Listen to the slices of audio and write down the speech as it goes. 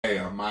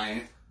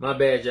man. My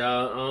bad,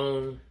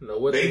 y'all. Know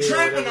what they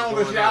tripping on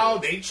us, y'all.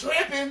 They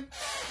tripping.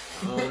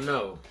 Oh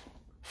no.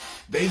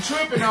 They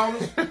tripping on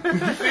us. You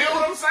feel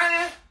what I'm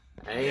saying?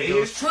 They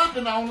is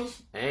tripping on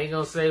us. I ain't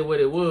gonna say what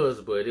it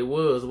was, but it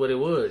was what it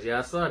was.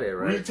 Y'all saw that,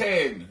 right?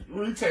 Retag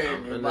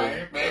me,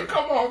 man. Man,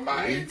 come on,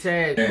 man.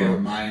 Retag me,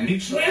 man. He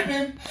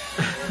tripping.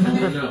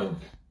 No.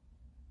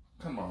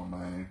 Come on,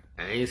 man.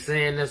 I ain't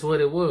saying that's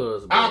what it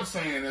was. But I'm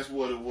saying that's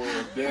what it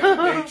was.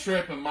 They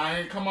tripping,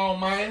 man. Come on,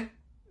 man.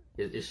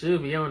 It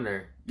should be on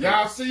there.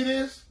 Y'all see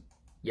this?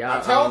 Y'all,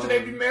 I told you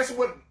they be messing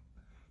with.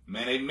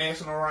 Man, they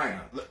messing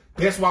around.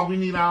 That's why we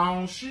need our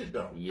own shit,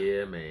 though.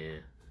 Yeah,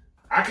 man.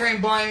 I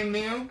can't blame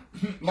them.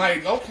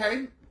 Like,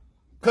 okay.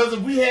 Because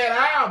if we had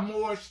our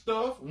more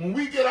stuff, when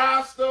we get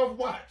our stuff,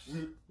 watch.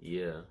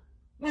 Yeah.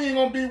 We ain't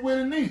going to be with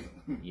it neither.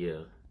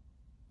 Yeah.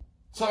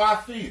 So I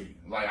feel you.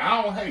 Like,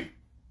 I don't hate.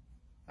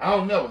 I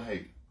don't never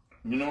hate.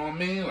 You know what I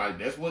mean? Like,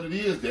 that's what it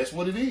is. That's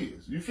what it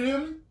is. You feel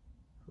me?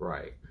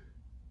 Right.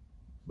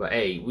 But,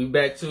 hey, we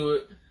back to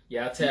it.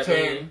 Y'all tap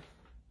in.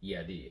 Yeah,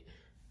 I did.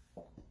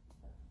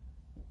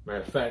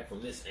 Matter of fact,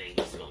 from this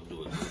angle, it's going to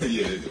do it.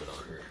 Yeah, do it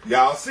on here.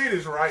 Y'all see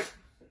this, right?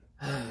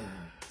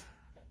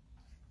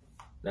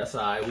 That's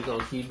all right. We're going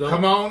to keep going.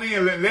 Come on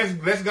in.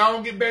 Let's go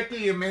and get back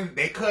in, man.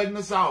 They cutting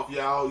us off,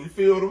 y'all. You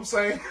feel what I'm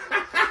saying?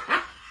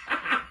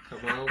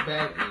 Come on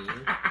back in.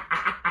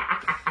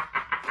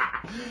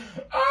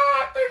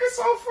 Oh, I think it's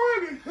so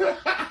funny.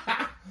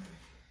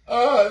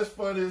 Oh, it's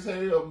funny as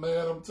hell,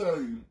 man. I'm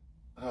telling you.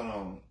 Hold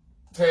on.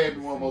 Tag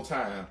me one more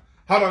time.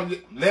 Hold on.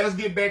 Let us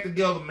get back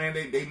together, man.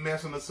 They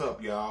messing us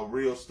up, y'all.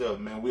 Real stuff,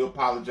 man. We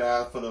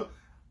apologize for the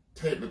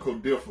technical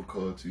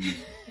difficulties.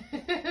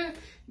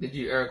 Did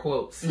you air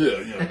quotes?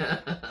 Yeah.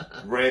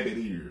 Rabbit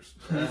ears.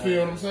 You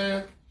feel what I'm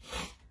saying?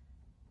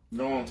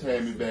 Go on,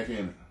 tag me back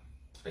in.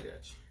 I got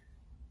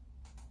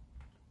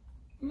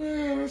you.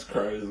 Man, that's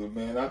crazy,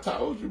 man. I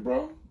told you,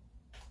 bro.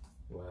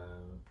 Wow.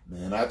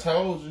 Man, I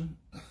told you.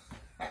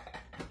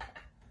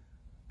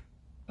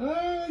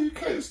 You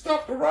can't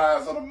stop the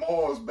rise of the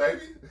Moors,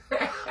 baby.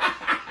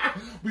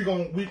 we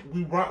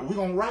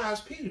gonna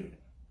rise, period.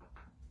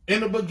 In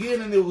the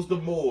beginning, it was the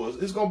Moors.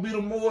 It's gonna be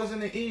the Moors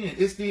in the end.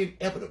 It's the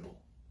inevitable.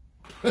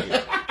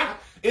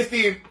 It's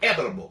the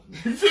inevitable.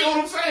 You feel what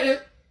I'm saying?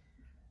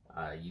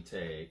 Alright, you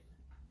tag.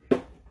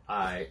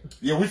 Alright.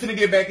 Yeah, we finna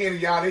get back in,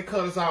 y'all. They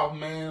cut us off,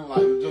 man.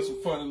 Like, just a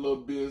funny little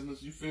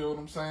business. You feel what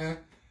I'm saying?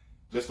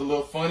 Just a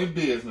little funny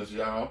business,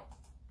 y'all.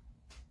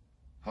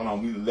 Hold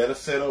on, we let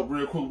us set up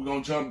real quick. We're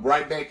gonna jump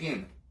right back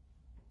in.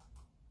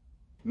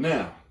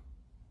 Now,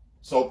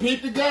 so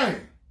peep the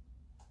game.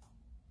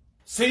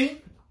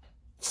 See?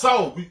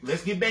 So,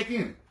 let's get back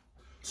in it.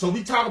 So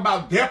we talk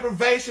about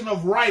deprivation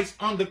of rights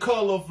under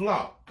color of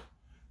law.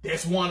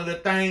 That's one of the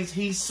things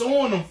he's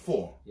suing them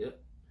for. Yep.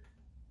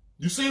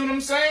 You see what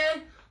I'm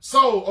saying?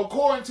 So,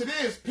 according to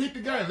this, peep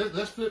the game.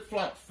 Let's flip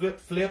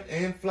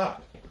and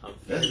flop.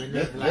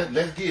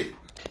 Let's get it.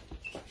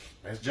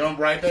 Let's jump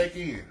right back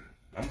in.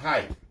 I'm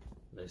hyped.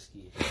 Let's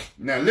get it.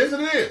 Now listen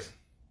to this.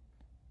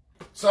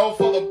 So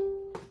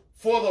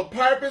for the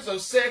purpose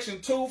of Section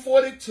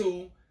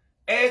 242,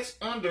 acts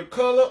under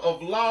color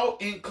of law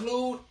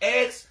include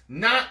acts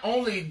not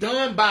only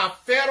done by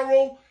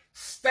federal,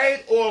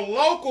 state, or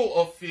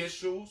local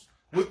officials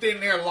within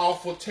their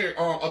lawful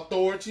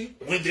authority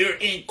when they're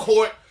in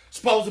court,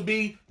 supposed to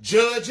be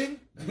judging,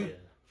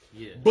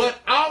 but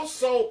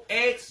also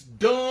acts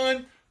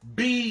done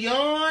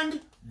beyond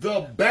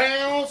the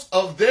bounds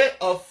of that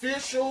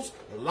official's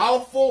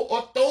lawful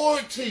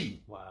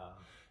authority. Wow.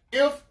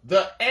 If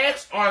the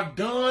acts are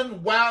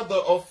done while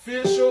the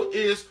official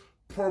is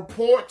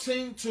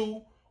purporting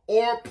to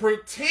or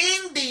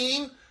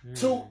pretending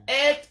to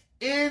act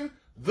in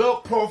the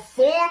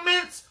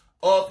performance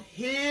of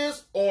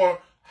his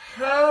or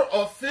her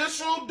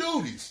official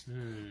duties.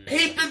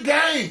 Keep the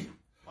game.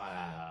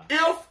 Wow.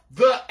 If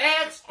the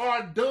acts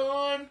are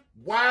done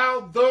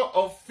while the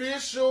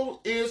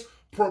official is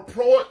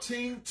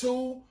purporting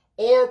to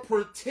or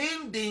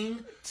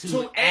pretending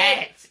to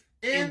act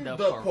in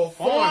the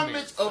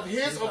performance of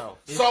his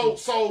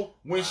so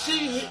when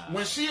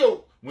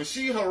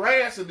she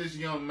harassing this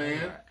young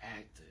man,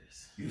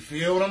 you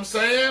feel what I'm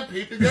saying?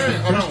 Peep the game.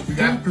 Hold on, we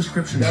got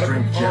prescription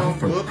strength gel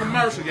for little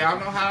commercial. Y'all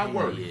know how it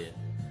works.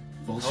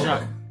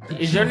 Yeah.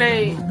 Is your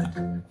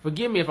name?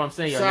 Forgive me if I'm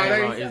saying your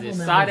name wrong. Is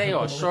it Sade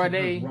or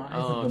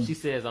Sade? She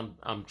says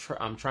I'm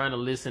trying to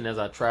listen as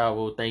I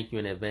travel. Thank you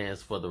in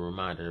advance for the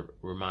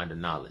reminder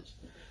knowledge.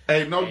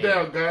 Hey, no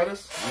doubt,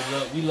 goddess.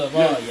 We love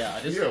all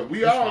y'all.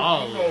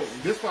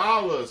 This for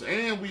all of us,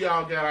 and we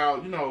all got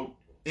our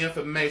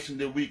information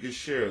that we can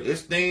share.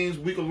 It's things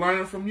we can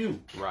learn from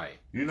you. Right.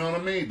 You know what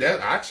I mean?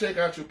 That I check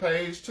out your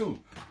page too.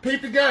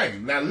 Peep the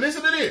game. Now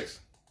listen to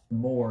this.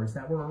 Moors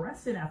that were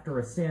arrested after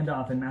a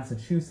standoff in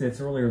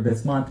Massachusetts earlier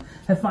this month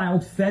have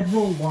filed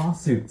federal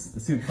lawsuits. The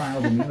suit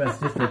filed in U.S.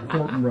 District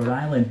Court in Rhode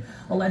Island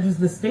alleges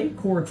the state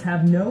courts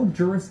have no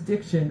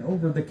jurisdiction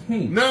over the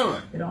case.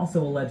 None. It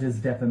also alleges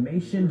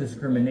defamation,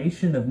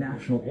 discrimination of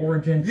national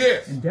origin,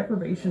 yes, and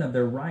deprivation of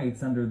their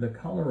rights under the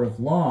color of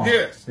law.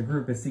 Yes. The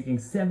group is seeking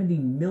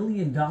 $70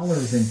 million in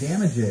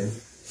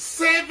damages.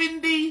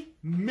 $70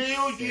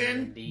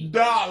 million.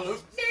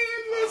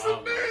 Listen,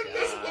 what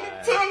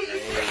I'm telling you.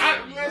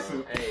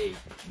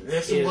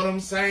 Listen what I'm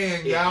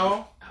saying,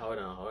 y'all. Hold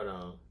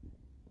on.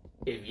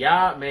 If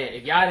y'all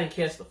didn't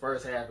catch the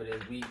first half of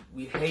this, we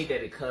hate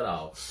that it cut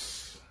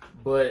off.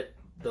 But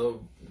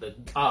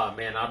our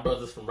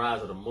brothers from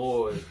Rise of the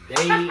Moors,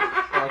 they are.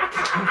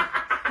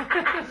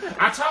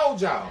 I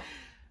told y'all.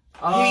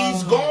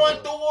 He's going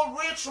through a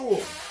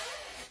ritual.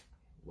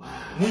 Wow.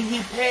 When he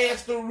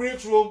passed the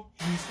ritual,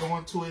 he's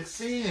going to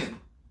ascend.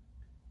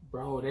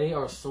 Bro, they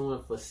are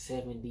suing for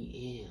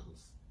 70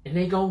 M's. And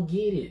they gonna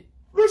get it.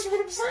 Listen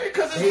what I'm saying,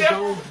 because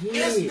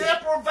it's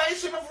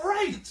deprivation of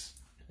rights.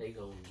 They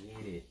gonna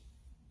get it.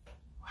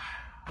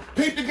 Wow.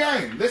 Peep the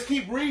game. Let's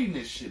keep reading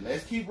this shit.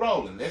 Let's keep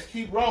rolling.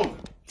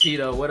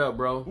 Tito, what up,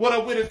 bro? What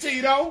up with it,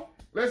 Tito?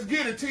 Let's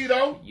get it,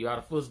 Tito. You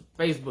out of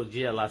Facebook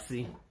jail, I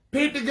see.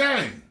 Peep the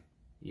game.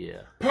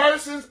 Yeah.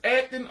 Persons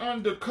acting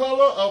under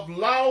color of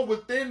law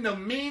within the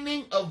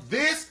meaning of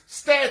this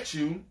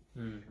statute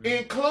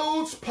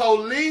includes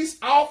police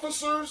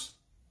officers,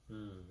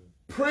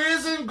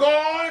 prison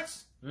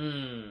guards,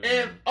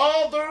 and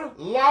other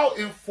law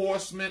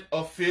enforcement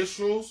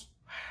officials,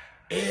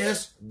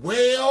 as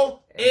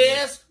well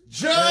as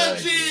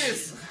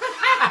judges.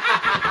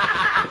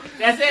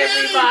 That's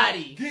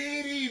everybody.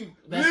 Get him.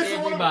 That's Listen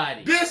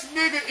everybody. This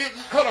nigga is.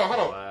 Hold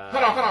on.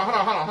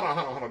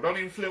 Don't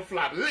even flip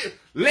flop.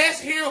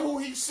 Let's hear who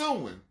he's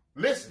suing.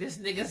 Listen. This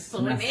nigga's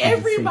suing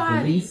everybody.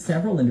 Police,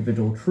 several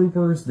individual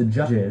troopers, the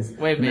judges,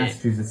 Wait a the minute.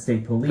 Massachusetts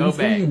State Police, $1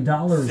 million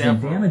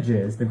in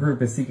damages. The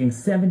group is seeking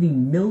 $70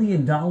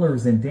 million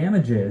in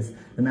damages.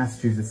 The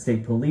Massachusetts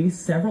State Police,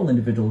 several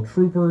individual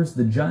troopers,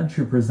 the judge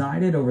who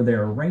presided over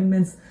their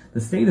arraignments, the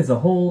state as a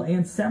whole,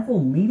 and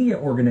several media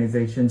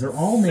organizations are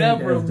all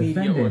named as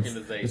defendants.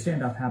 The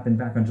standoff happened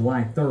back on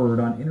July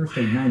 3rd on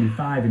Interstate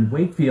 95 in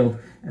Wakefield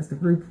as the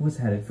group was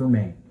headed for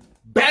Maine.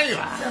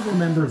 Bam! Several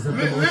members of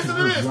the Listen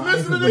to this.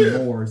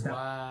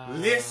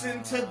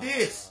 Listen to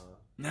this.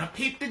 Now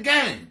peep the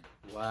game.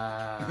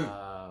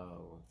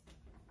 Wow.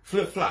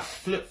 Flip flop.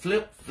 Flip.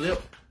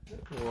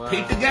 Wow.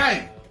 Peep the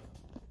game.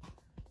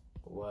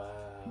 Wow.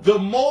 The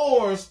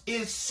Moors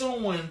is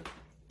suing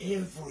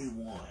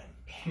everyone.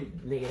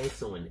 Nigga, they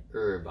suing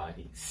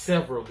everybody.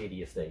 Several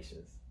media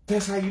stations.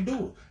 That's how you do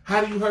it.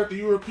 How do you hurt the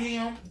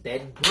European?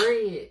 That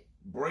bread.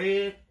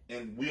 Bread,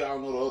 and we all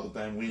know the other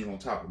thing we ain't gonna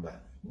talk about.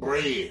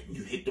 Bread.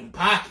 You hit them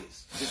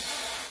pockets.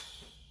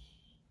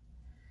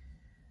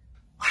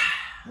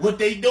 What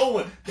they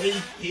doing? They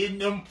hitting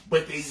them,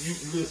 but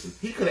listen.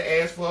 He could have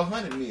asked for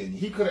 100 million.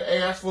 He could have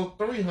asked for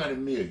 300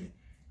 million.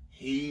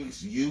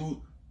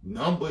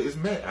 Number is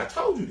magic. I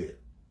told you that.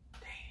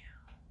 Damn.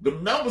 The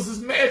numbers is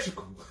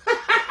magical.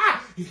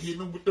 He hitting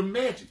them with the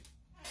magic.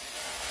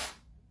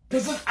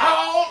 Because it's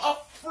all a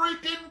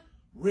freaking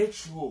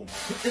ritual.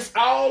 It's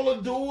all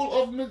a duel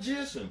of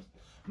magicians.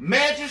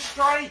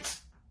 Magistrates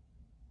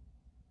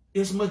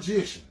is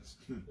magicians.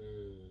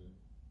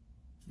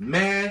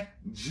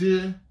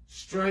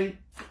 Magistrate,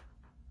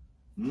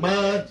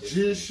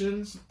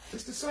 magicians.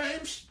 It's the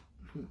same.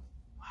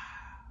 Wow.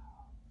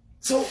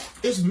 So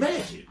it's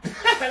magic.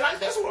 Like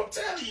that's what I'm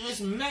telling you. It's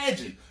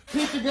magic.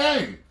 Pick the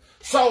game.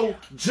 So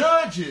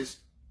judges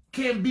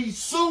can be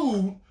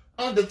sued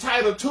under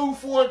Title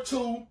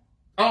 242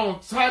 on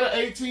Title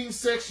 18,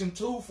 Section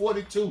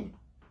 242.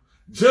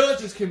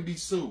 Judges can be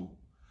sued.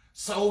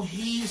 So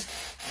he's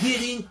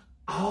hitting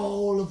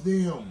all of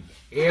them.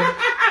 Watch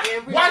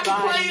it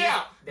play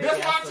out. That's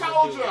why I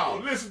told y'all.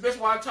 Listen, that's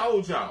why I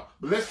told y'all.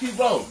 But let's keep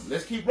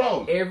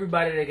rolling.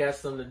 Everybody that got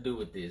something to do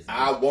with this.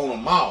 I want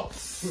them all.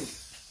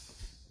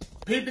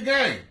 Peep the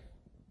game.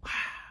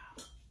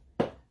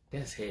 Wow.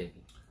 That's heavy.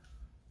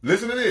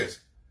 Listen to this.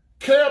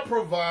 Care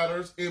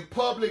providers in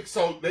public,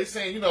 so they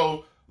saying,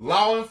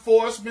 law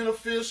enforcement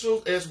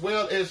officials as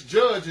well as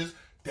judges.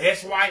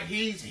 That's why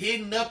he's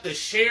hitting up the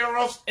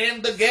sheriffs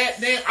and the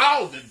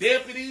the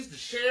deputies, the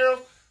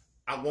sheriffs.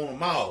 I want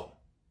them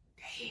all.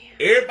 Damn.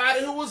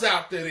 Everybody who was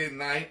out there that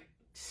night,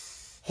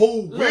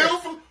 who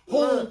willfully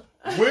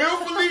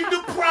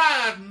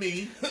deprived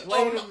me. Wait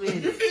a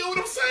minute. You feel what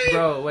I'm saying?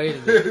 Bro, wait a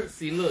minute.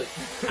 See, look,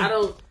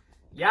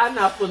 y'all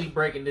not fully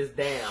breaking this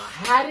down.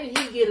 How did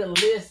he get a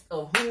list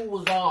of who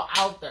was all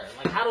out there?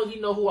 Like, how does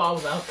he know who all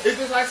was out there? It's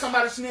just like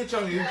somebody snitch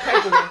on you.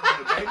 Paperwork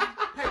on it, baby.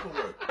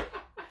 Paperwork.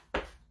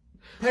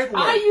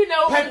 How you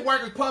know?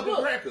 Paperwork is public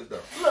records,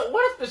 though. Look,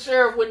 what if the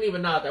sheriff wasn't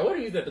even out there? What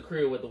if he's at the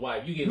crib with the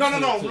wife? You get No.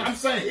 I'm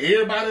saying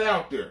everybody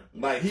out there.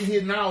 Like, he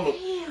hitting all of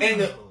them.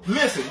 And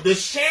listen, the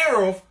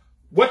sheriff,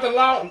 sheriff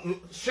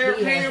he has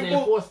to handbook.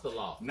 enforce the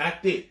law.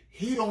 Not that.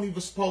 He don't even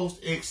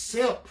supposed to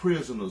accept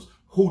prisoners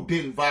who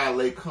didn't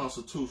violate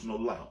constitutional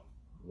law.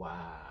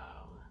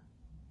 Wow.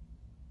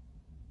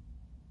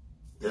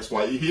 That's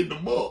why you hit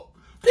them up.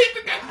 Peep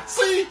the game.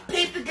 See,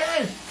 peep the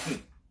game.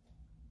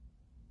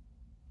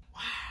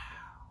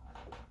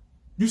 Wow.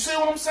 You see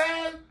what I'm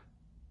saying?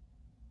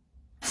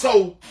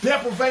 So,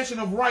 deprivation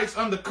of rights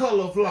under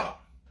color of law.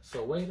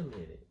 So, wait a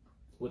minute.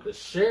 With the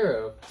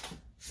sheriff,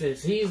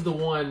 since he's the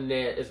one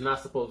that is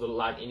not supposed to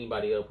lock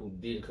anybody up who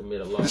didn't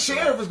commit a law. The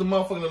sheriff is the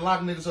motherfucker that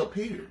lock niggas up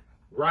here.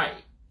 Right.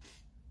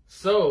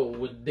 So,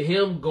 with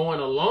him going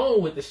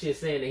along with the shit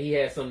saying that he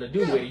had something to do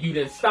with it, you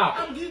didn't stop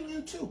it. I'm getting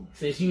you too.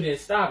 Since you didn't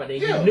stop it,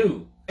 then you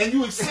knew. And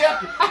you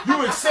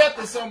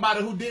accepted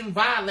somebody who didn't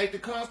violate the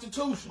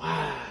Constitution.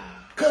 Wow.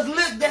 Because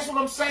look, that's what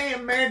I'm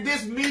saying, man.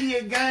 This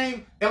media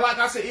game, and like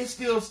I said, it's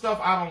still stuff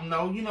I don't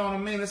know. You know what I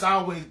mean? It's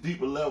always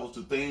deeper levels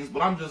to things,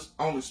 but I'm just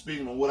only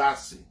speaking on what I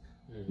see.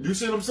 Mm-hmm. You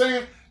see what I'm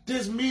saying?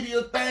 This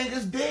media thing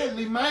is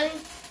deadly, man.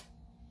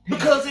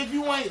 Because if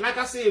you ain't, like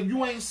I said, if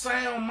you ain't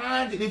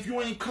sound-minded, if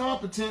you ain't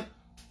competent,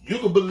 you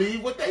can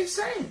believe what they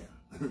saying.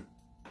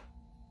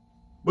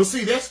 But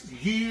see, that's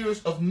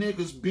years of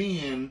niggas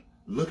being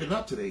looking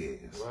up to their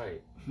ass.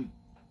 Right.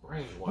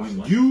 When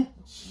we're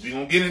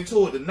gonna get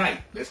into it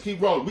tonight. Let's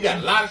keep rolling. We got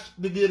a lot of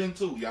shit to get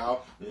into,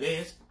 y'all.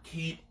 Let's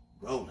keep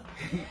rolling.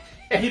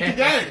 Keep the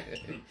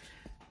game.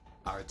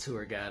 Our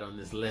tour guide on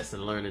this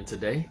lesson learning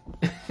today.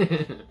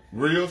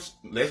 Let's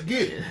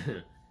get it.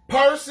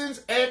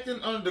 Persons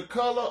acting under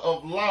color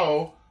of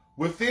law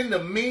within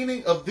the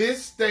meaning of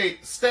this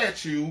state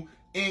statute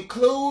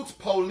includes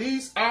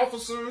police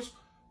officers,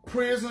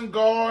 prison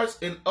guards,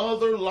 and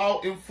other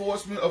law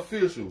enforcement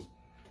officials.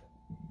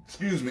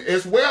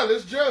 As well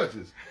as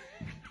judges,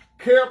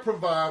 care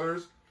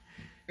providers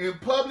in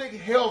public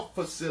health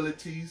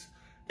facilities,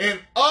 and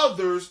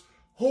others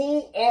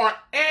who are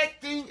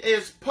acting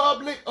as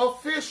public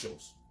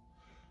officials.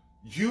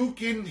 You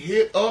can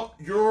hit up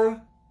your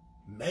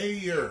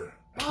mayor.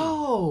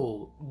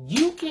 Oh,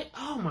 you can.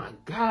 Oh my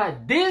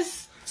God,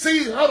 this.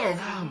 See, hold on.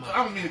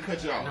 I don't mean to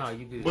cut you off. No,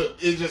 you good. But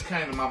it just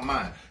came to my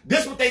mind.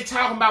 This what they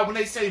talking about when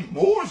they say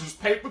Moors is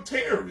paper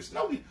terrorists.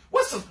 No,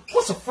 what's a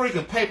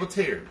freaking paper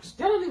terrorist?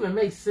 That don't even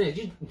make sense.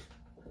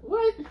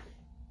 What?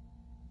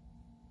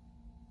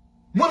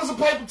 What is a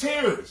paper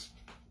terrorist?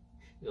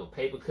 You know,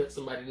 paper cut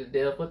somebody to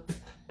death. What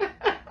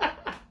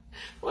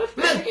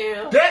the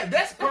hell?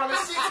 That's probably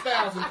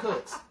 6,000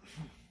 cuts.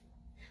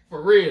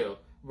 For real.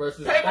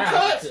 Versus paper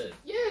cuts.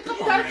 Yeah,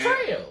 come on, man.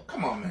 Trail.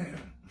 Come on, man.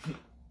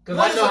 Because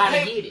I know how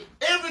to get it.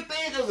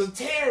 Everything is a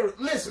terrorist.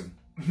 Listen.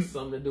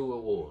 Something to do with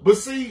war. But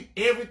see,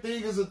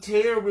 everything is a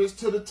terrorist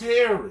to the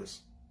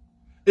terrorist.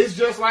 It's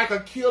just like a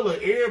killer.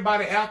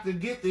 Everybody out to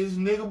get this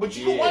nigga, but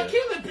you want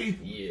killing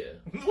people. Yeah.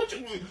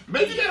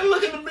 Maybe you gotta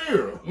look in the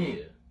mirror.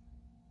 Yeah.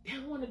 They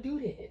don't want to do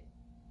that.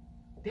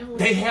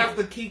 They have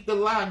to keep the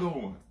lie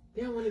going.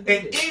 They don't want to do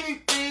that. And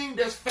anything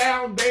that's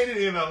founded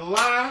in a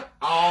lie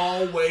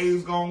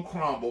always gonna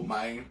crumble,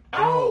 man.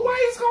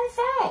 Always gonna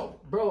fall.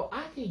 Bro,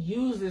 I could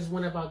use this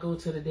whenever I go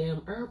to the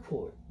damn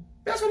airport.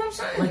 That's what I'm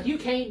saying. Like, you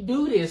can't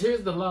do this.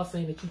 Here's the law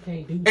saying that you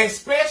can't do this.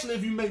 Especially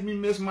if you make me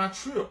miss my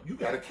trip. You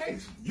got a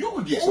case. You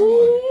can get some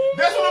money.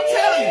 That's what I'm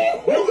telling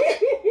you.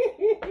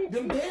 You can get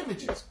them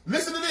damages.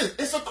 Listen to this.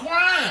 It's a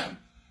crime.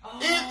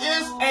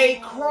 It is a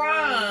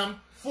crime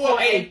for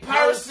a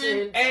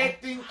person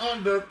acting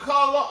under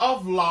color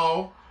of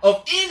law,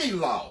 of any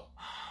law,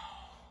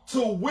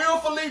 to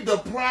willfully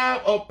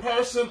deprive a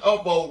person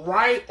of a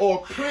right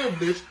or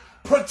privilege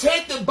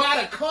protected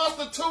by the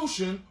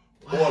Constitution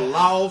or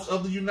laws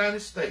of the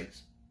United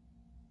States.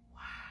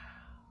 Wow.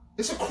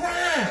 It's a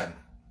crime.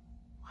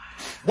 Wow.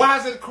 Why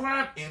is it a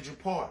crime? Injured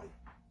party.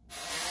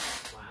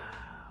 Wow.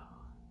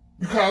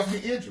 You caused me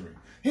injury.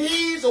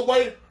 He's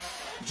away.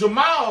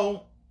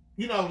 Jamal,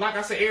 you know, like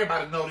I said,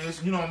 everybody know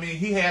this. You know what I mean?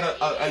 He had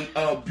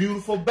a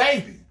beautiful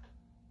baby.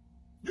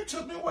 You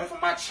took me away from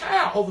my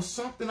child over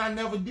something I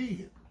never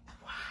did.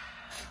 Wow.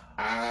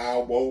 I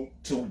want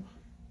to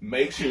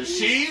make sure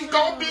she's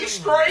gonna be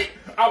straight.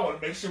 I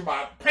want to make sure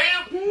my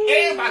parents,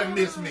 everybody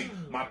miss me.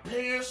 My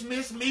parents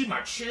miss me.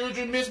 My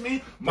children miss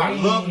me. My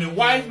lovely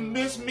wife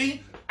miss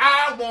me.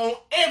 I want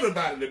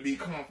everybody to be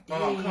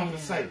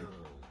compensated.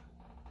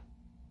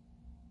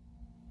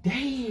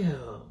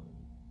 Damn.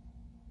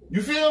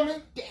 You feel me?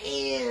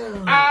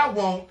 Damn. I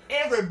want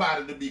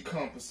everybody to be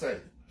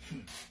compensated.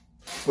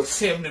 But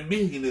 70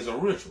 million is a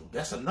ritual.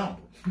 That's a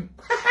number.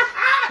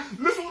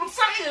 Listen what I'm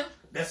saying.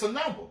 That's a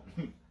number.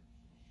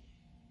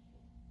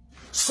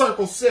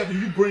 Circle 7,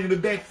 you bringing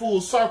it back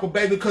full circle,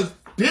 baby, because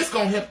this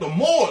gonna help the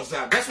Moors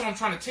out. That's what I'm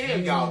trying to tell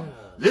y'all.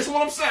 Listen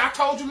what I'm saying. I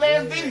told you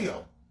last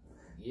video.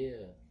 Yeah.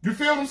 You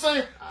feel what I'm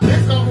saying?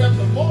 This gonna help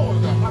the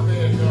Moors out. My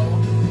bad,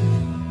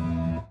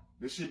 y'all.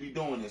 This should be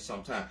doing this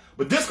sometime.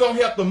 But this gonna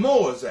help the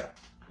Moors out.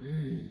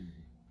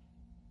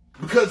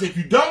 Because if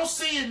you don't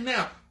see it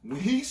now, when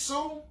he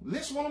sue,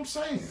 listen what I'm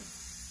saying.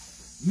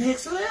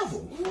 Next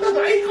level.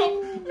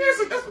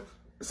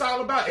 It's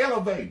all about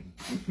elevating.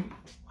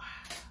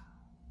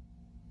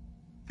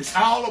 It's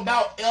all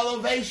about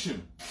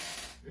elevation.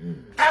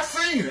 I've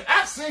seen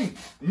it.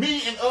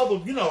 Me and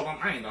other, you know,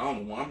 I ain't the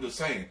only one. I'm just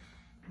saying.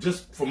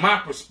 just from my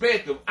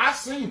perspective, I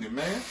seen it,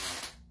 man.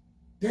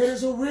 That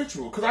is a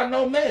ritual. Because I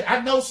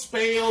know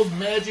spells,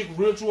 magic,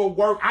 ritual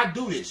work. I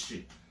do this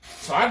shit.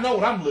 So I know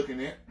what I'm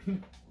looking at.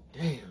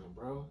 Damn,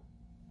 bro.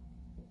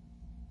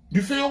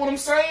 You feel what I'm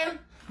saying?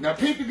 Now,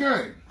 peep the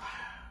game.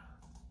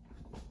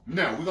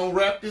 Now, we're going to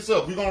wrap this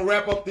up. We're going to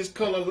wrap up this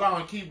color law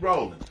and keep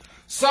rolling.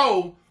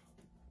 So,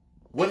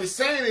 what it's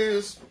saying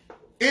is,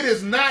 it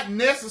is not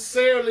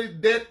necessarily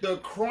that the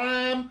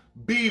crime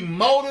be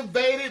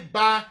motivated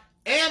by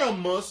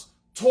animus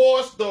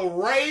towards the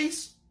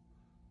race,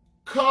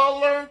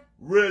 color,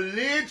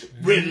 religion,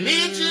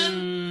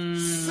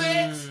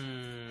 sex,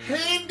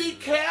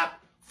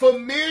 handicap,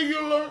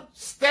 familial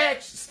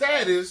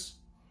status,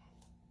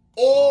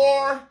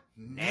 or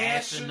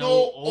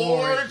national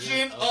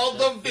origin of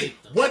the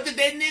victim. What did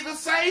that nigga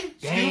say?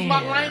 Excuse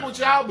my language,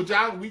 y'all, but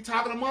y'all, we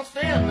talking amongst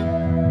family.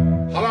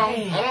 Hold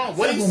on.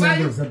 What did he say? Several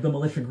members of the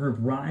militia group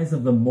Rise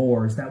of the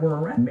Moors that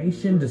were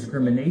arrested.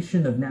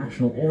 Discrimination of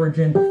national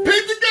origin. Peep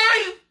the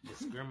game!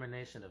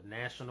 Discrimination of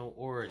national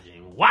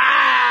origin.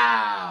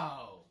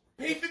 Wow!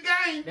 Peep the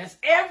game! That's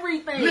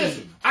everything!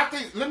 Listen,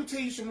 let me tell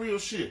you some real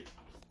shit.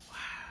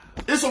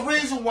 It's a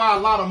reason why a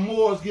lot of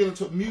Moors get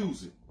into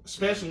music.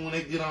 Especially when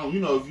they get on,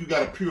 if you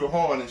got a pure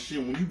heart and shit,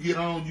 when you get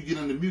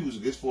into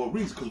music, it's for a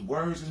reason, because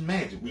words is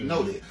magic. We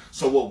know that.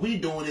 So what we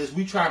doing is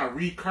we trying to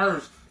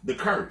recurse the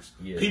curse.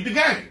 Yeah. Peep the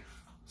game.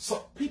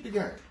 So, peep the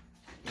game.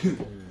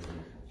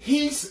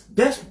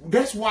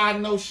 That's why I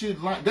know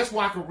shit, that's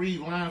why I can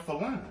read line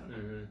for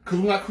line. Because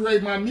when I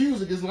create my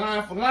music, it's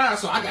line for line,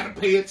 so I got to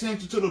pay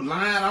attention to the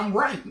line I'm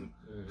writing.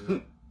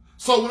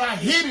 So when I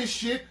hear this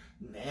shit,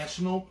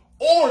 national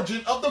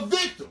origin of the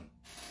victim.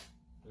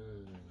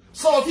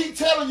 So if he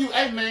telling you,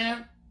 hey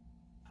man,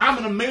 I'm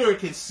an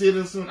American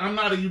citizen, I'm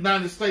not a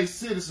United States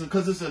citizen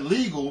because it's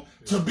illegal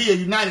to be a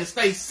United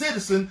States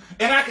citizen,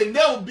 and I can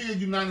never be a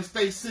United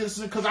States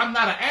citizen because I'm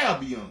not an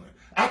Albion.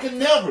 I can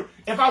never,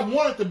 if I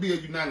wanted to be a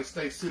United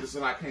States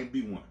citizen, I can't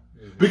be one.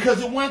 Because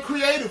it wasn't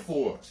created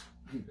for us.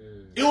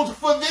 It was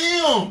for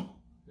them.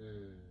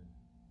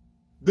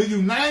 The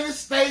United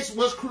States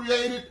was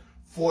created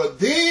for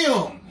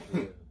them.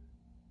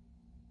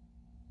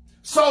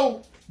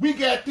 So we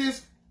got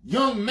this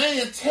young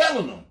man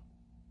telling them,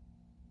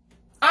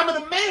 I'm an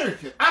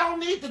American. I don't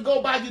need to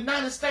go by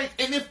United States.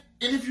 And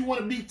if you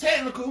want to be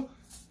technical,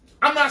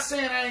 I'm not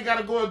saying I ain't got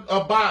to go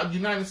by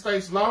United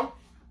States law.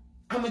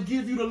 I'm going to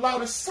give you the law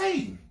to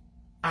say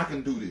I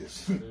can do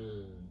this.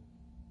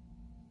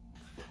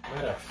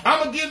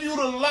 I'm going to give you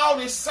the law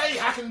to say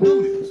I can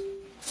do this.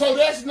 So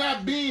that's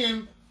not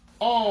being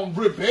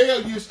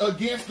rebellious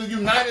against the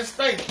United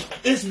States.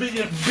 It's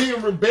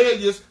being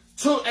rebellious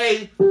to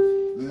a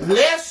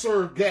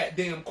lesser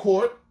goddamn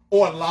court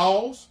or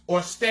laws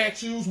or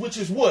statutes, which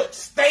is what?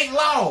 State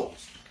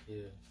laws.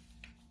 Yeah.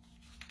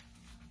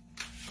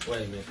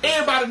 Wait a minute.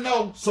 Everybody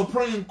know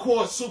Supreme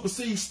Court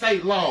supersedes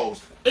state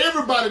laws.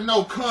 Everybody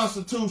know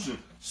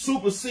Constitution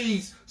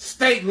supersedes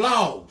state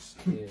laws.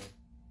 Yeah.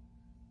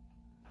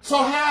 So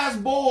how's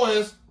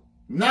boys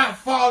not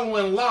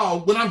following law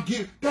when I'm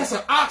getting? That's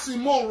an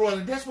oxymoron,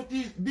 and that's what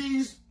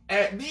these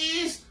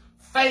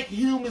fake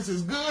humans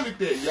is good at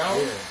that, y'all.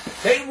 Yeah.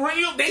 They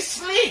real, they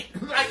slick.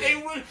 Like they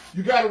real.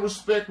 You gotta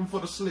respect them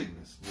for the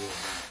slickness.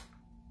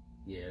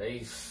 Yeah.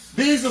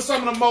 These are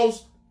some of the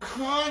most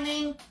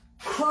cunning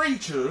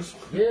creatures.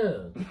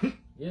 Yeah.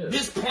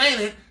 This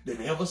planet they've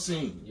ever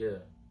seen. Yeah.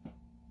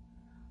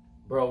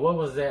 Bro, what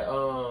was that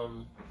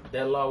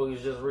that law we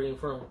was just reading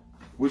from?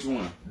 Which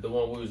one? The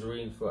one we was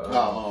reading for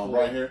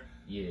right here.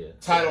 Yeah.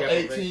 Title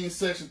 18,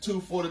 Section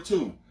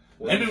 242.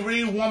 Let me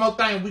read one more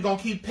thing. We're going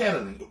to keep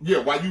peddling. Yeah,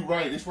 while you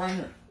writing, it's right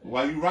here.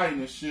 While you writing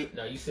this shit.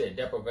 No, you said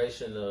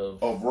deprivation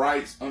of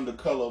rights under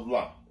color of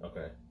law.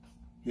 Okay.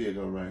 Here you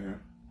go, right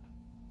here.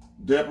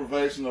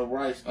 Deprivation of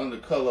rights under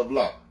color of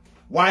law.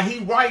 While he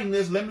writing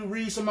this, let me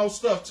read some more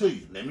stuff to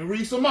you. Let me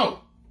read some more.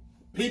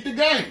 Peep the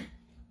game.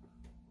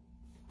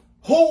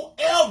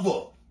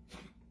 Whoever,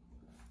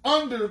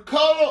 under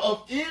color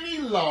of any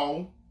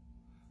law,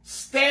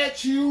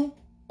 statute,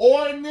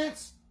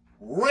 ordinance,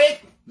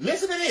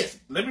 listen to this.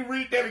 Let me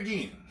read that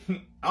again.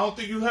 I don't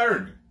think you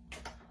heard me.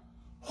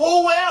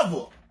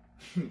 Whoever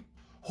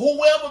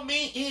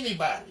mean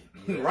anybody,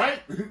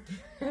 right?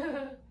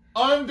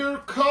 Under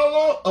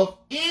color of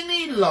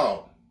any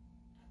law,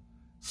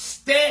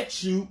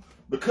 statute,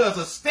 because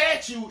a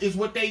statute is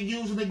what they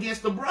using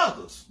against the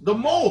brothers, the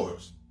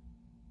Moors.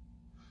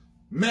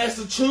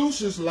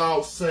 Massachusetts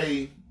laws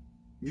say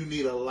you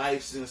need a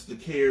license to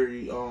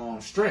carry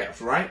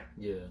straps, right?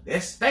 Yeah.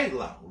 That's state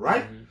law,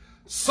 right? Mm-hmm.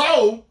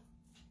 So,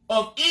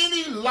 of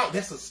any law,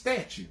 that's a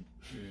statute.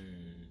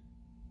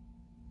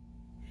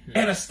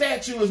 And a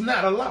statute is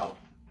not a law.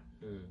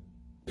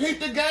 Peep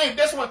the game.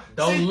 That's what.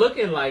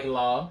 Looking like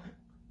law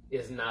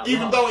is not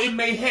even law. Though it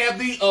may have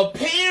the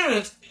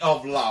appearance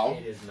of law.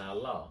 It is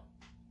not law.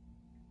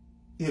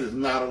 It is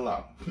not a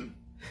law.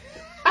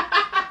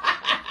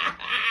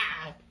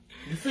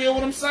 You feel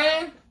what I'm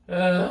saying?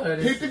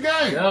 Peep the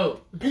game.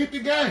 Dope. Peep the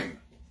game.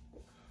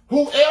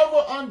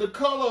 Whoever under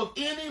color of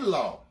any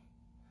law,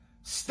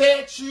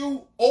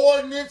 statute,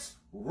 ordinance,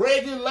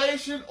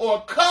 regulation,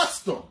 or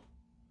custom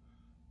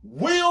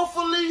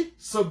willfully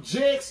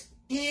subjects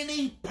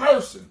any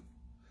person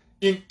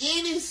in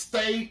any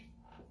state,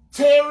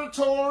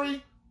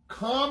 territory,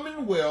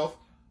 commonwealth,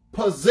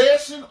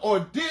 possession, or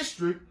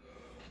district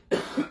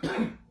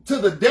to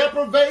the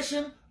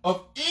deprivation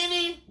of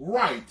any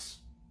rights,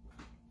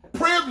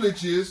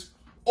 privileges,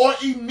 or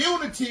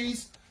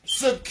immunities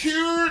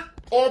secured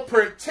or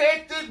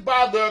protected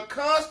by the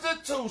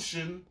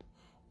Constitution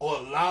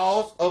or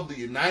laws of the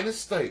United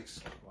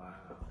States,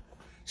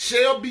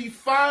 shall be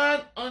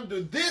fined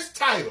under this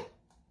title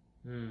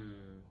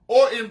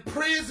or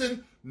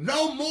imprisoned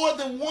no more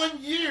than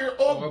 1 year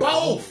or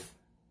both.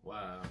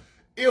 Wow.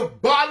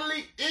 If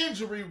bodily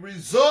injury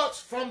results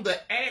from the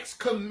acts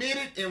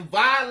committed in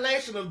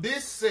violation of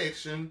this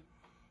section,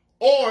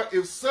 or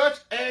if such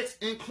acts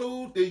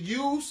include the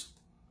use,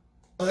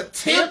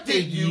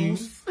 attempted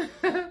use,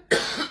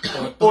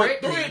 or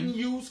threatened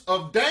use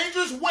of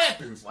dangerous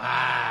weapons.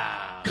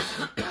 Wow.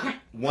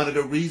 One of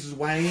the reasons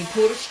why I ain't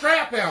put a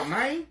strap out,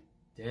 man.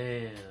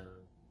 Damn.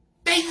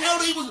 They know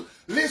they was...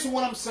 Listen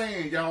what I'm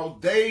saying, y'all.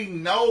 They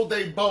know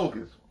they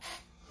bogus.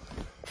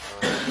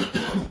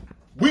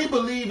 We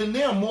believe in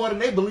them more than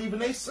they believe in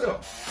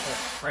themselves.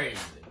 That's crazy.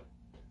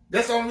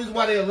 That's the only reason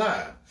why they're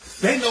alive.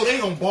 They know they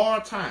gonna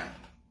borrow time.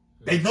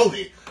 They know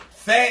that.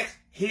 Facts,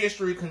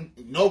 history,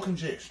 no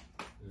conjecture.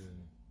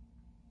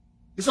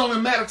 It's only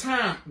a matter of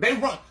time. They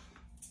run.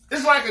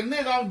 It's like a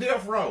nigga on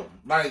death row.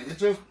 Like, it's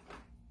just...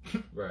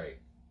 Right.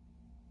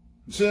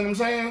 You see what I'm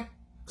saying?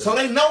 So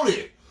they know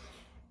that.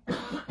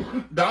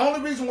 The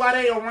only reason why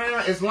they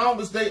around as long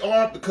as they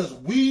are because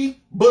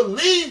we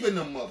believe in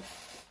them motherfuckers.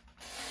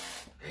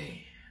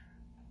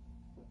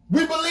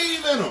 We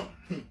believe in them.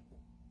 Damn.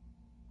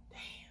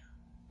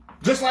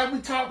 Just like we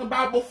talked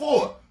about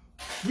before.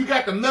 You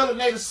got the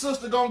melanated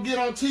sister gonna get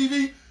on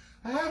TV.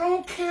 I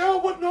don't care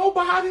what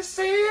nobody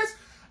says.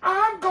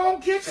 I'm gonna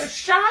get the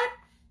shot.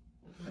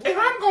 And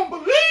I'm gonna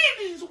believe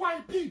these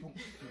white people.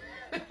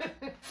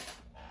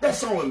 That's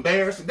so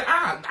embarrassing.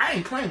 I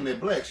ain't claiming that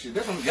black shit.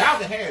 That's y'all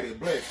can have that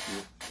black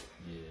shit.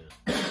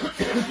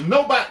 Yeah.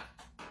 Nobody.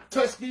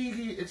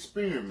 Tuskegee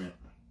experiment.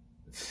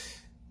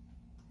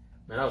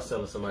 Man, I was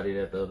telling somebody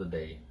that the other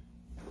day.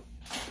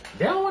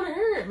 They don't want to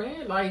hear it,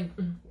 man. Like,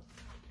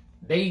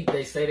 they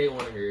say they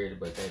want to hear it,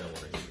 but they don't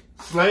want to hear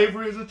it.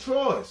 Slavery is a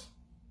choice.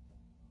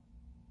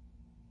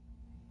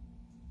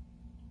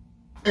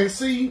 And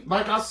see,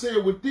 like I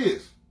said with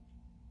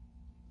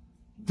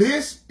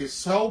this is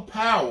so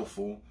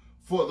powerful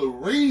for the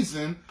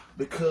reason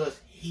because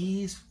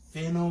he's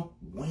finna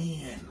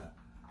win.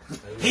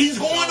 He's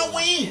going to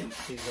win.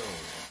 He's going.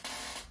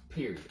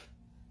 Period.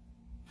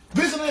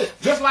 Listen to it.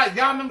 Just like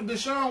y'all remember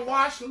Deshaun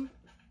Watson?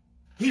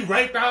 He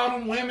raped all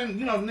them women.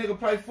 You know, the nigga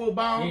play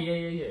football.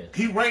 Yeah.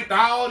 He raped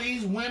all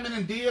these women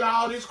and did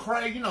all this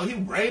crazy. You know, he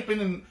raping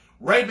and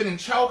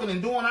choking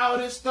and doing all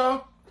this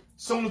stuff.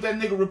 Soon as that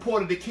nigga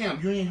reported to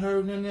camp, you ain't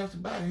heard nothing else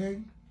about it, have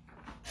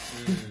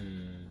you?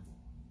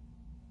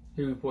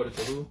 He reported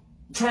to who?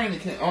 Training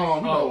camp.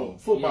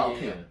 Football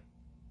camp.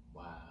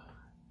 Wow.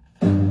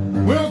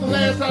 When was the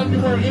last time you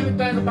heard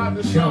anything about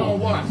Deshaun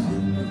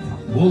Watson?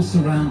 Will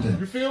surround him.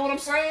 You feel what I'm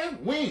saying?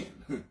 When?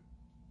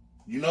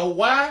 You know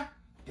why?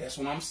 That's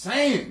what I'm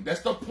saying.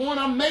 That's the point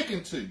I'm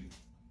making to you.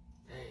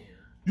 Damn.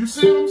 You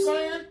see what I'm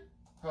saying?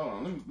 Hold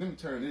on, let me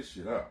turn this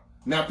shit up.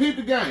 Now, peep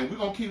the game. We're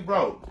gonna keep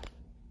rolling.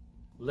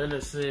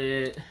 Leonard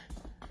said,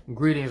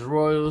 "Greetings,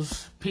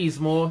 Royals. Peace,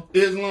 more.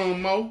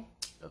 Islam, Mo.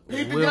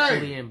 Peep the Willfully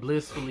game. and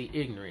blissfully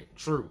ignorant.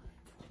 True.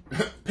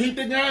 Peep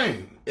the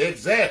game.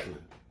 Exactly.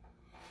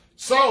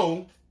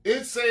 So,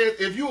 it says,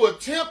 if you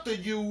attempt to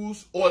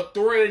use or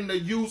threaten the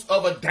use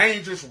of a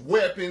dangerous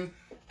weapon,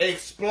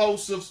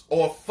 explosives,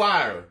 or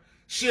fire,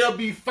 shall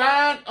be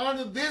fined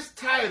under this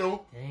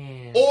title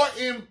or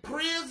in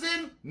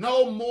prison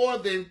no more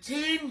than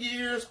 10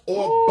 years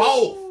or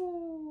both.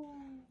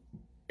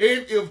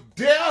 And if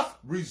death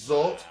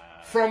results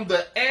from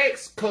the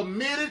acts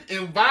committed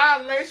in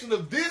violation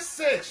of this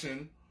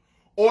section,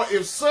 or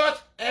if such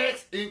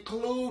acts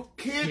include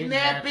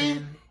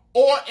kidnapping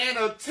or an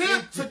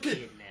attempt to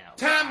kidnap.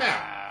 Time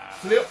out.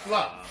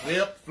 Flip-flop.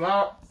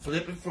 Flip-flop.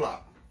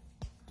 Flip-and-flop.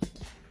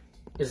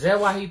 Is that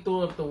why he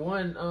threw up the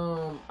one,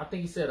 I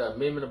think he said an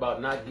amendment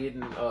about not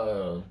getting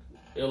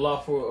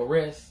unlawful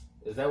arrest?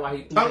 Is that why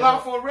he threw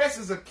unlawful arrest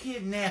is a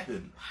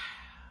kidnapping.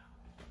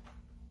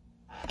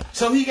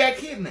 So he got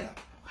kidnapped.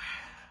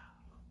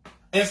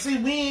 And see,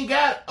 we ain't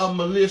got a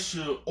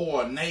militia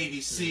or a Navy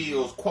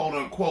SEALs, quote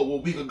unquote, where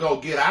we could go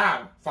get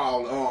our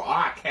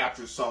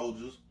captured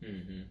soldiers.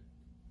 Mm-hmm.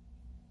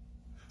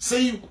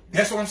 See,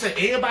 that's what I'm saying.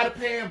 Everybody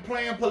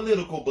playing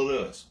political but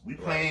us. We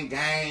playing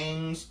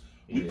games.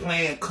 We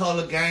playing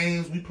color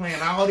games. We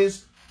playing all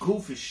this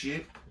goofy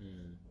shit.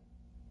 Mm.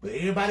 But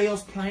everybody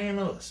else playing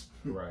us.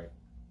 Right.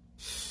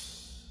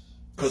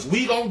 Because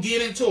we gonna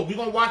get into it. We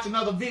gonna watch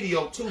another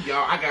video too,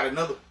 y'all. I got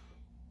another.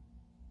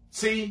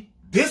 See,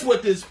 this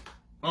what this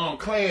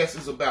class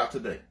is about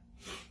today.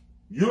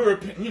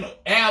 European,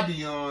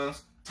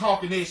 Albions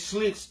talking their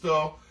slick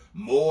stuff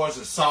Moors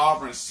are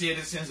sovereign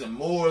citizens and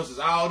Moors is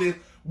all this.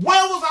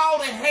 Where was all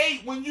the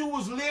hate when you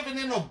was living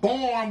in a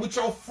barn with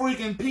your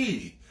freaking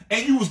pig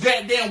and you was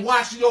goddamn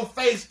washing your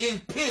face in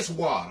piss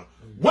water?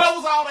 Where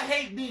was all the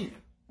hate then?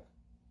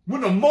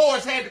 When the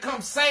Moors had to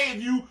come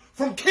save you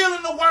from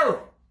killing the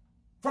world,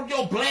 from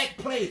your black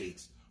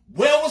plagues.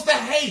 Where was the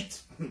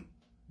hate?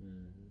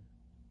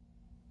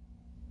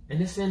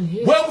 And it's in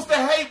here. Where was the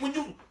hate when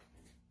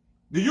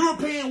the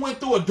European went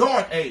through a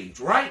dark age,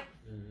 right?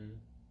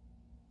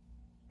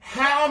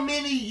 How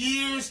many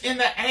years in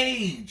the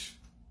age?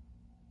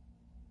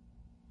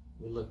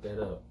 We looked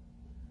that up.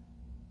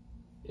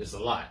 It's a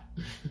lot.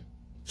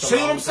 See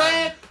what I'm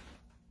saying?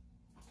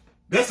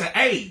 That's an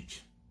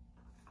age.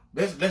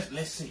 Let's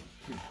see.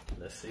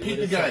 Let's see. Keep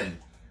the game.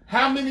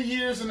 How many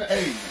years in the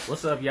age?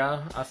 What's up,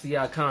 y'all? I see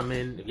y'all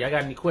commenting. If y'all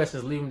got any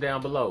questions, leave them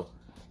down below.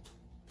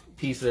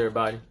 Peace,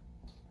 everybody.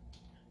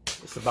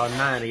 It's about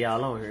 9 of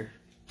y'all on here.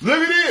 Look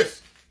at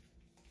this.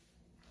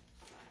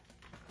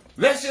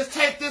 Let's just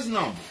take this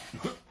number.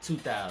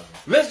 2,000.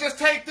 Let's just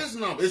take this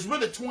number. It's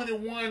really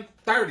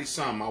 2130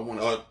 something.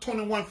 Or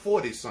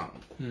 2140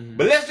 something.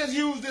 But let's just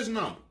use this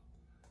number.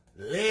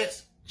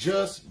 Let's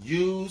just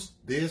use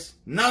this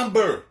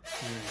number.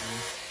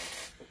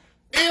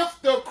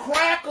 If the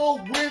cracker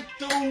went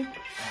through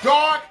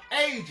dark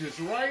ages,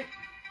 right?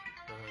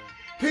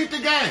 Peep the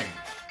game.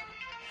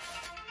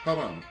 Hold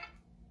on.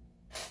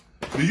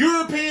 The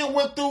European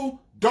went through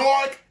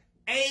dark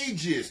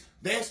ages.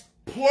 That's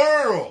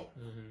plural.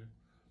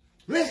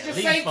 Let's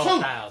just say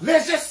 2.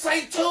 Let's just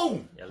say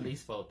 2. At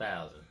least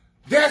 4,000.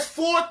 That's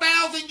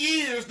 4,000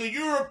 years the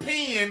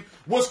European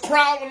was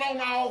crawling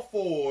on all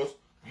fours,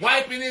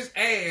 wiping his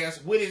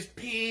ass with his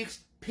pig's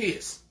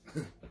piss.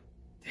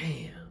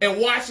 Damn.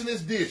 And washing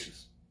his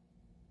dishes.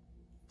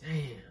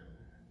 Damn.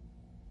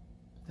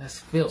 That's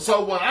filth.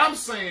 So what I'm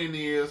saying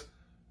is,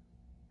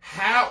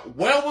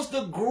 where was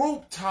the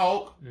group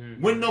talk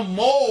when the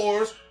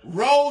Moors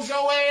rose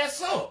your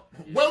ass up?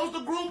 Yeah. Where was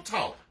the group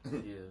talk? Yeah.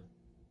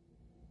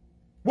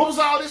 What was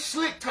all this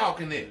slick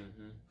talking there?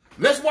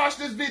 Let's watch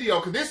this video,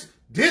 because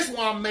this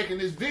one I'm making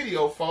this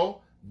video for.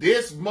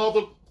 This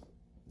mother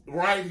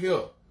right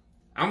here.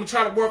 I'm going to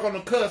try to work on the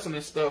cussing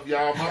and stuff,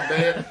 y'all. My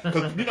bad.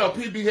 Because,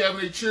 people be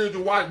having their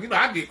children watch.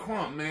 I get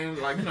crump,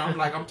 man. Like,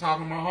 I'm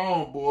talking to my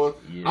homeboys.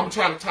 Yeah. I'm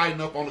trying to tighten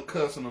up on the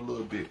cussing a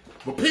little bit.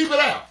 But peep it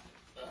out.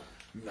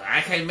 I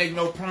can't make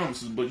no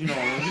promises, but, I'm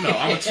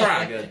going to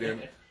try,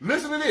 goddammit.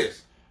 Listen to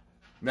this.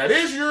 Now,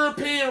 this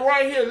European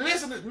right here,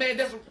 listen to, man,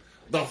 that's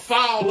the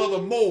fall of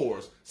the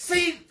Moors.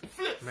 See,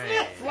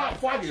 flip-flop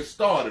before I get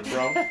started,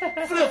 bro.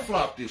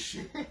 Flip-flop this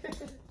shit.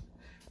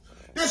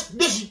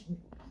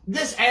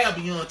 This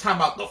Albion talking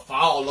about the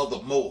fall of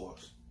the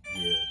Moors.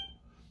 Yeah.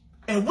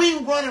 And we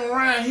running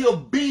around here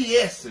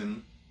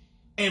BSing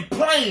and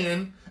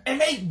playing, and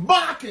they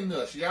mocking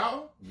us,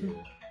 y'all. Yeah.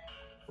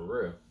 For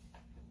real.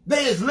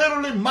 They is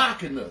literally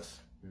mocking us.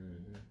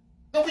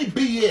 And we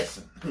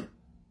BSing.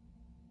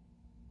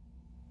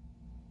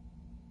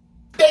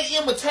 They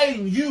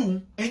imitating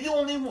you, and you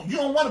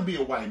don't want to be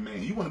a white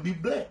man. You want to be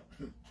black.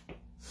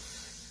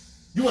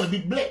 You want to be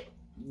black.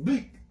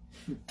 Bleak.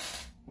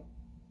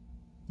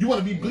 You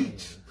want to be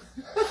bleached.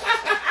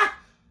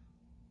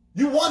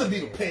 You want to be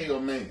the pale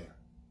man.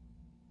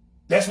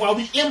 That's why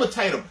we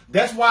imitate them.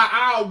 That's why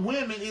our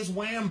women is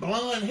wearing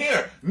blonde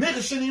hair.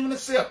 Niggas shouldn't even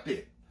accept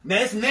it. Now,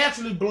 it's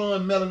naturally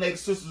blonde, melanated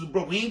sisters and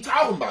brothers. We ain't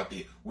talking about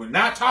that. We're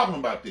not talking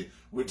about that.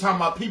 We're talking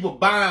about people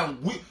buying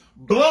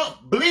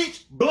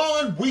bleach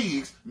blonde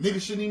wigs.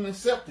 Niggas shouldn't even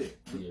accept it.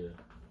 Yeah.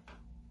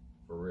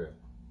 For real.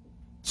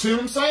 See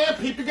what I'm saying?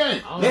 Peep the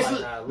game.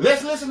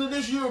 Let's listen to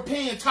this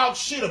European talk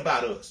shit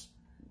about us.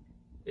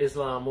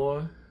 Islam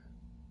more.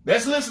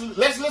 Let's listen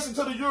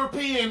to the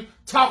European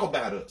talk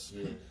about us.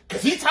 Yeah.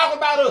 Because he talking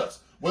about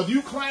us. Whether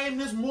you claim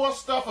this more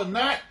stuff or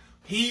not,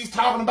 he's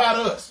talking about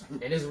us.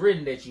 And it's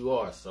written that you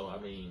are, so I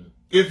mean.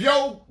 If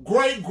your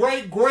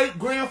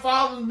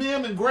great-great-great-grandfathers and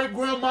them and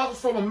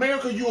great-grandmothers from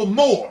America, you're a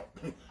Moor.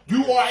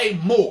 You are a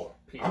Moor.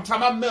 I'm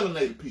talking about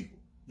melanated people.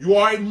 You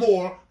are a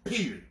Moor,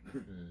 period.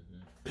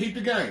 Peep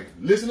the game.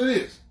 Listen to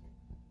this.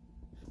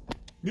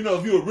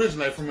 If you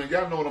originate from it,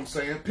 y'all know what I'm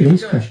saying.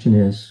 Today's question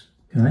is,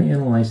 can I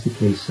analyze the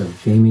case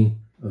of Jamie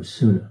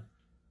Osuna?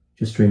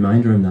 Just a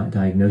reminder, I'm not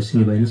diagnosing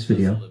anybody in this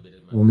video,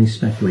 only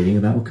speculating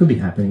about what could be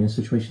happening in a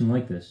situation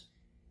like this.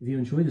 If you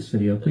enjoyed this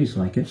video, please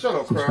like it,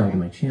 subscribe to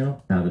my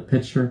channel. Now, the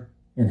picture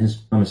and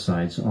his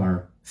homicides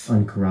are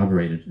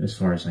uncorroborated as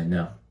far as I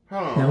know.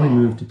 Now we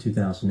move to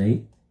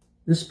 2008.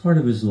 This part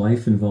of his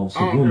life involves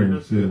a woman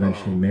he would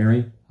eventually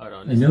marry.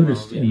 I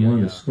noticed in one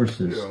of the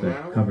sources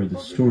that covered the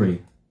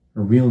story,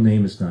 her real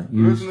name is not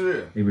used.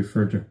 They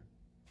referred to her.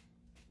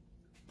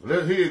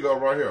 Here you go,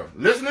 right here.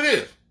 Listen to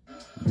this.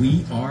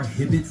 We are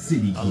Hibbett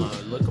City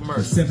Group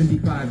for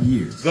 75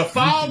 years. The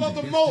fall of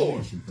the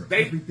Moors.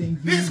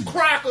 This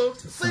cracker,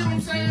 see what I'm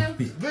saying?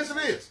 Listen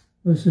to this.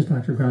 This is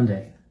Dr.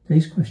 Grande.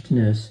 Today's question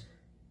is,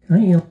 can I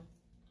analyze...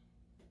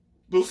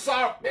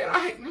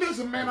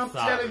 Listen, man, I'm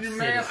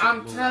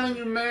telling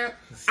you, man.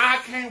 I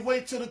can't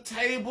wait till the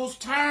tables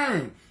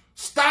turn.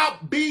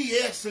 Stop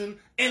BSing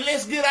and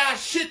let's get our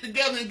shit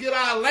together and get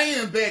our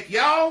land back,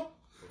 y'all.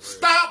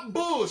 Stop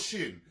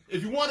bullshitting.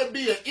 If you want to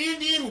be an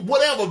Indian,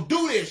 whatever,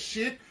 do that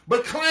shit,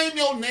 but claim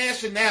your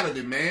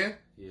nationality, man.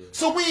 Yeah.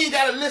 So we ain't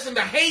got to listen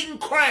to hating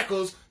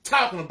crackers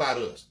talking about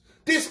us.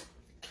 Listen,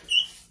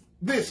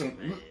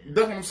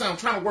 that's what I'm saying. I'm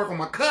trying to work on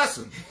my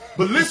cussing.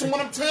 But listen what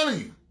I'm telling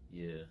you.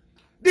 Yeah.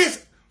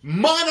 This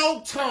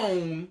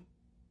monotone,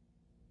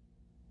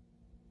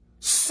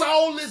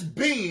 soulless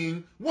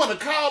being want to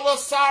call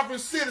us sovereign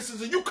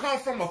citizens, and you come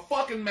from a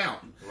fucking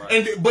mountain.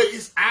 Right. But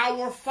it's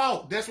our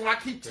fault. That's what I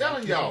keep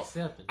telling y'all.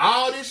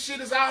 All this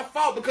shit is our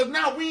fault because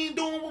now we ain't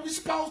doing what we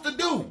supposed to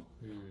do.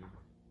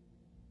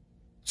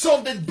 So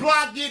if the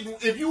block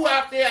if you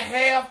out there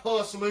half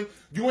hustling,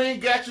 you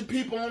ain't got your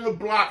people on the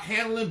block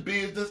handling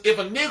business. If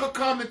a nigga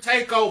come and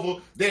take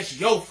over, that's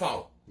your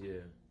fault. Yeah.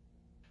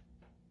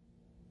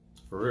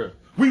 For real.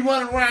 We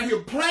running around here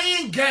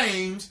playing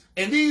games,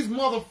 and these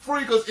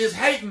motherfreakers is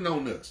hating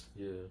on us.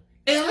 Yeah.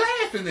 And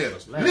laughing at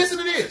us. Listen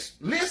to this.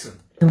 Listen.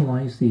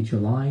 Analyze the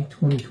July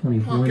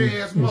 2021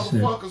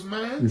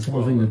 incident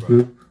involving a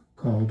group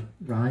called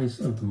Rise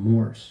of the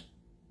Moors.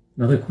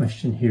 Another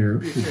question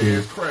here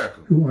is,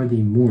 who are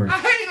the Moors? I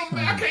hate them,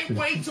 man. I can't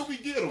wait till we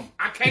get them.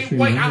 I can't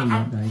wait. I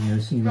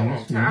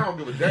don't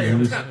give a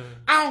damn.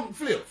 I don't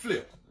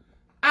flip.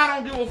 I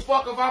don't give a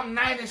fuck if I'm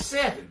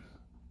 97.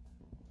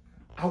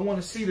 I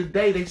want to see the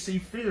day they see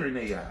fear in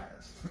their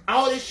eyes.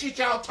 All this shit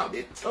y'all talk,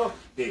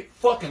 that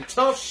fucking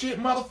tough shit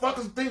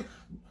motherfuckers think,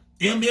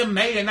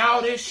 MMA and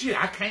all that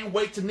shit. I can't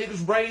wait till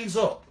niggas raise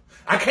up.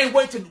 I can't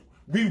wait till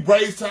we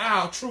raise to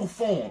our true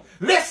form.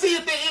 Let's see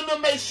if the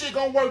MMA shit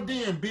gonna work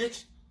then,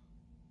 bitch.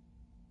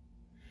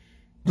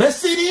 Let's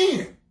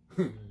see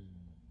then.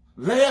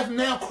 Laugh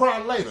now,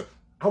 cry later.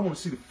 I want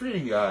to see the fear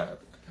in your eyes.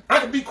 I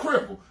can be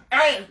crippled.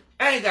 I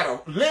ain't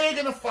got a leg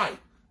in a fight.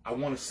 I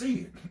want to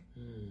see it.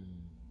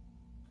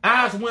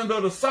 Eyes, window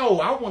of the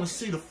soul. I want to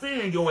see the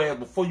fear in your ass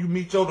before you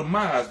meet your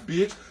demise,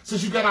 bitch.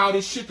 Since you got all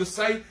this shit to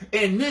say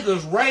and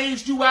niggas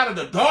raised you out of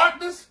the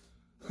darkness.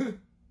 And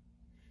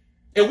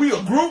we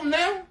a group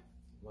now?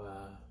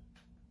 Wow.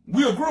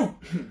 We a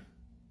group.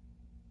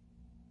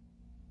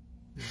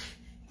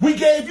 We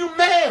gave you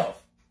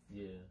math.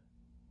 Yeah.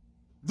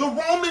 The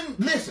Roman,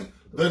 listen,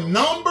 the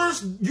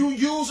numbers you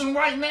using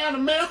right now in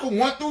America,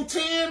 1 through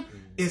 10,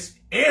 is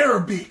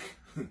Arabic.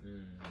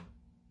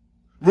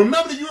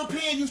 Remember the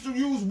European used to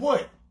use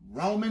what?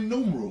 Roman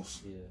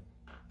numerals.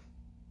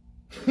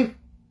 Yeah.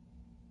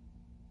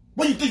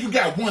 Where you think you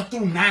got 1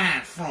 through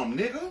 9 from,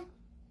 nigga?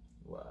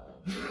 Wow.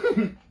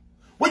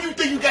 Where you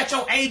think you got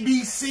your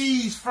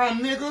ABCs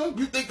from, nigga?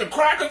 You think the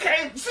cracker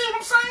came? See what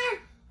I'm saying?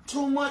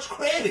 Too much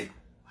credit.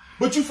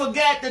 But you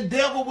forgot the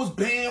devil was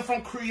banned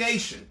from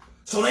creation.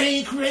 So they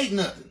ain't create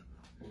nothing.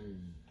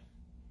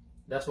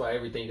 That's why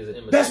everything is an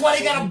imitation. That's why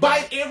they gotta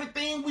bite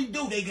everything we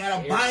do. They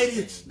gotta bite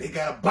it. They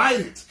gotta bite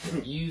it.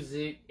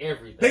 Music,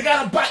 everything. They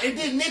gotta bite, and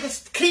then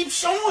niggas keep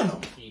showing them.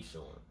 Keep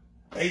showing.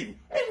 Hey man,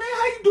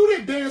 how you do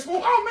that dance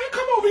move? Oh man,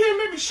 come over here and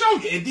let me show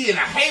you. And then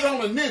I hate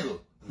on a nigga.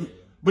 Yeah.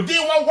 But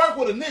then won't work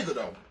with a nigga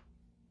though.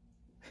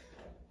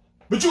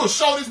 But you'll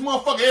show this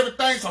motherfucker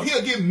everything, so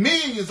he'll get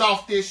millions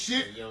off this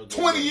shit.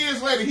 20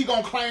 years later, he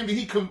gonna claim that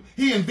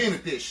he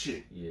invented this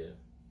shit. Yeah.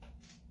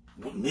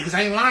 Well, niggas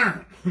ain't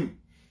learned.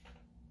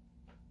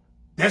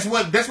 That's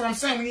what I'm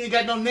saying. When you ain't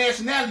got no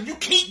nationality, you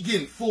keep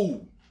getting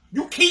fooled.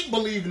 You keep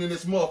believing in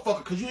this motherfucker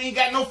because you ain't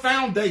got no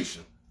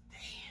foundation. Damn.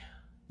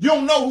 You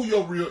don't know who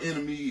your real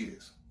enemy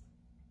is.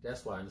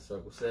 That's why in the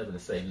Circle 7 they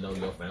say know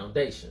your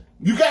foundation.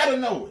 You gotta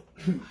know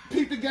it.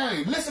 Peep the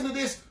game. Listen to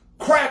this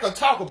cracker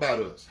talk about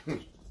us.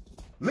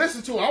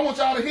 Listen to it. I want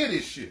y'all to hear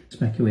this shit.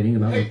 Speculating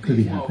about what could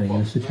be happening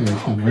in a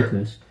situation like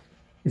this.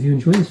 If you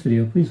enjoy this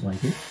video, please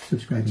like it,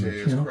 subscribe to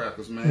my channel,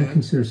 and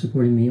consider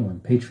supporting me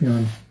on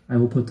Patreon. I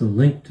will put the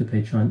link to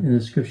Patreon in the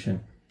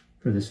description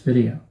for this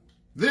video.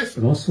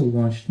 I've also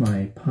launched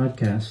my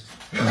podcast,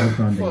 El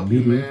Grande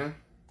Media.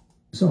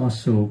 It's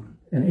also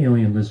an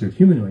alien lizard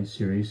humanoid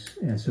series,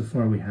 and so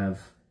far we have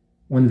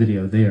one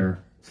video there,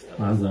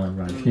 Agua and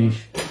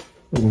Rajneesh.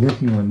 But we're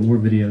working on more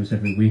videos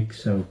every week,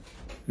 so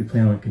we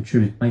plan on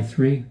contributing by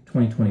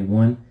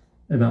 3/2021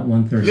 at about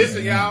 1:30.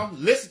 Listen, y'all.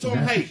 Listen to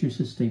him.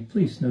 Massachusetts State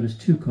Police noticed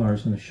 2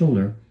 cars on the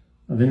shoulder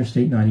of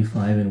Interstate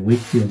 95 in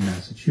Wakefield,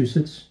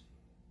 Massachusetts.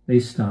 They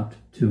stopped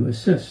to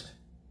assist.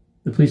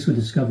 The police would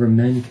discover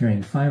men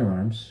carrying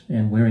firearms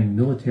and wearing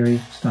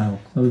military-style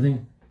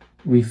clothing,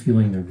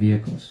 refueling their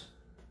vehicles.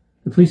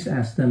 The police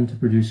asked them to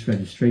produce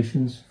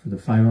registrations for the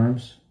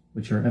firearms,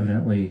 which are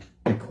evidently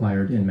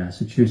required in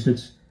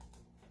Massachusetts.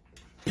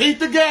 Peep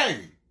the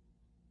game.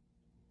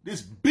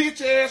 This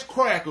bitch-ass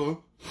cracker,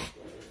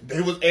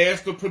 they was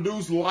asked to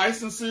produce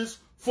licenses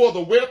for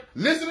the whip.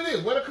 Listen to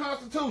this. Where the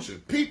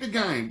Constitution? Peep the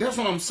game. That's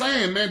what I'm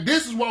saying, man.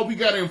 This is why we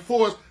got to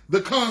enforce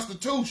the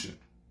Constitution.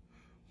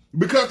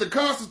 Because the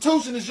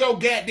Constitution is your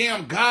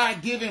goddamn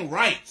God-given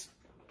rights.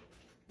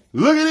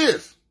 Look at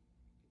this.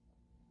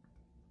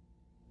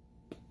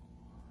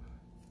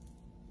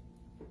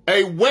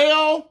 A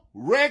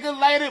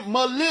well-regulated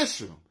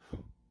militia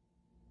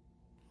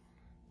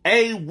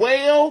a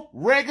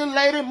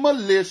well-regulated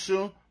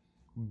militia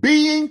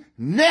being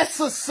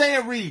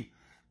necessary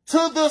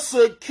to the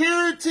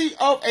security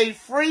of a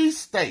free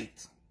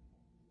state.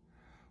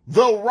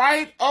 The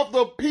right of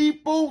the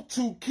people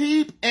to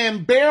keep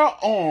and bear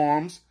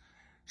arms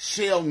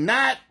shall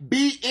not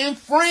be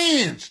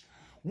infringed.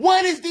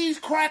 What is these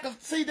crackers?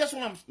 See, that's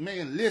what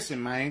man,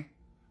 listen, man.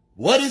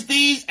 What is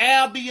these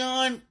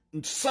Albion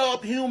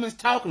subhumans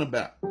talking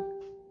about?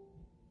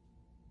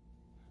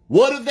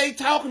 What are they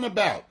talking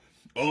about?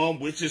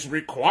 Which is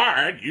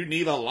required. You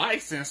need a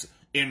license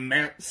in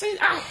man. See,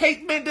 I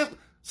hate, man.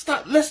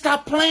 Let's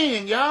stop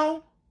playing,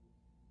 y'all.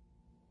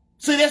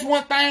 See, that's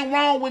one thing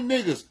wrong with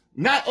niggas.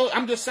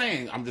 I'm just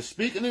saying, I'm just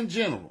speaking in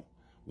general.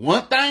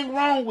 One thing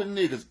wrong with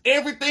niggas.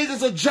 Everything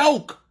is a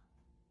joke.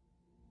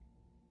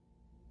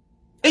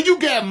 And you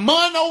got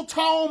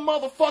monotone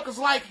motherfuckers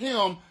like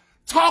him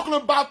talking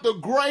about the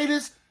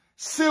greatest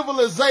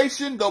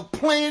civilization the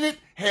planet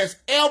has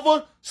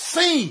ever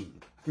seen.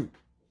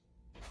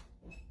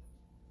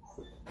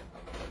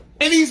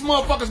 And these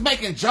motherfuckers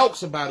making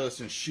jokes about us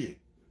and shit.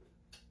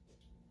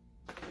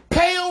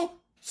 Pale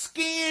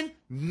skinned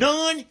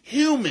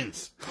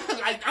non-humans.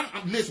 Like,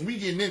 listen, we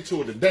getting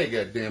into it today,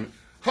 goddammit.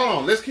 Hold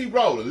on, let's keep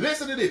rolling.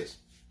 Listen to this.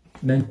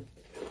 Men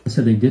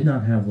said they did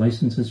not have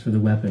licenses for the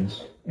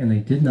weapons, and they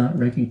did not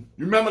recognize.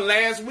 You remember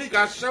last week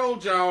I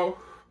showed y'all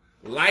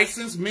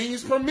license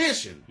means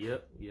permission.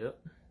 Yep.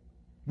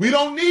 We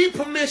don't need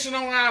permission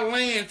on our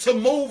land to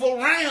move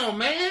around,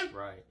 man.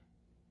 Right.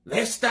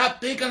 Let's stop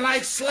thinking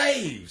like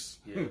slaves.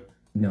 Yeah.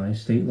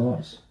 Recognize state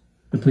laws.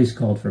 The police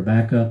called for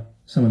backup.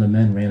 Some of the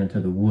men ran into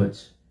the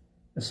woods.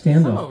 A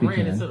standoff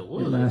began. It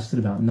lasted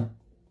about.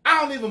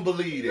 I don't even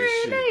believe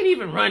that shit. They ain't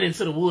even run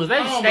into the woods.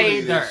 They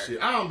stayed there.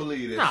 I don't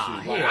believe that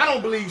shit. Like, hell. I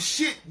don't believe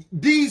shit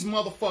these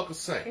motherfuckers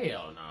say.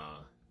 Hell no.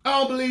 I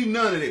don't believe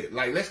none of it.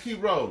 Like, let's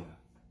keep rolling.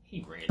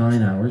 He ran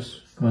 9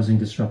 hours, causing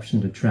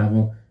disruption to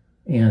travel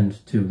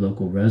and to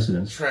local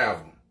residents.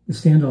 Travel. The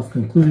standoff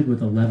concluded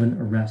with 11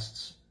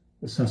 arrests.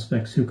 The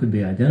suspects, who could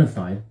be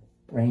identified,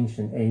 ranged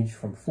in age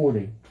from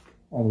 40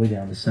 all the way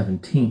down to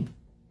 17.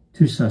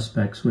 2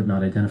 suspects would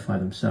not identify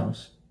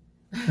themselves.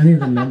 Many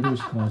of the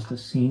members caused a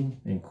scene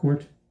in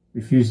court,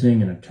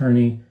 refusing an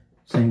attorney,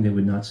 saying they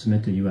would not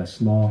submit to U.S.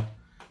 law.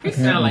 It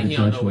sounds like the he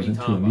don't judge know what he's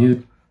wasn't too talking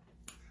amused.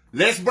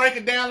 Let's break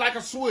it down like a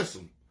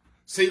Swisser.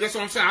 See, that's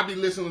what I'm saying. I be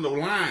listening to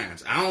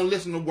lines. I don't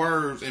listen to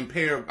words and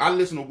I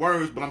listen to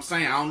words, but I'm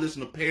saying I don't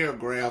listen to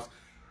paragraphs.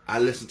 I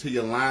listen to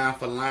you line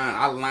for line.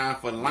 I line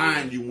for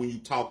line you when you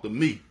talk to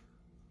me.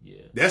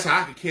 Yeah. That's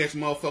how I can catch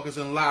motherfuckers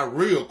in lie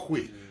real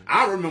quick.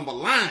 I remember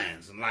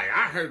lines. And like,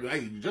 I heard,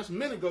 hey, just a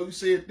minute ago you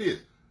said this.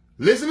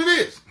 Listen to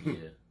this. Yeah.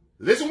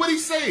 Listen what he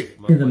said.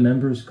 Many of the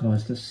members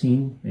caused a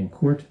scene in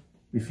court,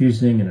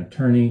 refusing an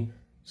attorney,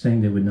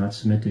 saying they would not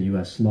submit to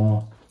U.S.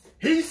 law.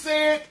 He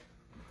said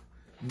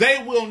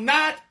they will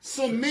not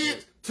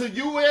submit to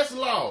U.S.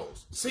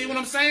 laws. See what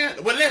I'm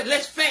saying? Well,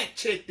 let's fact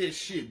check this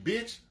shit,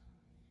 bitch.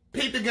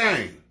 Peep the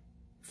game.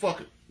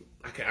 Fuck it.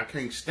 I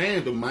can't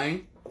stand them,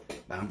 man.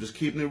 I'm just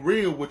keeping it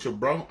real with you,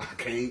 bro. I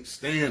can't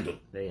stand them.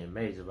 They in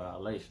major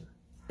violation.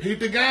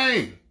 Peep the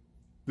game.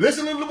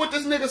 Listen to what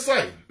this nigga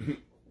say.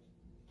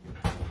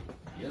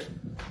 Yep.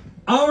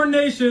 Our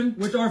nation,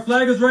 which our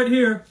flag is right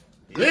here,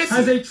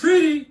 has a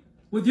treaty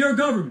with your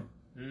government.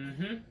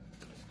 Mm-hmm.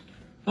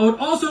 I would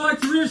also like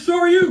to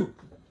reassure you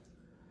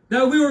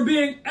that we were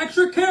being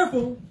extra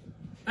careful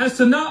as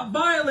to not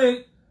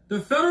violate the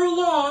federal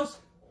laws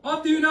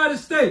of the United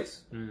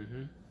States.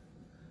 Mm-hmm.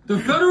 The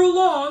federal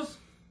laws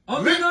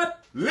of the United States.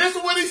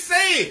 Listen what he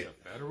said.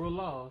 Federal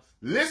laws.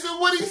 Listen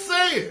what he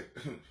said.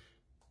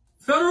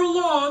 Federal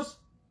laws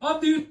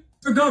of the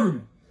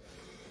government.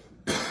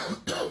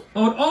 I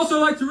would also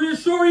like to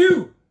reassure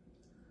you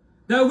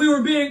that we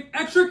were being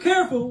extra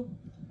careful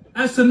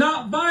as to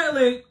not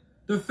violate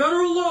the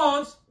federal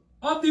laws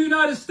of the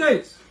United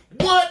States.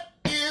 What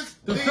is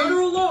the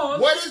federal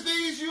laws? What is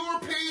these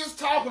Europeans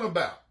talking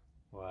about?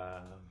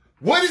 Wow.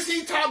 What is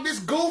he talking? This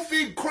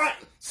goofy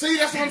crap. See,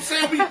 that's what I'm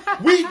saying.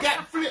 We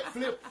got flip.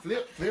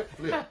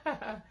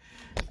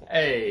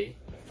 Hey.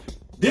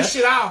 This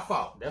shit our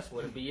fault. That's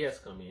where the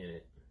BS come in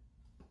at.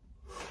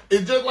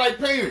 It's just like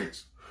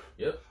parents.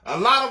 Yep. A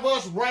lot of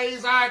us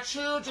raise our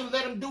children,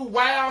 let them do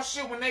wild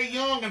shit when they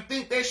young and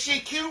think that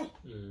shit cute.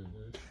 Mm-hmm.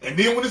 And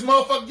then when this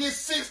motherfucker gets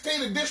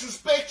 16 and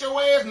disrespect your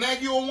ass, now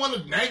you want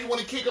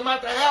to kick him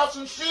out the house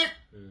and shit.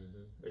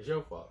 Mm-hmm. It's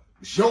your fault.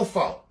 It's your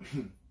fault.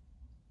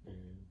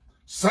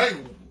 Say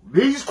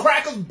these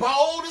crackers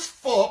bold as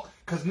fuck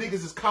because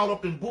niggas is caught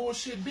up in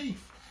bullshit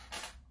beef.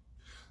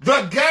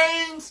 The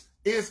gangs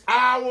is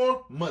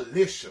our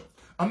militia.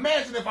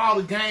 Imagine if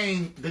all the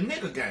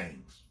nigga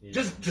gangs,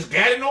 just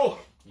got in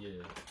order.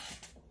 Yeah.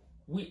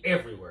 We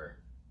everywhere.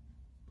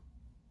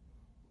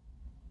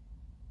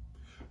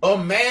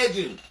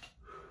 Imagine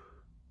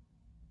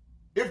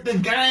if the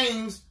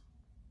gangs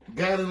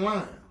got in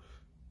line.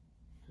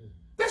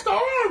 That's the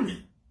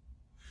army.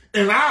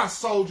 And our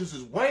soldiers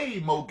is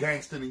way more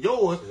gangster than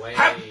yours.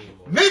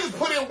 Niggas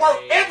put in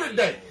work every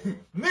day.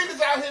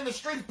 Niggas out here in the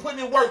streets putting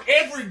in work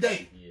every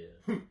day.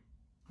 Yeah.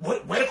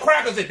 Where the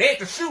crackers at? They at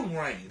the shooting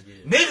range.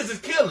 Yeah. Niggas is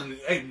killing.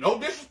 Hey, no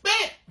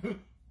disrespect.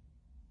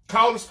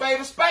 Call a spade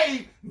a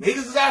spade.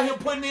 Niggas is out here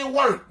putting in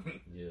work.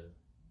 Yeah.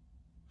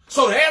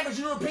 So the average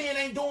European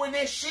ain't doing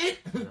that shit.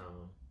 No.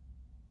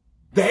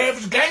 The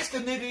average gangster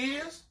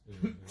nigga is.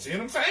 Mm-hmm. See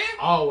what I'm saying?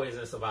 Always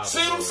in survival. See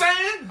what I'm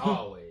saying?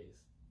 Always.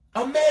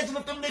 Imagine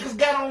if them niggas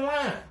got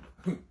online.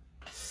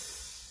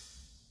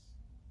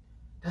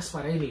 That's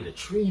why they need a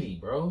treaty,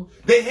 bro.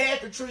 They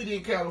had the treaty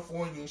in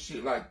California and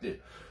shit like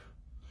that.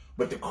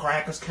 But the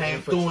crackers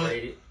came through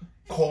it.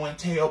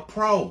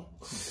 COINTELPRO.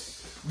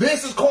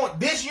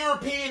 This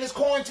European is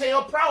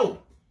COINTELPRO.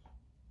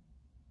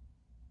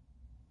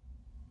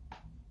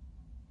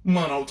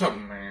 Mono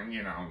talking, man,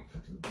 you know.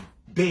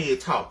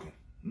 Dead talking.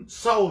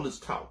 Soulless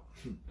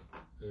talking.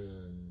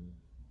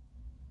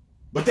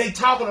 But they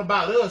talking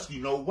about us,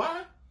 you know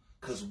why?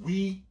 Because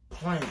we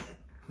playing.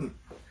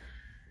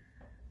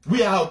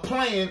 We out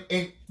playing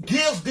and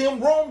gives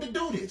them room to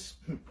do this.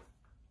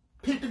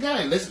 Peep the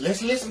game. Let's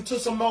listen to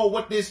some more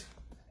what this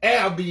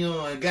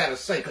Albion gotta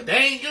say, because they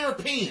ain't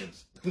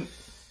Europeans.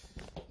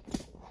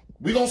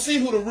 We gonna see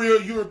who the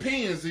real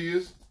Europeans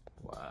is.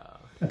 Wow.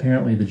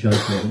 Apparently the judge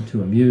wasn't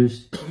too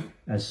amused,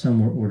 as some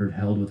were ordered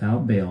held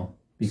without bail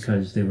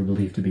because they were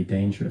believed to be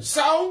dangerous.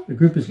 So? The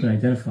group has been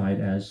identified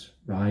as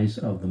Rise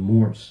of the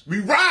Moors. We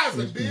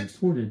rising, bitch!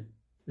 Reported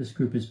this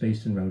group is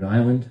based in Rhode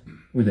Island,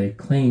 where they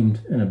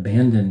claimed an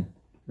abandoned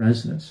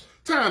residence.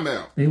 Time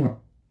out. They were...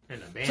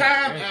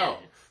 Time out.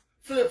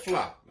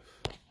 Flip-flop.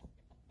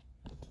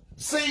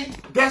 See,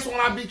 that's what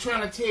I be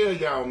trying to tell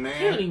y'all, man.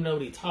 He don't even know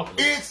what he's talking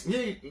about.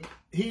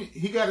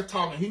 He got to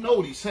talk, and he know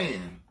what he's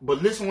saying.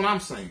 But listen what I'm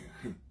saying.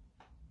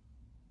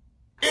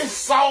 It's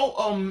so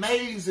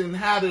amazing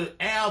how the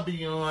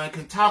Albion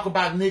can talk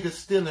about niggas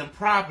stealing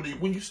property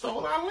when you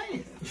stole our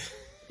land.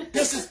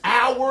 This is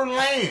our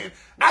land.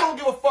 I don't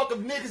give a fuck if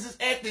niggas is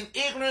acting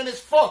ignorant as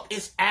fuck.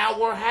 It's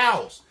our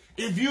house.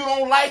 If you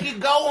don't like it,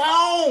 go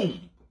home.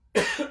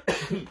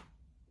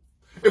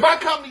 If I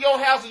come to your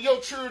house and your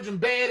children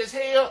bad as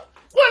hell,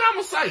 what I'm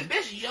gonna say?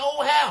 This is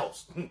your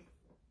house. And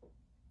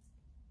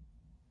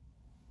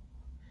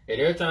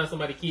every time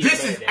somebody keeps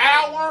this is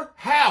our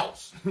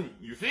house.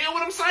 You feel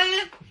what I'm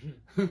saying?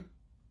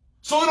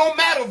 So it don't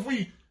matter if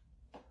we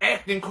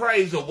acting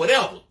crazy or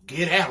whatever.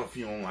 Get out if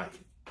you don't like it.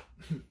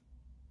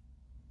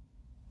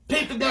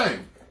 Keep the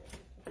game.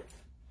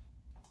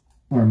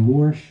 Are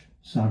Moorish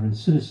sovereign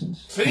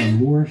citizens. See? Are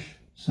Moorish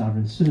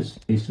sovereign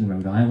citizens based in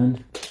Rhode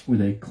Island, where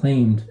they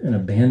claimed an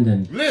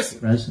abandoned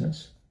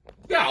residence.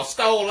 Y'all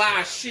stole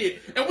our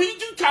shit. And when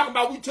you talk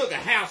about we took a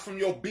house from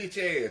your bitch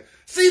ass,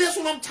 see, that's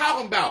what I'm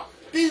talking about.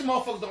 These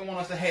motherfuckers don't want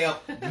us to have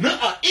an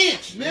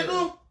inch,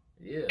 nigga.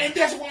 Yeah. And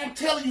that's why I'm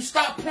telling you,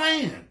 stop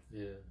playing.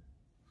 Yeah.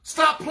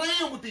 Stop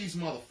playing with these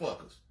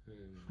motherfuckers.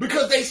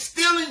 Because they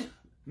stealing.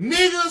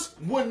 Niggas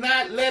would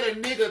not let a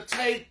nigga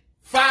take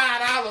 $5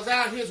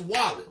 out of his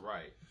wallet.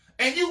 Right.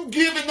 And you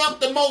giving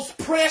up the most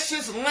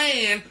precious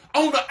land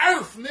on the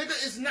earth, nigga.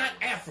 It's not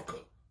Africa.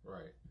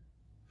 Right.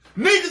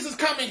 Niggas is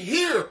coming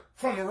here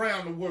from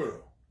around the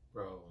world.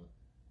 Bro.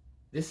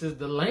 This is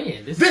the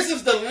land. This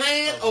is the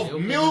land of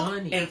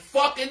milk and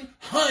fucking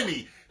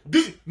honey.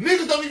 Dude,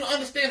 niggas don't even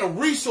understand the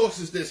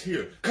resources that's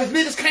here. Because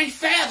niggas can't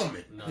fathom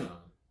it. No,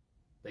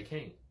 they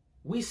can't.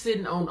 We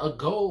sitting on a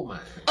gold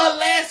mine.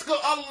 Alaska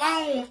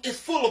alone is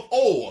full of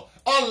oil.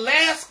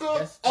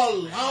 Alaska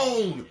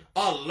alone.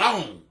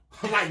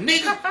 Like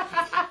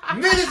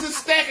niggas is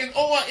stacking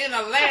oil in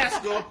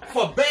Alaska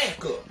for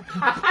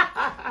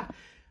backup.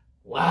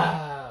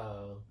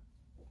 Wow.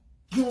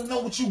 You don't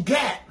know what you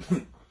got.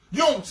 You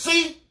don't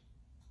see?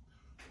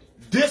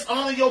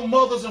 Dishonor your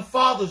mothers and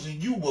fathers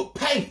and you will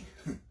pay.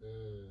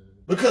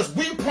 Because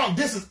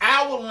this is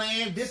our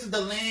land. This is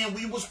the land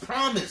we was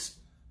promised.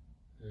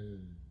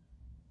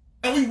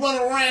 And we run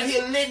around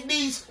here letting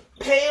these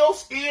pale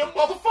skinned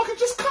motherfuckers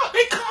just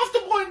they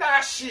comfortable in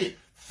our shit.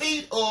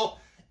 Feet up,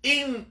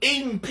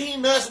 eating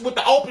peanuts with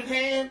the open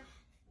hand.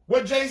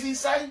 What Jay-Z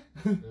say?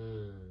 We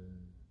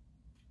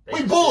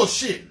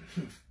bullshitting.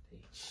 They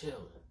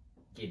chilling.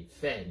 Getting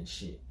fat and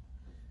shit.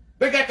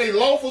 They got their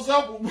loafers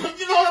up, you know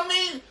what I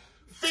mean?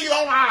 Feet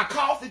on our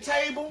coffee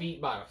table.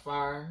 Feet by the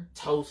fire,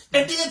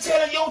 toasting. And then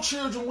telling your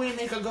children when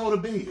they can go to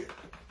bed.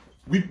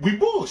 We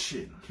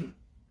bullshitting.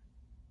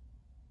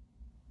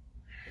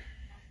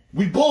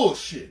 We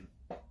bullshitting.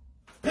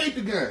 Peep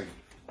the game.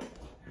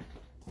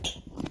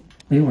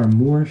 They are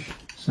Moorish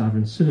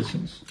sovereign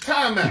citizens.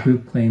 Time out. The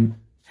group claimed...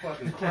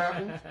 Fucking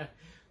crap.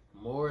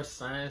 More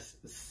science...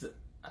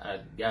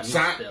 got me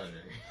spelling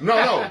it.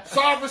 No.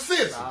 Sovereign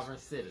citizens. Sovereign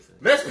citizens.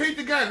 Let's peep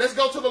the game. Let's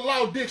go to the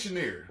law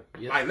dictionary.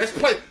 Yep. Like, let's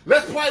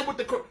play with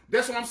the...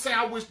 That's what I'm saying.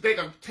 I wish they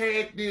could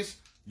tag this.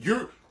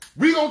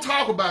 We gonna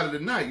talk about it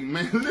tonight,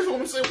 man. This is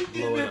what I'm saying. We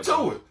getting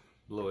into it.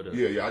 Blow it up.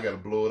 Yeah, I gotta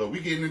blow it up. We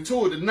getting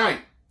into it tonight.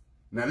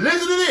 Now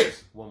listen to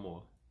this. One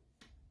more.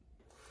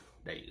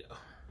 There you go.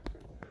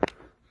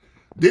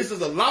 This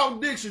is a law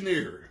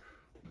dictionary.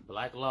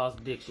 Black Laws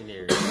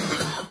Dictionary.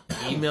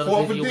 Email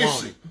us if you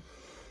want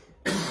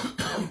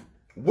it.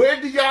 Where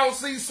do y'all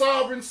see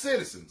sovereign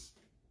citizens?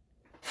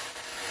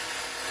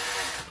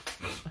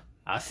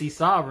 I see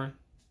sovereign.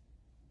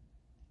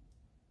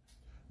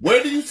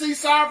 Where do you see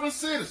sovereign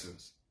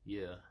citizens?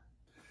 Yeah.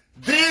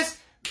 This,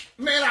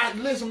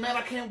 man, listen, man,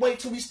 I can't wait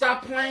till we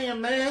stop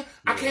playing, man.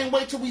 Yeah. I can't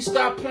wait till we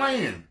stop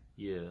playing.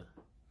 Yeah.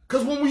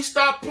 Because when we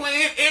stop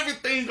playing,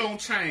 everything gonna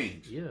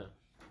change. Yeah.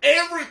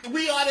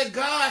 We are the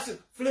gods.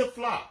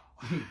 Flip-flop.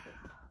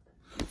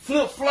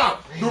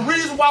 Flip-flop. The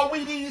reason why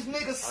we these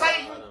niggas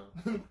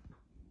Satan,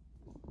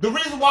 the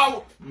reason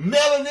why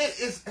melanin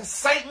is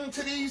Satan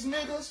to these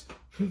niggas,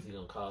 he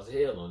gonna cause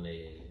hell on their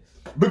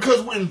ass.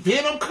 Because when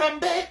Venom come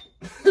back,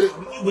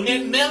 when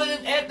that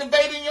melanin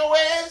activating your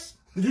ass,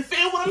 you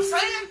feel what I'm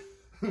saying?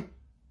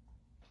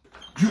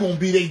 You gonna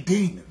be their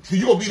demon.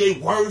 You gonna be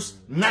their worst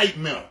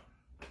nightmare.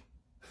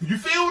 You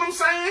feel what I'm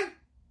saying?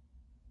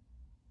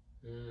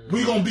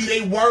 We gonna be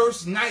their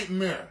worst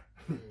nightmare.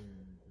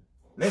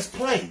 Let's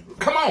play.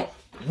 Come on.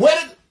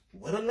 What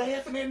are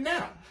laughing at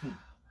now?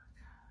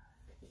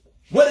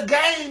 Where the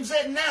games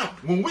at now?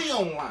 When we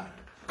online.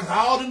 Cause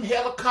all them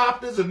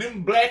helicopters and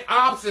them black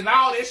ops and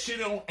all that shit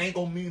ain't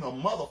gonna mean a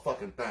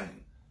motherfucking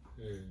thing.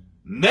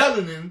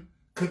 Melanin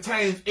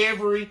contains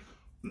every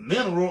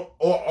mineral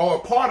or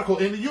particle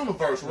in the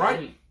universe,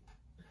 right?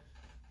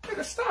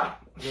 Nigga,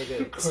 stop.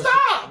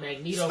 Stop.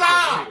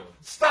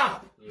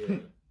 Stop. Yeah.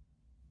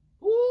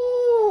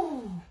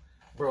 Ooh.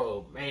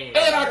 Bro, man.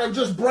 And I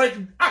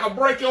can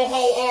break your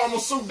whole armor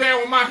suit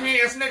down with my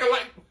hands, nigga,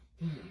 like,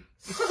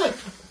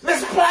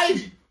 let's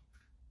play.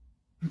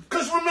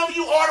 Because remember,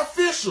 you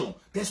artificial.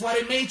 That's why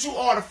they made you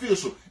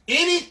artificial.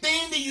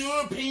 Anything the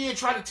European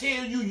try to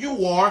tell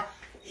you are,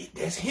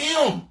 that's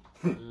him.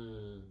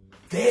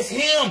 That's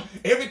him.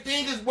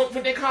 Everything is what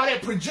they call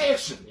that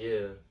projection.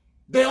 Yeah.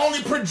 They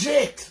only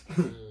project.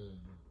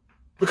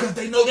 Because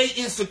they know they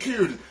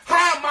insecurity.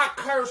 How am I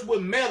cursed with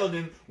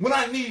melanin when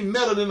I need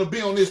melanin to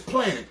be on this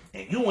planet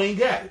and you ain't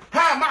got it?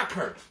 How am I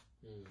cursed?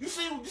 You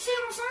see what I'm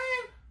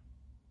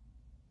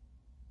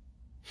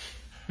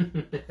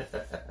saying?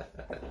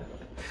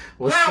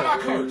 How am I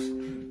cursed?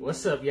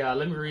 What's up, y'all?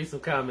 Let me read some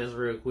comments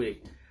real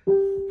quick.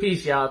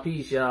 Peace, y'all.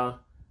 Peace, y'all.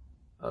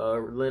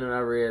 Leonard, I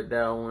read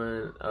that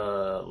one.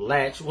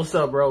 Latch, what's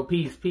up, bro?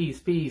 Peace, peace,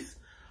 peace.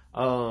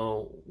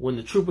 When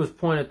the troopers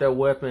pointed their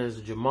weapons,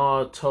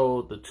 Jamal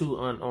told the two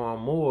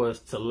unarmed Moors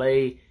to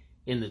lay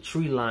in the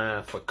tree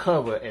line for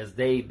cover as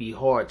they be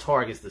hard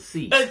targets to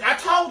see. I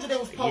told you they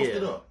was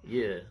posted up.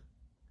 Yeah.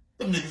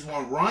 Them niggas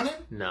weren't running.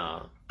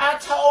 Nah. I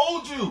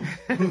told you.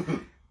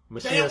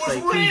 They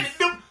was ready.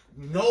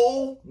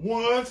 No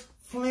one's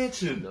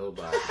flinching.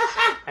 Nobody.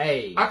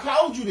 Hey. I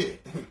told you that.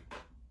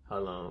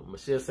 Hold on.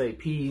 Michelle say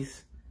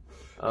peace.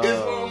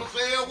 Michelle.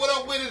 What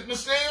up with it,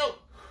 Michelle?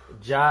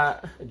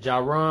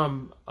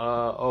 Jaram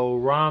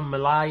Oram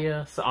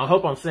Malaya. So I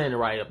hope I'm saying it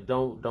right.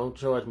 Don't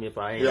charge me if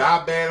I ain't. Yeah,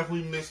 how bad if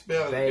we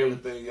misspell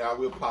everything, y'all.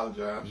 We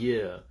apologize.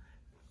 Yeah.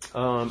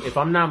 If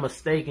I'm not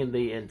mistaken,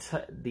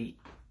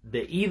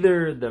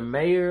 either the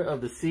mayor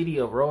of the city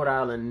of Rhode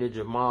Island, near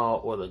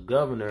Jamal, or the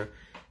governor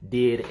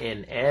did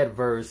an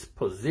adverse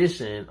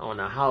position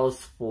on a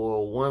house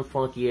for one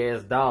funky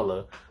ass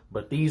 $1,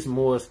 but these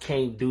Moors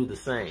can't do the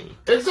same.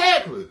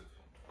 Exactly.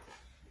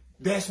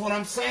 That's what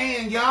I'm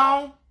saying,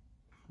 y'all.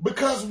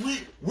 Because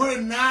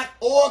we're not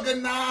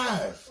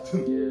organized.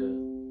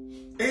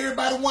 Yeah.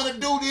 Everybody want to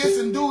do this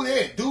and do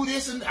that. Do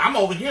this and I'm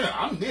over here.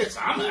 I'm this.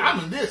 I'm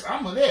a this.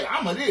 I'm a that.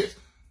 I'm a this.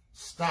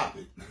 Stop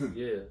it.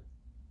 Yeah.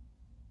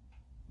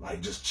 Like,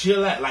 just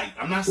chill out. Like,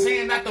 I'm not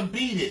saying not to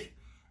beat it.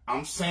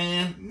 I'm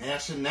saying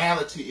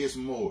nationality is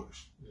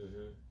Moors.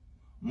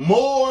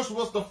 Moors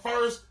was the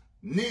first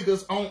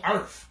niggas on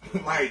earth.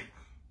 like,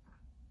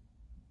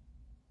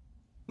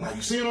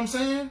 you see what I'm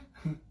saying?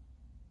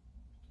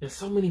 And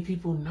so many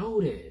people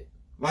know that.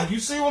 Like, you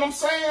see what I'm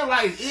saying?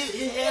 Like,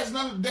 it has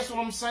nothing. That's what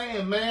I'm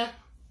saying, man.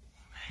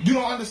 You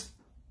don't understand.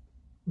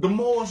 The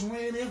Moors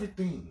ran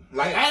everything.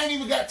 Like, I ain't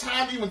even got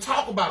time to even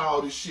talk about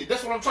all this shit.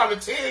 That's what I'm trying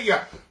to tell you.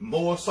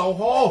 Moors so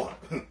hard.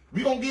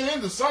 We gonna get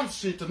into some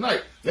shit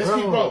tonight. Let's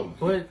keep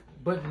rolling.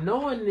 But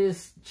knowing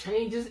this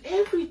changes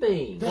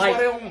everything. That's why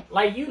they don't,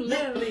 like you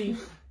literally,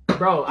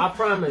 bro, I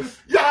promise.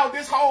 Y'all,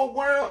 this whole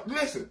world,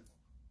 listen.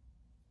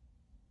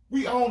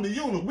 We own the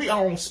unit. We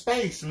own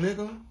space,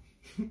 nigga.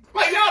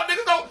 Like, y'all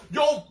niggas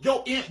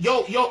don't,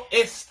 your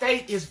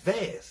estate is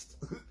vast.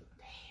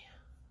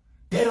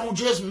 That don't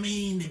just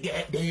mean the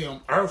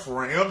goddamn earth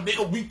realm,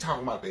 nigga. We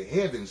talking about the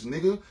heavens,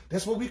 nigga.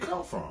 That's where we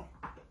come from.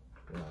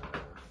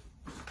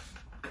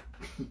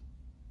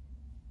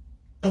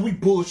 And we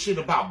bullshit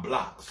about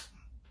blocks.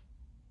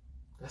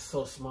 That's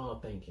so small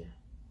thinking.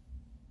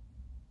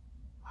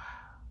 Wow.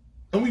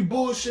 And we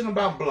bullshit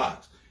about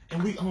blocks.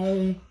 And we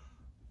own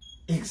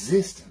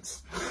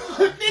existence.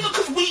 Nigga,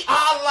 because we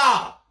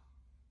Allah.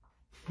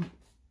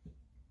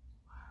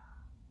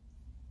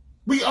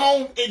 We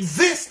own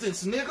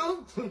existence,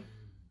 nigga.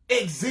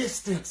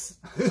 Existence.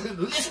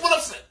 Listen what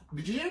I'm saying.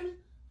 Did you hear me?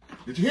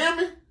 Did you hear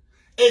me?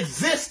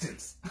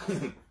 Existence.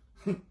 Damn.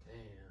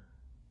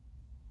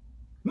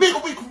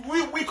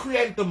 Nigga, we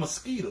created the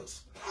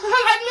mosquitoes.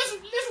 Like, listen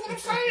what I'm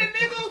saying,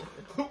 nigga.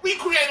 We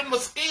created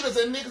mosquitoes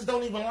and niggas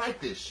don't even like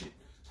this shit.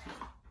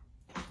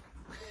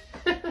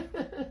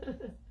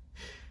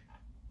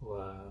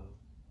 Wow.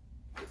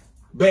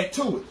 Back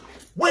to it.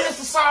 Where's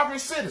the sovereign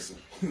citizen?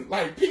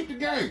 Like, peep the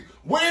game.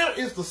 Where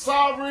is the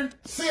sovereign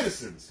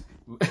citizens?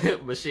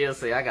 Michelle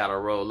say, I gotta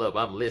roll up.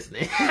 I'm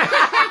listening. You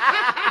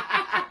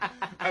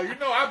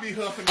know I be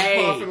huffing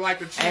and puffing like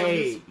the children.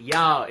 Hey,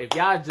 y'all, if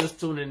y'all just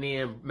tuning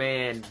in,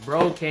 man,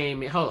 bro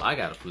came in. Hold on, I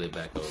gotta flip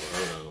back over.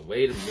 Hold on,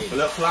 wait a minute.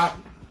 Flip flop.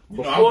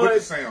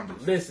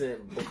 Listen,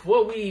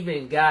 before we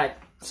even got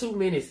 2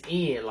 minutes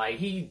in, like,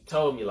 he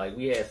told me, like,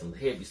 we had some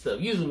heavy stuff.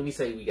 Usually when he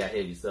say we got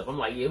heavy stuff, I'm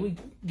like, yeah, we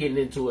getting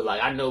into it.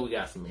 Like, I know we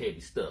got some heavy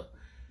stuff.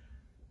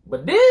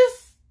 But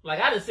this,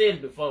 like, I done said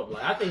it before,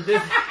 like, I think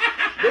this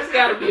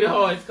gotta be the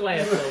hardest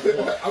class so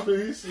far. I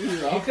mean, he's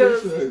serious. I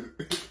Because, appreciate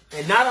it.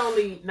 and not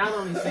only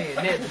saying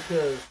that,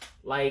 because,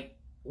 like,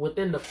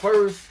 within the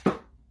first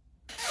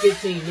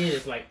 15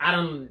 minutes, like, I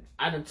done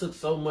took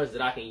so much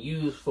that I can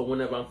use for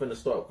whenever I'm finna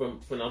start,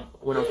 when I'm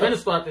finna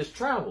start this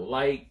travel.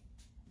 Like,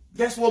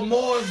 that's what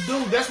Moors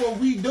do. That's what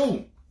we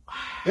do.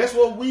 That's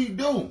what we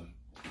do.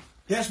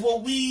 That's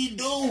what we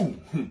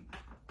do.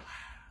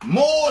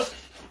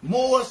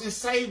 Moors is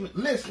saving.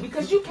 Listen,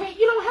 because you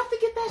don't have to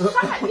get that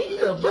shot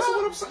either, bro. That's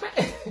what I'm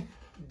saying.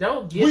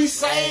 Don't get. We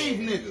save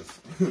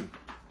niggas.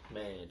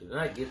 Man, do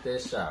not get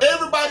that shot.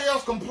 Everybody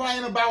else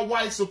complain about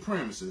white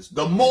supremacists.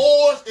 The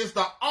Moors is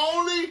the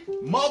only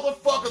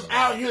motherfuckers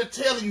out here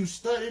telling you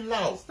study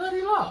law.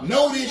 Study law.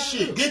 Know this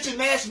shit. Get your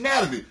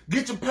nationality.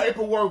 Get your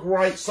paperwork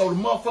right so the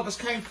motherfuckers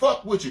can't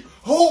fuck with you.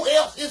 Who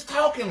else is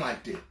talking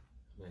like that?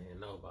 Man,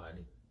 nobody.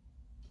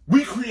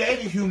 We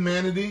created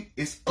humanity.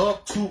 It's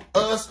up to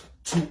us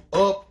to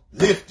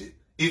uplift it.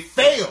 It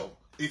failed.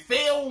 It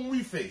failed when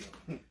we failed.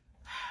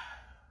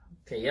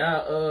 Can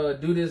y'all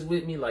do this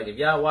with me? Like, if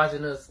y'all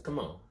watching us, come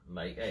on.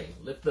 Like, hey,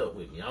 lift up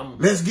with me.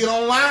 Let's get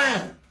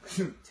online.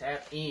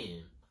 Tap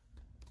in.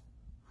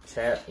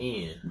 Tap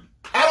in.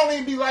 I don't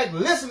even be like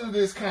listening to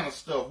this kind of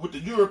stuff with the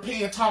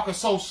European talking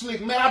so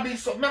slick. Man, I be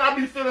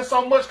feeling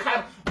so much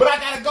but I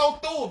gotta go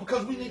through it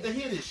because we need to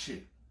hear this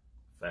shit.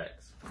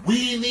 Facts.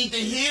 We need to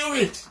hear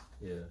it.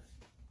 Yeah.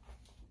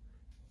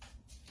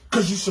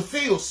 Cause you should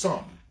feel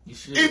something. You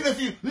should.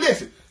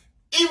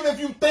 Even if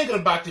you thinking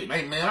about it,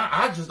 man,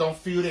 I just don't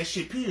feel that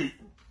shit, period.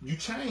 You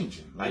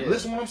changing. Like,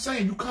 listen what I'm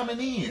saying. You coming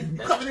in. You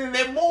coming into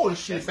that Moorish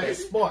shit, baby. That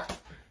spark.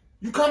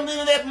 You coming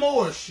into that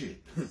Moorish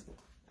shit.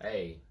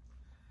 Hey.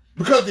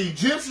 Because the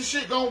Egyptian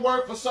shit gonna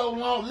work for so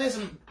long.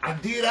 Listen, I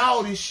did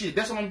all this shit.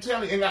 That's what I'm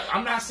telling you. And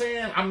I'm not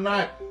saying I'm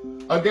not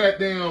a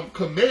goddamn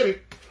comedic.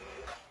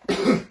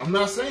 I'm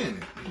not saying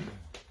it.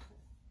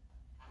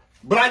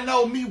 But I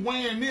know me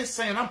wearing this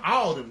saying I'm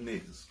all them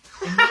niggas.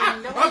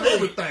 I'm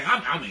everything.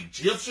 I'm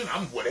Egyptian.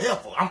 I'm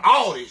whatever. I'm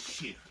all this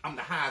shit. I'm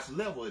the highest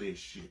level of this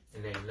shit.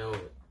 And they know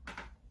it.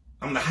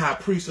 I'm the high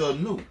priest of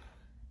Nu.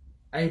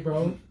 Hey,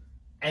 bro.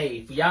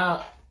 Hey, for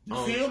y'all. You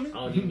feel me? I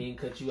don't even mean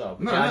to cut you off.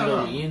 No, y'all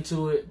know no. me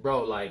into it,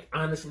 bro. Like,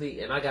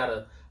 honestly, and I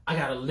gotta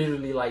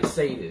literally, like,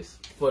 say this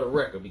for the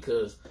record,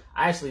 because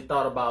I actually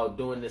thought about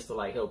doing this to,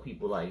 like, help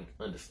people, like,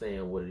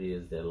 understand what it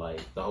is that, like,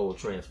 the whole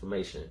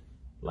transformation,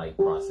 like,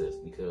 process.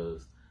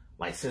 Because,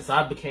 like, since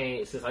I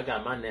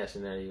got my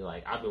nationality,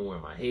 like, I've been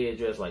wearing my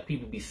headdress. Like,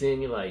 people be seeing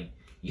me, like,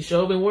 you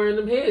sure been wearing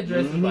them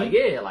headdresses. Mm-hmm. Like,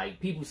 yeah, like,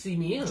 people see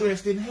me in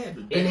Dressed in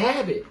habit. in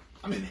habit.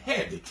 I'm in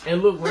habit.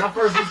 And look, when I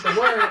first used to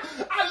wear it,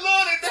 I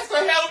love it. That's a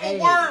hell of a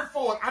word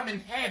for it. I'm in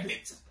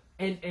habit.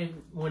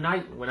 And when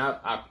I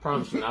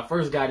promise you, when I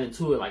first got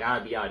into it, like,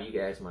 I'd be out, you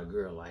can ask my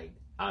girl, like,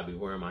 I'd be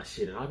wearing my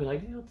shit, and I'd be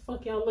like, damn, what the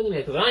fuck y'all looking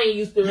at? Because I ain't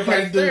used to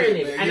staring at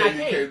it. And yeah, I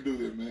you can't do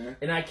that, man.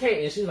 And I can't.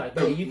 And she's like,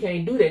 baby, you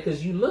can't do that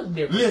because you look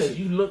different. Because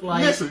you look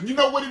like... Listen, you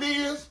know what it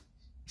is?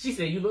 She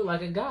said, you look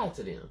like a god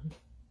to them.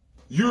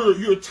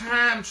 You're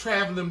time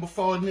traveling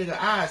before a nigga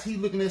eyes. He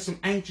looking at some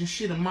ancient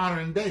shit in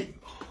modern day.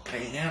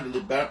 Can't handle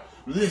it, bro.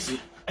 Listen,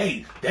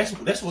 hey, that's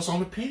what's on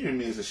the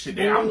pyramids and shit.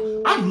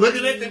 I'm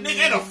looking at the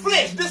nigga in the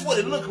flesh. This what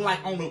it look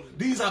like on the.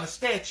 These are the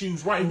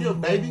statues right here,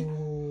 baby.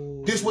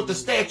 This what the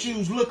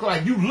statues look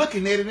like. You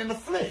looking at it in the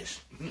flesh.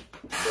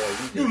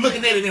 You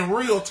looking at it in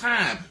real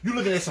time. You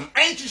looking at some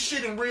ancient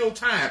shit in real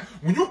time.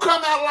 When you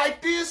come out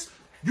like this,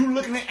 you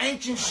looking at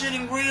ancient shit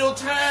in real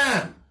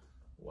time.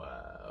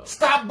 Wow.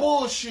 Stop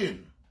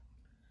bullshitting.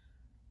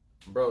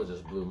 Bro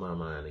just blew my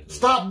mind again.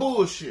 Stop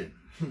bullshitting.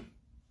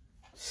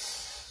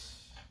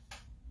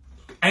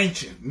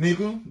 Ancient,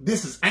 nigga.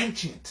 This is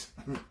ancient.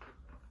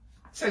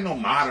 This ain't no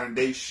modern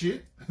day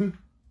shit.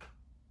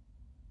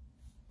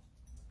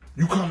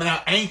 You coming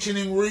out ancient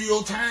in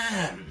real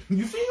time.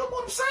 You feel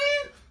what I'm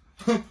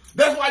saying?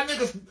 That's why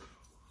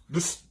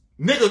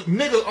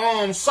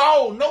nigga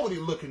soul know what he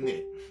looking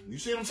at. You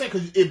see what I'm saying?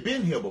 Because it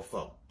been here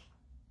before.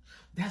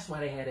 That's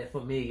why they had that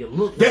familiar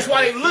look. That's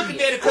why they looking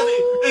at it, because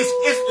it's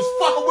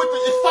fucking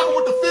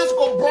with the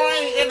physical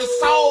brain and the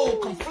soul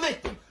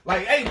conflicting.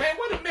 Like, hey man,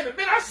 wait a minute,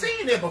 man, I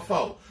seen that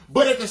before.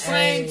 But at the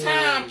same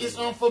time, it's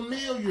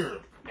unfamiliar.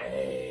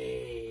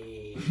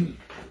 Hey.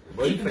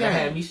 Well, you could have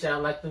had me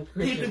sound like them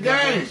Christians. Peep the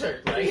game.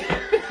 Church, like.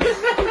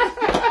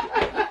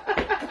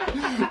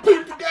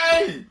 Peep the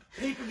game.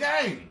 Peep the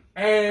game.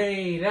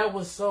 Hey, that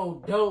was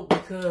so dope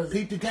because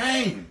Peep the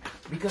game.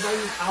 Because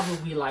I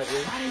would be like,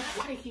 well,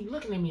 why they keep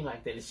looking at me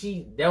like that?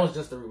 And that was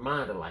just a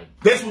reminder, like.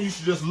 That's when you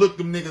should just look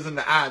them niggas in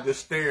the eye,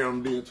 just stare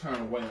them, then turn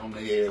away on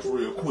their ass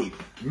real quick.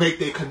 Make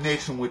their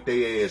connection with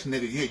their ass,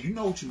 nigga. Yeah, you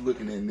know what you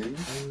looking at,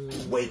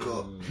 nigga. Wake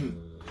up.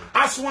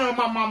 I swear on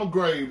my mama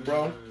grave,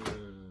 bro.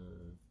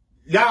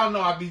 Y'all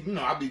know I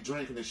be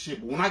drinking and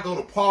shit, but when I go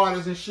to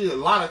parties and shit, a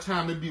lot of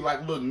time it be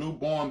like little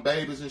newborn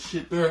babies and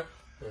shit there.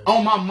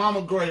 On my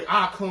mama grave,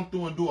 I come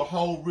through and do a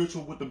whole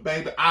ritual with the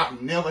baby.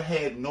 I've never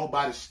had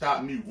nobody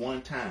stop me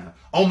one time.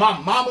 On my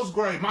mama's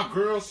grave, my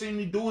girl seen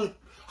me do it,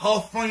 her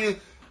friends,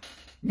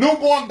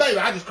 newborn baby,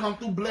 I just come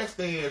through, bless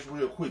their ass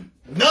real quick.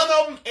 None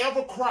of them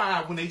ever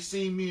cried when they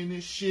seen me in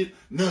this shit.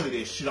 None of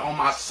that shit. On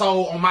my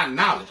soul, on my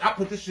knowledge. I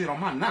put this shit on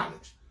my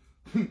knowledge.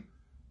 Damn.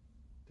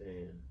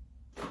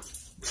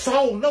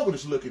 Soul know what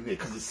it's looking at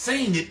because it's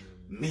seen it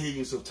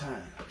millions of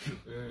times.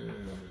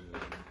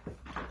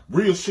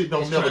 Real shit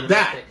don't never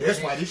die.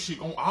 That's why this shit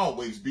gonna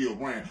always be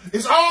around.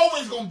 It's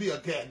always gonna be a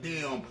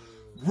goddamn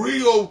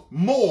real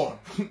more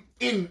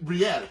in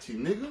reality,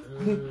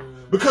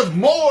 nigga. Because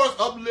Moors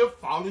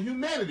uplift fallen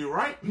humanity,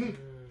 right?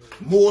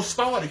 More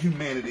started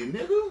humanity,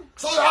 nigga.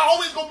 So there's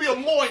always gonna be a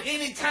more in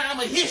any time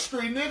of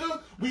history,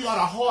 nigga. We are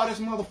the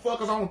hardest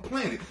motherfuckers on the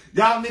planet.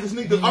 Y'all niggas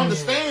need to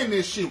understand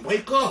this shit.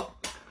 Wake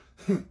up.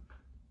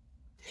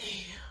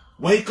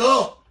 Wake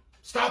up.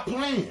 Stop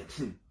playing.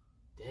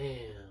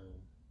 Damn.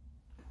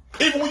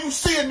 Even when you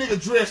see a nigga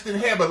dressed in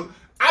habit,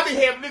 I be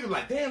having niggas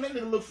like, damn, that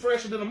nigga look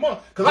fresher than a month.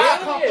 Cause I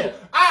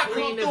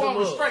come through on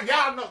the straight.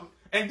 Y'all know.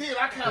 And then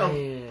I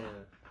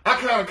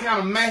kind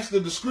of match the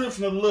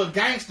description of the little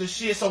gangster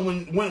shit. So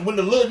when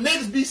the little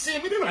niggas be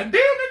seeing me, they be like,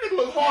 damn, that nigga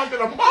look harder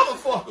than a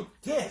motherfucker.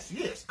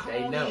 Yes. Come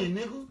on in,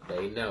 nigga.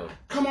 They know.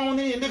 Come on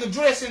in, nigga,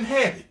 dress in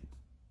habit.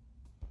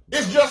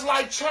 It's just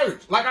like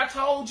church, like I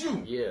told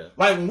you. Yeah.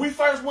 Like when we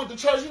first went to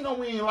church, you know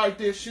we ain't like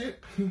this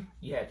shit.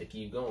 You had to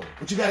keep going.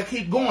 But you gotta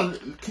keep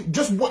going.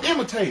 Just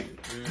imitate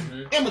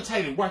it.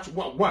 Imitate it. Watch. It's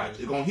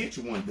gonna hit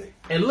you one day.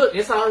 And look,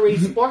 it's already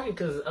sparking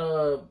because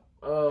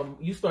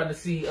you starting to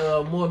see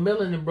more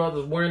Melanin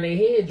brothers wearing their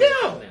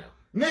headdresses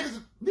now.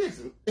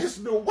 Niggas, it's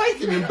the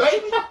awakening,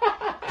 baby.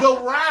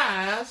 The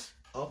rise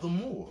of the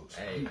Moors.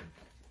 Hey,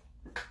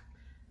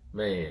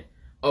 man.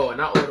 Oh,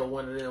 and I ordered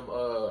one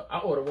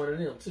of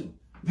them. Too.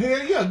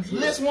 Hell yeah.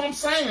 Listen what I'm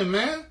saying,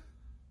 man.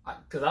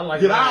 Cause I like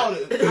get out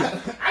of it.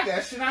 I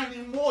got shit I ain't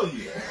even more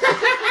yet.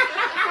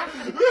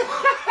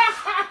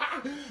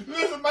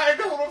 Listen, man,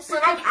 that's what I'm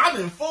saying.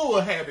 I'm in full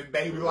habit,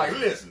 baby. Like,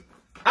 listen,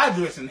 I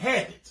dress in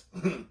habits.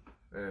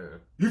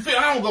 You feel?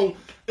 I don't go.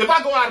 If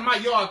I go out of my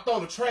yard, throw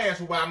the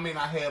trash away. I mean,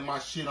 I have my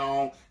shit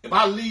on. If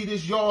I leave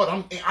this yard,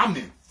 I'm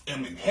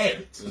in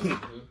habits.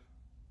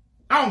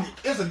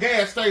 It's a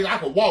gas station. I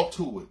can walk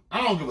to it.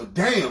 I don't give a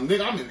damn,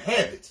 nigga. I'm in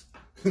habits.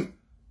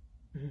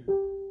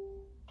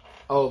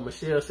 Oh,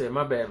 Michelle said,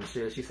 my bad,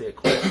 Michelle. She said,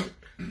 question.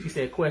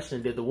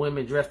 Question, did the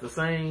women dress the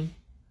same?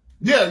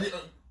 Yeah,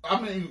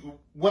 I mean,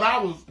 what I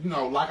was,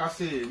 like I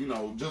said,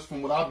 just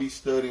from what I be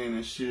studying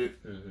and shit,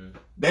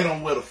 they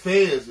don't wear the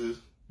fezzes,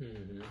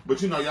 but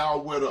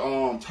y'all wear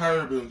the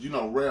turbans,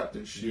 wrapped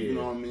and shit, you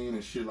know what I mean,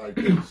 and shit like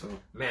that. So,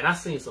 man, I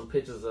seen some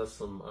pictures of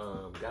some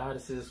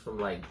goddesses from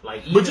like. But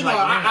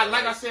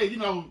I said,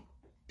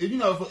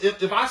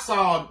 if I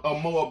saw a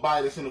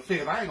Moabite in the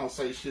fez, I ain't gonna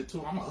say shit to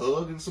him. I'm gonna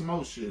hug and some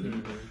more shit.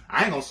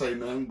 I ain't gonna say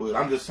nothing, but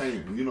I'm just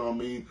saying, you know what I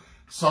mean?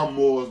 Some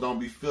Moors don't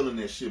be feeling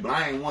that shit, but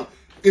I ain't one.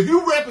 If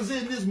you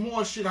represent this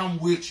Moor shit, I'm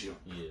with you.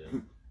 Yeah.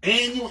 And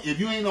if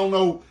you ain't on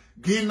no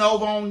getting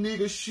over on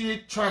niggas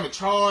shit, trying to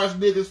charge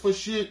niggas for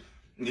shit,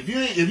 if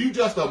you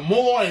just a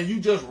Moor and you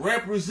just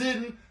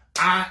representing,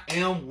 I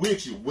am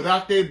with you.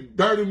 Without that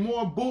dirty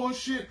Moor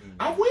bullshit,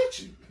 I'm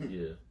with you.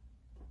 Yeah.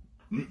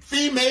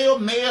 Female,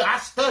 male, I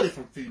study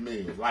from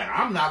females. Like,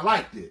 I'm not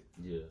like that.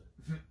 Yeah.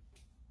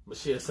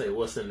 Michelle say,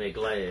 what's in their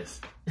glass?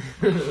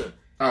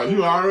 Oh,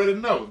 you already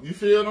know. You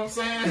feel what I'm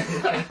saying?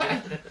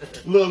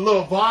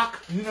 little vodka,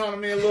 you know what I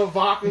mean? A little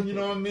vodka, you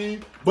know what I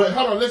mean? But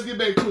hold on, let's get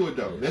back to it,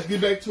 though. Let's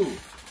get back to it.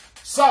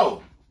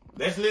 So,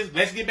 let's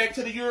get back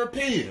to the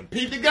European.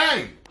 Peep the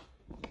game.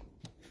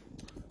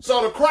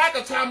 So, the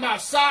cracker talking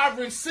about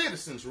sovereign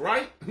citizens,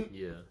 right?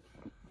 Yeah.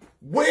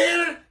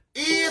 Where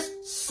is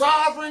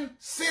sovereign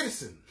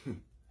citizen?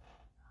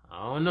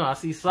 I don't know. I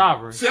see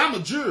sovereign. See, I'm a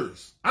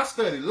jurist. I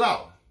study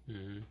law.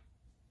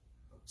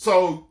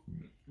 So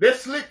that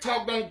slick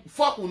talk don't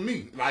fuck with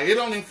me. Like, it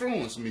don't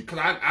influence me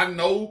because I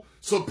know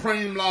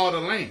supreme law of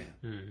the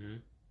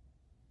land.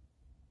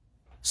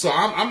 So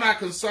I'm not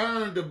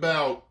concerned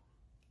about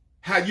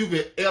how you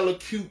can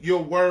elocute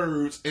your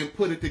words and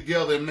put it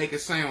together and make it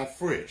sound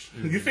fresh.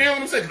 You feel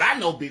what I'm saying? Because I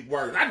know big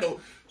words. I know.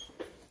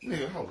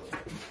 Nigga, hold up.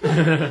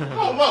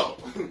 Hold up.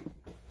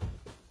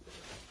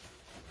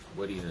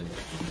 What he done?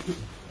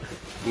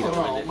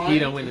 He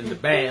done went in the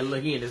bag.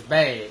 Look, he in his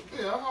bag.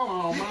 Yeah, hold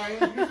on, man.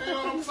 You feel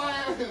what I'm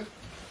saying?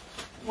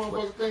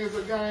 Motherfucker think it's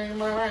a game,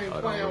 man. I ain't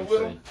playing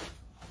with him.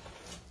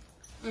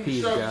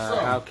 Peace,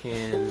 God.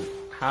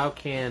 How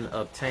can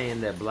obtain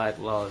that Black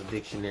Laws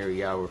Dictionary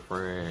y'all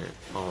referring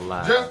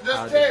online? Just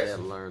How does text.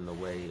 that learn the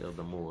way of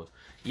the Moors?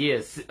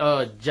 Yes,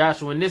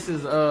 Josh. When this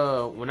is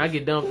when I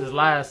get done with this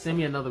live, send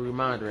me another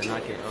reminder and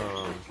I can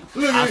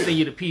I'll send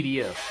you the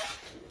PDF.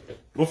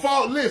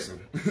 Before, listen,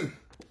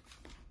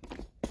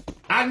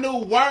 I knew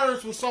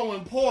words were so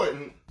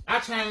important.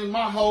 I changed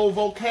my whole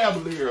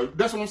vocabulary.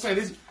 That's what I'm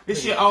saying.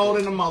 This shit old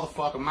in the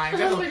motherfucker,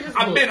 man.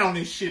 I've been on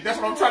this shit. That's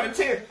what I'm trying to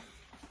tell you.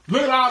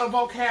 Look at all the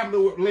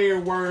vocabulary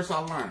words I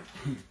learned.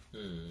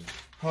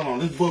 Hold on,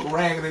 this book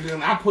raggedy.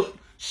 Then I put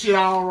shit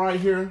all right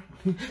here.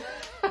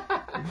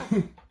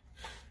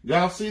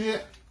 Y'all see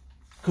that?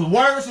 Cause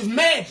words is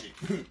magic.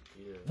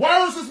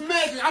 Words is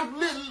magic.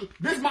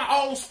 This is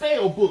my old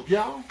spell book,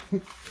 y'all.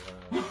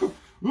 Look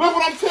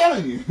what I'm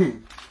telling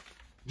you.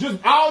 Just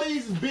all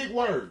these is big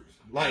words.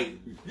 Like,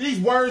 these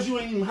words you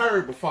ain't even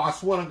heard before, I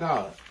swear to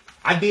God.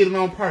 I did it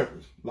on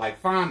purpose. Like,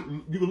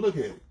 you can look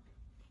at it.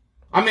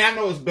 I mean, I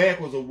know it's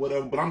backwards or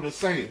whatever, but I'm just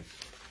saying.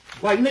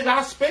 Like, nigga,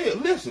 I spell,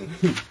 listen.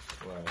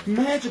 Right.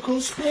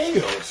 Magical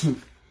spells.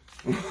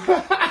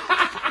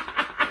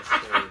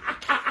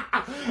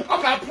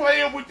 I'm not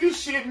playing with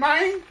this shit,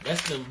 man.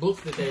 That's them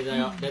books that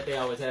they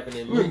always have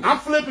in movies. I'm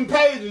flipping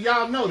pages,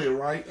 y'all know that,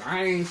 right?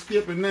 I ain't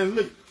skipping nothing.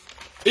 Look,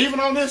 even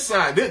on this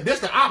side, this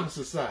the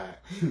opposite side.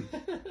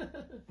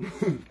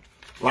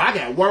 Well, I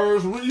got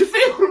words. You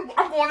feel?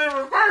 I'm going in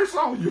reverse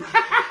on you.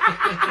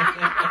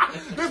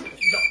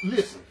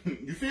 Listen,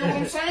 you feel what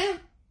I'm saying?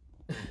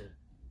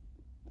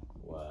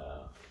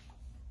 Wow.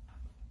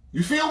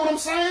 You feel what I'm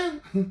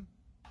saying?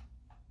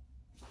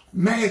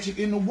 Magic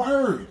in the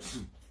words.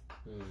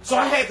 So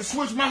I had to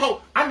switch my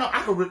whole. I know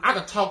I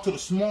could talk to the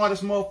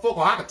smartest motherfucker,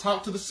 or I could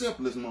talk to the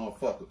simplest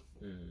motherfucker.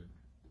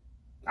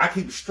 I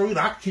keep it straight.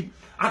 I can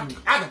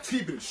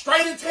keep it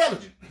straight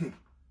intelligent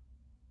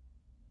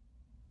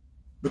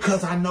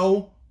because I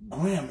know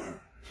grammar.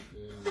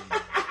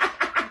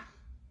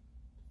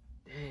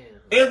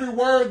 Damn. Every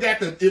word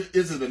got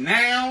is it a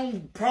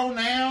noun,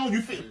 pronoun?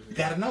 You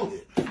gotta know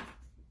that.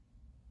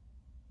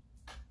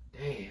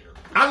 Damn.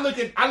 I look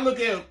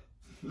at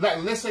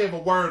like, let's say if a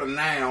word a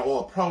noun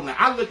or a pronoun,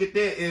 I look at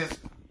that as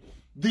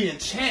the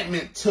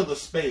enchantment to the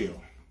spell.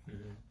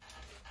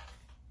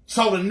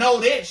 So to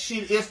know that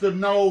shit is to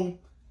know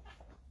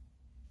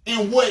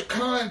in what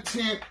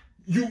content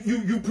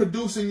you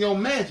producing your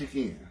magic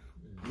in.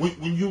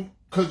 When you,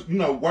 cause you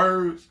know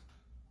words,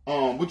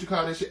 what you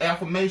call that shit,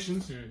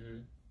 affirmations. Mm-hmm.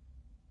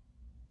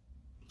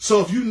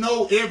 So if you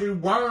know every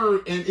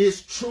word and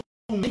its true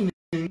meaning,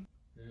 you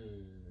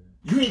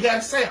ain't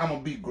gotta say I'm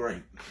gonna be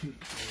great.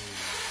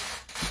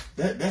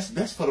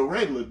 That's for the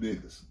regular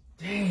niggas.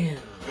 Damn.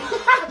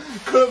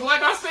 Cause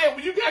like I said,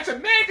 when you got your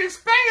magic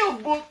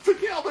spells book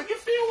together, you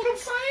feel what I'm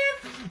saying?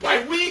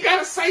 Like, we ain't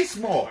gotta say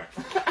smart.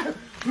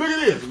 Look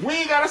at this. We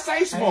ain't gotta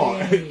say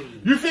smart. Hey.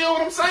 You feel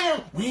what I'm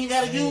saying? We ain't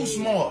gotta use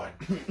smart.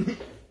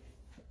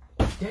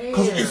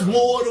 Cause it's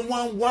more than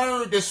one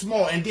word that's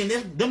smart. And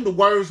then them the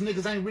words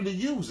niggas ain't really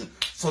using.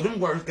 So them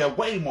words got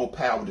way more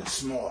power than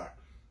smart.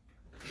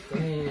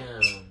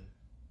 Damn.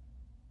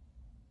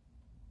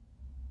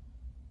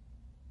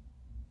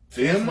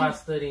 That's why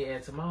studying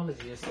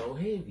etymology is so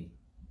heavy.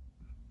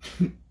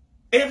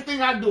 Everything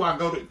I do, I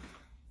go to.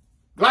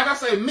 Like I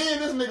say, me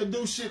and this nigga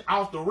do shit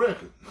off the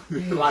record.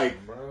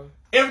 Like, bro.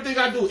 Everything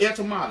I do,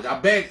 etymology. I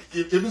beg,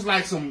 if it's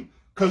like some,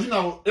 cause you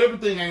know,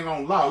 everything ain't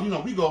on law. You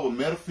know, we go over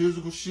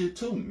metaphysical shit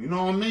too. You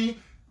know what I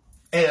mean?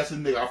 As a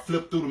nigga, I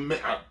flip through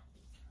the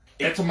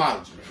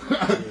etymology.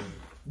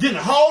 Getting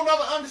a whole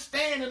nother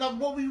understanding of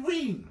what we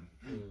reading.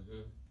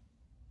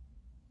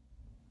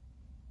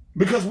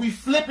 Because we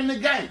flipping the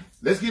game.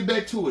 Let's get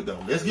back to it, though.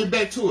 Let's get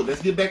back to it.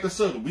 Let's get back to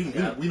circle. We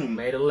done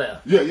made a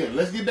left. Yeah.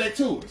 Let's get back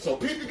to it. So,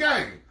 peep the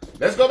game.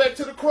 Let's go back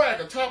to the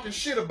cracker talking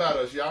shit about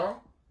us,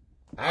 y'all.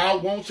 I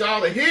want y'all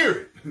to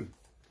hear it.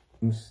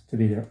 To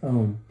be their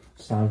own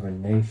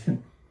sovereign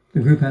nation.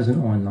 The group has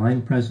an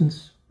online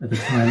presence. At the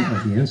time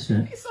of the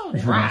incident, they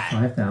had about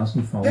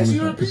 5,000 followers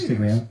on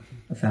Instagram,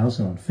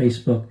 1,000 on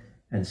Facebook,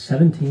 and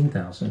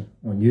 17,000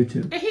 on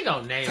YouTube. And he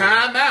gonna name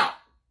Time out.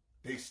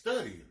 They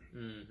studied.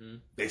 Mm-hmm.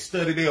 They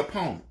study their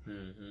opponent.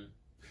 Mm-hmm.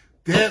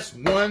 That's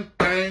one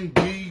thing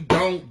we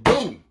don't do.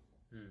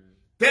 Mm-hmm.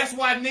 That's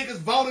why niggas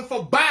voted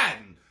for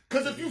Biden.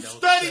 Because if you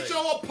studied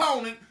your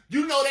opponent,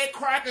 you know that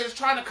cracker is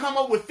trying to come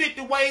up with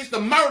 50 ways to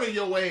murder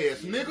your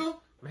ass, nigga.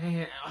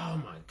 Man, oh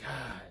my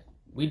God.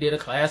 We did a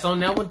class on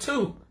that one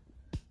too.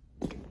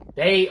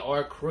 They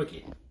are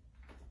crooked.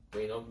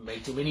 We ain't gonna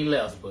make too many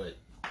lefts, but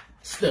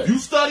study. You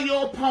study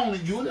your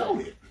opponent, you'll know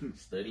it.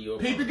 Study your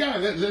opponent. Keep it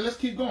going. Let's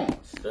keep going.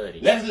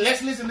 Study.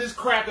 Let's listen to this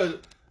cracker,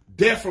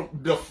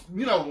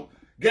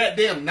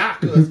 goddamn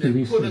knock us. The group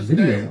released a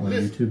video on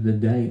YouTube the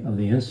day of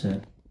the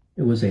incident.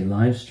 It was a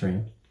live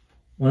stream.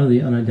 One of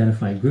the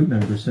unidentified group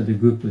members said the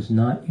group was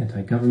not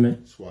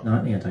anti-government,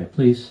 not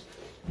anti-police,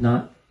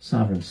 not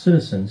sovereign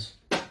citizens,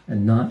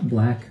 and not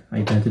black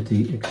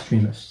identity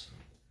extremists.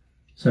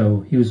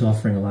 So he was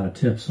offering a lot of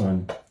tips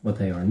on what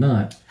they are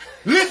not.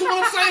 Listen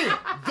what I'm saying.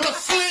 The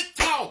slick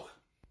talk.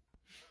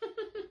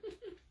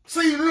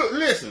 See, look,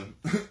 listen.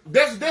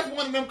 That's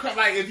one of them.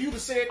 Like, if you'd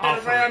have said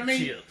that around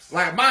me,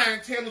 like my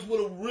antennas would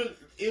have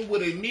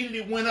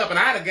immediately went up, and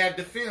I'd have got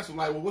defensive.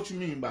 Like, well, what you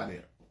mean by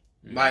that?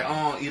 Mm-hmm.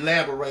 Like,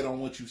 elaborate on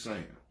what you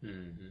saying.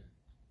 Mm-hmm.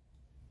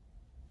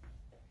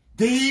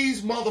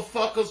 These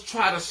motherfuckers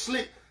try to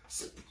slip.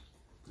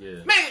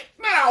 Yeah. Man,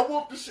 I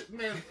whoop the shit,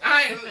 man.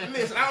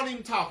 Listen, I don't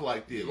even talk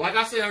like this. Like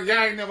I said, y'all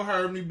ain't never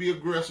heard me be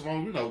aggressive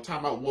on,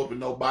 talking about whooping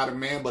nobody,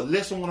 man. But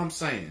listen what I'm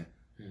saying.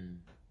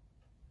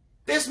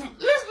 Listen.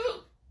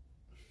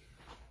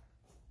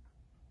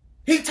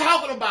 He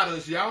talking about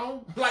us,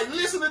 y'all. Like,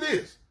 listen to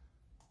this.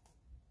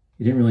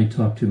 He didn't really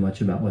talk too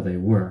much about what they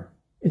were.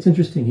 It's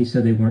interesting, he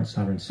said they weren't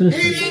sovereign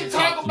citizens. He didn't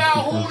talk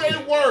about who they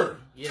were.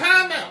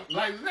 Time out.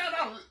 Like,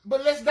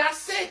 but let's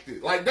dissect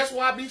it. Like, that's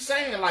why I be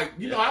saying, like,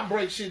 I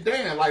break shit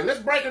down. Like,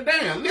 let's break it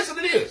down. Listen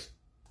to this.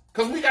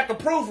 Because we got the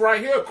proof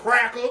right here,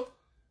 cracker.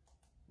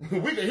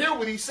 We can hear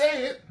what he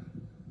said.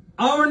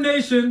 Our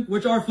nation,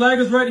 which our flag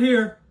is right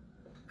here,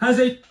 has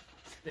a...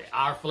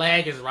 Our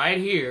flag is right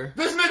here.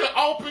 This nigga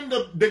opened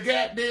the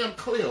goddamn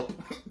clip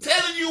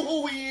telling you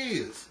who he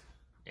is.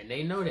 And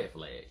they know that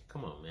flag.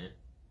 Come on, man.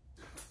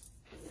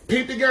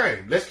 Peep the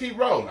game. Let's keep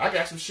rolling. I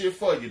got some shit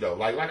for you, though.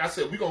 Like I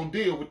said, we're going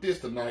to deal with this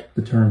tonight.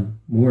 The term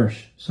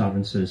Moorish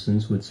sovereign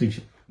citizens would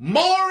suggest...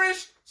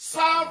 Moorish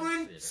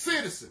sovereign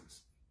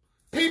citizens.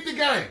 Peep the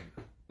game.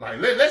 Like,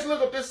 let's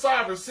look up this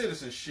sovereign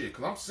citizen shit,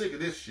 because I'm sick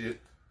of this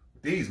shit.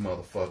 These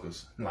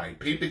motherfuckers. Like,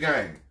 peep the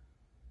game.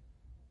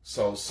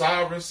 So,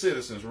 sovereign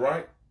citizens,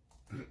 right?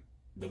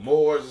 The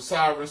Moors are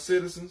sovereign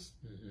citizens?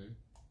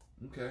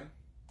 Mm-hmm. Okay.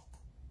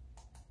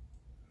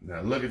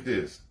 Now, look at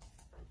this.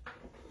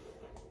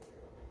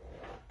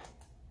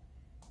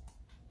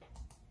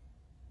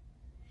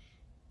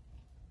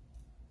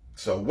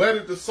 So where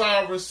did the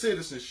sovereign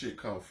citizen shit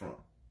come from?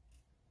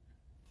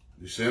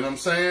 You see what I'm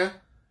saying?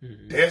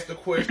 Mm-hmm. That's the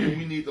question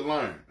we need to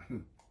learn.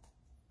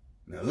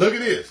 Now look at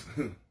this.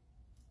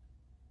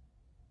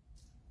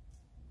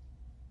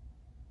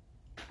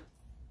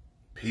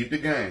 Peep the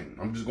game.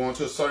 I'm just going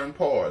to a certain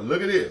part.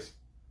 Look at this.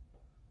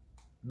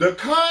 The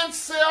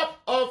concept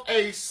of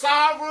a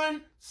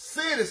sovereign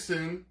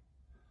citizen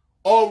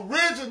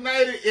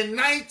originated in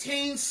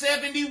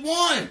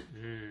 1971.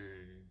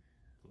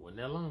 Wasn't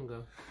that long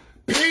ago.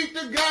 Peep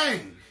the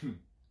game.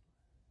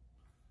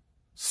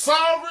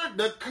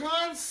 The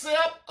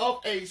concept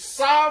of a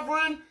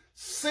sovereign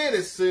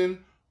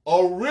citizen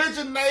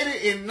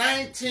originated in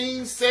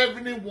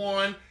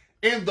 1971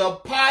 in the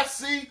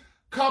Posse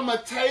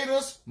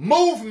Comitatus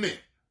movement.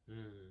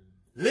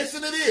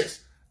 Listen to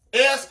this.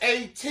 As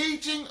a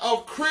teaching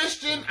of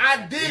Christian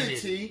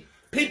identity,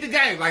 peep the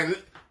game. Like,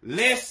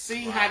 let's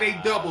see how they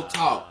double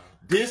talk.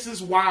 This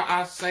is why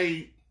I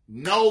say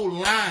no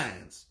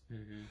lines.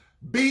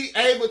 Be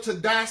able to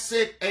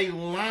dissect a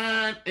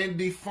line and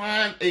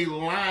define a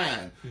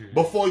line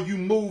before you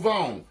move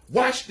on.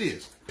 Watch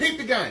this. Peep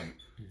the game.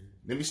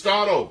 Let me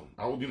start over.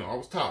 I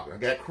was talking. I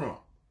got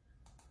crump.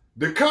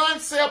 The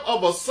concept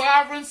of a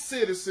sovereign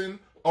citizen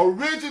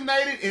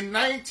originated in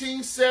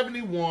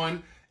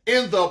 1971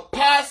 in the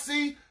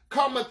Posse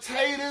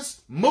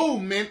Comitatus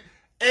movement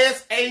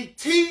as a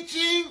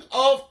teaching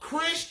of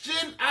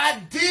Christian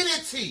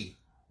identity.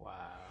 Wow.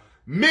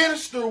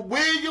 Minister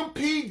William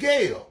P.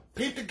 Gale.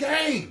 Peep the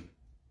game.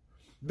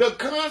 The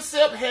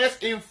concept has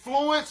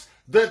influenced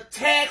the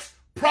tax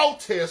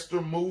protester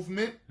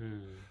movement,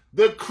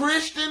 the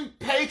Christian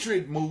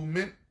patriot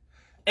movement,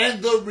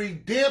 and the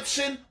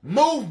redemption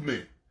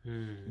movement.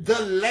 The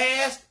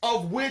last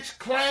of which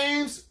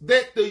claims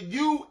that the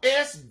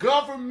U.S.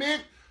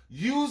 government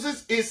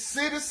uses its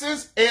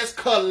citizens as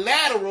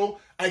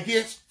collateral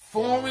against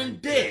foreign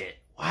debt.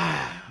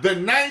 Wow. The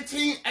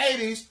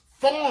 1980s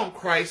farm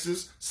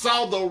crisis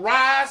saw the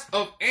rise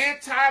of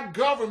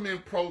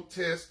anti-government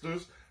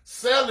protesters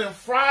selling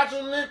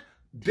fraudulent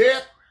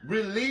debt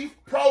relief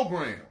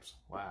programs.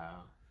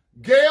 Wow.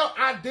 Gale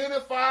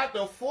identified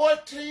the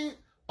 14th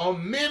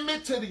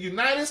Amendment to the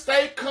United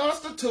States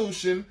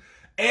Constitution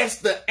as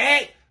the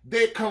act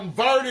that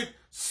converted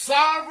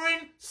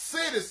sovereign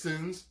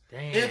citizens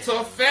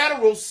into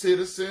federal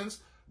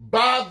citizens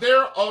by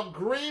their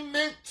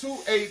agreement to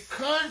a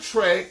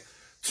contract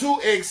to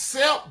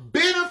accept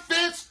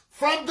benefits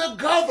from the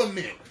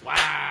government.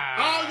 Wow.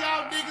 All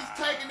y'all niggas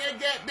taking that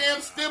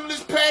goddamn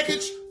stimulus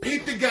package,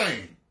 peep the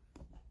game.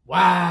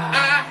 Wow.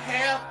 I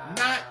have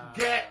not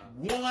got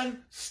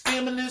one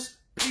stimulus,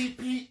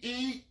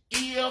 PPE,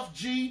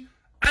 EFG.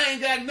 I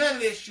ain't got none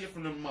of that shit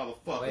from them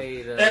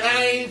motherfuckers. And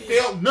I ain't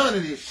felt none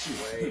of this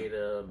shit. Wait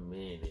a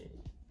minute.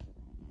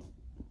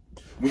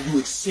 When you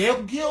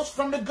accept gifts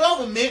from the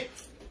government,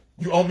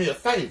 you owe me a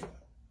favor.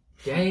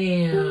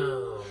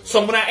 Damn.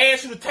 So when I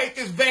ask you to take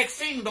this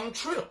vaccine, don't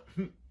trip.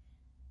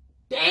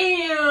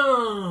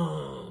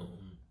 Damn.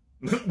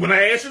 When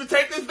I ask you to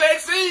take this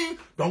vaccine,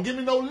 don't give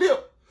me no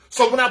lip.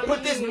 So when I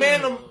put this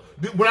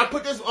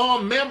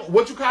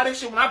what you call this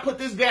shit? When I put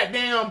this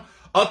goddamn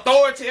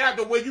authority out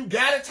the way you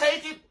gotta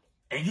take it,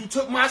 and you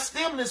took my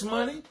stimulus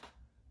money,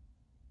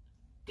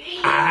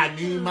 damn. I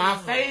need my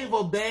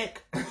favor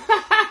back.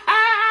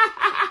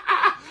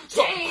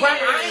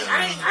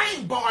 I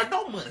ain't borrowed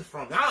no money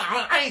from you.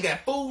 I ain't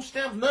got food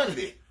stamps, none of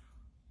that.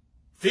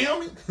 Feel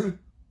me?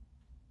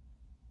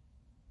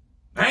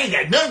 I ain't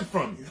got nothing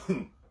from you.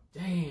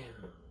 Damn.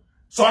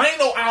 So I ain't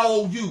no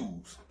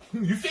IOUs.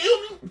 You feel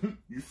me?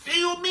 You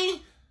feel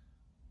me?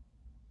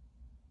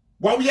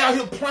 While we out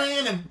here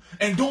playing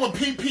and doing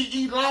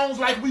PPE loans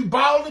like we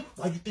balling,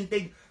 why you think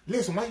they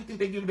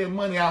give that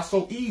money out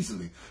so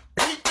easily?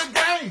 Beat the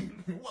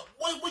game.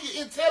 What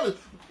you intelligent?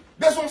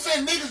 That's what I'm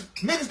saying.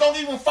 Niggas don't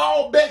even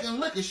fall back and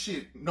look at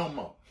shit no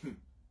more.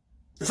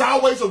 It's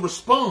always a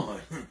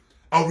response,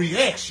 a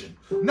reaction.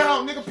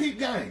 Nah, nigga, peep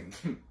game.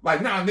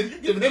 Like, nah, nigga, you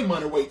giving that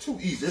money away too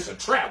easy. It's a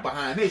trap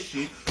behind this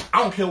shit.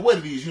 I don't care what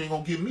it is. You ain't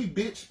gonna give me,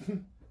 bitch.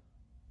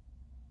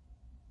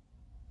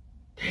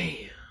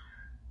 Damn.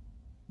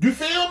 You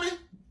feel me?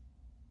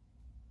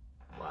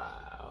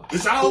 Wow.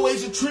 It's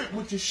always a trick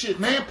with your shit,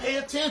 man. Pay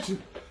attention.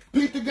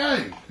 Peep the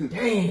game.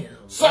 Damn.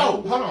 So,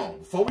 hold on.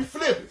 Before we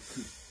flip it.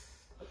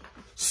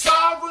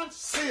 Sovereign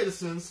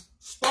citizens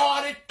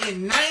started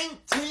in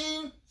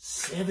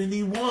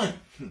 1971.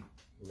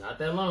 Not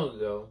that long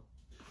ago.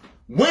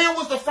 When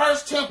was the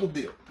first temple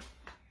built?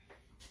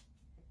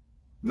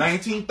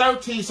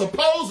 1913,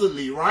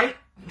 supposedly, right?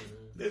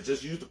 Let's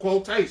just use the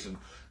quotation.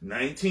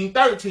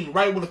 1913,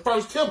 right when the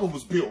first temple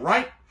was built,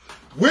 right?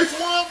 Which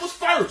one was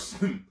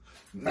first?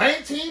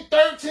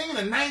 1913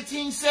 and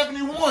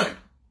 1971.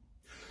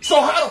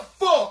 So how the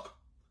fuck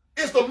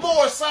is the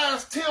Moorish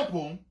Science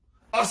Temple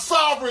a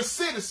sovereign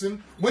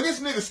citizen when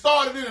this nigga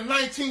started in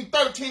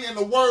 1913 and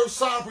the word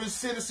sovereign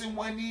citizen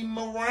wasn't even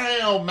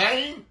around,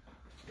 man?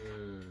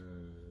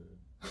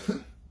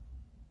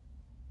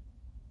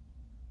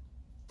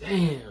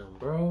 Damn,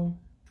 bro.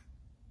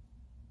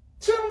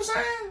 See what I'm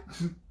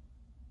saying?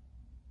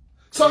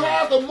 So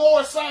how's the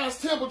Moorish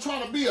Science Temple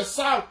trying to be a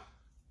sovereign?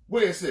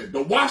 Where is it?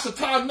 The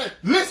Washita.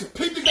 Listen,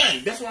 peep the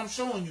game. That's what I'm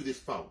showing you this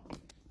for.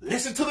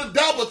 Listen to the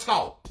double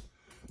talk.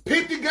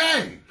 Peep the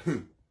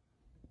game.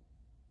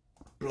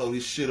 Blow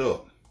this shit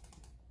up.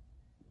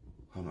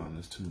 Hold on,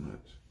 that's too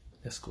much.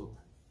 That's cool.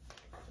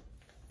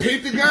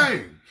 Peep the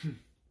game.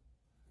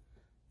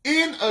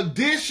 In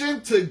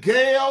addition to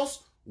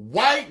Gale's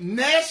white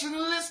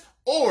nationalist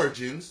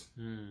origins,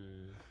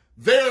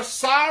 their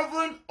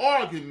sovereign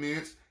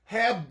arguments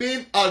have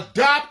been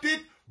adopted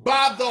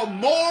by the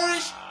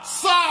Moorish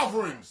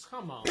sovereigns.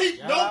 Come on.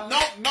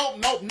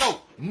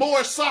 No.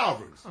 Moorish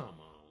sovereigns. Come on.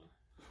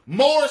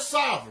 Moorish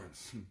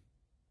sovereigns.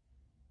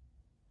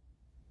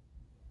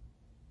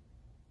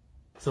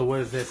 So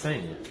what is that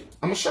saying?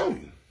 I'm going to show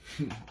you.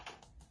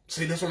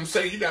 See, that's what I'm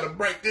saying. You got to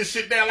break this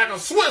shit down like a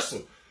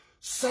Swisser.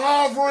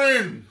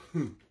 Sovereign.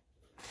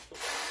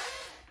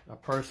 A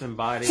person,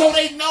 body. So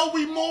they know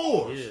we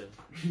Moors. Yeah.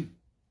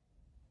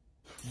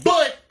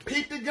 But,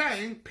 peep the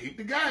game.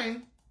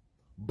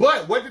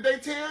 But, what did they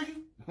tell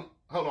you?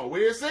 Hold on,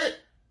 where is it?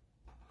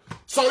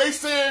 So they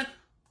said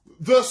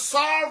the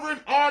sovereign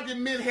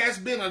argument has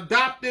been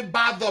adopted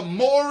by the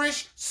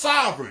Moorish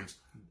sovereigns.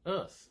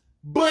 Us.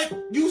 But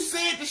you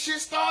said the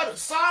shit started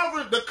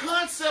sovereign. The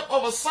concept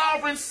of a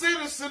sovereign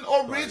citizen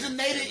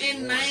originated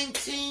in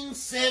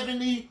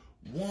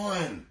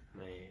 1971.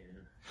 Man.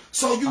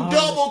 So you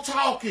double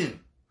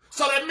talking.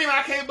 So that means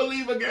I can't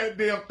believe a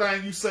goddamn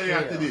thing you say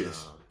after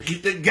this.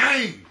 Peep the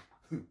game.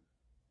 Damn.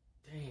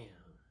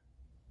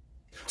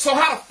 So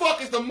how the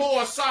fuck is the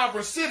Moorish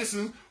sovereign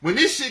citizens when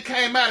this shit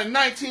came out in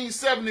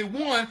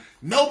 1971?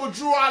 Noble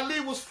Drew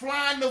Ali was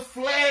flying the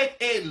flag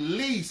at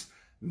least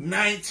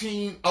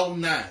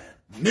 1909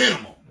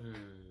 minimum.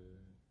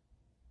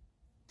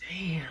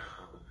 Damn.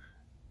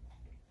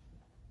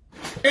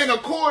 And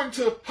according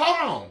to,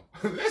 hold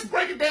on, let's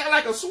break it down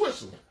like a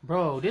Swisser.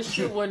 Bro, this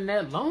shit wasn't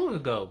that long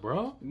ago,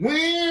 bro.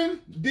 When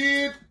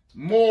did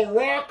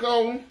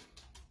Morocco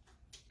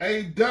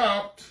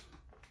adopt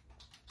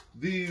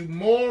the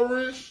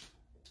Moorish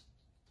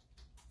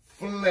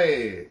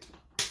flag?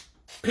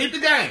 Peep the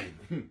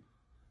game.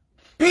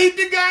 Peep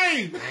the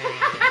game.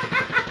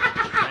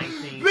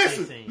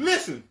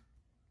 Listen.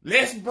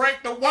 Let's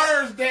break the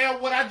words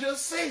down what I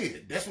just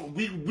said. That's what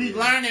we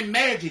learning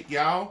magic,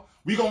 y'all.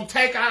 We gonna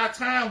take our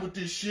time with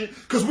this shit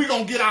because we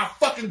gonna get our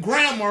fucking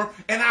grammar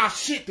and our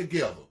shit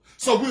together.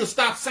 So we'll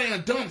stop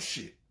saying dumb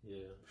shit.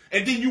 Yeah.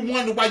 And then you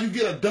wonder why you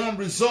get a dumb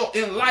result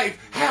in life.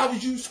 How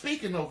is you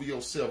speaking over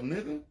yourself,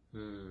 nigga?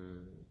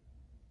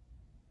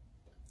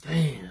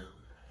 Damn.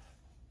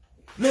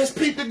 Let's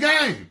peep the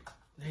game.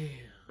 Damn.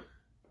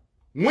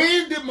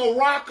 When did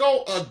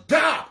Morocco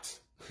adopt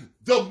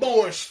the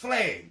Moorish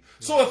flag?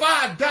 So if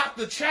I adopt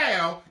a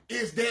child,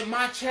 is that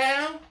my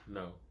child?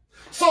 No.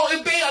 So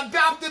if they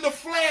adopted the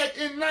flag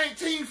in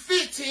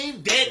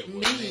 1915, that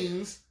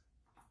means...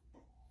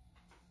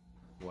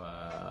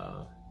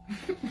 Wow.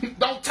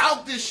 Don't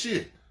talk this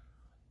shit.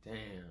 Damn.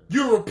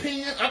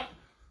 European,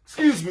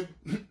 excuse me,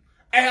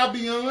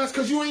 Albions,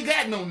 because you ain't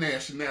got no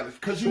nationality,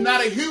 because you're not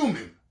a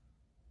human.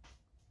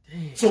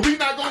 Damn. So we're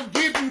not going to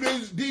give you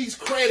these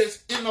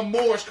credits in the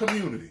Moorish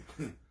community.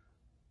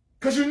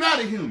 Because you're not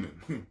a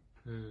human.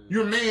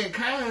 You're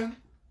mankind,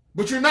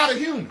 but you're not a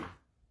human.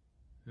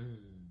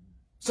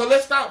 So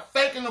let's stop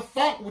faking the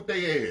funk with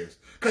their ass.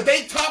 Because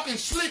they talking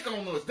slick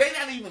on us. They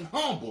not even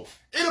humble.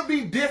 It'll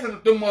be different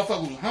if them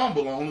motherfuckers was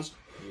humble on us.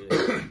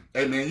 Yeah.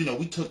 Hey, man, you know,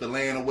 we took the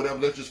land or whatever.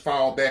 Let's just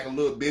fall back a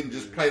little bit and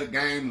just play the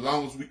game as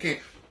long as we can.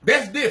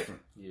 That's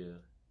different. Yeah.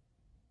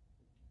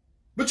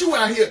 But you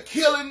out here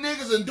killing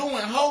niggas and doing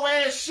whole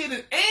ass shit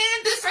and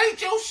this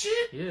ain't your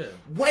shit? Yeah.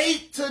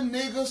 Wait till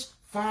niggas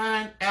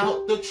find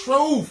out the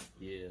truth.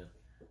 Yeah.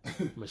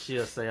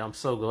 Michelle say, I'm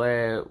so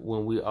glad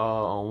when we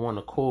all on one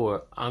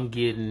accord. I'm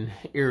getting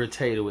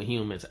irritated with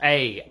humans.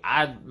 Hey,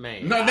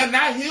 man. No,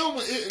 not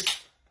human.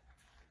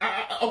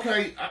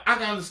 Okay, I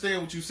can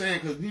understand what you're saying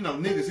because, you know,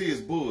 niggas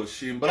is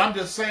bullshit. But I'm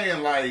just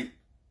saying, like,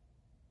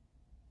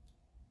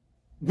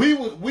 we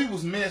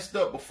was messed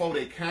up before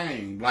they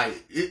came.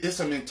 Like, it's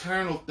some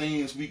internal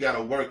things we got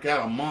to work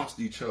out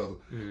amongst each other.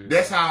 Mm-hmm.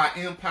 That's how our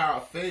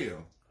empire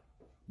fell.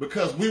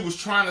 Because we was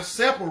trying to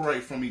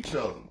separate from each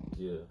other.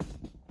 Yeah.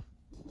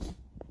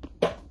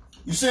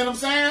 You see what I'm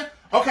saying?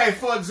 Okay,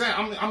 for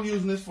example, I'm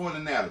using this for an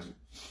analogy.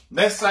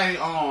 Let's say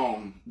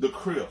the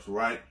Crips,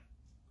 right?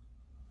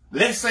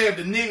 Let's say if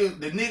the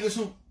niggas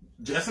who,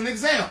 just an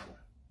example.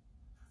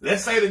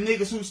 Let's say the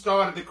niggas who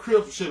started the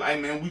Crips shit,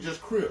 like, man, we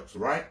just Crips,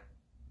 right?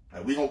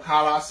 Like, we gonna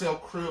call ourselves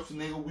Crips,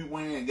 nigga. We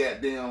wearing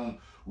goddamn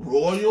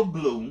royal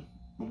blue,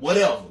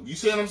 whatever. You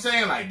see what I'm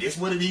saying? Like, this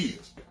what it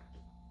is.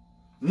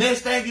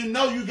 Next thing you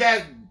know, you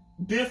got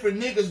different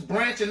niggas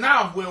branching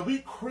off. Well, we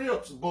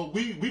Crips, but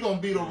we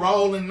gonna be the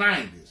rolling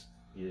 90s.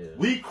 Yeah.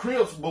 We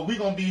Crips, but we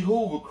gonna be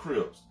Hoover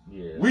Crips.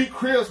 Yeah. We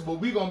Crips, but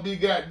we gonna be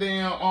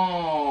goddamn,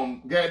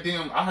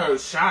 I heard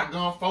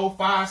Shotgun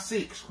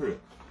 456 Crips.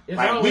 It's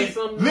like, always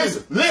something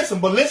listen,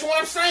 but listen what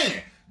I'm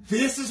saying.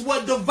 This is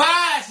what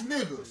divides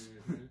niggas.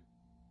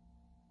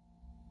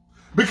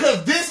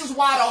 Because this is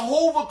why the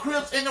Hoover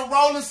Crips and the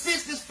Rolling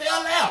 60s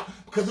fell out.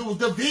 Because it was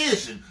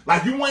division.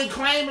 Like, you ain't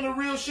claiming the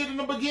real shit in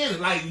the beginning.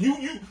 Like,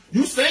 you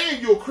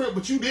saying you're a Crip,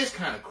 but you this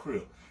kind of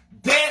Crip.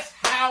 That's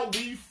how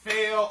we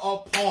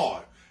fell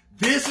apart.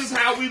 This is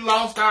how we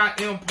lost our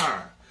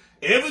empire.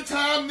 Every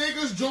time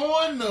niggas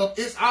join up,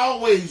 it's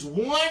always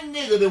one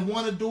nigga that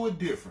want to do it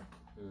different.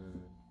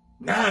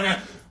 Nah.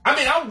 I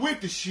mean, I'm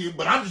with the shit,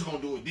 but I'm just going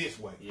to do it this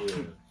way. Yeah.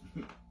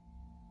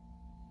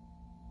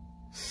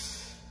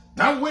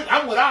 I'm with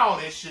all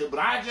that shit, but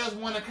I just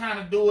want to kind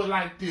of do it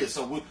like this.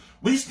 So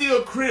we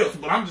still Crips,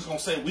 but I'm just going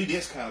to say we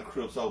this kind of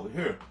Crips over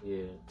here.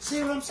 Yeah.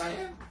 See what I'm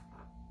saying?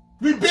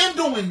 We've been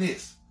doing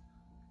this.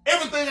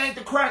 Everything ain't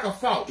the cracker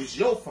fault. It's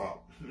your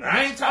fault.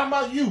 I ain't talking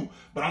about you,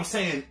 but I'm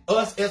saying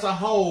us as a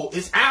whole,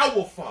 it's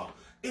our fault.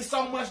 It's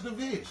so much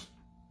division.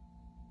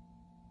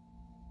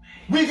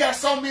 We got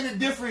so many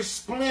different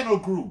splinter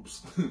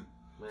groups.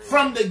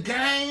 From the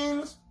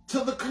gangs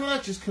to the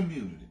conscious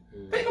community.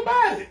 Think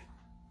about it.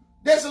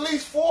 There's at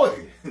least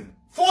 40.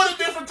 40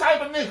 different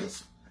type of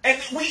niggas.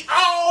 And we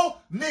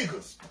all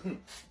niggas.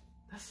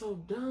 That's so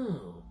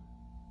dumb.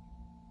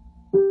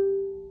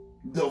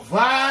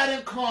 Divide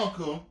and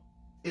conquer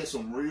is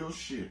some real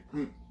shit.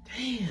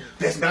 Damn.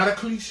 That's not a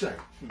cliche.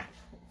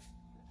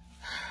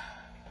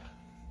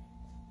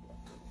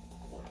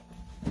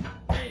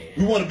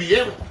 You want to be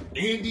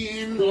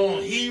Indian,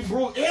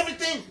 Hebrew,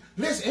 everything.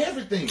 Listen,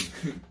 everything.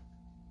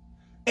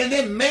 And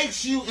that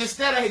makes you,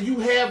 instead of you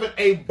having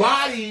a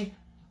body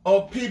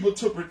of people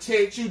to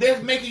protect you,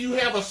 that's making you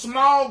have a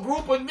small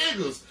group of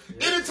niggas.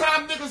 Yeah.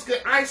 Anytime niggas can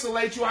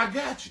isolate you, I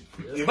got you.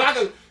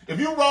 Yeah. If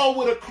you roll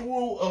with a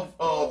crew of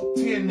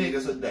 10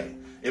 niggas a day,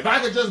 if I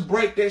could just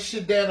break that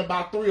shit down to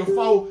about 3 or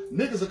 4,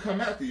 niggas will come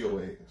after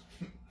your ass.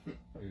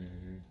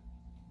 Mm-hmm.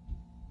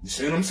 You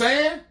see what I'm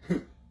saying?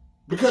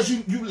 Because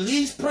you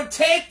least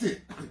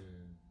protected.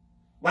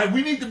 Like,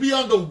 we need to be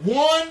under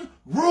one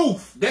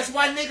roof. That's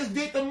why niggas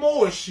did the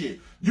Moors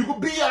shit. You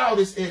could be all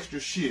this extra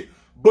shit.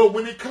 But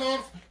when it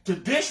comes to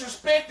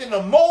disrespecting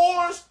the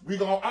Moors, we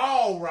gonna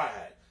all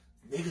ride.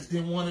 Niggas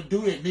didn't want to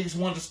do that. Niggas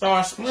wanted to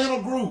start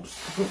splinter groups.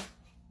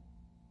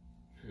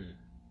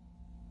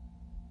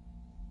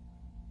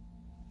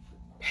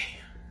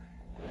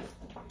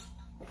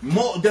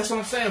 More, that's what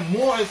I'm saying.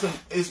 More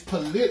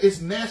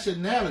is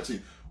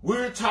nationality.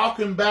 We're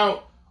talking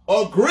about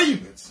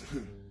agreements.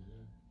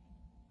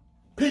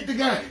 Peep the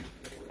game.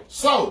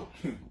 So,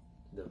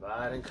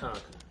 divide and conquer.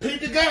 Peep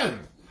the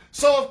game.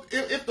 So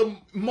if the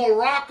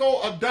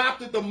Morocco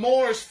adopted the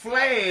Moorish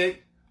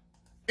flag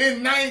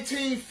in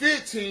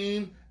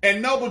 1915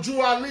 and Noble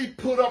Drew Ali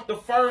put up the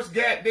first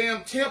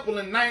goddamn temple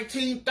in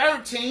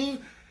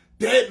 1913,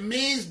 that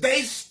means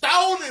they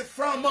stole it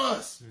from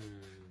us.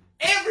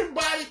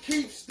 Everybody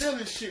keeps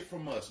stealing shit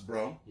from us,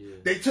 bro. Yeah.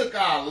 They took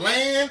our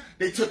land,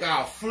 they took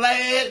our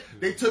flag,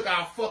 they took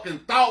our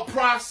fucking thought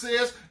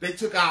process, they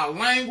took our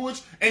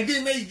language, and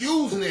then they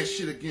using that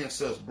shit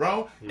against us,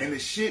 bro. Yeah. And the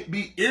shit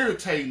be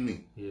irritating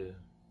me. Yeah.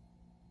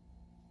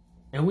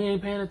 And we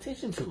ain't paying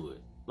attention to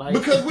it. Like,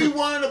 because we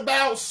weren't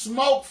about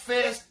smoke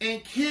fest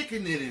and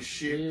kicking it and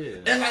shit.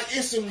 Yeah. And like,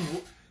 it's some...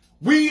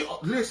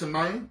 listen,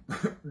 man,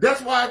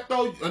 that's why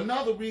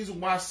another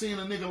reason why seeing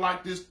a nigga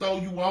like this throw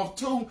you off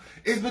too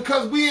is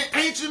because we in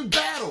ancient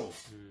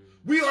battles.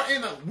 We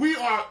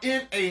are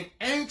in an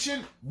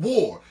ancient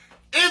war.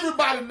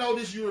 Everybody know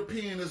this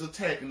European is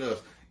attacking us.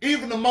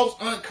 Even the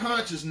most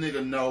unconscious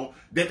nigga know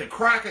that the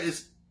cracker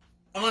is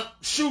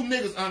shoot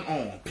niggas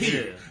unarmed.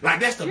 Period. Yeah. Like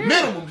that's the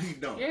minimum he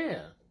done. Yeah.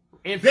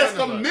 That's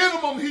the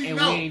minimum he and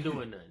know. We ain't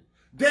doing nothing.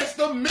 That's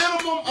the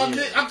minimum.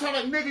 I'm talking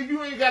about, nigga,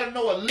 you ain't got to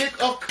know a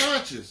lick of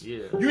conscience.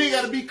 Yeah. You ain't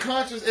got to be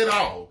conscious at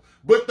all.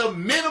 But the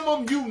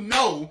minimum you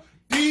know,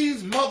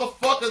 these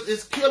motherfuckers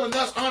is killing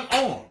us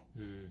unarmed.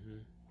 Mm-hmm.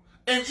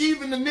 And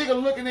even the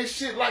nigga looking at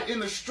shit like in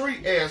the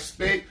street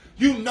aspect,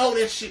 you know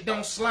that shit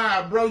don't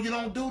slide, bro. You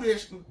don't do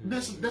this.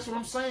 That's what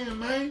I'm saying,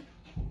 man.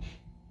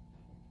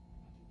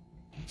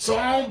 So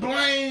I don't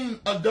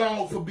blame a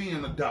dog for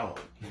being a dog.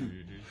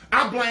 Mm-hmm.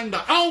 I blame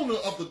the owner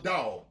of the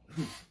dog.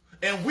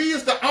 And we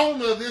as the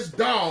owner of this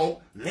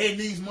dog, letting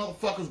these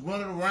motherfuckers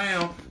running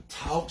around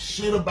talk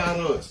shit about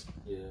us.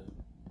 Yeah.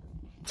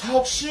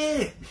 Talk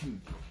shit.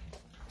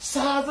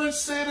 Sovereign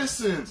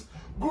citizens.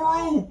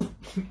 Group.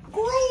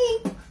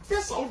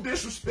 That's so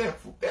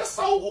disrespectful. That's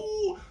so...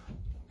 Ooh.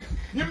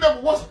 You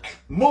remember what's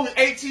movie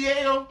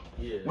ATL?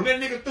 Yeah. When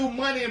that nigga threw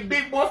money in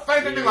Big Boy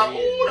face, that nigga like,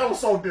 ooh, that was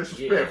so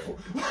disrespectful.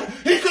 Yeah.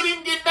 He couldn't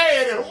even get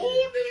mad at him.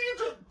 Ooh,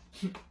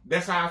 nigga.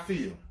 That's how I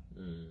feel.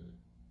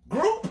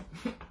 Group?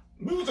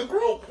 We was a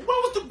group. Where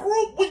was the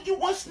group when you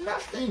was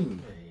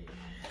nothing?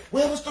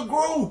 Where was the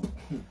group?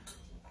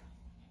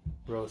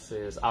 Bro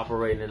says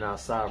operating in our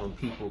sovereign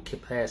people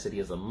capacity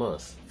is a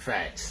must.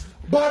 Facts.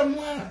 Bottom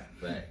line.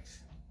 Facts.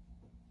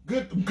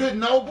 Good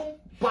noble.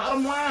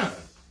 Bottom line.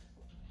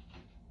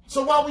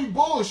 So while we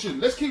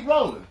bullshitting, let's keep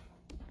rolling.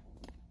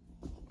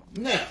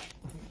 Now.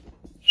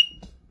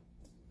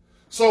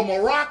 So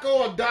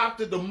Morocco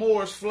adopted the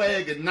Moorish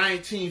flag in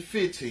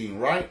 1915,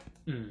 right?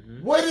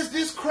 Mm-hmm. What is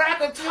this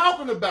cracker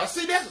talking about?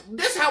 See,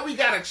 that's how we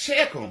gotta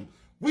check them.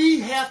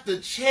 We have to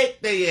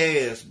check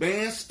their ass,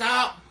 man.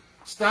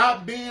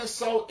 Stop being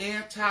so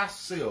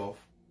anti-self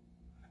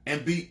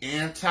and be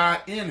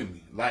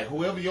anti-enemy. Like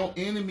whoever your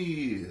enemy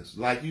is.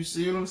 Like, you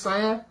see what I'm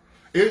saying?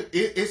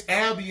 It's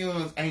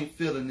Albions ain't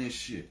feeling this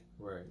shit.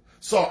 Right.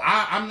 So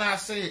I'm not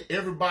saying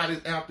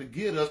everybody's out to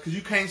get us, because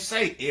you can't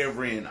say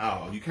every and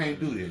all. You can't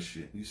do this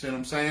shit. You see what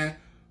I'm saying?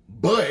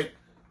 But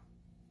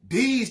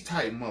these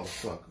type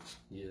motherfuckers.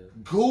 Yeah.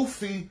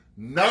 Goofy,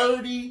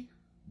 nerdy.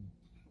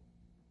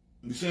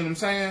 You see what I'm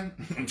saying?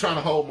 I'm trying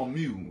to hold my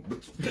mute.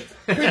 Pick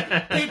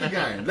the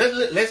game.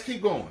 Let's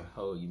keep going.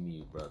 Hold your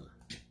mute, brother.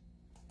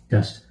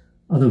 Just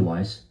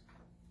otherwise,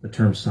 the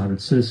term sovereign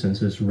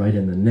citizens is right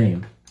in the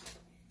name.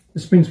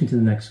 This brings me to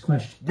the next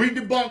question. We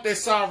debunked that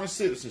sovereign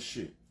citizen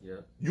shit. Yeah.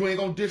 You ain't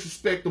gonna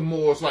disrespect the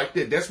Moors like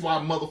that. That's why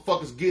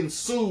motherfuckers getting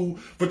sued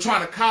for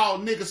trying to call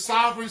niggas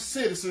sovereign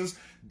citizens.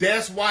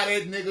 That's why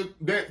that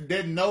nigga,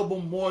 that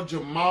noble Moor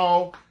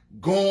Jamal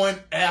going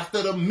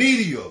after the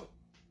media.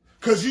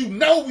 Cause you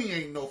know we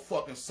ain't no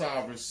fucking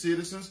sovereign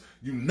citizens.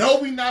 You know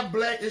we not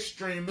black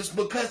extremists,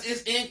 because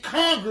it's in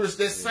Congress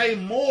that say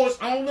Moors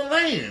own the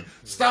land.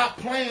 Stop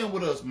playing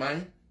with us,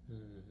 man.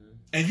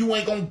 And you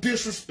ain't gonna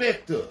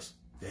disrespect us.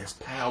 That's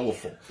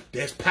powerful.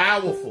 That's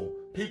powerful.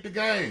 Peep the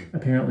game.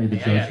 Apparently the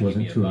judge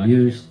wasn't too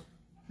amused,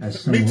 as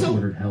some were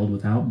ordered held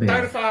without bail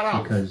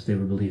 $35. because they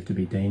were believed to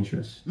be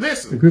dangerous.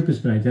 Listen. The group has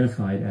been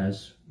identified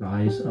as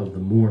Rise of the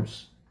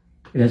Moors.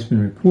 It has been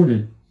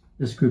reported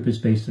this group is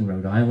based in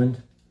Rhode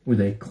Island, where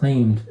they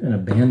claimed an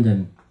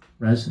abandoned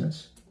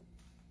residence.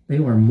 They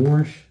are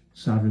Moorish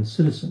sovereign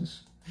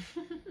citizens.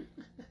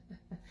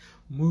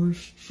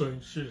 Moorish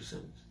sovereign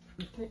citizens.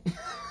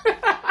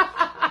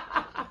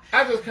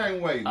 I just can't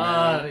wait,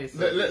 man.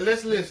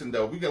 Let's listen,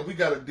 though. We got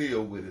to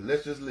deal with it.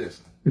 Let's just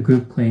listen. The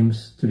group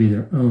claims to be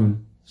their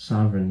own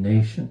sovereign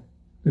nation.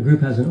 The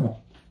group has an...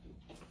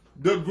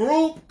 The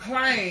group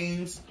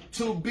claims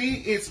to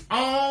be its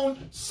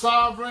own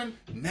sovereign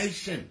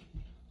nation.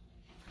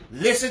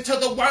 Listen to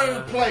the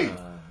wordplay.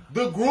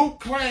 The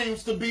group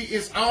claims to be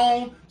its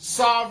own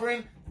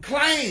sovereign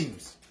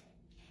claims.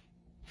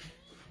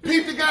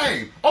 Peep the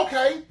game.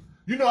 Okay.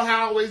 You know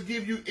how I always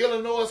give you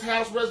Illinois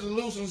House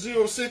Resolution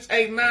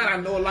 0689. I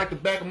know it like the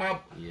back of my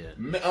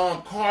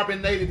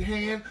carbonated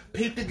hand.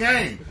 Peep the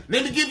game.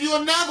 Let me give you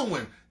another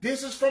one.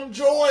 This is from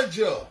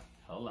Georgia.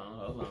 Hold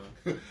on.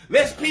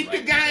 Let's peep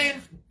the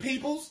game,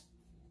 peoples.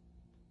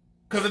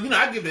 Because, you know,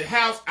 I give the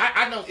House,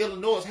 I know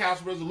Illinois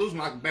House Resolution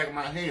like the back of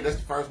my hand. That's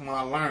the first one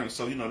I learned.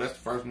 So, you know, that's the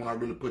first one I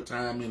really put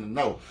time in to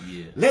know.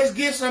 Yeah. Let's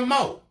get some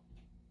more.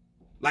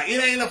 Like,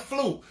 it ain't a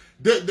fluke.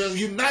 The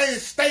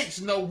United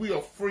States know we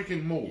are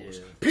freaking Moors.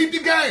 Yeah. Peep the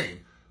game.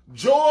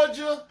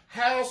 Georgia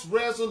House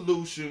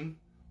Resolution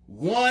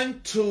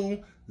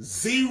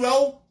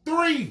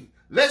 1203.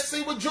 Let's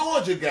see what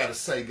Georgia got to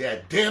say,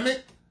 God damn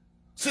it.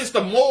 Since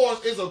the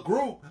Moors is a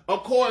group,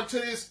 according to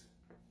this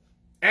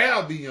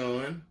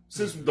Albion,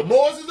 since the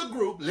Moors is a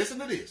group, listen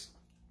to this.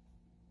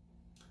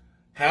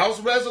 House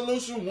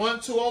Resolution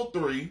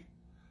 1203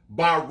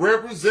 by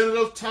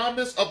Representative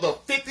Thomas of the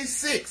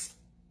 56th.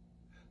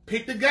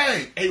 Pick the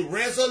game. A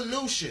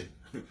resolution.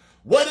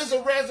 What is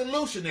a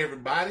resolution,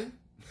 everybody?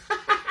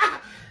 I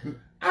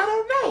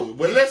don't know.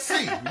 Well, let's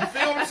see. You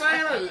feel what I'm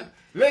saying?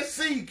 Let's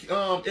see,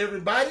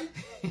 everybody.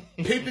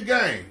 Peep the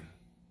game.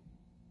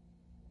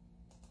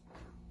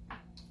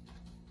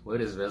 What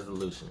is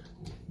resolution?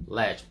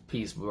 Latch,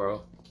 peace,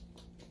 bro.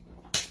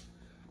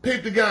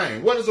 Peep the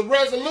game. What is a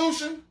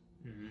resolution?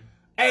 Mm-hmm.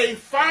 A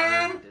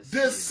firm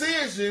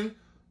decision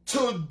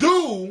to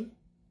do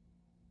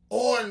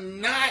or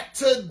not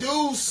to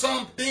do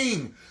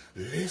something.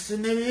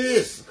 Listen to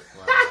this.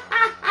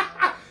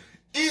 Wow.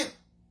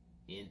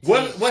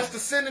 What's the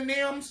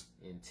synonyms?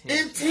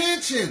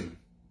 Intention.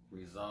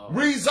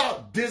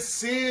 Resolve.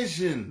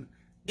 Decision.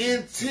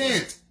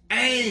 Intent.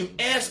 Aim.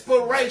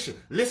 Aspiration.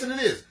 Listen to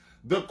this.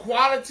 The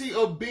quality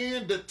of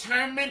being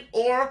determined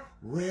or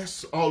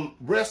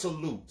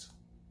resolute.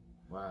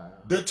 Wow.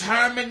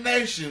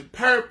 Determination,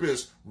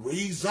 purpose,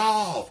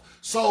 resolve.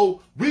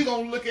 So we're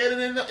going to look at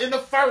it in the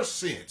first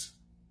sense.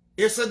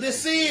 It's a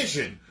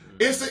decision.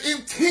 It's an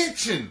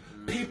intention.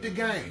 Peep the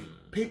game.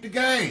 Peep the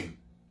game.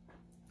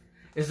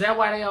 Is that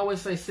why they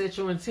always say set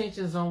your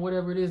intentions on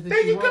whatever it is that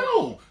there you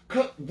want?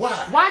 Go.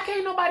 Why? Why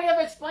can't nobody ever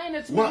explain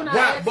it to me?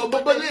 Why?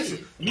 But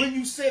listen, when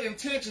you set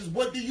intentions,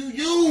 what do you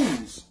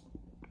use?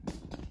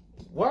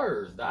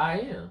 Words, the I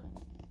am.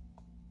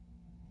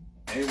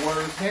 Ain't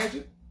words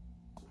magic?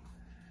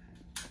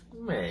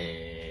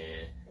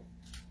 Man.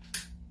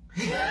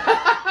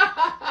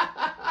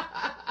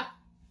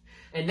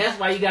 And that's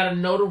why you gotta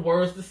know the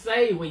words to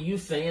say when you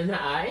saying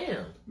the I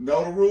am.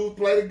 Know the rules,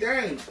 play the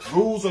game.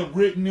 Rules are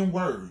written in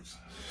words.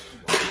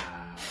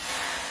 Wow.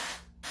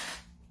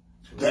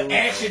 The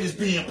action is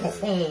being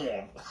performed.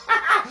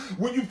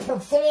 When you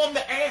perform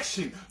the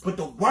action, but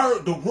the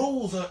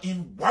rules are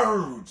in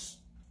words.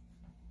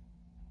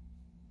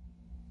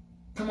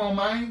 Come on,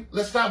 man.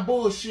 Let's stop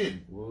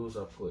bullshitting. Rules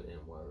are put in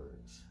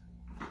words.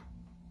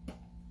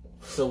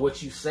 So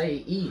what you say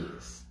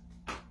is.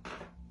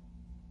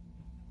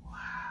 Wow.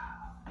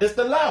 It's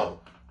the law.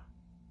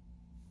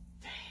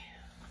 Damn.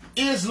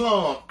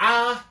 Islam,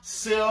 I,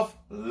 self,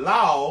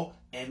 law,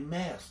 and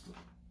master.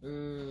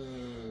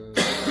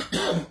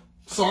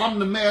 So I'm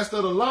the master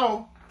of the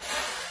law.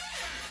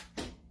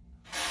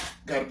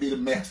 Gotta be the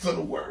master of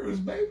the words,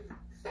 baby.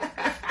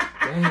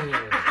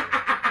 Damn.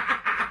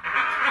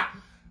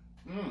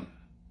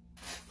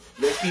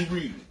 Let's keep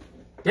reading.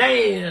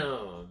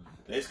 Damn.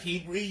 Let's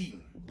keep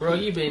reading. Bro,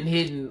 you been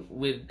hitting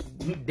with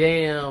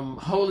damn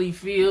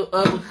Holyfield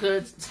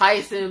uppercuts,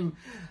 Tyson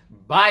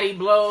body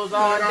blows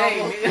all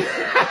day.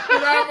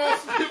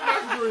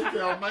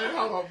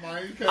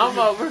 I'm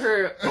over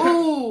here.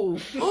 Ooh,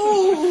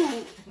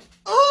 ooh,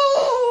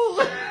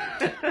 ooh.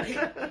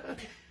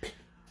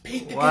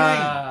 Peep the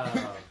wow.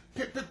 game.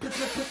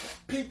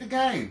 Peep the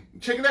game.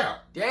 Check it out.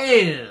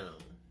 Damn.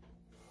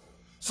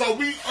 So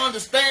we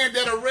understand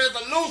that a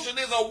resolution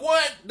is a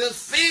what?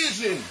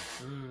 Decision.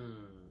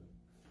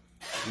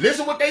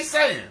 Listen what they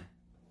saying.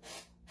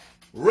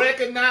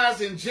 Recognized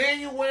in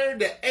January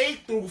the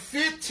 8th through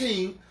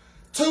 15th,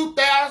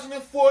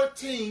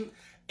 2014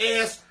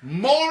 as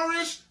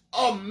Moorish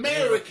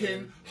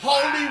American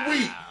Holy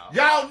Week.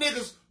 Y'all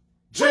niggas,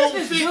 June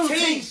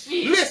 15th.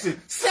 Listen,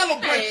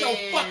 celebrate your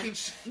fucking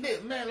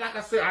shit. Man, like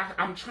I said,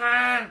 I'm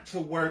trying to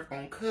work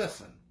on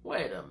cussing.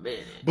 Wait a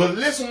minute. But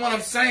listen what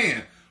I'm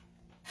saying.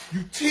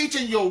 You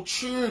teaching your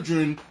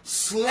children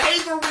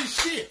slavery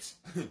shit.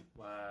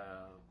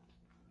 Wow.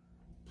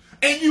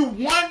 And you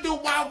wonder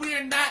why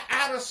we're not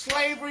out of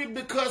slavery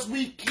because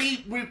we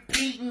keep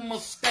repeating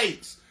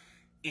mistakes.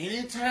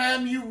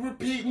 Anytime you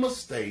repeat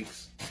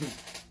mistakes,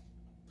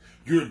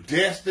 you're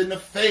destined to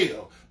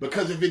fail.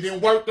 Because if it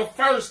didn't work the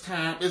first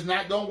time, it's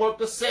not going to work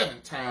the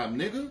 7th time,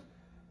 nigga.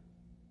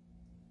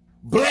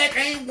 Black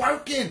ain't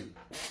working.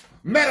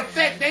 Matter of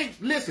fact, they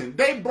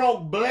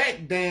broke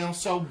black down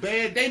so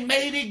bad they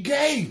made it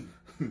gay.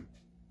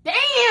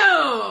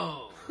 Damn!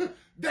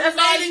 That's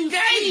all you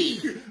see.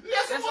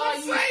 Listen what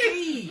I'm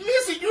saying.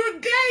 Listen, you're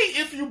gay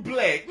if you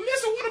black.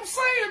 Listen what I'm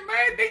saying,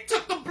 man. They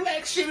took the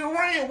black shit and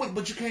ran with it,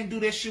 but you can't do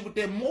that shit with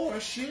that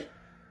Moorish shit.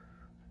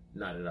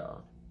 Not at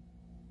all.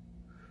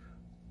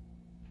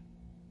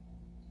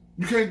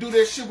 You can't do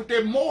that shit with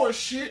that Moorish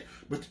shit,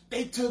 but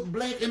they took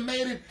black and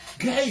made it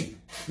gay.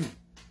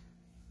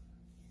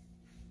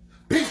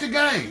 Pick the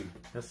game.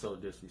 That's so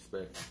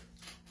disrespectful.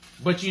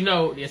 But you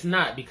know, it's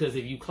not, because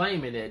if you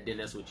claiming that, then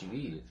that's what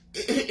you is.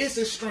 It's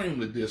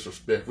extremely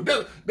disrespectful.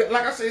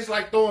 Like I said, it's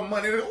like throwing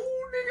money. Ooh, nigga,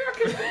 I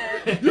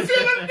can't. You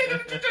feel like,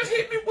 nigga, you just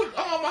hit me with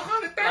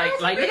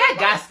 $100,000. Like, nigga, I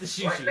got to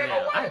shoot you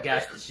now. I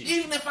got to shoot you.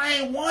 Even if I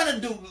ain't want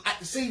to do,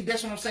 see,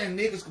 that's what I'm saying.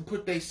 Niggas can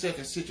put themselves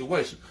in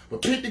situation.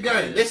 But pick the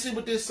game. Let's see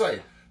what this say.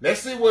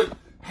 Let's see what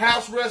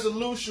House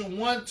Resolution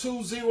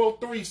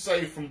 1203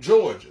 say from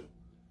Georgia.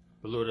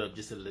 Blow it up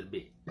just a little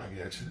bit. I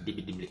got you.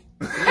 Peep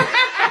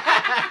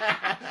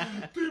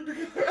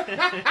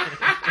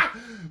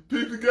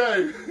the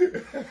game.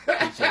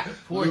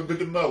 A little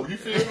bit more. You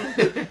feel me?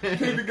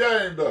 Peep the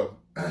game, though.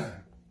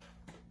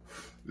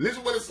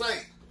 Listen what it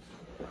says.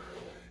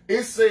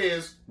 It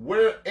says,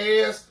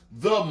 whereas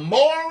the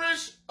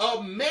Moorish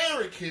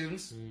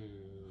Americans,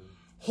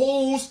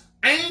 whose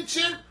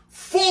ancient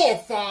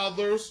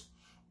forefathers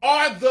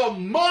are the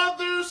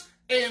mothers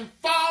and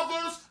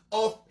fathers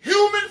of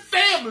human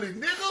family,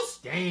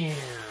 niggas. Damn.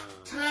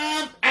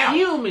 Time out.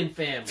 Human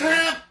family.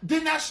 Time.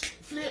 Did not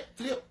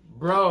flip.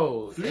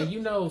 Bro, Flip. and you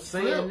know,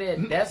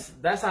 saying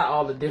that's how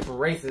all the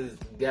different races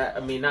got, I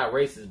mean, not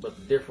races, but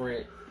the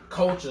different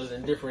cultures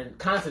and different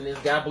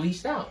continents got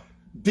bleached out.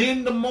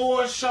 Didn't the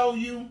Moors show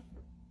you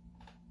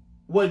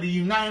where the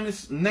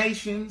United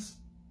Nations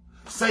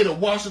say the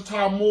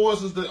Washita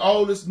Moors is the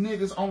oldest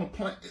niggas on the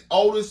planet,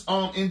 oldest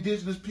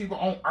indigenous people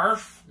on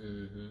Earth?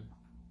 Mm-hmm.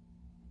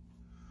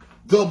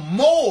 The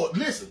Moors,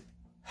 listen,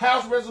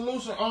 House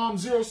Resolution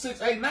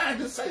 0689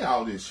 didn't say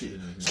all this shit.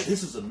 Mm-hmm. So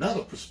this is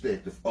another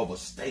perspective of a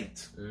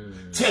state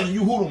telling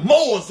you who the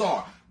Moors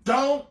are.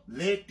 Don't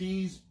let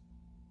these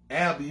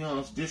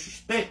Albions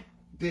disrespect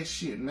this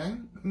shit,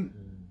 man.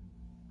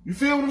 You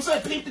feel what I'm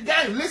saying? Peep the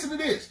game. Listen to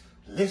this.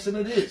 Listen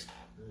to this.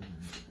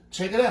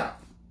 Check it out.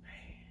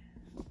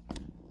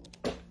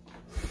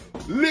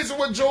 Listen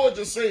what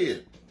Georgia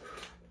said.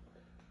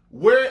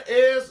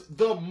 Whereas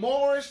the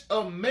Moorish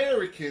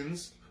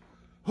Americans,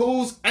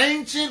 whose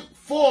ancient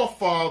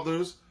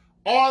forefathers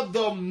are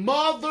the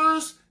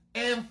mothers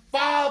and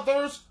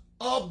fathers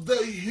of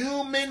the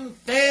human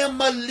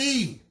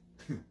family,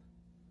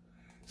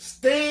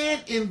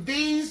 stand in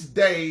these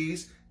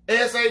days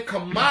as a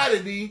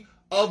commodity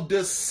of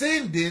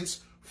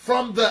descendants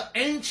from the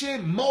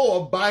ancient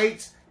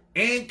Moabites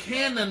and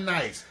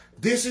Canaanites.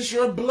 This is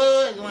your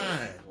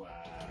bloodline. Wow.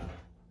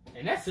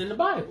 And that's in the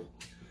Bible.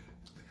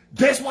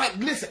 That's why,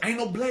 listen, ain't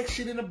no black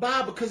shit in the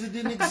Bible because it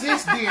didn't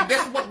exist then.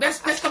 That's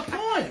the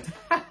point.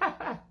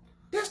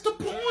 That's the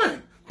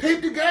point.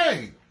 Peep the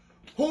game.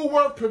 Who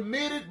were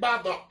permitted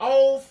by the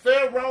old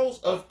pharaohs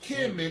of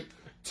Kemet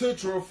to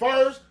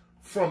traverse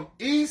from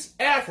East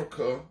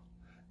Africa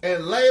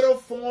and later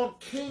formed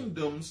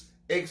kingdoms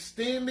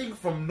extending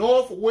from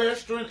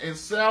northwestern and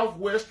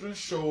southwestern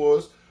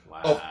shores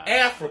of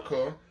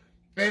Africa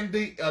and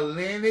the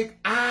Atlantic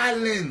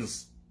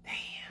Islands.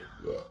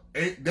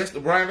 Damn. That's the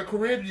Brian the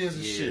Caribbeans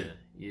and shit.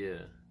 Yeah.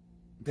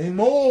 They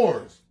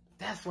Moors.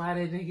 That's why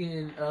they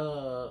thinking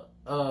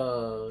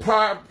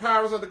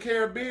Pirates of the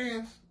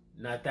Caribbean.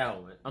 Not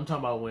that one. I'm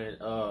talking about when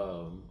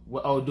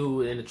what old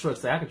dude in the truck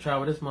said I can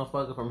travel this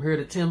motherfucker from here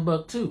to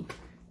Timbuktu.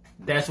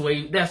 That's what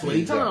he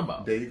talking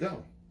about. There you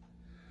go.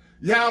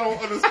 Y'all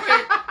don't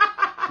understand.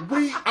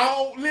 We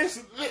all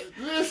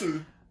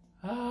listen.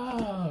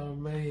 Oh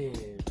man.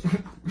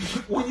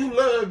 When you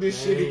love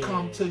this shit, it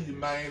come to you,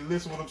 man.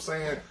 Listen what I'm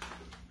saying.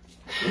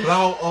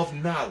 Law of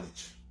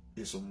knowledge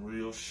is some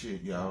real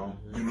shit, y'all.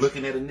 You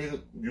looking at a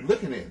nigga, you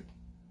looking at it.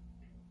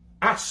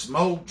 I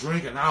smoke,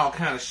 drink, and all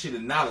kind of shit,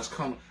 and knowledge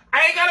come.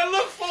 I ain't gotta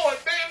look for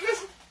it, man.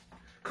 Listen,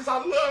 cause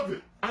I love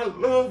it. I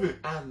love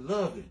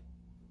it.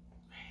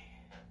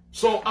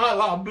 So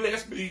Allah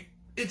bless me.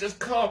 It just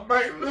come,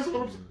 man. Listen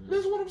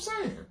what I'm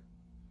saying.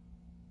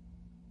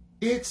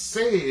 It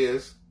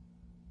says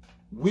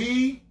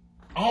we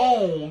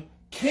own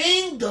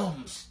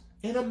kingdoms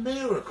in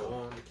America.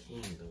 Own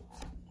kingdoms.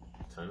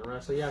 Turn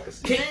around so y'all can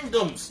see.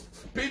 Kingdoms.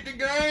 Beat the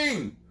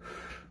game.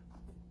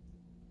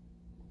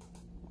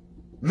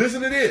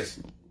 Listen to this.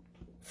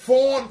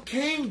 Formed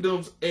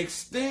kingdoms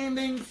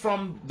extending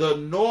from the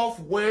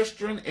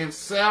northwestern and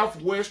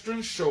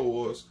southwestern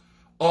shores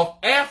of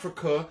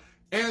Africa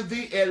and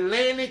the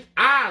Atlantic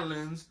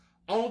Islands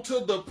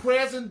onto the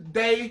present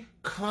day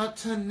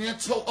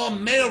continental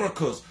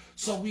Americas.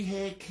 So we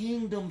had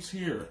kingdoms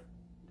here.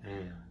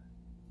 Damn.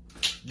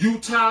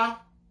 Utah,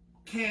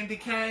 candy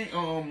cane,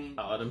 all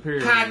them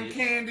pyramids. Cotton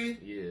candy.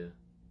 Yeah.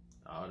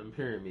 All them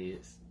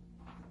pyramids.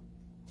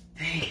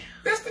 Damn.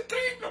 That's the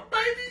kingdom,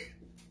 baby.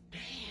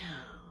 Damn.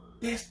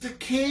 That's the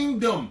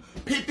kingdom.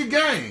 Pick the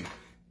game.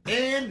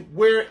 And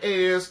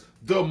whereas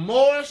the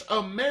Moorish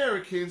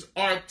Americans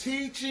are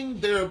teaching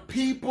their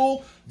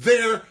people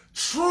their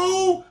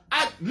true...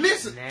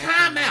 listen,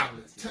 time out.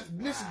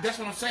 Listen, that's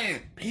what I'm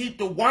saying. Peep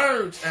the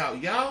words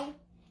out, y'all.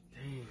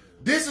 Damn.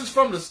 This is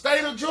from the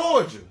state of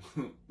Georgia.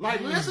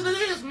 Like, listen to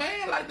this,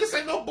 man. Like, this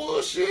ain't no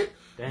bullshit.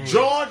 Damn.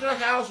 Georgia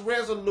House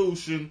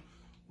Resolution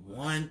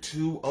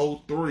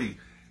 1203.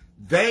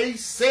 They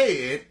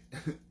said,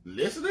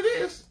 listen to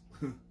this.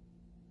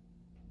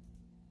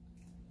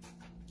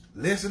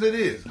 Listen to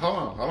this.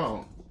 Hold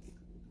on.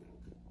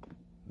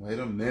 Wait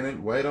a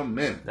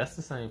minute. That's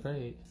the same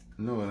page.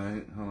 No, it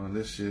ain't. Hold on.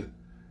 This shit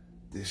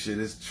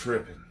is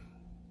tripping.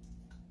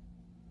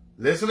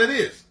 Listen to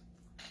this.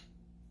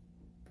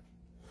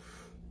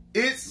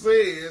 It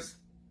says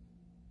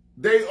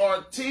they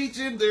are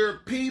teaching their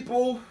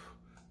people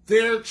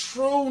their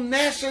true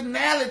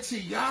nationality,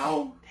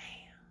 y'all.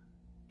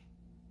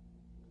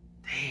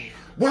 Damn.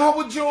 Why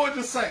would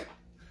Georgia say?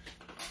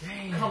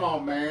 Damn. Come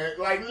on, man.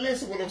 Like,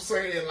 listen what I'm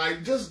saying.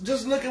 Like,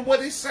 just look at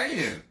what he's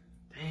saying.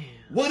 Damn.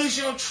 What is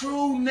your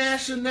true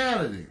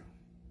nationality?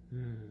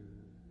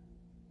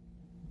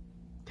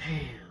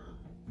 Damn.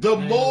 The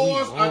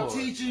Moors are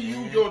teaching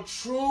you your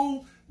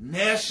true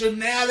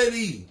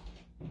nationality.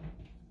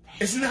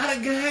 It's not a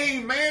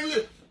game, man.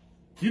 Look,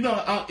 you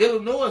know,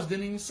 Illinois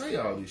didn't even say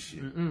all this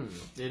shit.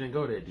 They didn't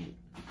go that deep.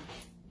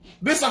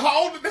 This what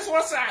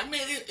I say,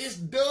 man. It's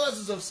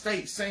dozens of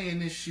states saying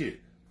this shit.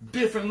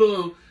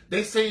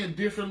 They saying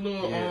different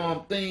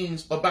little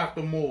things about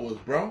the Moors,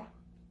 bro.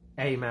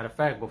 Hey, matter of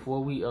fact,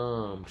 before we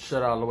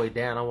shut all the way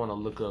down, I want to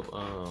look up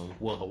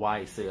what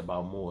Hawaii say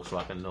about Moors so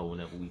I can know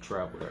whenever we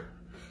travel there.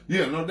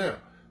 Yeah, no doubt.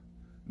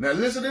 Now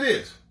listen to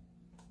this.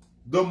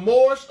 The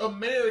Moorish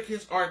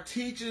Americans are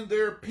teaching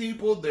their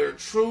people their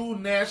true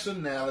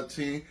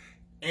nationality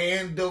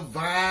and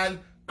divine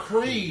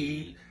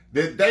creed,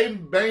 that they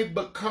may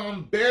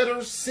become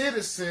better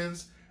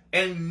citizens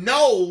and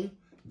know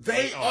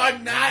they are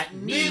not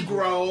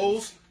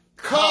Negroes,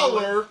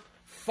 colored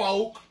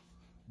folk,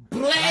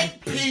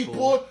 black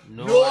people,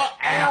 nor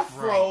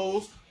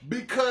Afros,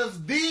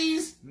 because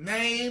these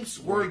names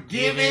were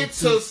given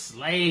to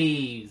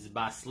slaves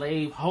by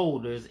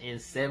slaveholders in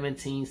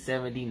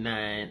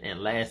 1779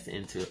 and lasted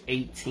until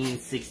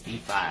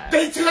 1865.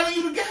 They telling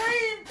you the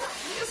game.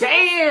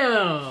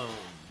 Damn.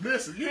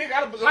 Listen, you ain't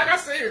gotta, like I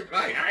said,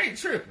 like, I ain't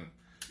tripping.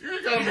 You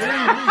ain't gotta believe me.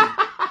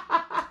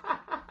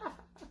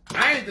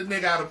 I ain't the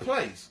nigga out of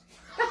place.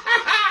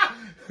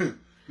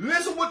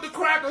 Listen what the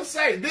crackers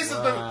say. This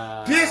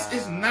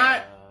is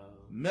not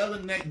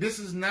melanin. This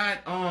is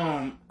not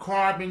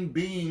carbon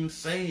beams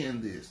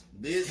saying this.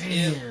 This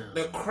is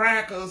the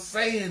crackers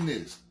saying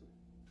this.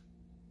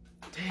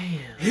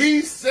 Damn.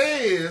 He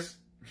says,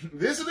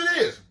 listen to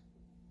this.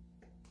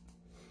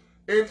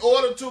 In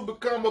order to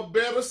become a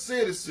better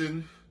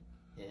citizen,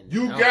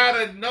 you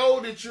gotta know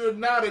that you're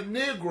not a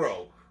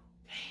Negro.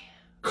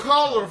 Damn.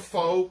 Color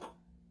folk,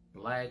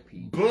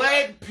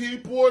 black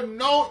people,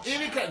 no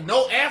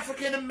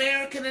African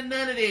American and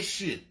none of that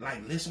shit.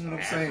 Like, listen what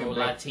I'm saying, bro.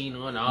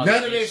 Latino and all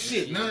none of that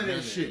shit. None of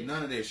that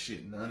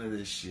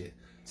shit.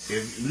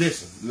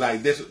 Listen,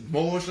 like this,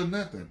 Moors or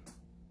nothing.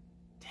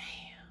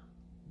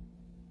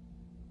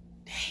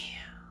 Damn.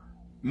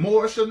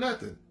 Moors or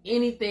nothing.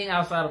 Anything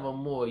outside of a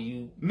Moor,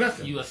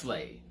 nothing. You a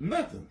slave.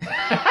 Nothing.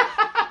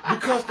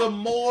 Because the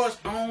Moors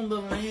own the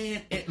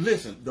land.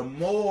 Listen, the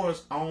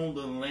Moors own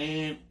the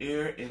land,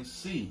 air, and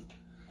sea.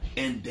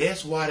 And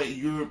that's why the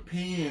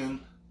European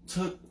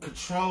took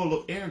control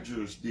of air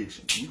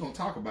jurisdiction. We're going to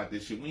talk about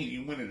this shit. We ain't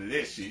even went into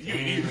that shit.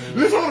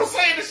 Listen what I'm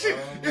saying? This shit,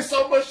 there's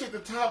so much shit to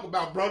talk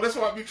about, bro. That's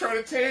why I be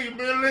trying to tell you,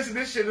 man. Listen,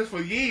 this shit is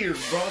for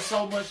years, bro.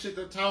 So much shit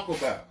to talk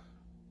about.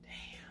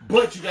 Damn.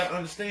 But you got to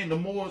understand, the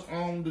Moors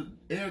own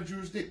the air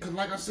jurisdiction. Because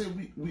like I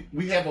said,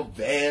 we have a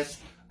vast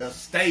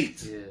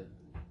estate. Yeah.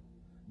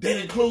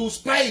 That includes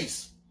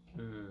space.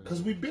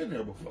 Because we've been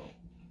there before.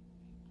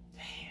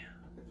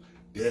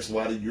 That's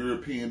why the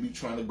European be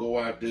trying to go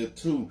out there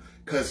too,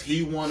 cause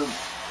he wants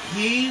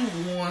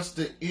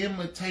to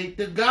imitate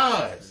the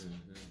gods,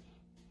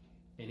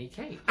 and he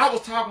can't. I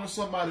was talking to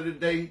somebody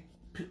today,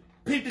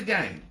 peep the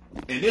game,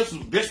 and this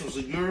was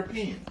a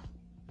European.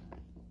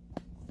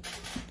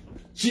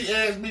 She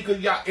asked me, cause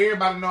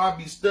everybody know I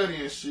be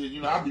studying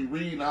shit, I be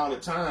reading all the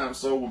time.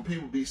 So when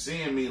people be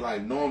seeing me,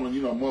 like normally,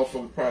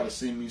 motherfuckers probably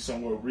see me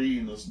somewhere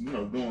reading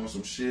or doing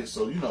some shit.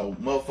 So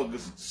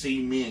motherfuckers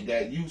see me and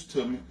got used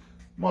to me.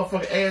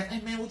 Motherfucker asked, hey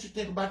man, what you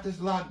think about this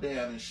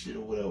lockdown and shit or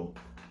whatever?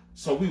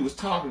 So we was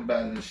talking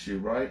about it and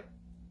shit, right?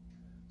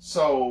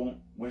 So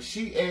when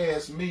she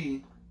asked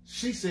me,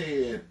 she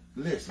said,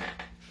 listen,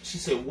 she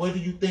said, what do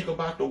you think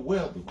about the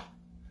weather?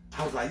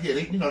 I was like, yeah,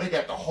 they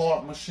got the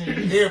hard machine.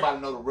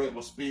 Everybody know the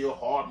regular spill,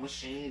 hard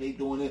machine, they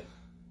doing it.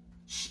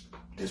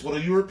 That's what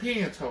a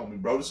European told me,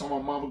 bro. This on my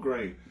mama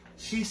grave.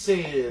 She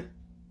said,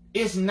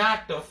 it's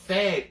not the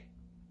fact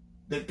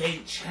that they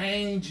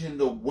changing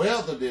the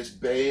weather this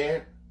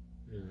bad.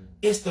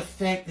 It's the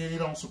fact that they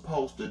don't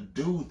supposed to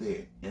do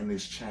that, and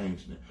it's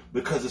changing it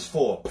because it's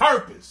for a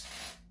purpose.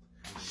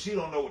 She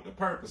don't know what the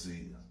purpose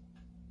is.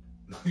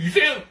 You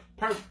feel me?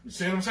 You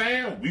see what I'm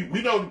saying?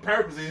 We know the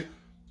purpose is.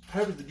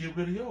 Purpose to get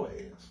rid of your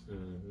ass.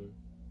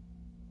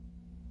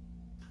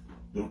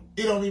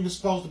 It don't even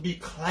supposed to be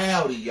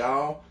cloudy,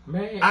 y'all.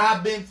 Man,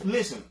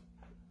 listen.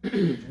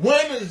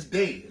 Winter is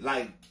dead.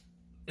 Like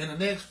in the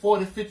next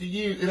 40, 50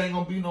 years, it ain't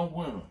gonna be no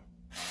winter.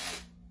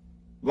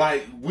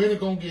 Like, winter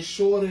gonna get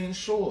shorter and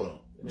shorter.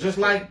 Just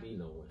like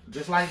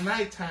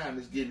nighttime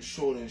is getting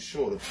shorter and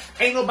shorter.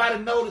 Ain't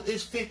nobody noticed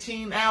it's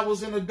 15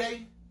 hours in a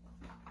day?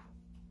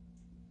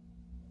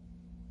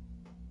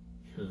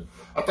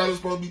 I thought it was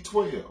supposed to be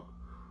 12.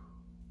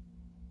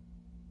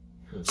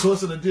 So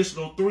it's an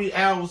additional 3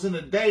 hours in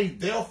a day.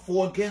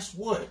 Therefore, guess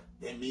what?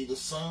 That means the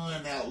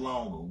sun out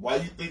longer. Why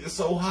you think it's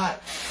so hot?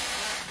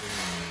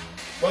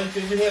 Why you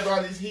think we have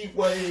all these heat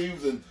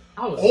waves and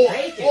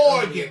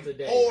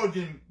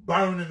Oregon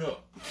burning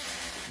up?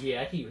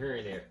 Yeah, I keep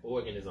hearing that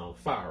Oregon is on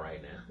fire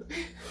right now.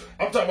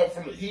 I'm talking about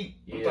from the heat.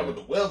 Yeah. I'm talking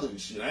about the weather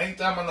and shit. I ain't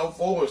talking about no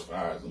forest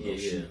fires and no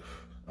shit.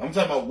 I'm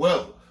talking about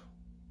weather.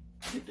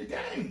 Keep the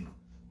game.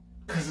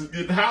 Because it's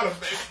getting hotter,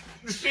 baby.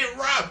 The shit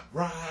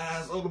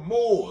rise on the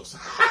moors.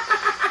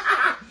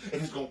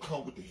 And it's going to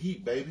come with the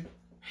heat, baby.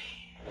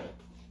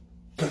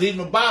 Because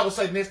even the Bible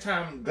says next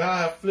time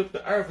God flipped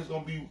the earth, it's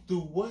going to be through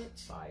what?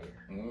 Fire.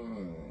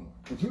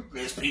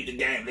 Let's peep the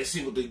game. Let's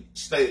see what the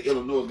state of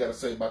Illinois got to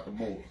say about the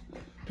moors.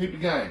 Peep the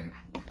game.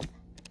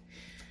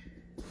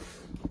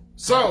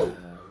 So,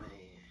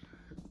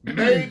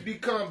 may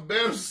become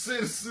better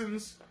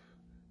citizens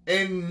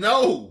and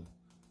know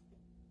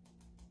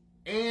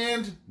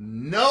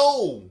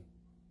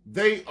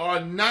they are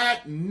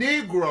not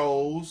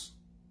Negroes,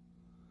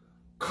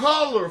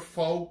 color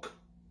folk,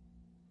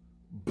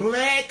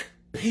 black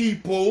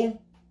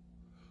people,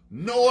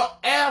 nor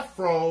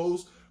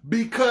Afros,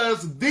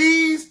 because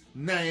these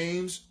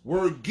names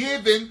were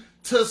given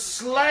to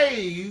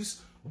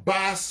slaves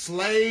by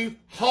slave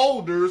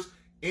holders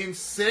in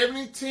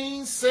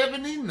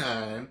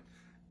 1779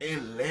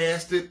 and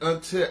lasted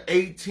until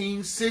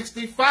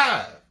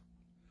 1865.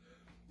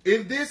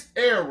 In this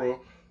era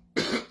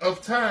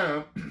of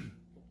time,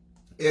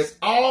 as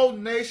all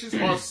nations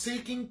are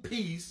seeking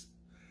peace,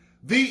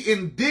 the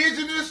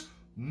indigenous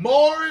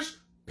Moorish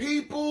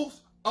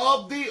peoples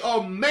of the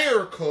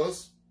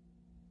Americas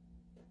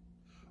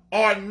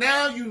are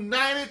now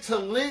united to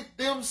link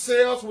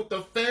themselves with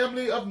the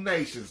family of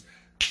nations.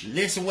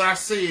 Listen what I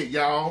said,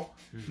 y'all.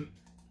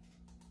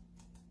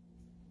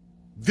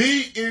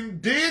 The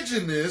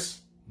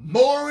indigenous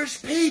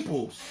Moorish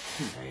peoples.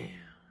 Damn.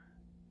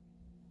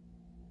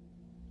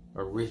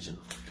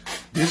 Original.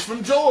 This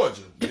from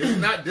Georgia.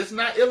 This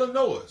not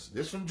Illinois.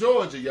 This from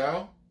Georgia,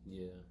 y'all.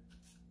 Yeah.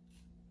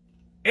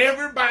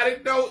 Everybody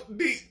know.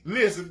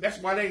 Listen, that's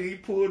why they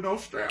ain't pulled no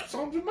straps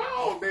on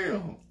Jamal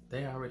now.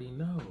 They already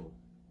know.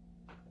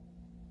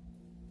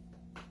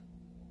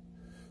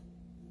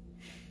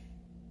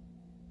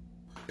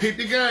 Pick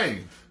the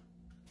game.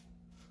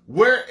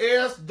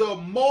 Whereas the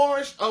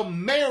Moorish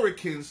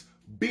Americans,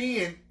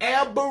 being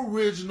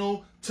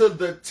aboriginal to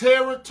the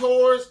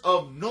territories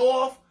of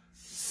North,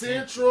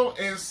 Central,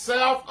 and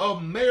South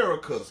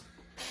Americas,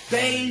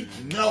 they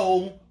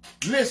know.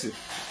 Listen,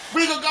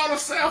 we gonna go to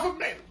South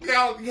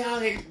America. Y'all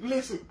ain't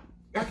listen.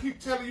 I keep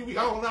telling you we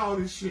own all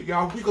this shit,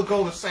 y'all. We could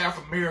go to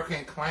South America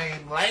and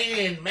claim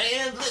land,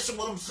 man. Listen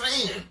what I'm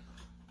saying.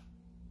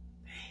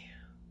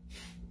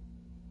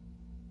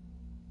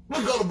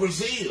 We go to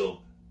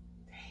Brazil.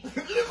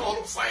 Look what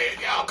I'm saying,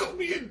 y'all. Cause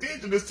we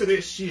indigenous to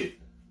this shit.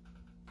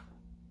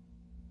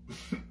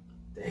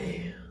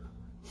 Damn.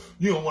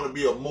 You don't want to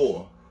be a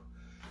Moor.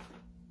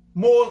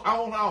 Moors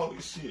own all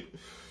this shit.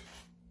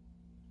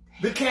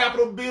 The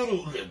Capitol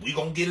building. We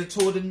gonna get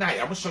into it tonight.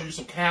 I'm gonna show you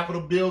some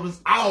Capitol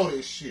buildings, all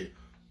this shit.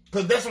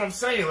 Cause that's what I'm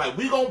saying. Like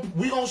we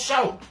gonna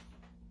show.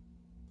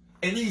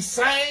 And these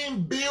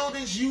same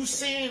buildings you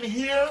seeing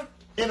here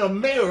in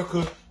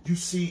America, you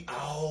see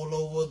all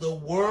over the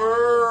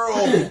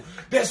world.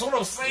 That's what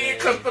I'm saying,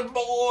 because the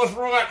Moors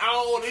run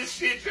all this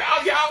shit.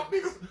 Y'all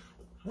niggas,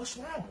 what's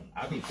wrong?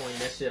 I be pointing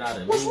that shit out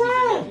in What's movies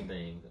wrong? and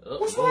everything.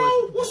 What's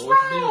wrong? What's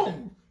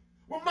wrong?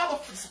 Well,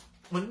 motherfuckers,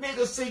 when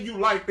niggas see you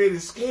like that,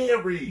 it's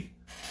scary.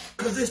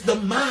 Because it's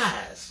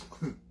demise.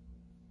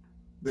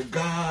 The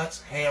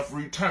gods have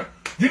returned.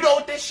 You know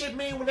what that shit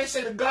mean when they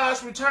say the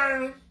gods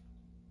return?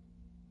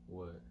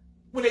 What?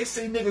 When they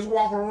see niggas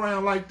walking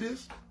around like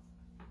this?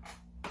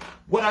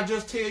 What I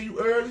just tell you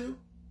earlier?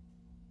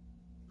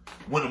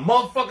 When a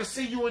motherfucker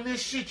see you in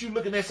this shit, you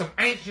looking at some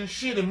ancient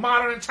shit in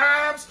modern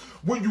times.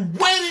 When you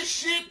wear this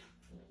shit,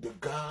 the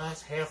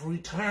gods have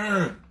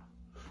returned.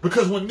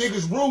 Because when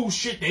niggas rule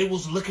shit, they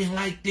was looking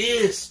like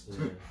this.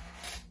 Yeah.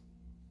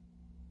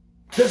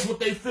 That's what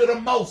they feel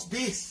the most,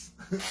 this.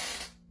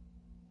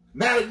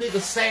 Now the nigga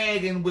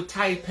sagging with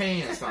tight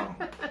pants on.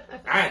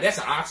 Alright, that's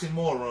an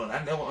oxymoron.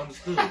 I never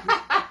understood it.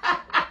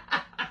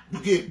 You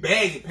get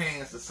baggy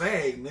pants to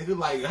sag, nigga.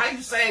 Like, how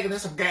you sagging in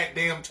some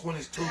goddamn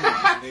 22,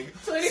 nigga?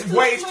 22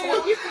 waist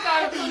slim. We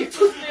forgot 22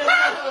 slim.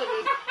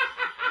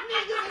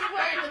 Niggas is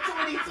wearing the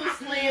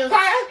 22 slims.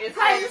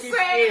 How you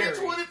sagging in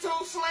 22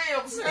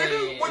 slims,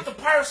 nigga? With the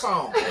purse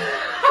on.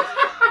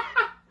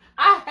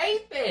 I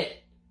hate that.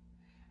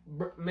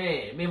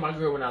 Man, me and my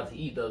girl went out to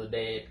eat the other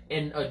day,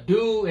 and a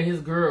dude and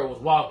his girl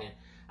was walking.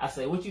 I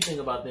said, what you think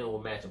about them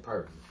with matching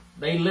purses?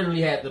 They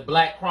literally had the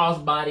black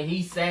crossbody,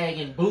 he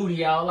sagging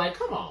booty out. Like,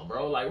 come on,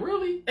 bro. Like,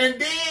 really? And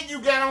then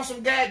you got on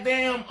some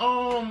goddamn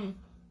Fruit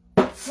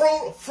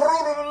of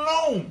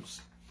the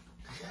Looms.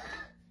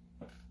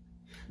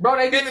 Bro,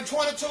 they in the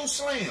 22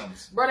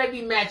 slims. Bro, they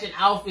be matching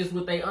outfits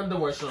with their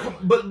underwear showing.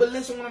 But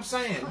listen what I'm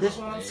saying.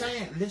 Listen what I'm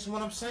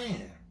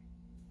saying.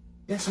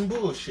 That's some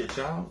bullshit,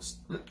 y'all.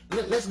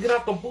 Let's get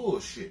off the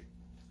bullshit.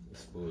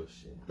 That's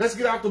bullshit. Let's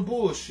get off the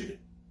bullshit.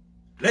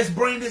 Let's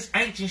bring this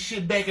ancient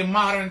shit back in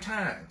modern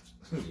times.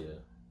 Yeah.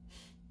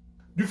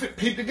 You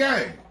peep the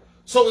game.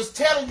 So it's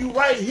telling you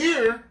right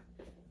here,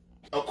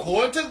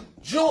 according to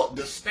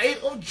the state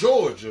of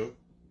Georgia,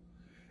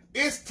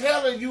 it's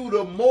telling you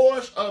the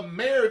Moorish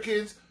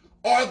Americans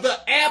are the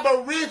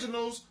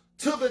aboriginals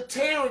to the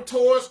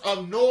territories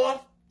of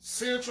North,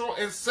 Central,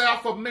 and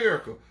South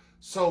America.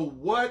 So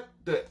what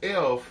the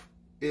F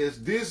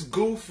is this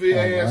goofy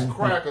ass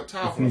cracker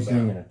talking about?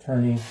 Accusing an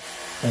attorney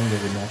saying they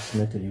did not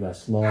submit to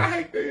U.S. law. I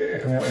hate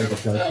that. Apparently the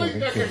judge was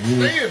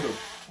used,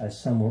 as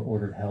some were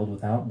ordered held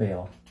without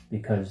bail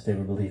because they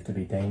were believed to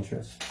be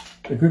dangerous.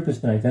 The group has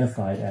been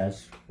identified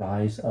as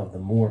Rise of the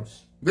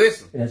Moors.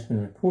 Listen. It has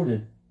been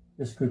reported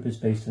this group is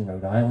based in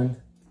Rhode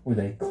Island, where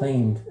they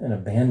claimed an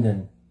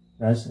abandoned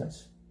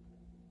residents.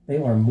 They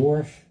are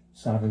Moorish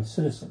sovereign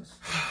citizens.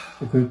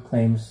 The group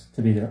claims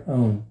to be their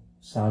own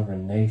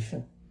sovereign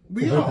nation.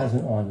 The group has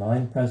an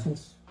online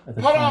presence.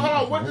 Hold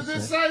on. What did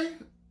this say?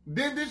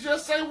 Did this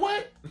just say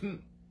what?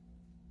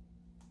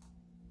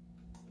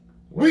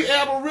 We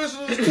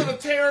aboriginals to the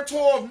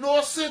territory of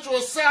North, Central,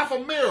 and South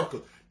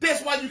America.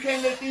 That's why you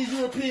can't let these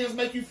Europeans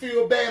make you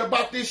feel bad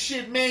about this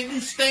shit, man. You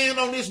stand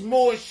on this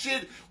Moorish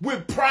shit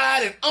with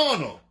pride and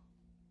honor.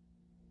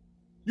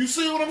 You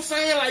see what I'm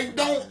saying? Like,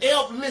 don't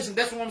ever listen.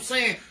 That's what I'm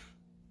saying.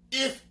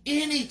 If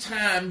any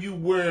time you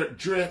wear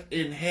dress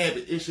in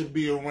habit, it should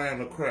be around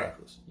the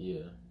crackers.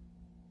 Yeah.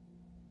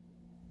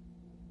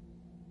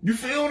 You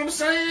feel what I'm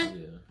saying?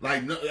 Yeah.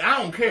 Like, no,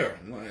 I don't care.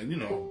 Like, you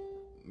know,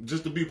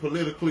 just to be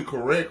politically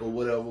correct or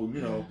whatever,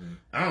 you know,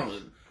 I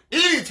don't.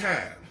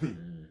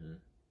 Anytime.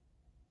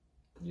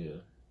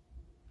 Yeah.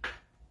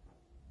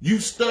 You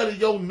study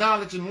your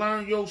knowledge and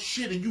learn your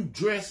shit and you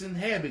dress in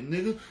habit,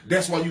 nigga.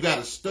 That's why you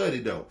gotta study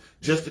though.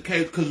 Just in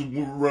case, because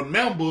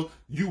remember,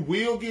 you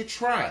will get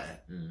tried.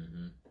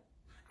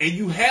 And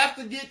you have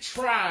to get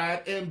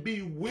tried and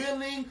be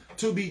willing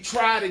to be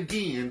tried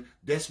again.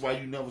 That's why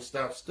you never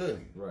stop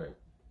studying. Right.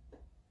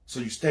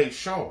 So you stay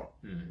sharp.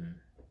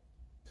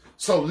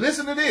 So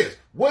listen to this.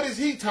 What is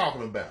he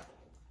talking about?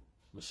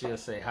 Michelle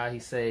say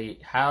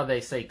how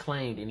they say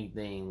claimed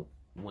anything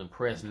when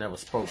press never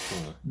spoke to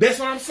him. That's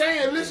what I'm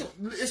saying. Listen,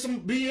 it's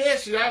some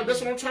BS, y'all.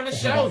 That's what I'm trying to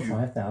show you.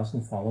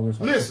 5,000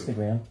 followers on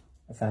Instagram,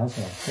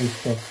 1,000 on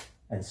Facebook,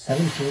 and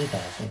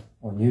 17,000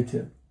 on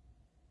YouTube.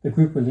 The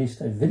group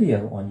released a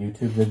video on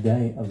YouTube the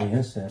day of the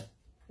incident.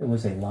 It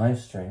was a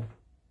live stream.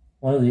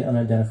 One of the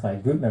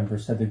unidentified group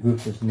members said the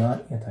group was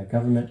not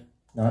anti-government,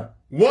 not...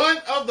 One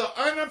of the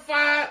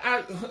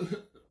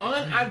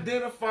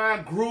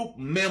unidentified group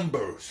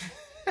members.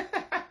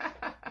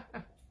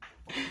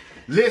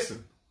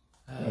 Listen.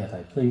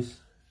 Anti-police,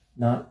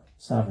 not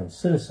sovereign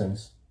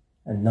citizens,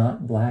 and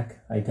not black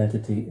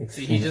identity extremists.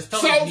 See, he just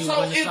told you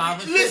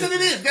listen to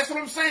this. That's what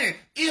I'm saying.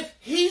 If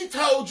he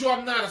told you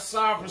I'm not a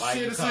sovereign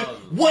citizen,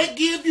 what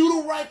give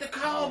you the right to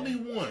call me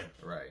one?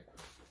 Right.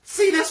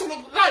 See, that's what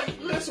I'm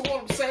like. Listen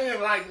what I'm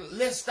saying. Like,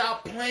 let's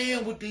stop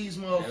playing with these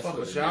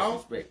motherfuckers,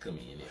 y'all.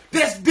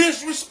 That's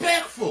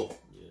disrespectful.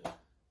 Yeah.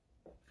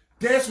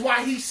 That's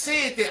why he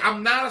said that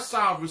I'm not a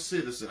sovereign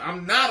citizen.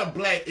 I'm not a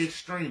black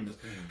extremist.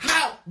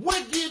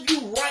 What gives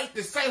you right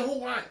to say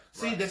who I...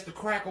 See, that's the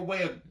cracker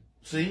way of...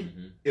 See?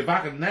 If I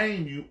can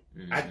name you,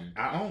 I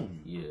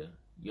own you. Yeah.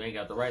 You ain't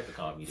got the right to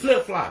call me that.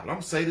 Flip-flop. I'm going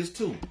to say this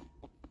too.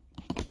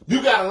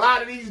 You got a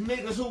lot of these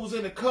niggas who was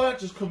in the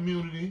conscious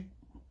community,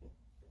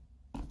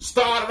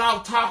 started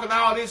off talking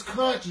all this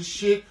conscious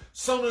shit.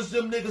 Soon as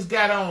them niggas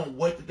got on,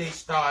 what did they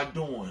start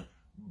doing?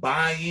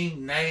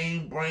 Buying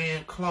name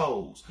brand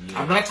clothes.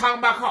 Yeah. I'm not talking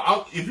about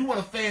car. If you want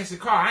a fancy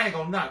car, I ain't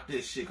gonna knock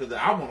this shit because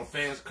I want a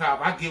fancy car.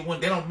 If I get one,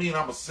 that don't mean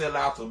I'm gonna sell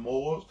out to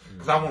Moors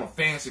because I want a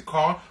fancy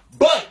car.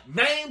 But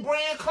name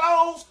brand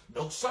clothes,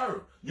 no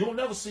sir. You'll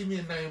never see me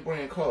in name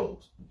brand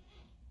clothes.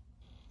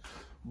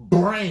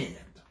 Brand.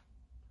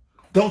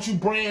 Don't you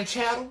brand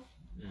chattel?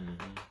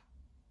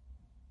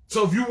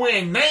 So if you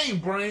wearing name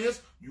brands,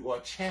 you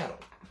are chattel.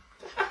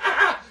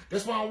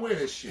 That's why I wear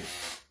this shit.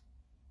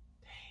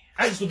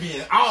 I used to be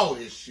in all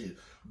this shit.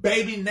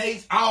 Baby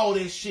Nates, all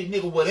this shit,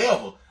 nigga,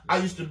 whatever. I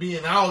used to be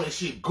in all this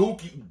shit.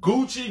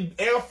 Gucci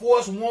Air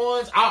Force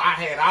Ones, I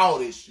had all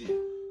this shit.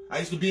 I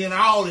used to be in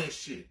all this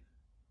shit.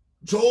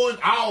 Jordan,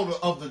 all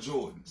of the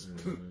Jordans.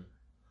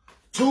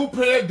 2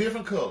 pair of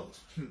different colors.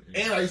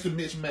 And I used to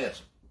mix match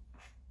them.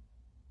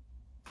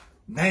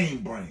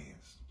 Name brands.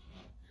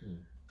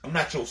 I'm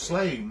not your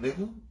slave,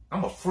 nigga.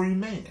 I'm a free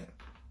man.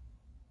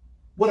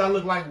 What I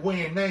look like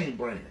wearing name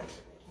brands?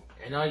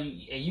 And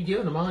you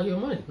giving them all your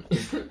money.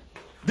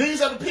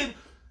 These are the people.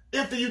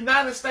 If the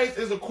United States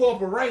is a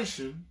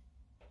corporation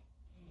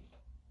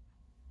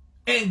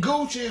and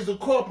Gucci is a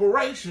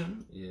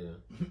corporation,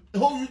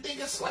 who you think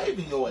is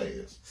enslaving your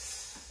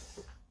ass?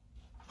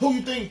 Who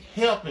you think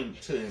helping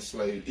to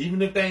enslave?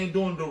 Even if they ain't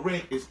doing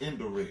direct, it's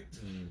indirect.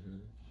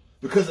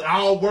 Because it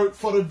all work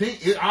for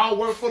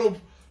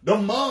the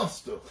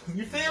monster.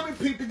 You feel me?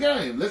 Peep the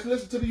game. Let's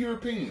listen to the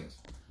Europeans.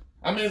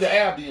 I mean the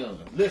Albion.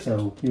 Listen.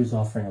 So he was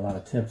offering a lot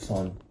of tips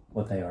on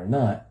what they are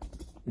not.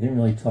 He didn't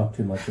really talk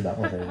too much about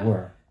what they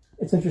were.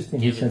 It's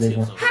interesting. He said they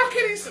weren't. How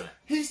can he say?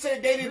 He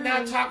said they did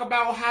not talk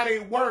about how they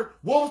work.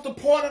 What was the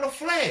point of the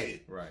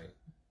flag? Right.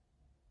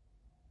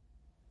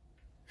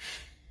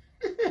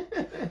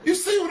 You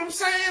see what I'm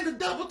saying? The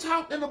double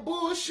talk and the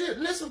bullshit.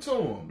 Listen to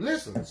him.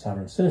 Listen.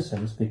 Sovereign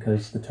citizens,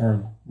 because the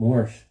term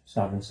Moorish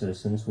sovereign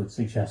citizens would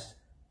suggest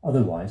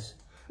otherwise.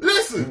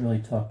 Listen. He didn't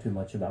really talk too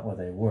much about what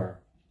they were.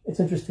 It's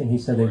interesting he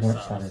said they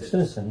weren't sovereign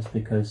citizens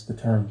because the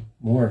term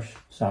Moorish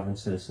sovereign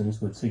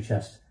citizens would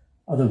suggest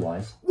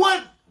otherwise.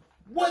 What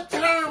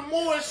term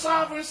Moorish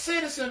sovereign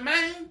citizen,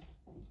 man?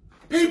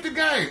 Peep the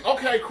game.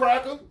 Okay,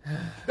 cracker.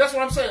 That's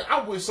what I'm saying.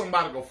 I wish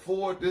somebody could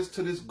forward this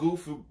to this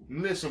goofy.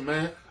 Listen,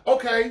 man.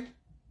 Okay.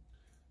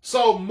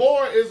 So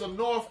Moor is a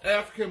North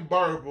African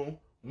Berber,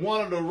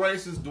 one of the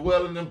races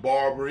dwelling in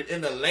Barbary in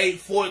the late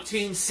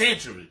 14th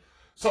century.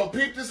 So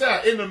peep this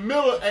out. In the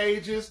Middle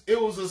Ages,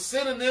 it was a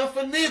synonym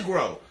for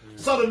Negro.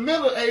 So the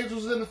Middle Ages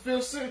was in the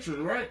 5th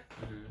century, right?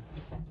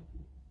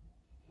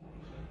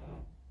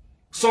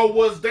 So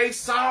was they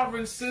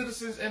sovereign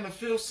citizens in the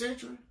 5th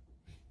century?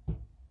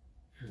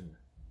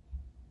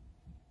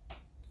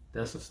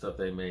 That's the stuff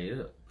they made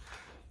up.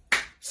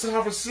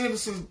 Sovereign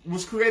citizens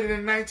was created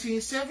in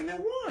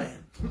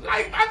 1971.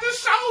 Like, I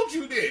just showed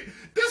you that.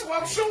 That's why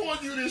I'm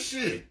showing you this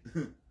shit.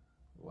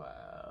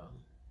 Wow.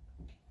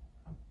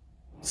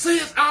 See,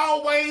 it's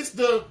always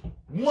the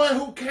one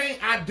who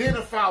can't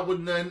identify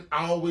with nothing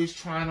always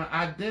trying to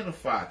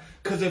identify.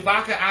 Because if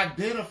I can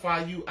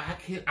identify you,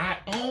 I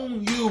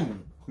own you.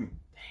 Damn.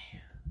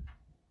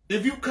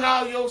 If you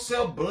call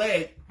yourself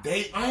black,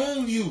 they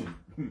own you.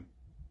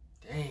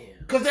 Damn.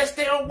 Because that's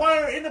their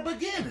word in the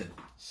beginning.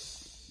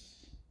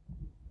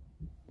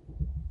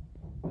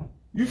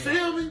 You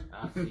feel me?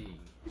 I feel you.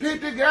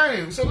 Pick the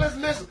game. So let's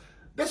listen.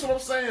 That's what I'm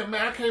saying,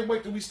 man. I can't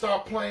wait till we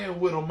start playing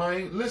with them,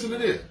 man. Listen to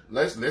this.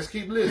 Let's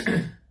keep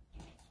listening.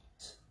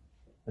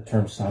 The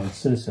term sovereign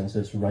citizens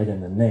is right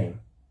in the name.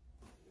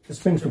 This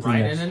brings me to the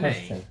next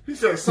question. He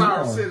said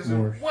sovereign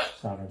citizen. What?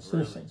 Sovereign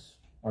citizens.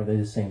 Are they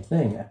the same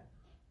thing?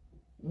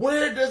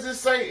 Where does it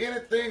say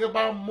anything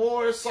about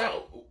Moorish?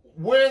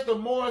 Where's the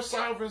Moorish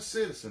sovereign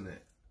citizen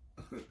at?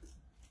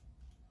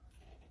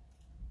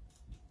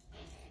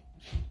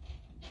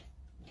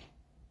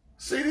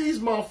 See, these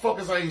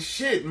motherfuckers ain't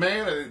shit,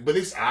 man. But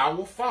it's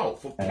our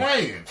fault for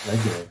playing.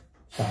 Regular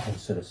sovereign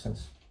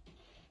citizens.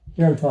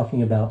 Here I'm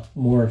talking about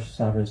Moorish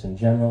sovereigns in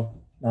general,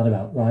 not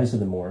about Rise of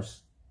the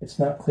Moors. It's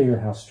not clear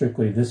how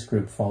strictly this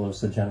group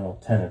follows the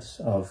general tenets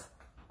of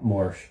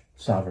Moorish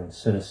sovereign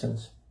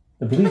citizens.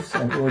 The beliefs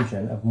and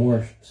origin of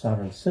Moorish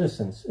sovereign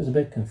citizens is a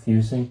bit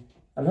confusing.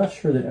 I'm not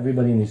sure that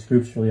everybody in these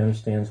groups really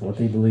understands what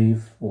they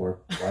believe or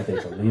why they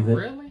believe it.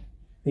 Really?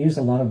 They use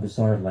a lot of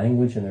bizarre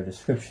language in their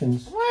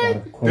descriptions.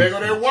 What? There go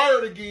that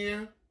word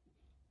again.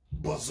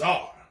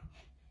 Bizarre.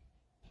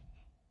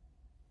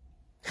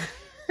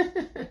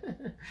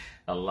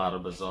 A lot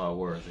of bizarre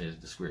words in his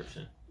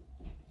description.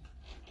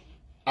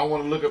 I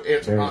want to look up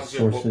etymology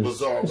of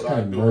bizarre, but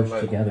I'm doing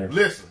it together.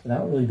 Listen.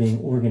 Without really being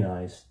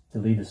organized to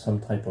lead to some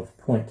type of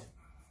point.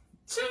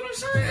 See what I'm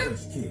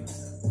saying?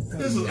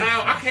 This is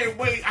out. I can't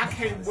wait. I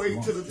can't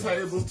wait till the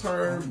tables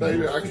turn,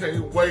 baby. I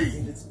can't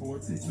wait.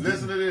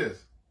 Listen to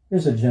this.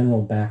 Here's a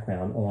general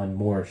background on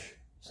Moorish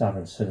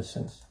sovereign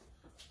citizens.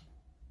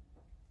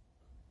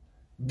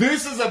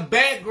 This is a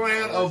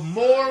background of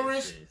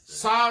Moorish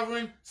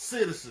sovereign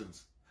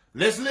citizens.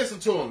 Let's listen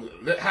to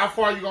them. How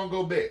far are you going to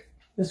go back?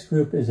 This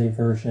group is a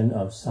version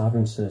of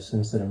sovereign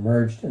citizens that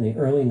emerged in the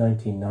early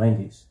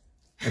 1990s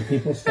when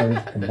people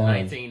started to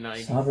combine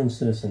sovereign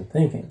citizen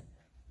thinking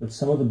with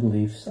some of the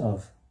beliefs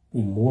of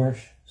the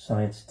Moorish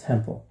Science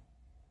Temple.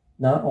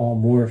 Not all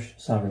Moorish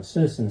sovereign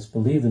citizens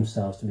believe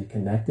themselves to be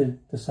connected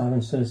to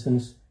sovereign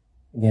citizens.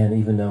 Again,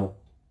 even though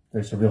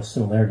there's a real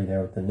similarity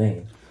there with the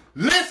name.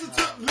 Listen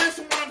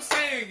what I'm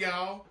saying,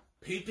 y'all.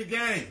 Peep the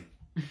game.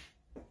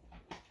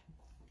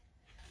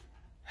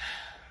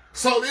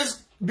 So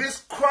this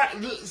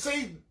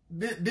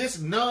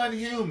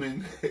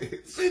non-human.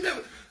 See,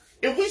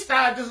 if we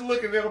start just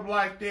looking at them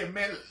like that,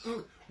 man,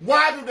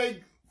 why do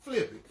they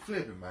flip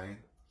it, man?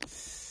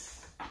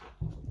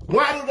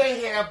 Why do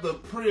they have the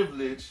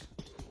privilege?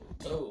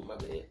 Oh, my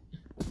bad.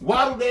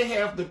 Why do they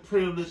have the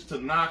privilege to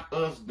knock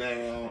us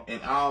down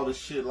and all the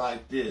shit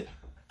like that?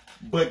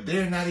 But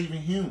they're not even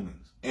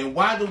humans. And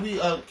why do we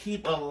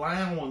keep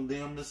allowing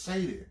them to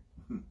say that?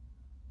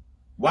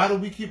 Why do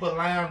we keep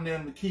allowing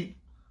them to keep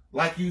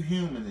like you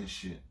human and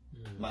shit?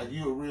 Like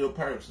you a real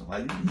person.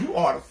 Like you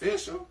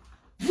artificial.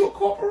 You a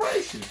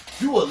corporation.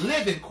 You a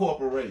living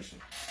corporation.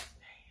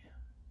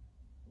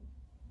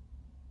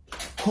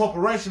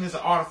 Corporation is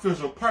an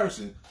artificial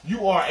person.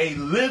 You are a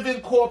living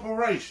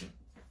corporation.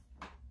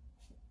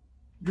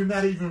 You're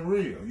not even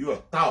real. You are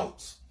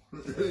thoughts.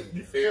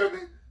 You feel me?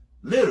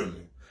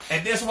 Literally.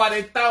 And that's why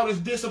they thought is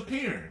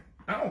disappearing.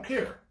 I don't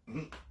care.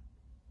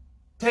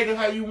 Take it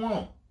how you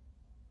want.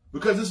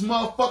 Because this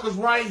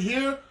motherfuckers right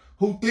here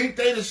who think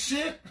they the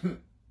shit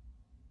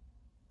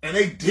and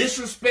they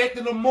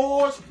disrespecting the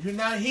Moors, you're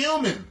not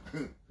human.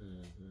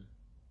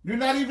 You're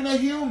not even a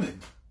human.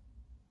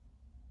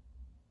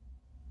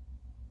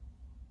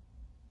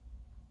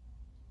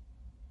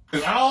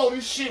 And all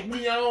this shit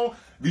we on,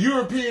 the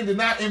European did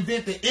not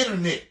invent the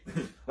internet.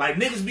 Like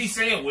niggas be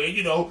saying, well,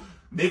 you know,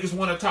 niggas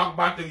want to talk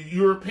about the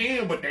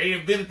European, but they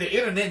invented the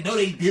internet. No,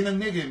 they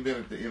didn't. A nigga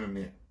invented the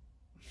internet.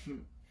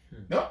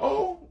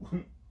 Uh-oh.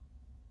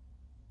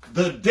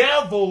 The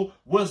devil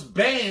was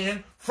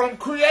banned from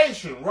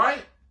creation,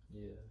 right?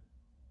 Yeah.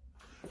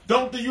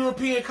 Don't the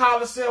European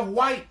call itself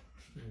white?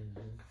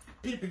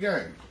 Peep the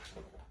game.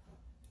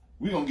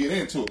 We gonna get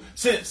into it.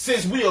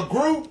 Since we a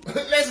group,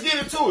 let's get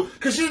into it.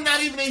 Cause you're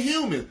not even a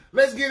human.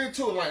 Let's get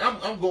into it. Like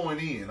I'm going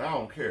in. I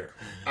don't care.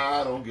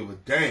 I don't give a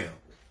damn.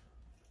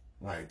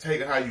 Like take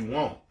it how you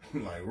want.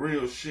 Like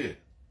real shit.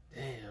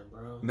 Damn,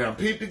 bro. Now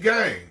peep the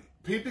game.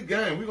 Peep the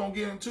game. We gonna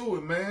get into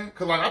it, man.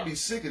 Cause like I be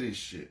sick of this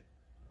shit.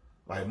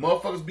 Like,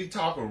 motherfuckers be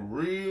talking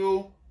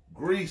real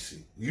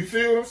greasy. You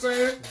feel what I'm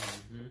saying?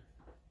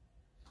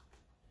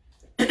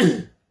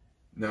 Mm-hmm.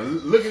 Now,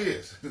 look at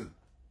this.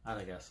 I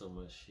done got so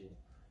much shit.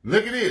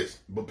 Look at this.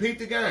 But peep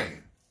the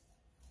game.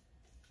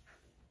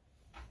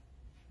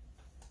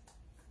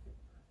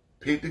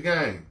 Peep the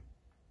game.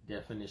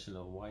 Definition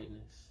of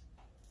whiteness.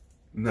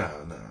 Nah.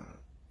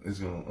 It's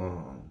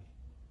gonna,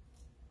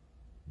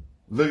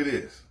 look at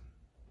this.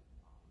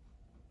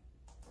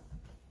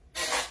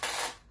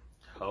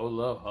 Hold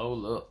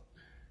up.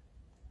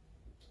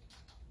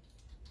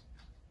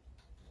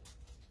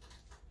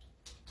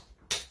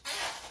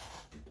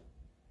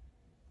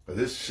 But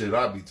this shit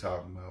I be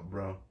talking about,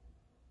 bro.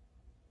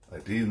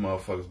 Like, these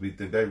motherfuckers be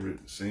think they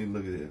see,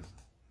 look at this.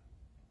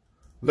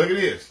 Look at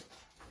this.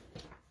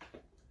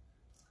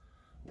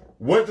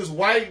 What does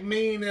white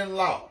mean in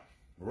law,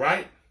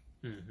 right?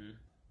 Mm-hmm.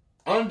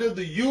 Under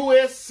the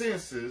U.S.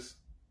 Census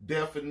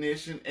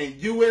definition and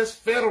U.S.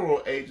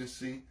 federal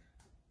agency,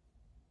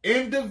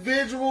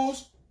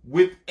 individuals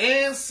with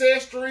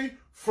ancestry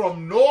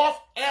from North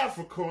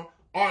Africa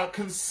are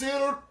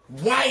considered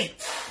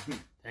white.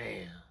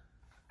 Damn.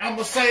 I'm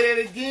going to say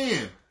that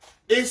again.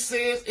 It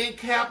says in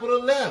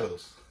capital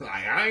letters.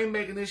 Like, I ain't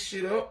making this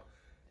shit up.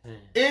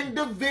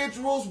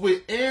 Individuals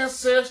with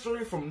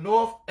ancestry from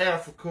North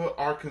Africa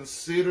are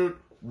considered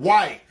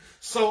white.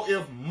 So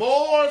if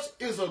Moors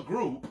is a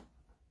group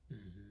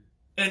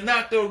and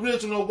not the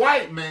original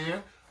white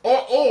man,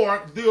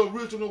 or the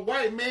original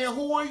white man,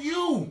 who are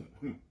you?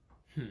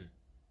 Damn.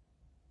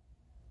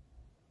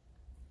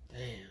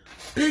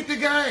 Beat the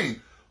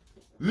game.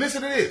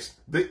 Listen to this.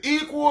 The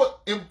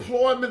Equal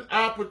Employment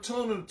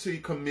Opportunity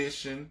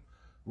Commission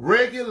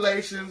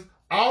regulations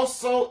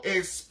also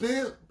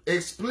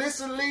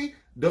explicitly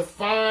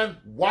define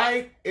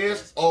white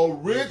as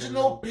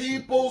original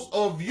peoples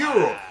of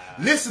Europe.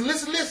 Listen.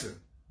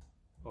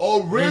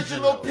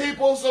 Original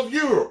peoples of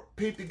Europe.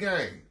 Peep the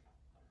game.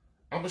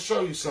 I'm going to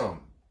show you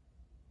something.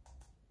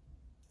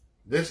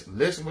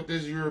 Listen what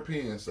this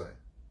European say.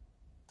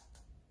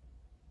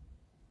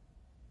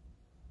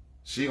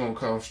 She going to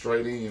come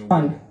straight in.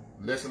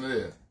 Listen to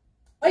this.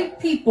 White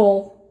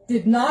people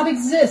did not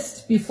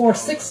exist before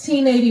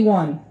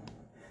 1681.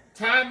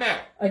 Time out.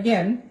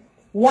 Again,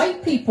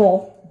 white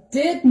people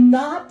did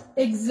not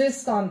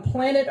exist on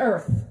planet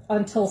Earth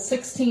until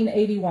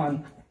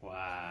 1681.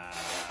 Wow.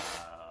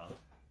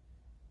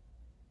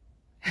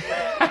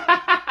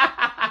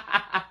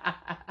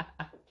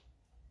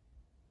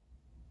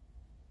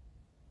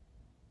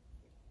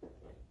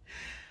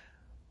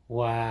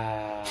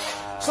 Wow.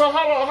 So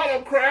hold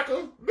on,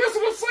 cracker. This is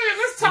what I'm saying.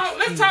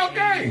 Let's talk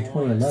game.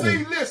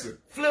 See, listen,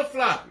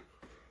 flip-flop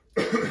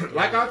it.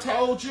 Like I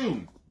told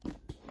you,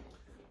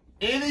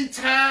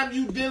 anytime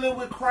you dealing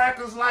with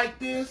crackers like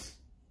this,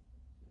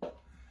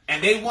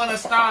 and they want to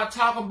start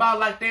talking about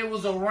like they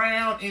was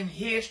around in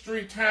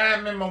history,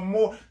 time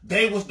immemorial,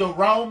 they was the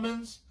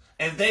Romans,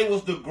 and they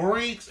was the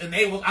Greeks, and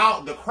they was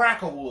out the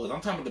cracker was.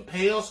 I'm talking about the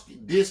pale,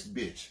 this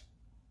bitch.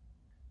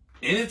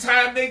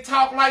 Anytime they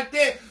talk like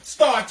that,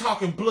 start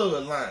talking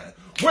bloodline.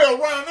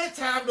 Well, around that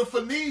time, the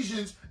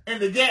Phoenicians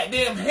and the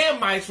goddamn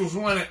Hamites was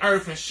running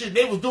Earth and shit.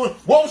 They was doing,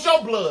 what was your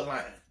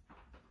bloodline?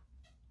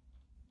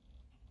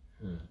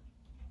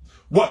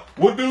 What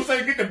dude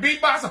say? Get the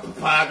beatbox?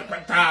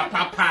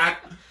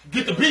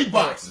 Get the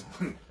beatbox.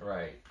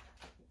 Right.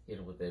 Hit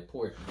him with that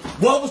portrait.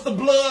 What was the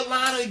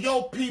bloodline of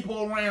your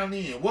people around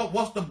then?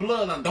 What's the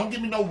bloodline? Don't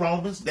give me no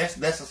Romans. That's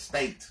a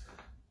state.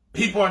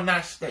 People are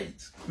not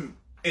states.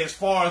 As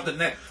far as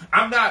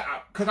I'm not,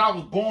 because I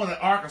was born in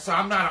Arkansas,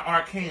 I'm not an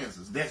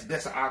Arkansas.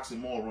 That's an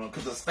oxymoron,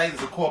 because the state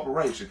is a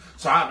corporation.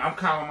 So I'm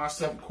calling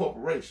myself a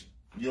corporation.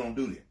 You don't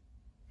do that.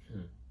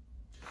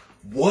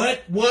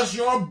 What was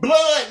your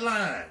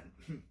bloodline?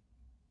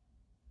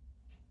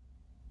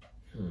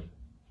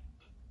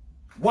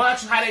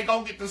 Watch how they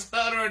gonna get the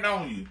stuttering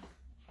on you.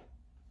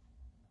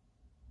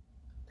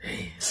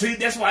 Damn. See,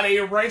 that's why they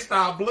erased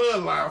our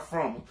bloodline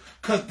from them,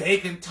 because they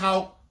can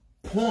talk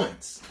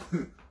points.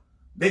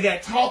 They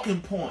got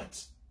talking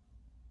points.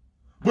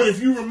 But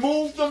if you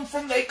remove them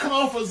from their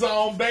comfort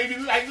zone, baby,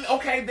 like,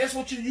 okay, that's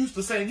what you used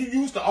to say. You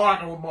used to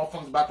argue with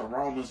motherfuckers about the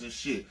Romans and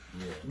shit.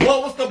 Yeah.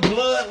 What was the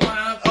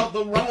bloodline of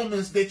the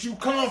Romans that you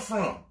come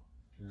from?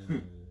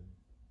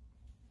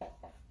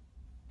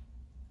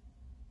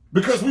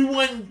 Because we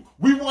wasn't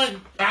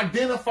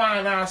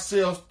identifying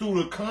ourselves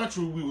through the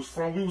country we was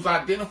from. We was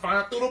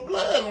identifying through the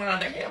bloodline,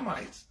 the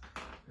Hamites.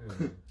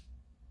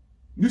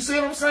 You see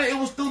what I'm saying? It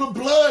was through the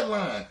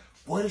bloodline.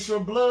 What is your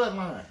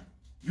bloodline?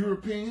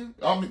 European?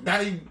 I mean,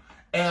 not even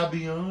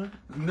Albion,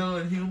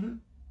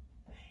 non-human.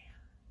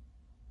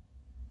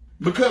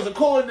 Because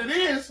according to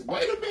this,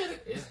 wait a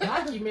minute. It's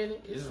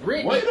documented. It's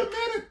written. Wait a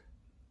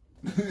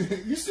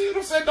minute. You see what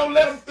I'm saying?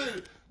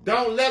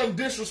 Don't let them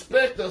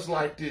disrespect us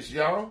like this,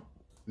 y'all.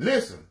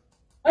 Listen.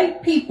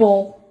 White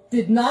people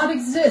did not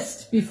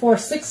exist before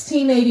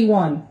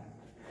 1681.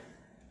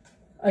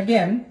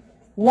 Again,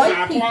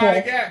 white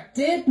people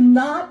did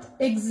not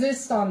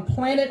exist on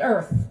planet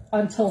Earth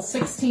until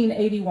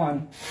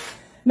 1681.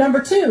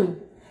 Number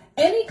two,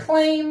 any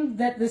claim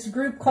that this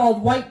group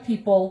called white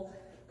people,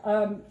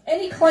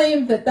 any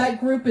claim that that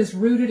group is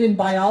rooted in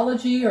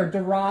biology or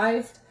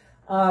derived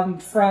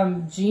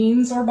from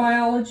genes or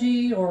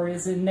biology or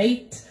is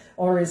innate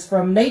or is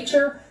from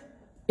nature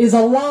is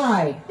a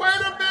lie. Wait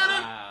a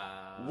minute.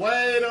 Wow.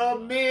 Wait a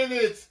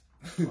minute.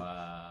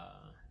 Wow.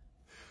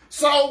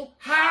 So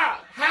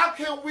how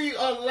can we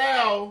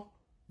allow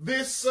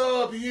this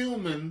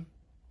subhuman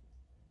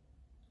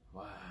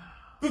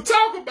to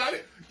talk about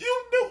it?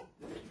 You knew,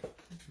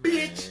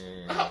 bitch.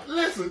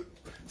 Listen,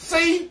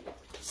 see,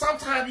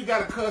 sometimes you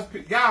gotta cuss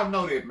people. Y'all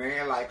know that,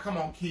 man. Like, come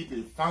on, keep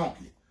it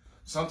funky.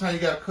 Sometimes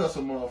you gotta cuss a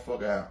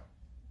motherfucker out.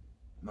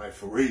 Like,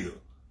 for real.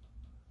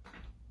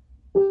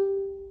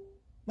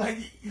 Like,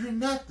 you're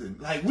nothing.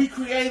 Like, we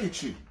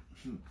created you.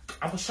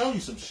 I'm gonna show you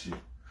some shit.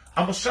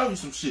 I'm gonna show you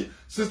some shit.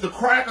 Since the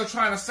cracker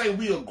trying to say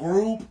we a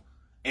group,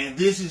 and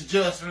this is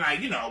just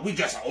like, you know, we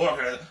just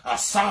a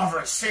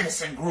sovereign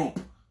citizen group.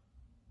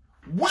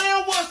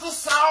 Where was the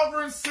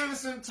sovereign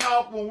citizen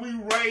talk when we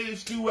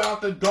raised you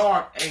out the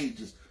dark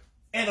ages?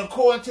 And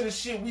according to the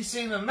shit we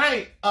seen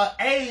tonight, an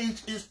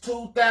age is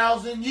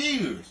 2,000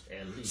 years.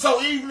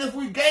 So even if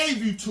we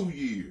gave you 2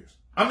 years,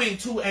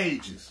 2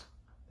 ages,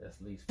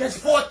 that's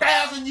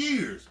 4,000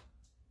 years.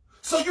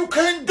 So you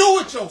couldn't do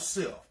it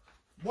yourself.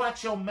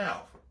 Watch your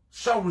mouth.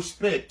 Show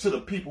respect to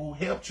the people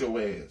who helped your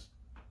ass.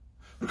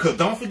 Because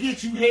don't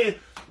forget, you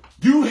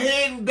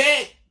heading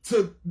back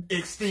to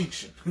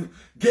extinction.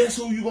 Guess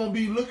who you gonna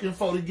be looking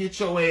for to get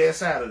your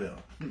ass out of there?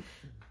 Damn.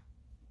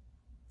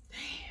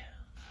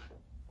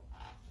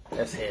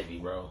 That's heavy,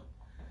 bro.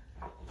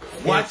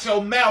 Watch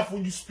your mouth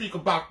when you speak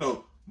about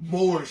the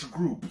Moorish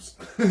groups.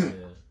 Yeah.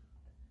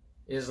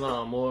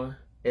 Islam more.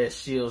 At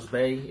Shields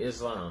Bay,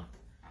 Islam.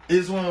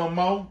 Islam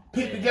more.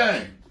 Pick the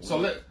game. So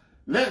let's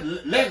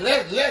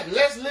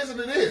listen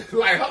to this.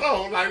 Like,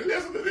 hold on. Like,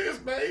 listen to this,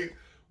 man.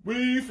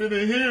 We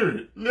finna hear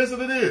it. Listen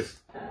to this.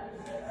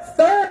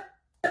 Third,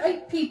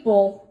 white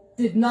people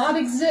did not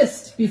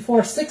exist before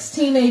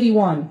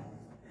 1681.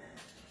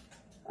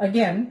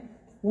 Again,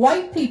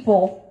 white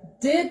people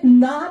did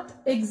not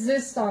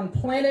exist on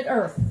planet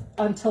Earth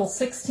until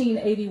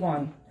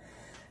 1681.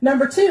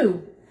 Number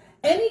 2,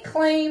 any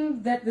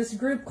claim that this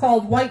group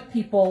called white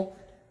people,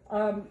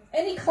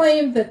 any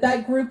claim that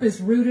that group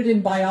is rooted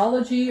in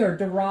biology or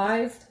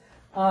derived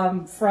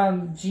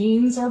from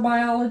genes or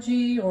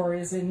biology or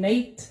is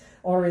innate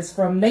or is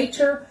from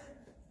nature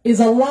is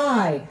a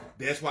lie.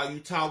 That's why you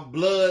talk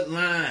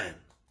bloodline.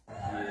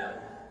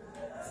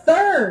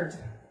 Third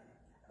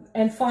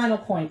and final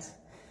point.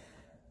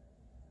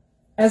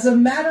 As a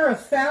matter of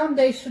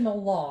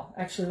foundational law,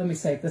 actually, let me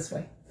say it this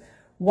way.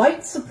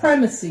 White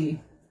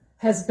supremacy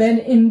has been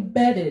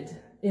embedded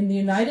in the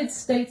United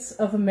States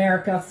of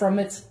America from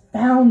its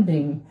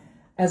founding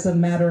as a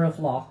matter of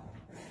law.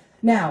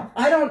 Now,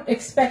 I don't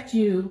expect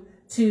you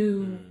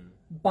to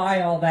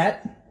buy all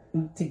that,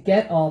 to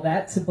get all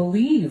that, to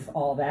believe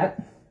all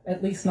that,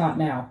 at least not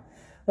now.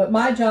 But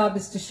my job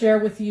is to share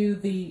with you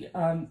the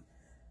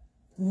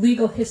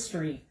legal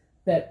history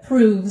that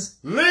proves...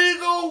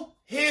 Legal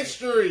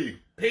history.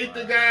 Peep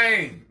the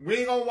game. We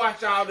ain't gonna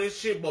watch all this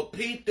shit, but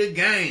peep the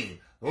game.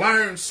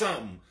 Learn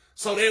something.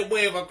 So that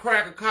way if a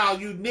cracker call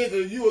you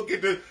nigga, you will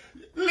get to...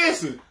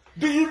 Listen,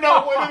 do you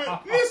know what it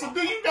is? Listen,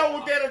 do you know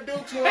what that'll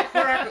do to a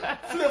cracker?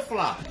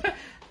 Flip-flop.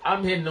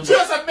 I'm hitting them.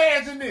 Just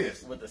imagine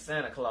this. With the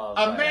Santa Claus.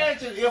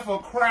 Imagine if a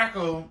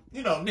cracker,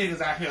 you know,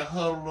 niggas out here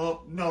huddled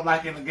up, you know,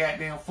 like in a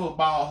goddamn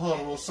football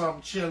huddle or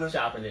something, chilling.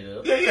 Chopping it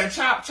up. Yeah,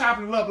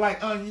 chopping it up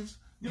like onions.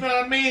 You know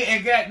what I mean?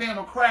 And goddamn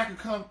a cracker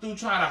come through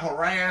trying to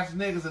harass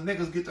niggas and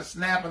niggas get to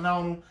snapping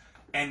on them.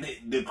 And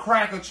the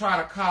cracker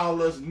try to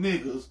call us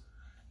niggas.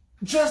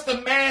 Just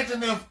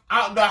imagine if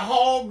the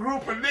whole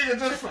group of niggas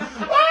just...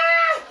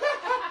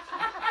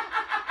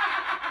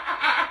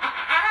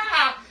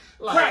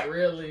 Like,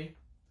 really?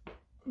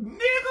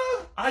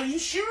 Nigga, are you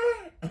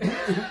sure?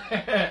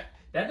 That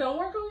don't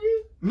work on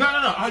you? No.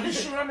 Are you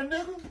sure I'm a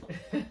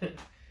nigga?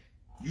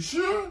 You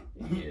sure?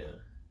 Yeah.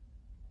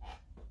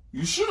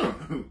 You sure?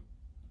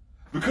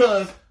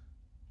 Because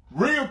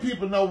real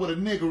people know what a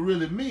nigga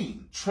really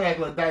means.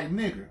 Troglodyte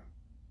nigger.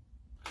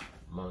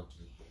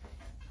 Monkey.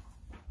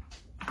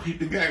 Peep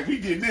the game. We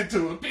getting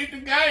into it. Peep the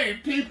game.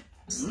 Peep.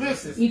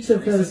 Listen. Each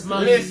of those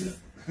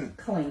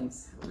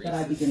claims that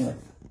I begin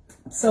with.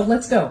 So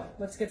let's go.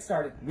 Let's get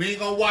started. We ain't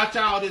gonna watch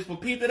all this,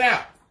 but peep it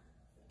out.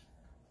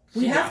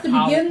 We have to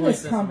begin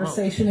this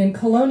conversation in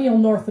colonial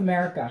North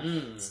America,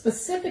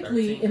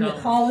 specifically in the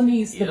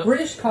colonies, the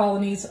British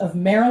colonies of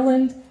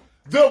Maryland.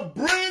 The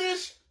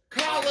British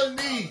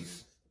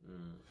colonies.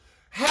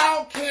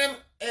 How can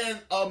an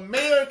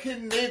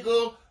American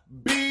nigga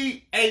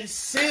be a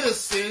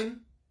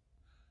citizen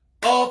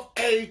of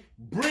a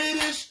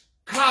British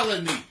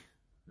colony?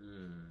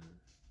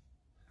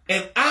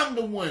 And I'm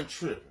the one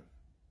tripping.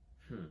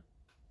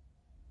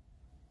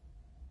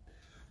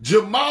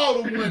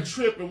 Jamal the one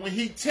tripping when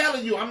he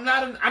telling you I'm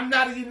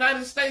not a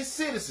United States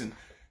citizen.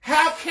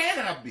 How can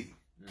I be?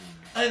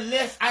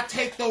 Unless I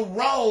take the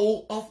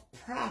role of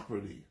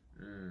property.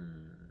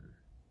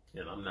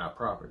 And I'm not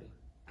property.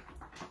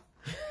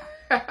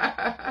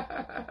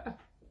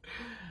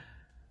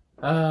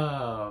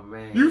 Oh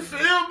man. You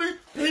feel me?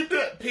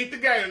 Peep the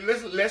game.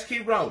 Let's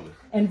keep rolling.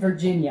 And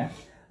Virginia.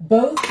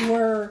 Both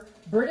were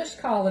British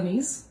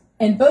colonies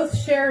and both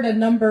shared a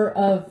number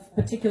of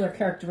particular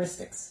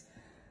characteristics.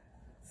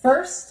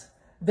 First,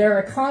 their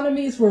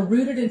economies were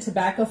rooted in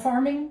tobacco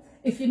farming.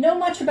 If you know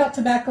much about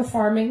tobacco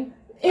farming,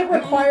 it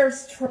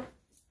requires...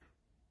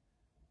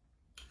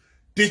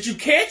 Did you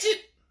catch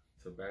it?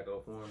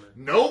 Tobacco farming.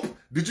 Nope.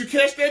 Did you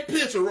catch that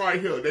picture right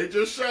here? They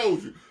just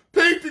showed you.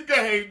 Peep the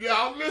game,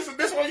 y'all. Listen,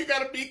 this one you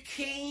got to be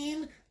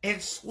keen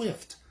and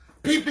swift.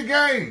 Peep the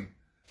game.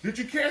 Did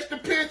you catch the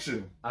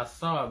picture? I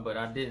saw it, but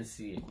I didn't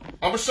see it.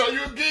 I'm going to show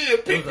you again.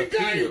 Peep the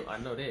game. I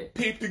know that.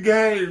 Peep the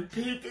game.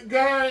 Peep the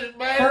game,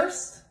 man.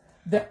 First,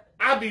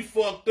 I be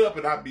fucked up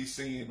and I be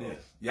seeing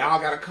this. Y'all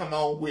got to come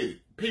on with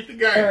it. Peep the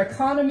game. their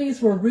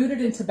economies were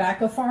rooted in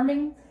tobacco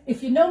farming.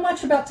 If you know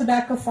much about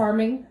tobacco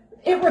farming,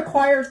 it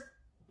requires...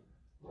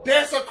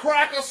 That's a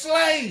cracker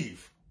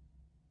slave.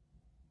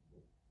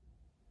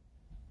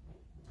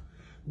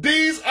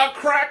 These are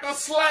cracker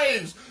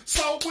slaves.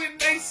 So when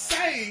they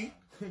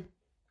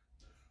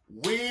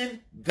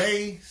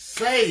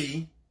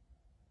say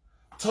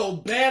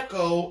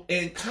tobacco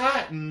and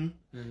cotton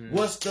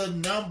was the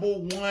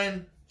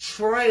 #1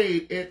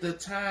 trade at the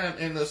time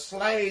and the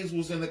slaves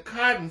was in the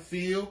cotton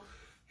field,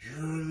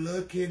 you're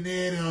looking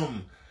at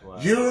them. Wow.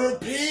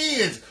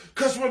 Europeans.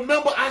 Because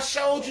remember, I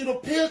showed you the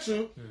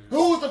picture.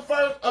 Who was the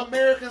first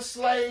American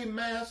slave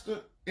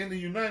master in the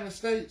United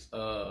States?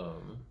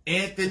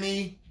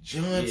 Anthony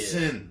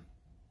Johnson.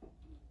 Yeah.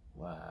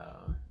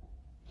 Wow.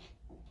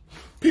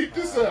 Peep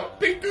this out.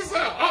 Peep this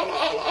out.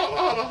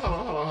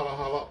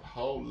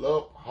 Hold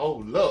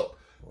up.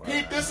 Wow.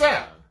 Peep this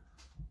out.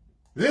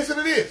 Listen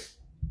to this.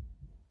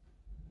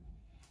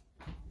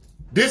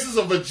 This is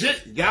a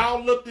Virginia.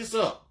 Y'all look this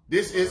up.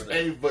 This is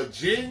a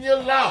Virginia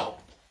law.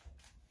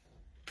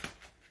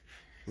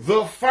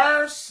 The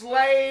first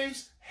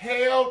slaves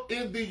held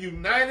in the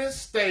United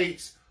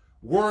States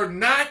were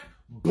not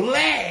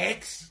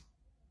blacks,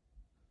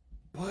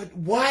 but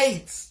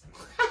whites.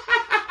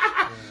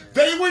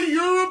 They were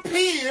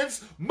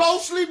Europeans,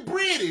 mostly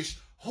British,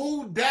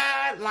 who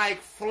died like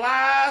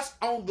flies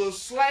on the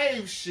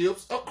slave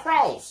ships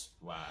across.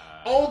 Wow.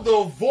 On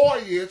the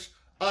voyage,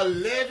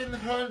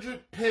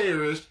 1,100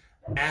 perished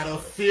out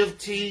of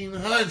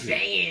 1,500.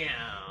 Damn.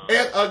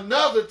 At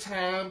another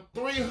time,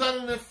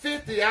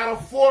 350 out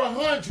of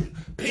 400.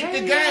 Peep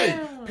the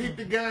game. Peep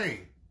the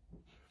game.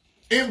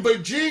 In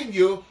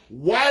Virginia,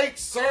 white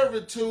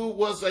servitude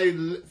was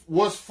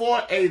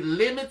for a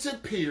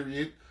limited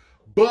period,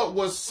 but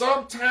was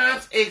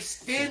sometimes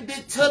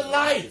extended to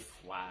life.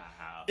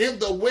 Wow. In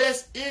the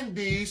West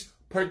Indies,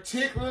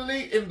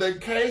 particularly in the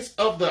case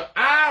of the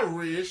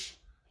Irish,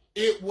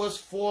 it was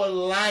for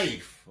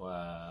life.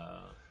 Wow.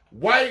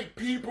 White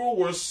people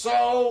were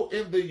sold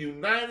in the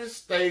United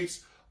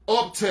States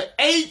up to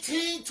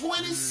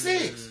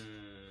 1826.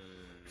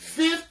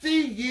 50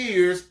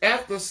 years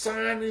after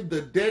signing the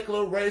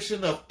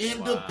Declaration of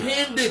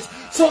Independence.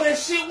 Wow. So that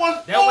shit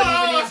was that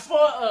wasn't even for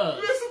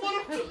us. Listen what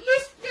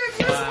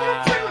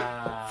I'm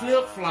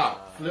telling.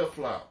 Flip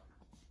flop.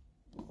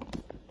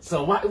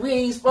 So why we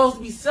ain't supposed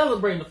to be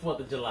celebrating the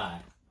 4th of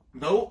July?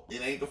 Nope,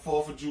 it ain't the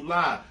 4th of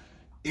July.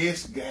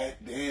 It's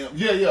goddamn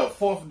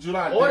 4th of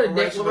July. Or the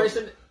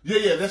Declaration.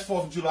 Yeah, that's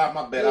 4th of July.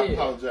 My bad. Yeah. I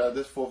apologize.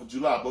 That's 4th of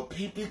July. But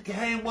peep the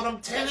game. What I'm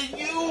telling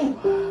you.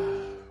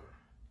 Wow.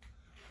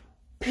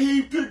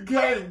 Peep the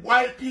game.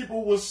 White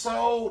people were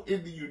sold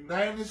in the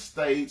United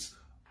States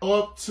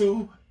up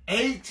to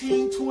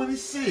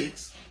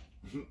 1826.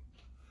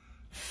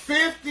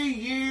 50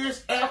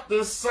 years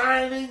after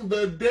signing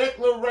the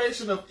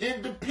Declaration of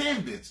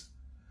Independence,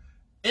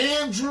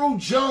 Andrew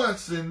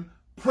Johnson,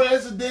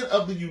 President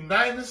of the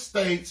United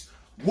States,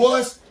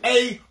 was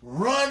a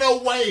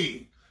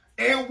runaway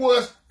and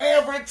was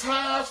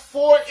advertised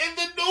for in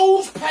the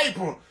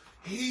newspaper.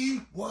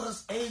 He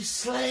was a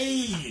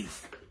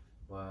slave.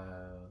 Wow.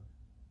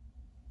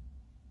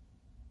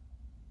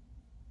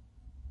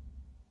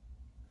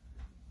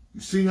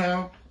 You see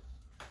how?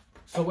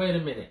 So wait a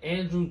minute.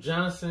 Andrew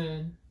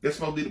Johnson. That's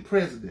supposed to be the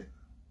president.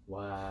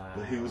 Wow.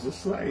 But he was a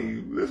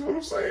slave. That's what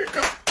I'm saying.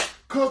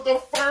 Because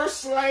the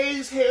first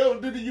slaves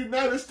held in the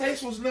United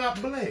States was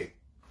not black,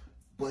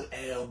 but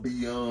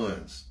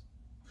Albions.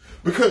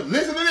 Because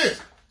listen to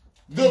this.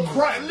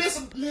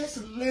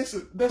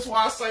 Listen. That's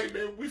why I say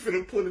that we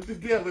finna put it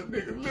together,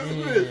 nigga.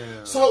 Listen to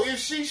this. So if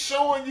she's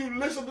showing you,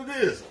 listen to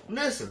this.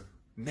 Listen.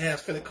 Now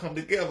it's finna come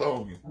together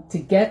on you. To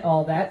get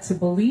all that, to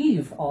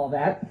believe all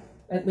that,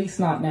 at least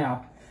not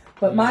now.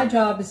 But my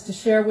job is to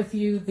share with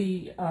you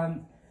the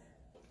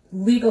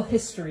legal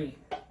history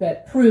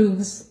that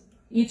proves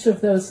each of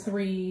those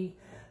 3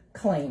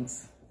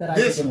 claims that I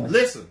begin with.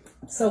 Listen.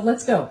 So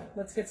let's go.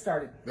 Let's get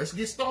started. Let's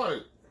get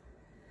started.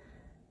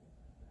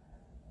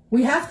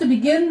 We have to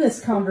begin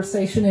this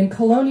conversation in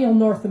colonial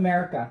North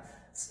America,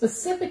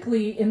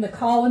 specifically in the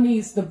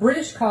colonies, the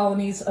British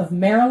colonies of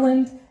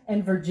Maryland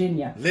and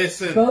Virginia.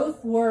 Listen.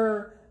 Both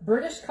were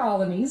British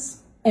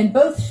colonies, and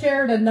both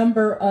shared a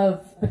number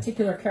of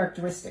particular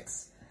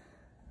characteristics.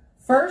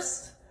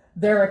 First,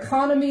 their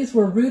economies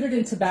were rooted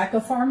in tobacco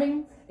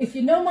farming. If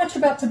you know much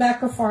about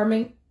tobacco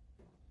farming...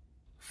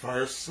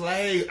 First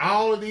slave.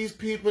 All of these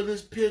people in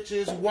this picture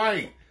is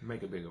white.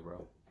 Make it bigger,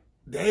 bro.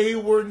 They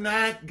were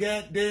not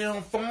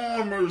goddamn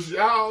farmers.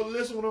 Y'all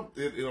listen to them.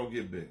 It don't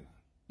get bigger.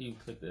 You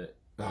click that.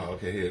 Oh,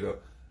 okay, here you go.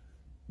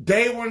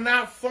 They were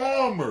not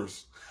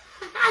farmers.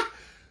 Wow.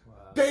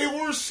 They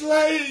were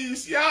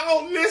slaves.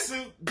 Y'all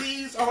listen.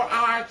 These are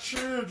our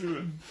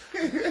children.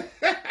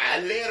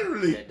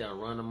 Literally. That done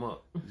run them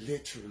up.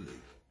 Literally.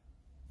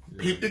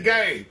 Peep the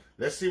game.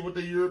 Let's see what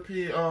the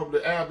European,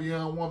 the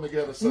Albion woman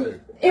got to say.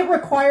 It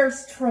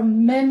requires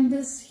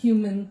tremendous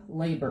human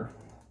labor.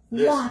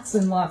 Yes. Lots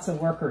and lots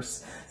of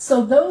workers.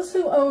 So those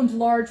who owned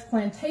large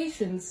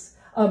plantations,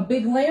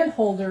 big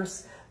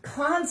landholders,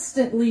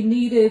 constantly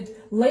needed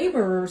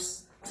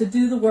laborers to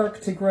do the work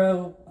to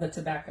grow the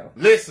tobacco.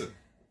 Listen.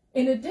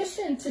 In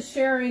addition to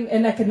sharing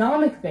an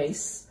economic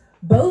base,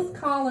 both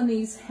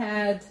colonies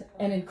had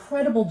an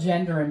incredible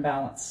gender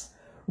imbalance.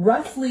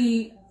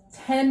 Roughly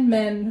 10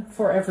 men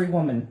for every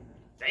woman.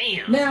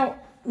 Damn. Now,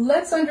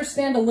 let's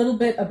understand a little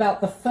bit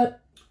about the...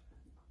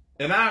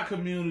 In our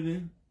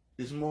community,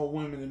 it's more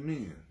women than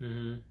men.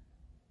 Mm-hmm.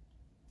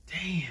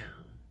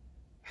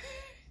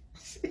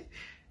 Damn.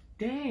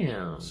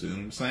 Damn. See what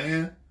I'm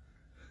saying?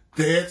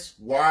 That's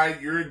why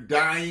you're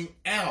dying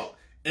out.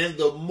 And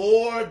the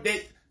more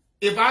that...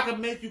 If I can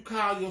make you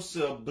call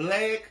yourself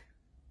black,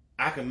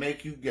 I can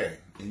make you gay.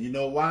 And you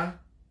know why?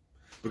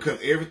 Because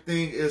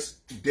everything is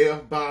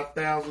death by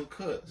 1,000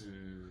 cuts.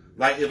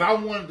 Like if I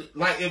wanted to,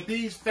 like if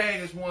these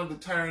faggots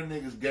wanted to turn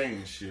niggas gay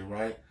and shit,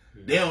 right?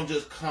 They don't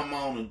just come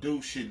on and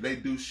do shit. They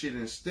do shit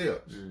in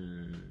steps.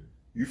 And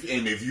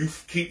if you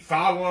keep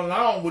following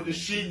along with the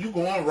shit, you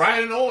going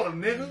right in order,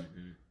 nigga.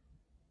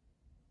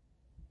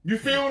 You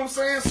feel what I'm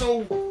saying?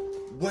 So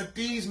what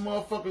these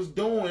motherfuckers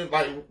doing,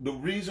 like the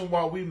reason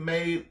why we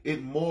made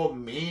it more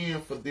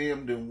men for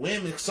them than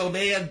women, so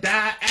they'll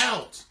die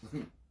out.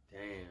 Damn.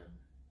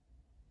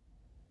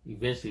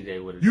 Eventually they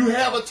would have. You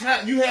have a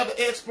time, you have an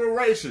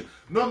expiration.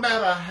 No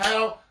matter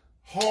how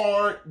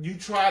hard you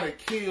try to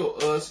kill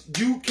us,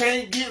 you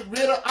can't get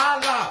rid of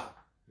Allah.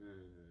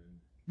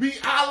 Be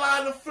Allah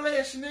in the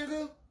flesh,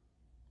 nigga.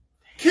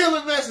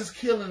 Killing us is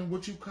killing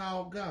what you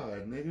call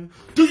God, nigga.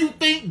 Do you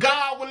think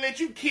God will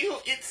let you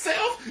kill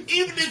itself?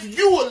 Even if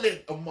you will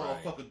let a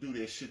motherfucker do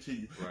that shit to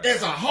you.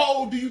 As a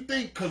whole, do you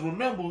think? Because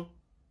remember,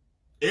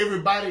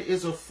 everybody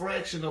is a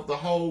fraction of the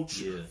whole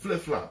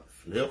flip-flop.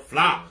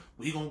 Flip-flop.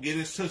 We gonna get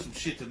into some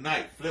shit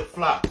tonight.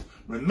 Flip-flop.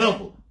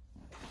 Remember,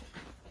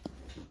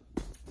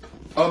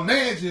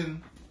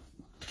 imagine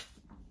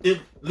if,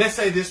 let's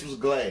say this was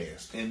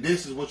glass, and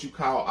this is what you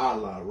call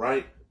Allah,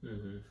 right?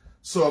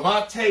 So if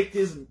I take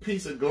this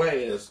piece of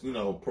glass, you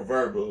know,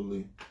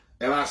 proverbially,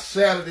 and I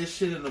shatter this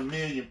shit in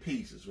 1,000,000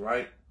 pieces,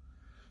 right?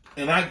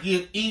 And I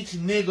give each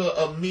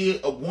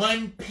nigga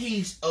one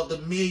piece of the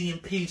 1,000,000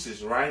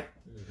 pieces, right?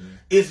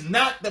 It's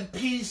not the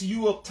piece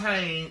you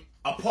obtain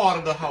a part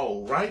of the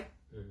whole, right?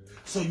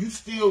 So you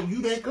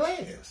that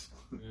glass.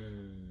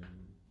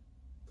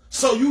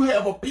 So you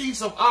have a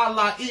piece of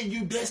Allah in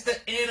you. That's the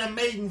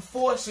animating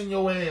force in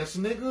your ass,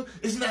 nigga.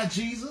 It's not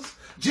Jesus.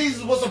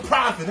 Jesus was a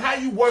prophet. How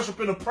you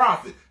worshiping a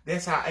prophet?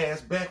 That's how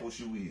ass backwards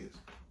you is.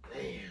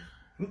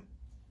 Damn.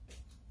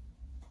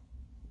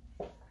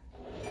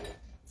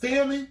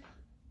 Feel me?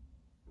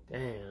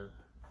 Damn.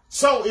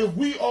 So if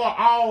we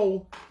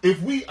all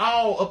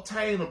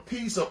obtain a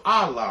piece of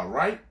Allah,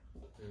 right?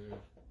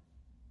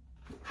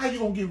 How you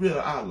gonna get rid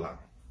of Allah?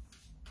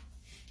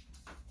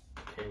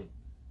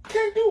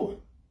 Can't do it.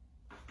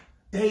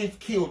 They've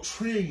killed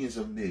trillions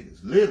of niggas,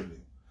 literally.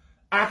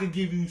 I can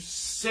give you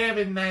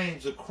 7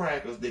 names of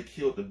crackers that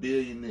killed 1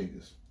 billion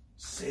niggas.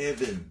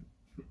 7.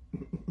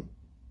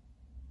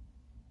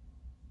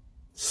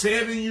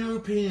 7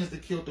 Europeans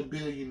that killed 1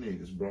 billion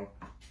niggas, bro.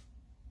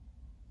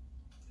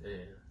 Yeah.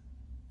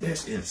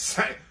 That's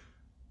insane.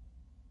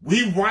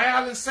 We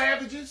wild and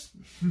savages.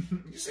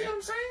 You see what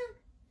I'm saying?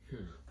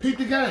 Peep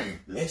the game.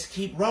 Let's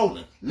keep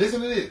rolling.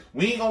 Listen to this.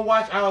 We ain't gonna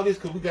watch all this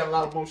because we got a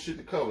lot of more shit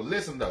to cover.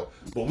 Listen though.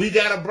 But we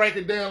gotta break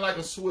it down like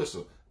a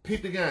Swisser.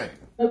 Peep the game.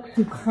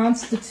 Who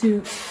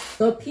constitute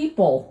the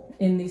people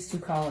in these 2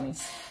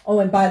 colonies. Oh,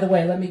 and by the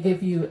way, let me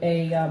give you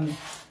a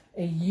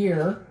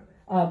year.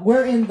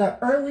 We're in the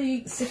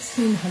early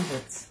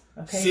 1600s.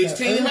 Okay, 1600s?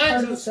 The early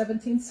part of the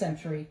 17th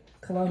century,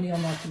 colonial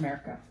North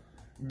America.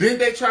 Didn't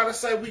they try to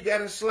say we got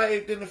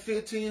enslaved in the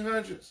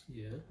 1500s?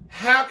 Yeah.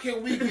 How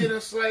can we get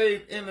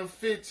enslaved in the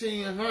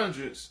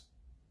 1500s?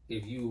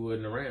 If you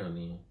wasn't around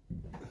then.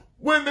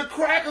 When the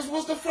crackers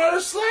was the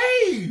first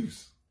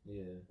slaves.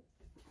 Yeah.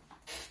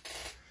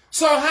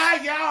 So how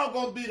y'all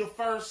gonna be the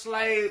first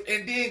slave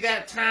and then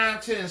got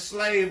time to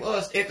enslave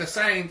us at the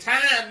same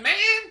time,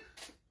 man?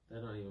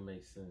 That don't even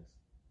make sense.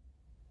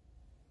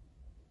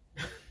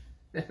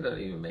 That don't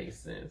even make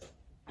sense.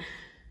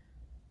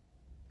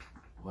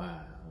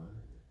 Wow.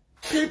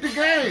 Peep the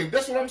game.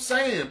 That's what I'm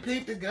saying.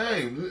 Peep the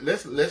game.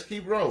 Let's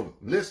keep rolling.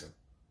 Listen.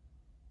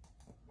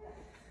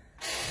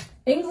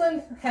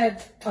 England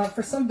had,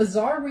 for some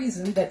bizarre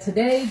reason that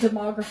today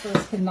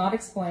demographers cannot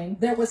explain,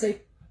 there was a...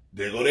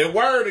 There go that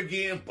word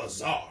again,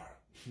 bizarre.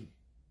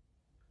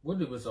 What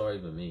does bizarre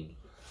even mean?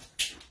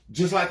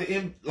 Just like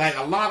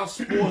a lot of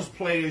sports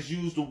players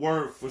use the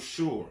word for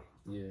sure.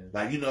 Yeah.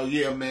 Like,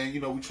 yeah, man, we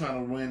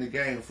trying to win the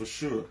game for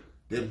sure.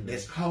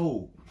 That's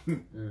cold.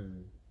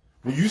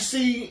 When you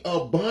see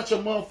a bunch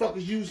of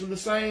motherfuckers using the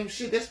same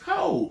shit, that's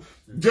cold.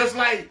 Just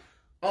like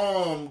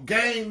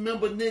gang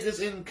member niggas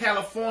in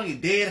California,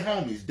 dead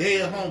homies.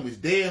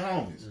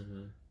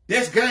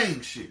 That's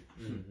gang shit.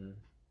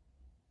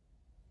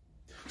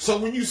 So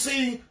when you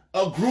see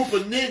a group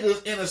of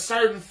niggas in a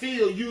certain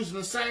field using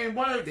the same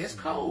word, that's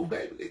cold,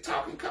 baby. They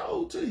talking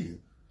cold to you.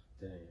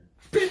 Damn.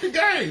 Peep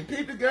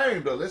the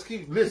game, though. Let's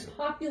keep listening.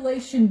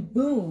 Population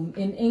boom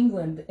in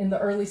England in the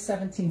early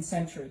 17th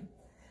century.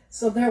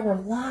 So there were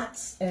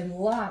lots and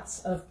lots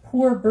of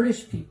poor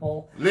British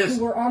people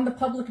who were on the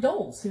public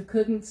doles, who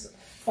couldn't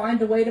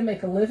find a way to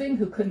make a living,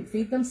 who couldn't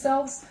feed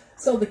themselves.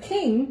 So the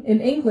king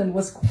in England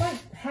was quite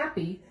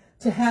happy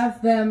to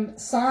have them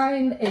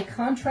sign a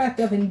contract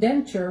of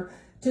indenture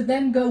to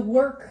then go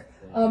work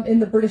in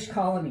the British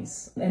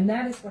colonies. And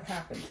that is what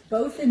happened.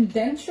 Both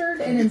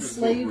indentured and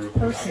enslaved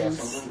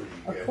persons,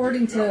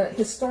 according to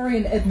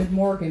historian Edmund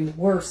Morgan,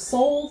 were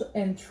sold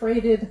and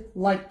traded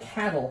like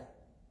cattle.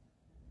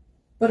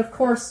 But of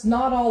course,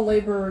 not all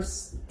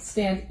laborers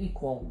stand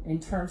equal in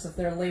terms of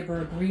their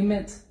labor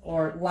agreement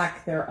or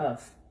lack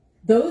thereof.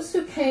 Those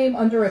who came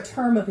under a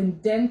term of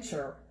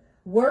indenture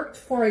worked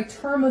for a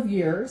term of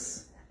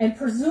years, and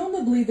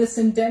presumably this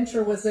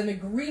indenture was an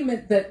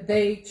agreement that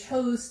they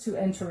chose to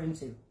enter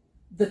into.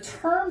 The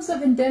terms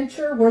of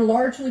indenture were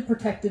largely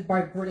protected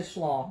by British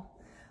law,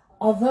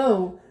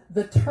 although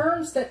the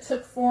terms that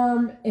took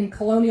form in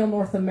colonial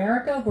North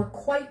America were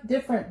quite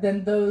different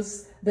than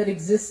those that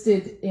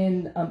existed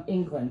in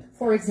England.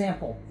 For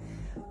example,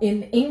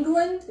 in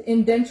England,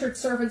 indentured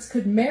servants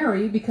could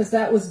marry because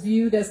that was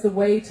viewed as the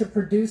way to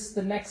produce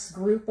the next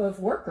group of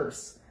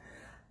workers.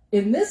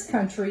 In this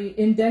country,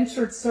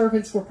 indentured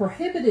servants were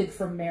prohibited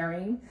from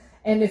marrying,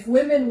 and if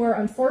women were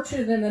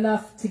unfortunate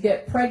enough to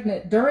get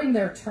pregnant during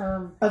their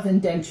term of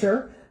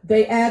indenture,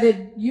 they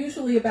added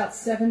usually about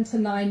 7 to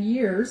 9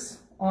 years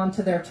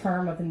onto their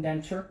term of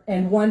indenture,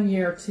 and 1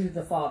 year to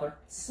the father.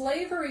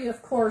 Slavery,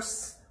 of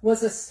course,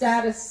 was a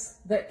status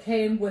that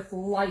came with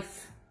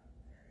life,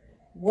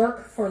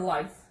 work for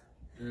life.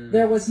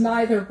 There was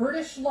neither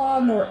British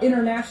law nor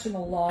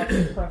international law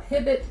to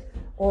prohibit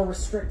or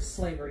restrict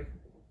slavery.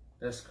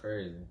 That's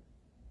crazy.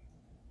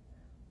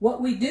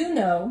 What we do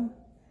know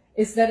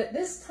is that at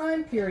this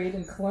time period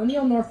in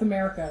colonial North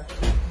America,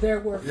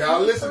 there were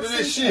persons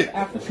of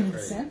African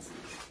descent.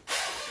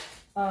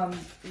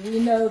 We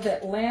know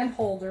that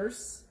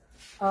landholders...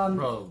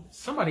 Bro,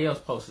 somebody else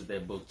posted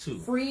that book too.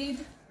 Freed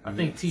I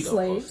think Tito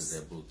slaves.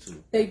 posted that book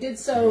too. They did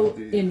so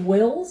in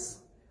wills.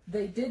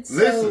 They did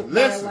so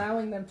by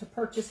allowing them to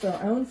purchase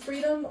their own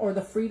freedom or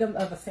the freedom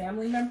of a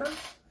family member.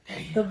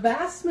 Damn. The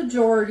vast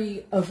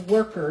majority of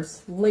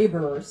workers,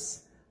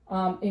 laborers,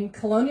 in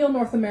colonial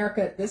North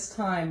America at this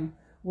time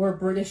were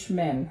British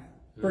men,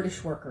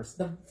 British workers.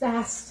 The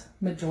vast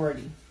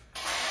majority.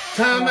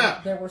 Time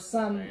out. There were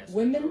some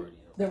women.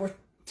 There were...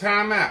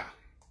 Time out.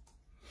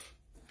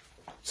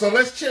 So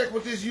let's check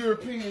what this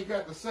European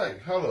got to say.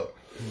 Hold up.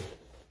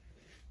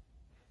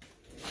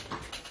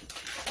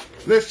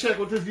 Let's check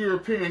what this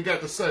European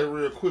got to say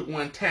real quick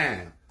one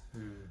time.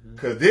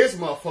 Because this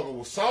motherfucker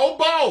was so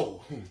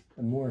bold.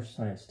 The Moorish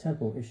Science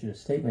Temple issued a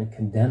statement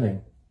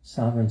condemning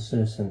sovereign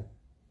citizen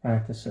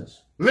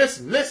practices.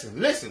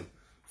 Listen.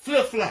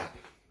 Flip-flop.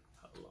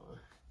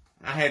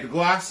 I had to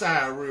go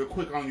outside real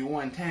quick on you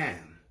one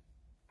time.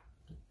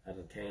 I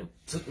just came,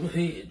 took my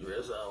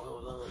headdress off.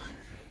 Hold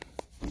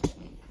on.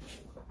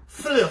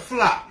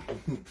 Flip-flop.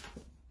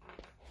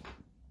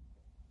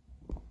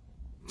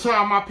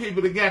 Tell my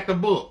people that got the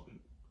book.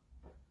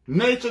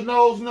 Nature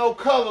knows no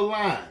color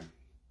line.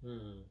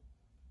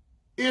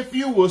 If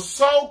you were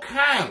so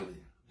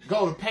kindly,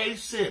 go to page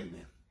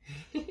 70.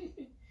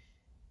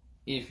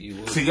 If you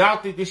would. See, y'all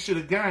think this shit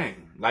a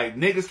game. Like,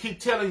 niggas keep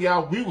telling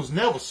y'all we was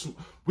never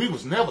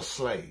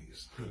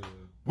slaves.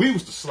 We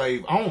was the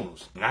slave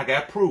owners. And I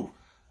got proof.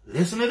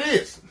 Listen to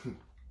this.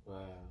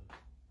 Wow.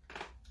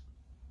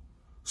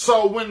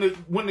 So when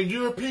the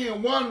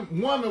European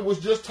woman was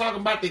just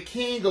talking about the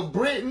king of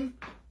Britain,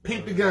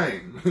 peep the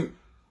game.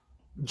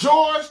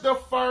 George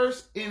I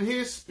in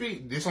his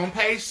speech, this on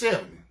page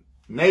 70.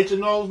 Nature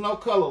knows no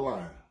color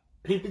line.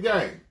 Peep the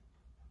game.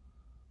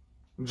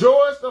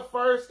 George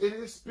I in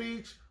his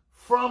speech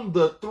from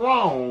the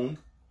throne,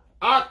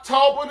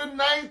 October the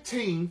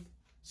 19th,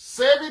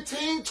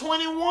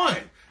 1721.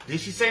 Did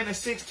she say in the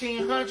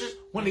 1600s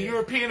when the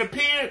European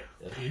appeared?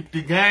 Peep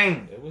the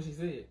game. That's what she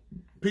said.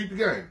 Peep the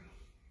game.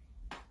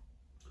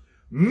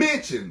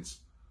 Mentions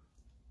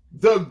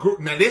now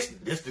this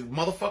the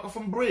motherfucker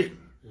from Britain.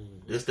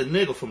 This the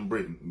nigga from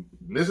Britain.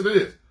 Listen to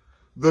this.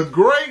 The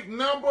great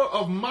number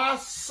of my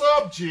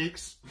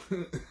subjects.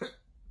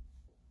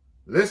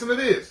 Listen to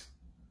this.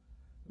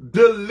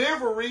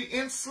 Delivery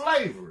in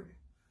slavery.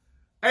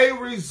 a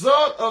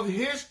result of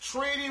his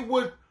treaty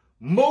with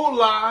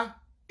Mullah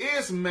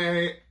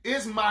Ismail,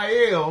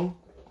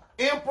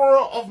 Emperor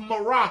of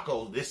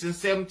Morocco. This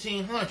is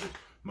 1700.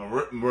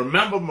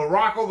 Remember,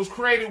 Morocco was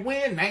created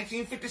when?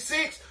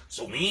 1956?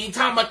 So we ain't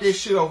talking about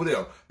this shit over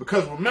there.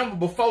 Because remember,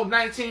 before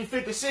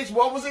 1956,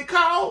 what was it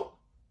called?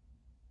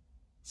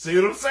 See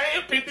what I'm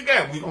saying? Peep the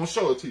game. We're going to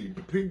show it to you.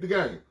 Peep the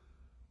game.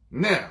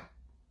 Now,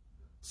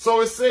 so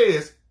it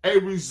says, a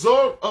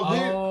result of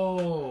his...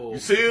 You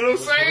see what I'm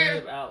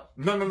saying? No.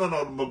 The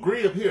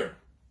Maghreb here.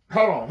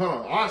 Hold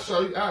on. I'll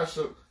show you.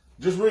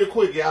 Just real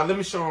quick, y'all. Let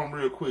me show them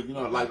real quick. You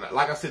know,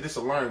 like I said, this is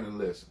a learning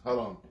lesson. Hold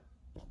on.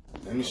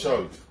 Let me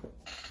show you.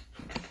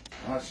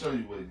 I'll show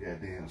you what it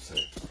goddamn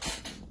says.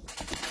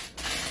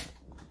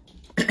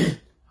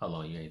 Hold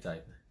on, you ain't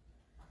typing.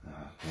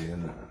 Yeah,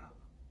 nah.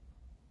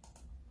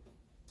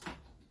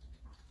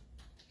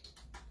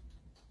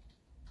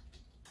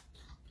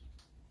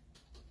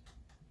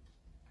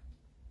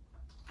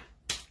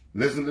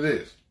 Listen to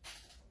this.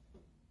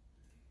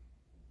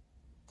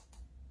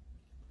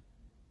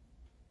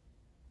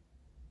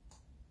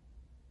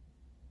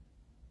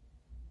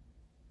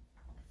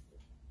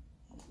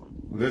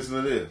 Listen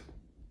to this.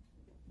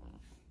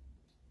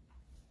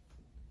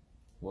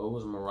 What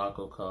was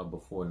Morocco called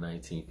before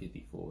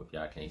 1954, if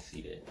y'all can't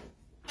see that?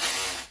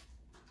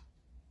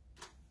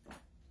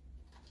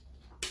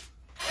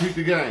 Keep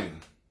the game.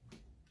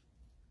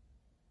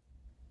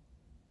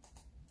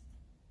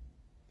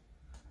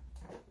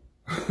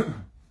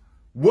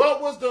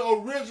 What was the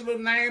original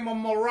name of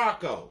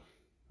Morocco?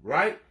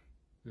 Right?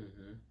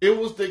 Mm-hmm. It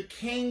was the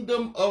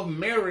Kingdom of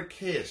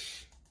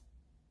Marrakesh.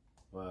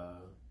 Wow.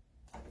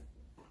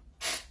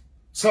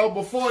 So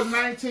before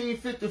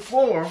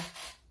 1954,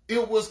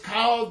 it was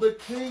called the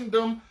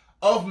Kingdom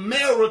of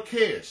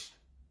Marrakesh.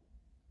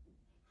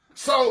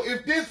 So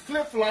if this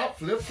flip-flop.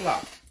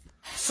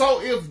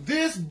 So if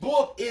this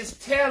book is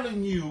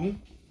telling you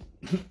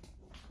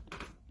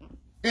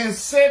in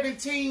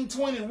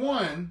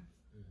 1721,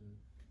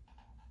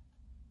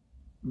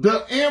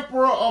 the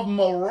Emperor of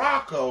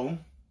Morocco,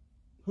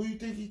 who you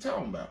think he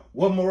talking about?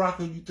 What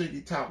Morocco you think he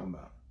talking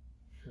about?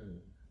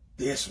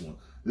 This one.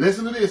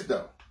 Listen to this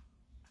though.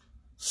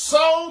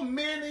 So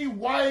many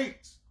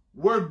whites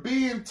were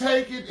being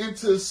taken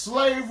into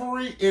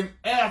slavery in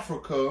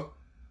Africa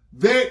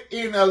that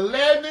in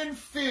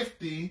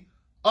 1150,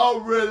 a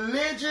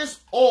religious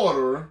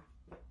order,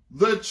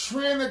 the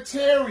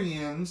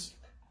Trinitarians,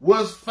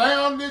 was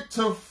founded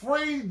to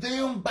free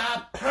them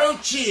by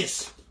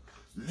purchase.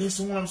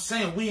 Listen what I'm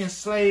saying. We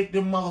enslaved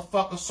them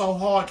motherfuckers so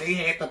hard they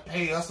had to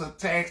pay us a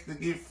tax to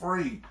get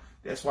free.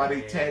 That's why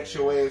they tax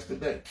your ass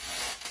today.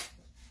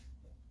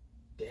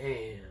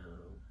 Damn.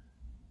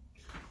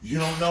 You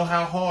don't know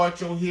how hard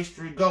your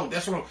history goes.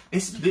 That's what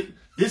this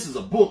is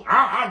a book.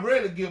 I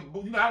rarely give,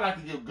 I like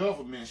to give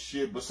government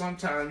shit, but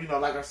sometimes,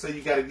 like I say,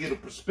 you got to get a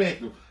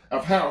perspective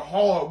of how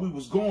hard we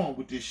was going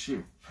with this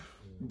shit.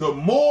 The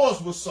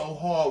Moors was so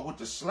hard with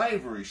the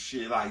slavery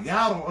shit. Like,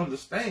 y'all don't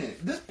understand.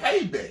 This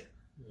payback.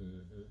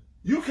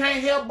 You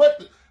can't help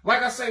but,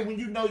 like I say, when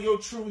you know your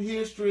true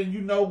history and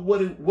you know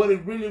what it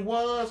really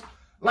was,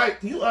 like,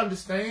 you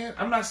understand.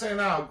 I'm not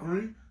saying I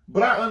agree,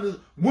 but I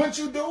understand. Once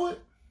you do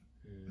it,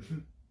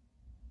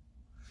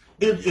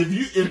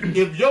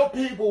 if your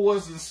people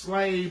was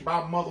enslaved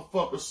by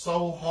motherfuckers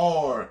so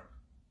hard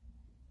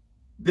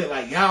that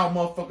like y'all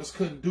motherfuckers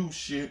couldn't do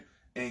shit,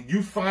 and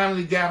you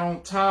finally got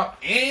on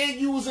top and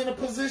you was in a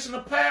position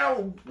of power,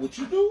 what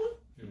you doing?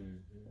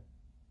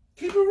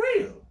 Keep it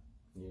real.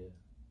 Yeah.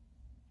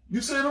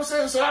 You see what I'm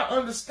saying? So I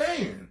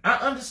understand.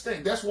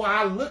 That's why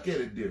I look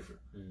at it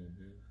different.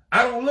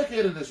 I don't look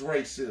at it as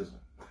racism.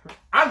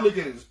 I look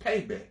at it as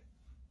payback.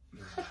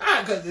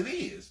 Because it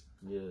is.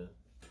 Yeah.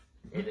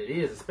 And it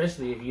is,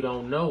 especially if you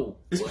don't know.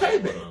 It's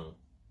payback.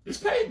 It's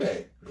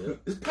payback. Yep.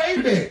 It's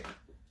payback.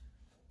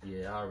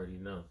 Yeah, I already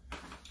know.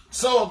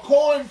 So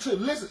according to,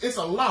 listen, it's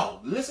a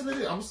law. Listen to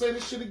this. I'm going to say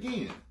this shit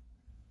again.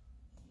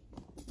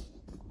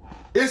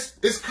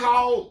 It's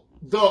called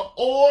the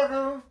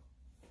Order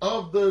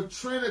of the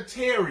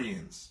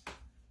Trinitarians.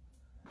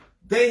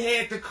 They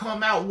had to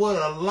come out with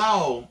a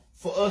law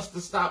for us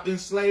to stop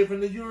enslaving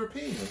the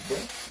Europeans, bro.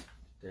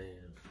 Damn.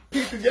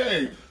 Pick the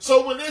game.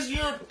 So when this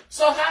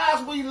so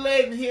how's we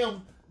letting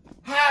him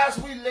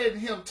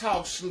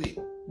talk slick?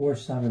 War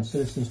sovereign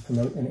citizens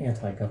promote an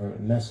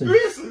anti-government message.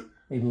 Listen.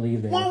 They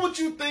believe that. What would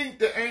you think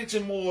the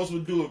ancient Moors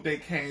would do if they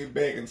came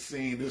back and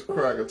seen this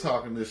cracker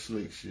talking this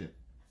slick shit?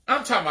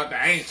 I'm talking about the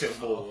ancient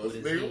Moors,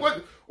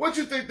 nigga. What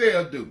you think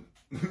they'll do?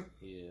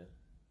 Yeah.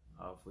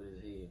 Off with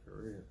his head, for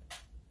real.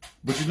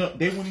 But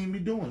they wouldn't even be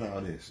doing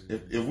all this.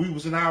 If we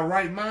was in our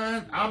right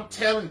mind, I'm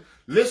telling,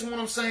 listen what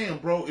I'm saying,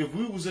 bro. If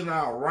we was in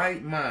our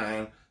right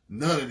mind,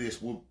 none of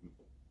this would,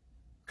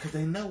 because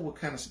they know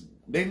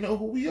they know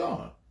who we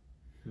are.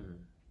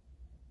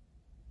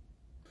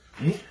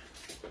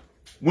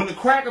 When the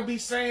cracker be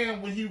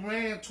saying when he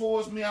ran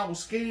towards me, I was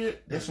scared,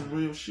 that's some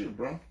real shit,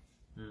 bro.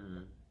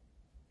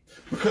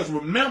 Because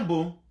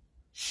remember,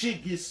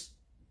 shit gets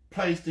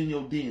placed in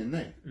your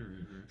DNA.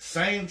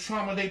 Same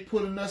trauma they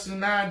put in us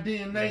in our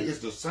DNA is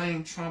the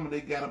same trauma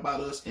they got about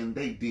us in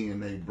their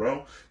DNA,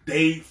 bro.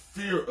 They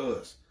fear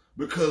us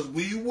because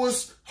we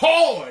was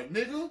hard,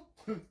 nigga.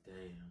 Damn.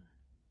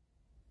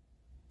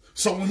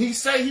 So when he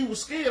say he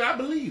was scared, I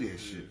believe that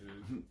shit.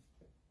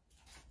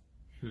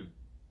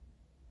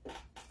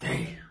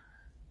 Damn.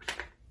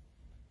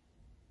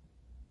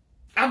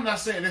 I'm not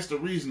saying that's the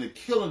reason to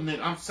kill a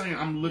nigga. I'm saying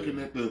I'm looking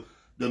at the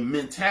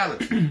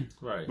mentality.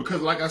 Right.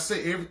 Because like I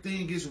said,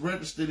 everything gets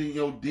registered in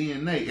your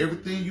DNA.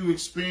 Everything you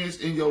experience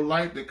in your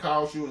life that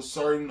caused you a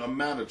certain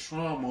amount of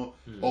trauma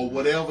or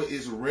whatever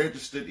is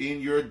registered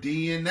in your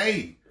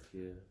DNA.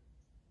 Yeah.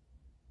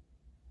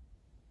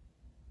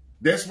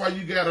 That's why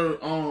you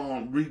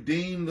gotta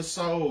redeem the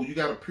soul. You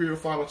gotta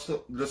purify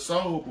the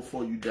soul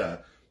before you die.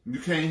 You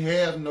can't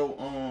have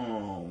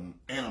no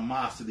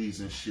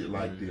animosities and shit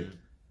like that.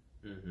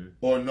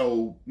 Or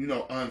no,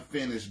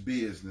 unfinished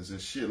business and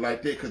shit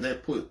like that, because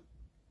that put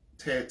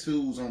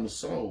tattoos on the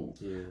soul.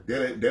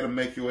 Yeah. That'll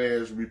make your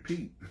ass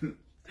repeat. Damn.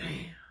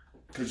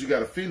 Because you got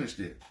to finish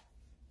that.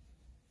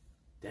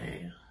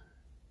 Damn.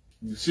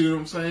 You see what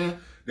I'm saying?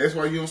 That's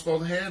why you don't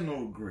supposed to have no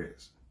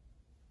regrets.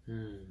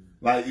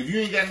 Like, if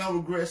you ain't got no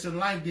regrets in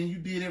life, then you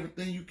did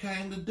everything you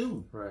came to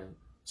do. Right.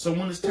 So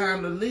when it's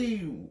time to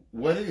leave,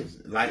 what is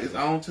it? Like, it's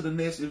on to the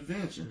next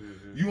adventure.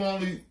 You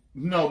only...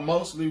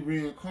 mostly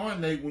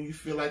reincarnate when you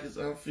feel like it's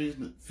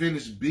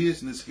unfinished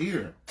business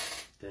here.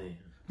 Damn.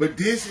 But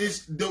this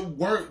is the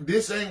work.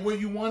 This ain't where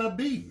you want to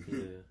be.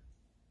 Yeah.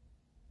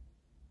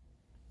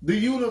 The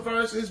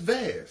universe is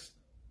vast.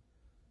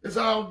 It's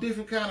all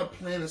different kind of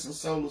planets and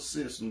solar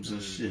systems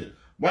and shit.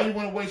 Why you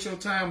want to waste your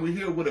time with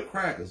here where the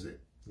crackers at?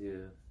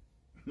 Yeah.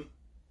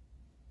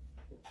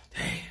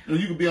 And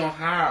you could be on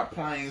higher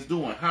planes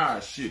doing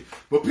higher shit.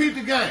 But peep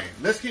the game.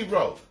 Let's keep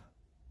rolling.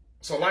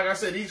 So, like I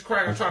said, these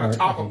crackers try to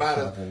talk about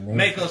us,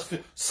 make us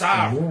feel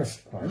sovereign.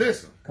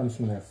 Listen. Comes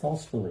from their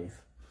false belief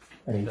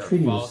that a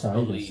treaty was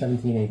signed in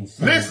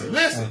 1787.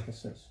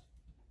 Listen.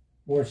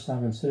 More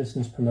sovereign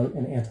citizens promote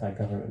an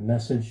anti-government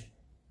message.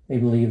 They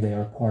believe they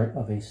are part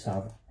of a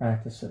sovereign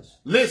practices.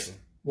 Listen.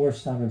 More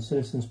sovereign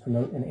citizens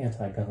promote an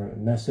anti-government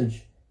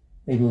message.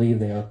 They believe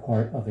they are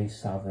part of a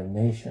sovereign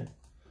nation.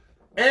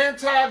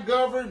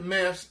 Anti-government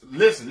message.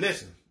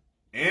 Listen.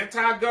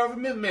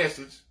 Anti-government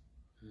message.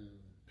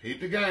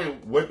 Keep the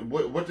game.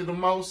 What did the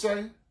Most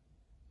say?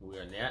 We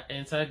are not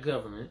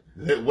anti-government.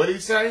 What did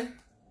he say?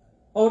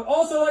 I would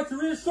also like to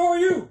reassure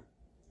you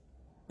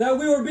that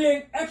we were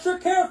being extra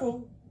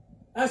careful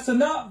as to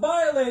not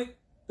violate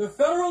the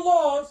federal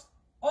laws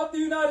of the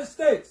United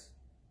States.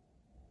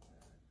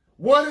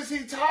 What is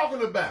he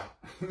talking about?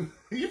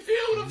 You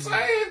feel what I'm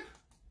saying?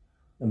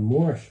 The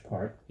Moorish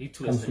part he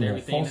comes from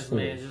everything false this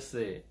man belief just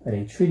said. that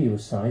a treaty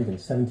was signed in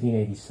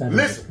 1787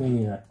 between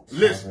the United States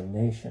and a sovereign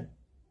nation.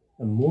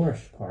 The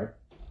Moorish part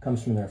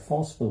comes from their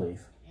false belief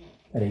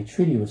that a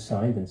treaty was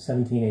signed in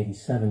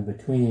 1787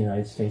 between the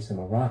United States and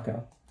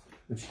Morocco,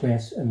 which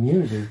grants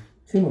immunity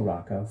to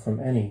Morocco from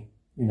any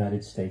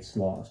United States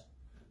laws.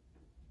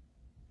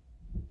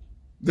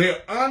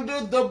 They're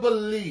under the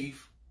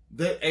belief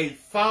that a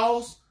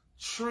false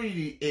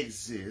treaty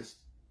exists.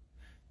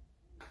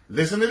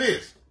 Listen to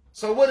this.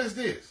 So what is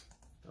this?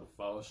 A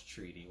false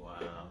treaty.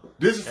 Wow.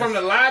 This is from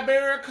the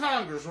Library of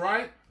Congress,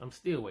 right? I'm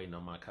still waiting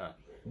on my copy.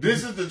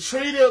 This is the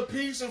Treaty of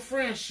Peace and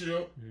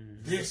Friendship.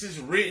 This is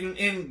written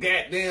in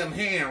goddamn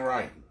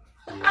handwriting.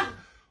 Yeah.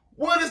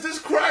 What is this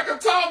cracker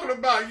talking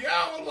about?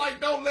 Y'all like,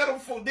 don't let him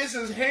fool. This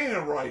is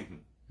handwriting.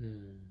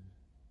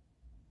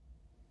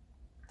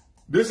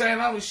 This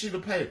ain't on a sheet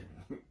of paper.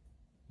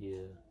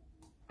 Yeah.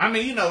 I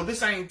mean,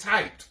 this ain't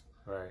typed.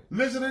 Right.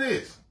 Listen to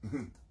this.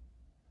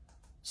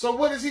 So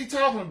what is he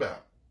talking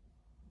about?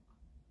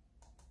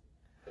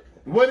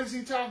 What is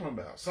he talking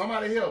about?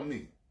 Somebody help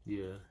me.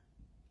 Yeah.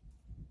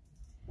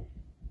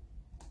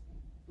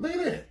 Look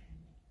at that.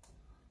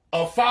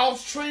 A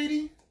false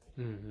treaty?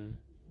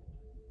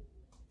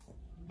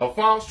 A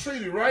false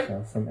treaty,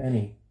 right? From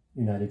any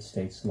United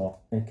States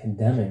law and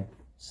condemning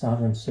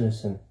sovereign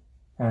citizen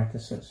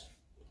practices.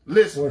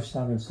 Listen. More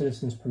sovereign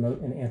citizens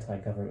promote an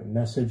anti-government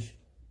message.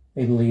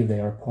 They believe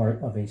they are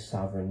part of a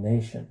sovereign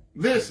nation.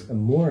 Listen. The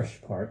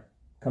Moorish part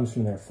comes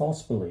from their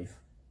false belief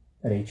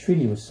that a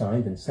treaty was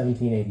signed in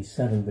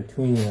 1787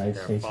 between the United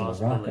States and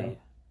Morocco,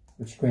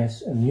 which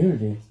grants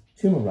immunity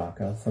to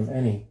Morocco from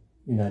any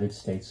United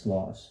States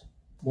laws.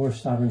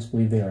 Moorish sovereigns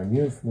believe they are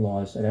immune from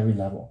laws at every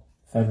level,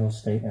 federal,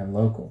 state, and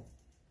local.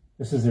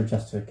 This is their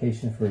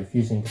justification for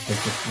refusing to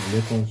purchase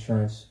vehicle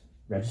insurance,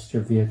 register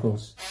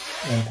vehicles,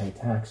 and pay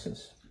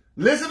taxes.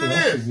 Listen to they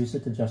this. also use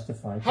it to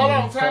justify. Hold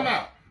on, time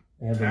out.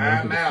 They have the way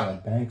to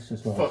defraud banks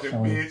as well fucking as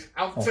selling bitch.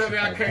 I'm telling you,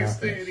 I can't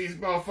stand these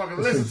motherfuckers.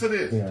 Listen to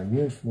this. They are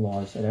immune from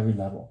laws at every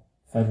level,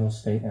 federal,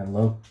 state, and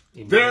local.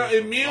 They're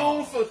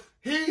immune for.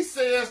 He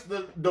says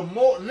the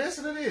more.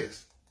 Listen to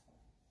this.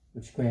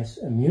 Which grants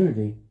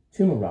immunity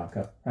to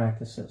Morocco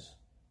practices.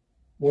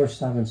 More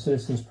sovereign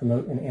citizens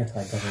promote an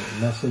anti-government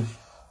message.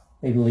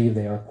 They believe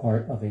they are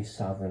part of a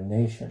sovereign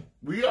nation.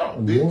 We are.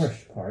 The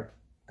Moorish part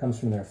comes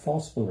from their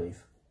false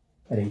belief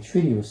that a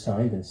treaty was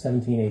signed in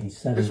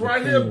 1787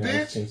 between the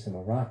United States and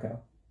Morocco,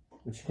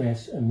 which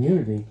grants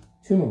immunity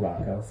to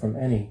Morocco from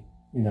any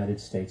United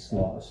States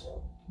laws.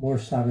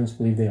 Moorish sovereigns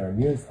believe they are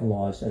immune from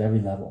laws at every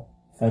level,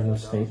 federal,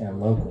 state, and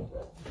local.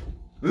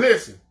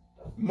 Listen,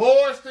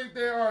 Moors think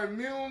they are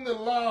immune to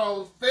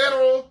laws,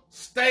 federal,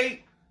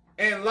 state,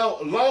 and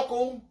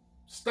local,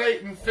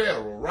 state, and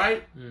federal,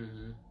 right?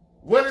 Mm-hmm.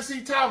 What is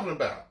he talking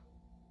about?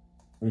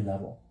 Every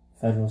level,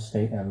 federal,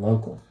 state, and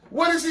local.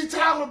 What is he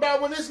talking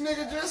about when this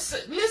nigga just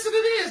said, listen to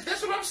this,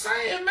 that's what I'm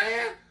saying,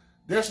 man.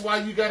 That's why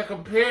you gotta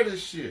compare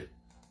this shit.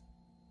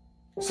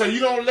 So you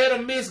don't let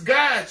him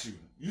misguide you.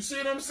 You see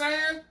what I'm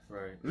saying?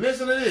 Right.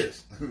 Listen to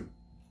this.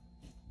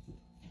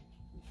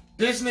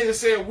 This nigga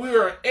said we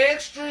are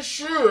extra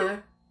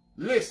sure.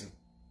 Listen.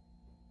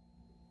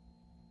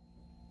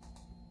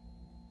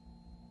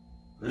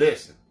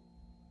 Listen.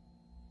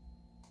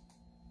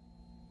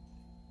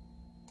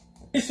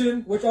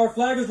 Nation, which our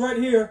flag is right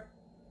here,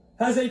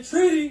 has a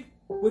treaty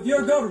with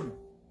your government.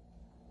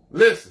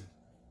 Listen.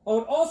 I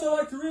would also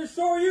like to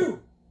reassure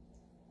you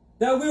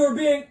that we were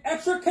being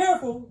extra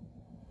careful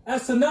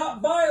as to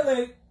not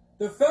violate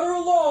the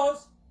federal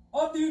laws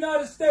of the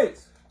United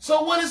States.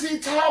 So what is he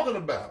talking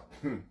about?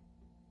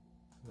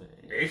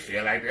 They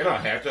feel like they don't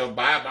have to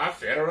abide by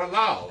federal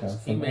laws.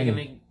 He making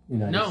it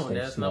known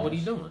that's not what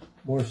he's doing.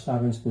 Moorish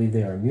sovereigns believe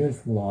they are immune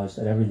from laws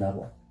at every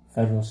level,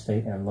 federal,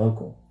 state, and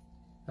local.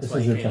 This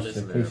is their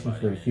justification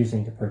for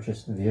refusing to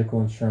purchase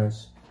vehicle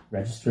insurance,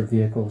 register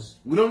vehicles,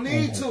 we don't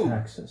need to.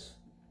 Taxes.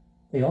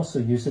 They also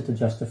use it to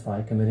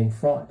justify committing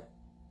fraud.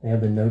 They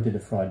have been known to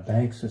defraud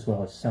banks as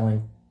well as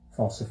selling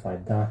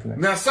falsified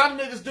documents. Now, some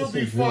niggas do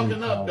be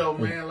fucking up, though,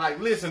 man. Like,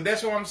 listen,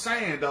 that's what I'm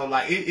saying, though.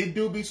 Like, it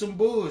do be some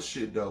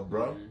bullshit, though,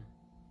 bro.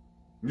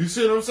 Mm-hmm. You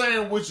see what I'm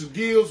saying? Which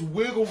gives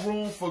wiggle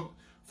room for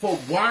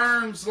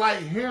worms like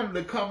him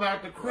to come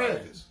out the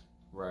crevice.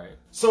 Right.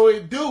 So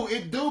it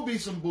do be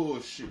some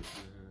bullshit.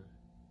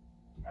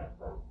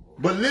 Mm-hmm.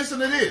 But listen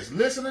to this,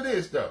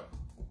 though.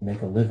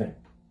 Make a living.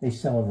 They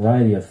sell a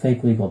variety of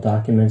fake legal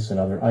documents and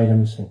other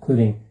items,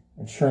 including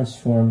insurance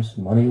forms,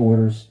 money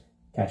orders,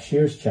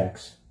 cashier's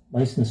checks,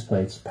 license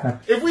plates,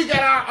 If we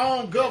got our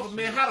own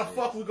government, how the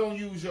fuck we gonna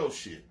use your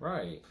shit?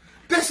 Right.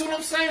 That's what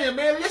I'm saying,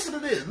 man. Listen to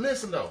this.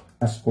 Listen, though.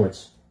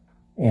 Passports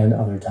and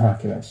other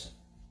documents.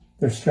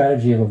 Their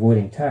strategy of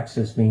avoiding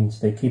taxes means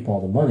they keep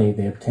all the money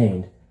they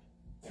obtained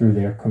through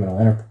their criminal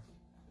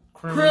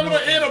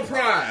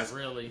enterprise.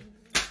 Really?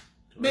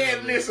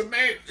 Man, listen,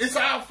 man. It's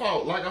our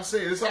fault. Like I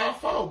said, it's our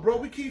fault, bro.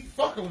 We keep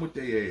fucking with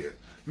their ass.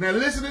 Now,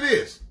 listen to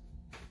this.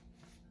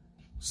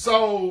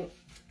 So,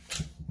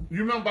 you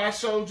remember I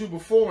showed you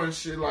before and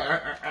shit, like,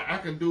 I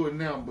can do it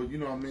now, but you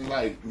know what I mean?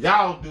 Like,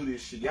 y'all do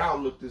this shit. Y'all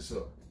look this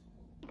up.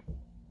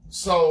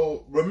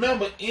 So,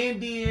 remember,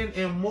 Indian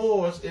and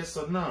Moors is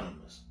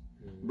synonymous.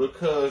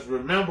 Because,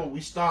 remember,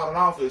 we started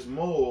off as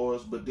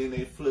Moors, but then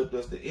they flipped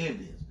us to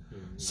Indians.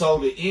 Mm-hmm. So,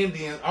 the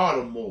Indians are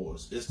the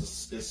Moors. It's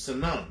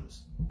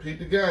synonymous. Repeat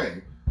the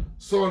game.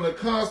 So, in the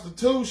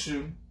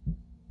Constitution,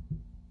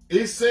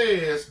 it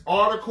says,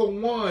 Article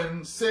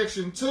 1,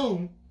 Section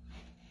 2,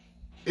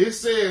 it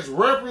says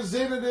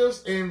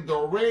representatives and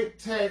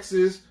direct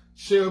taxes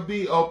shall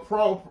be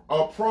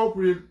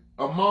appropriate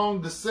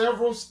among the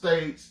several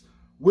states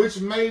which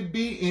may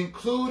be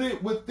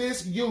included with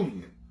this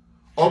union,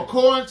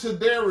 according to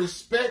their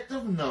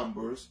respective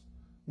numbers,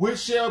 which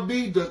shall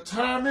be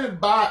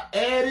determined by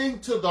adding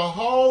to the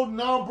whole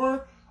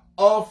number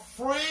of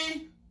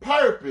free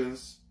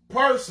persons,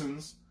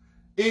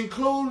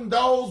 including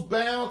those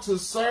bound to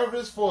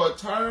service for a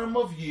term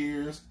of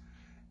years,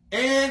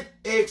 and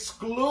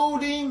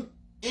excluding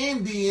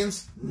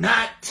Indians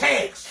not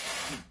taxed.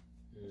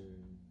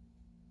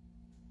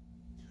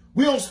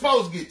 We don't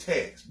supposed to get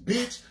taxed,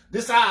 bitch.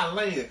 This our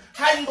land.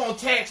 How you gonna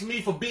tax me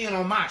for being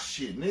on my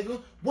shit,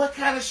 nigga? What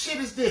kind of shit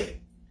is that?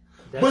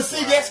 But see,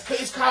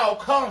 it's called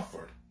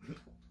comfort.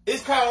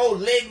 It's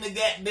called letting the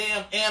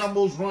goddamn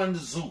animals run the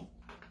zoo.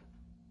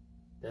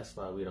 That's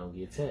why we don't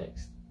get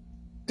taxed.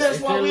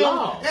 That's why we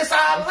don't. It's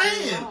our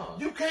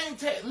land. You can't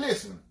tax.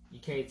 Listen. You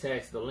can't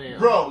tax the land.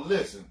 Bro,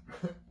 listen.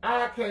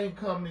 I can't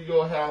come to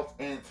your house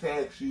and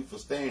tax you for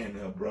staying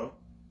there, bro.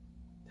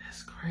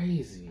 That's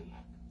crazy.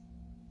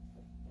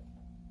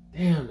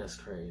 Damn, that's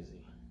crazy.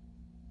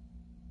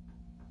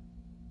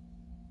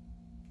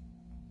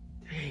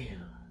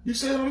 Damn. You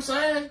see what I'm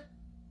saying?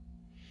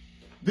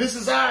 This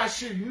is our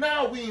shit.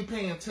 Now we ain't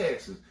paying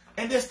taxes.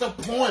 And that's the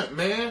point,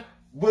 man.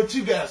 But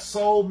you got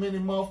so many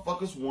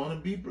motherfuckers want to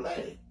be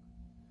black.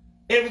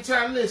 Every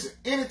time, listen,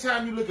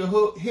 anytime you look at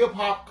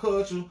hip-hop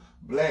culture,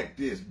 black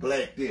this,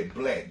 black that,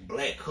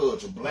 black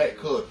culture, black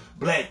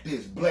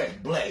this, black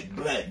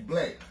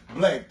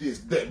this,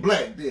 that,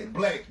 black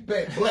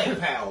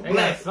power,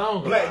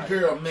 black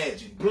girl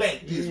magic,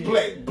 black this,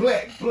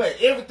 black.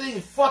 Everything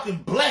is fucking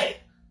black.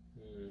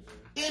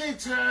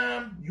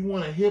 Anytime you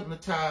want to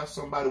hypnotize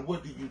somebody,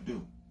 what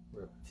do?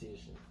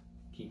 Repetition.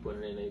 Keep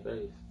putting it in their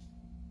face.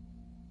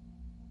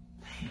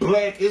 Damn.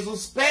 Black is a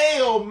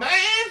spell,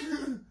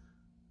 man.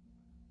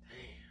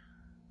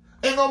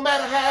 Ain't no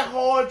matter how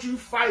hard you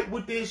fight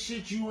with this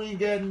shit, you ain't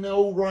got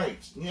no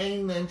rights. You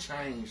ain't nothing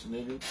changed,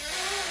 nigga.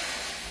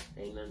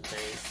 Ain't nothing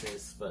changed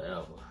since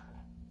forever.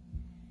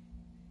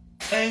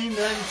 Ain't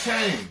nothing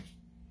changed.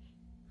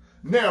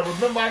 Now,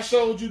 remember I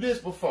showed you this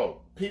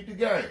before. Peep the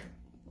game.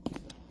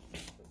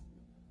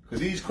 Because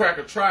these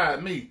crackers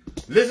tried me.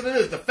 Listen to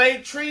this. The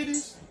fake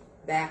treaties.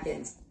 Back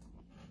in.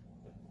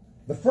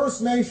 The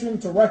first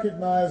nation to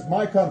recognize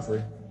my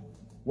country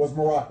was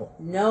Morocco.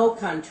 No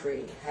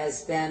country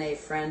has been a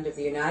friend of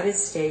the United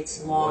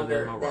States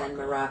longer than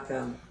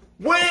Morocco.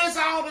 Where's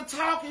all the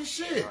talking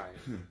shit?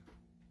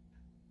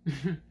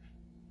 Right.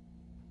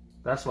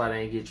 That's why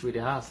they ain't get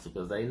treated hostile,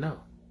 because they know.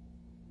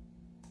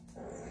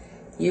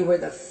 You were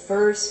the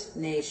first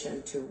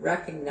nation to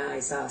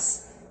recognize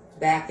us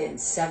back in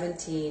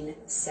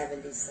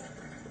 1777.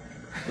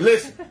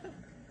 Listen.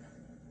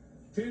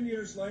 10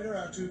 years later,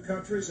 our two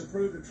countries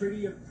approved a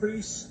treaty of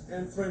peace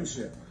and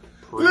friendship.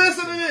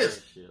 Listen to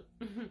this.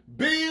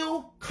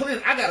 Bill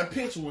Clinton. I got a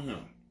picture with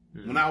him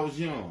when I was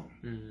young.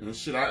 And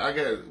shit, I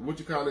got, what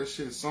you call that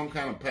shit? Some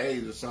kind of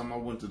page or something. I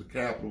went to the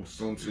Capitol or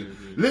some shit.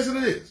 Listen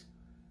to this.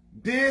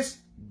 This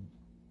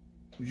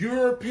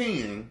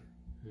European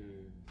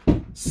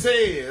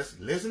says,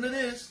 listen to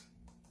this.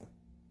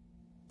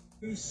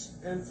 Peace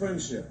and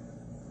friendship.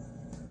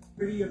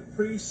 Treaty of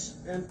peace,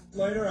 and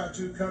later our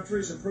two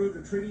countries approved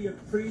a treaty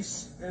of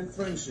peace and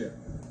friendship.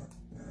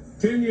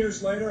 10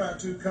 years later, our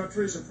two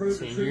countries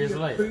approved a treaty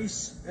of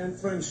peace and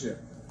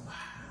friendship.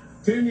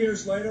 10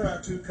 years later,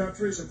 our two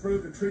countries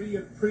approved a treaty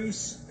of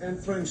peace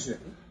and friendship.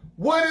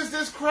 What is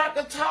this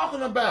cracker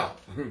talking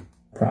about?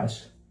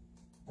 Price,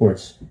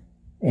 courts,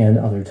 and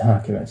other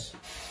documents.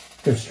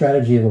 Their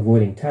strategy of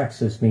avoiding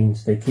taxes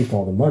means they keep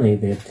all the money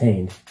they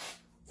obtained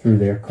through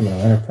their criminal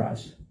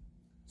enterprise.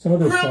 Some of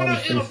those fraud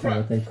is based on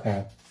what they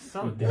call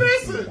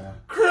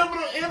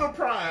criminal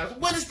enterprise.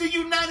 What is the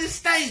United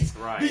States?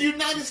 Right. The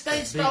United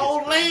States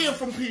stole land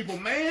from people,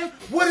 man.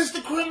 What is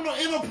the criminal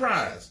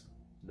enterprise?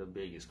 The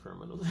biggest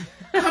criminals.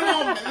 Come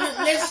on,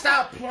 let's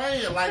stop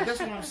playing. Like, that's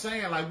what I'm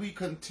saying. Like, we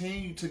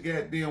continue to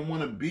goddamn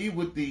want to be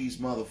with these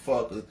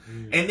motherfuckers,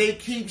 and they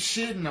keep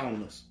shitting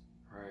on us.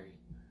 Right.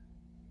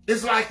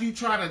 It's like you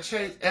trying to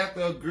chase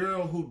after a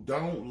girl who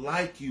don't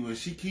like you, and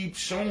she keeps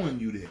showing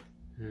you that.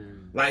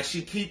 Like,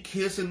 she keep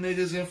kissing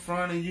niggas in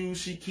front of you.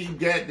 She keep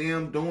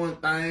goddamn doing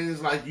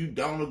things like you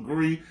don't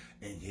agree.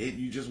 And yet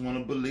you just want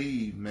to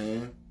believe,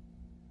 man.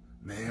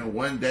 Man,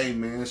 one day,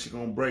 man, she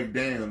gonna break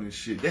down and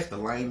shit. That's the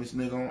lamest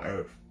nigga on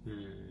earth.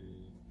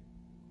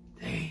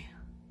 Damn.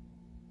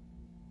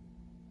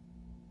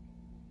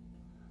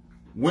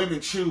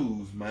 Women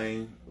choose,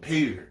 man.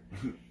 Period.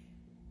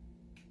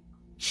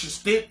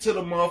 Stick to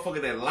the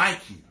motherfucker that like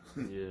you.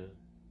 Yeah.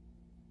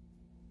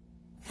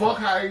 Fuck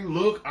how you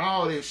look,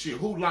 all that shit.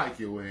 Who like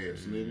your ass,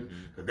 nigga?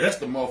 Cause that's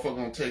the motherfucker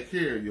gonna take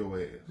care of your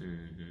ass.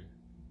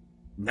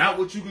 Not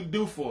what you can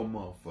do for a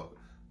motherfucker.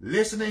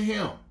 Listen to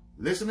him.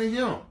 Listen to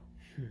him.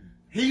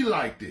 He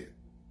liked it.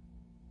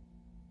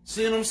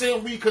 See what I'm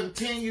saying? We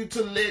continue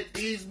to let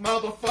these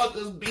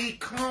motherfuckers be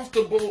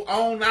comfortable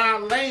on our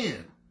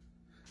land.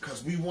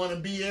 Cause we want to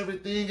be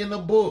everything in the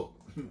book.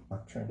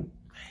 Doctrine,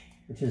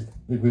 which is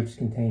the groups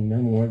contain no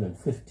more than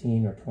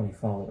 15 or 20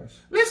 followers.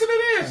 Listen to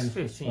this.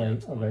 And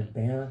display a red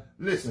banner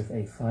with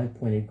a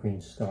 5-pointed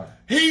green star.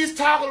 He's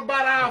talking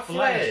about our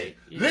flag.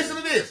 Yeah. Listen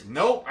to this.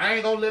 Nope, I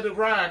ain't gonna let it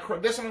ride.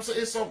 That's what I'm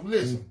saying. It's something.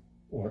 Listen.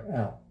 Or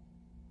L,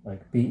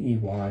 like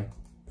BEY,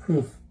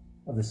 proof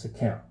of this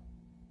account.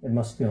 It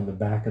must be on the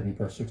back of the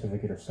birth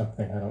certificate or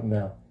something. I don't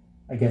know.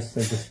 I guess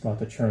they just thought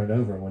to turn it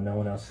over when no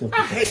one else looked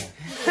at it.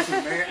 This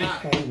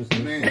was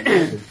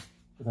negotiated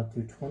with up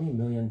to $20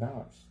 million.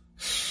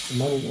 The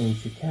money in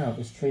each account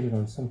is traded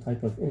on some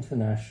type of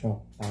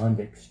international bond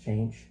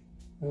exchange.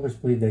 Members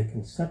believe they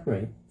can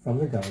separate from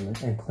the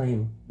government and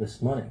claim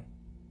this money.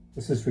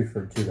 This is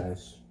referred to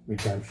as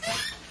redemption.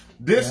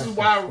 This is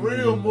why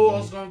real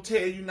morals gonna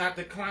tell you not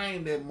to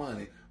claim that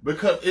money.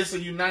 Because it's a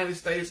United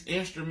States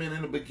instrument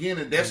in the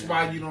beginning. That's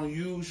why you don't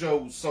use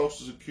your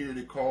Social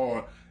Security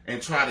card and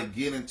try to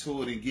get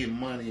into it and get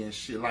money and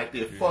shit like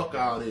that. Fuck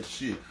all that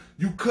shit.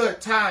 You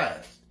cut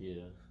ties.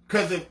 Yeah.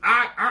 Cause if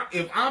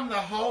I'm the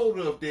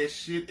holder of that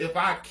shit, if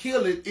I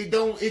kill it, it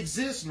don't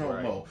exist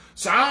no more.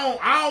 So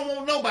I don't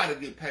want nobody to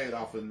get paid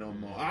off it no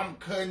more. I'm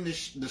cutting the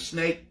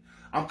snake.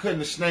 I'm cutting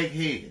the snake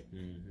head.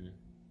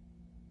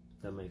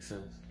 That makes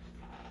sense.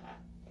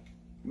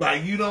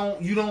 Like you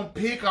don't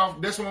pick off.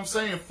 That's what I'm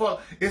saying.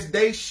 Fuck, it's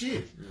they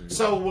shit.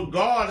 So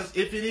regardless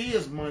if it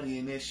is money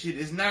in that shit,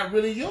 it's not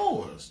really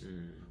yours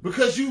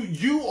because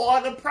you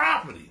are the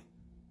property.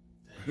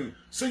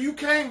 So you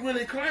can't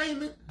really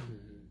claim it.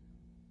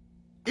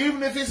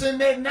 Even if it's in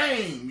that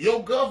name,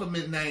 your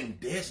government name,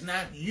 that's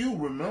not you,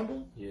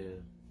 remember? Yeah.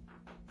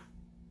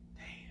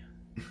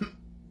 Damn.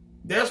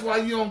 That's why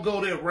you don't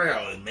go that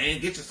route. Man,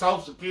 get your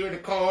Social Security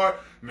card.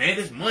 Man,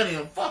 this money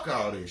and fuck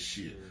all this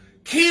shit.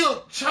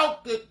 Kill,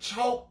 choke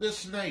the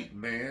snake,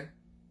 man.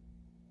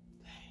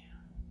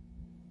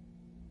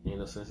 Damn. Ain't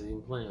no sense of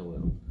even playing with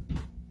him.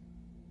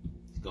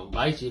 gonna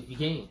bite you if you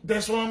can.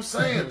 That's what I'm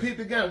saying. Peep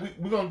the game.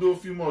 We're gonna do a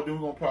few more. Then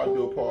we're gonna probably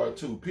do a part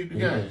 2. Peep the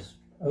game. It is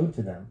owed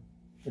to them.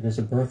 It is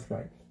a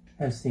birthright.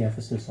 Hence the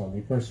emphasis on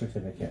the birth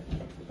certificate.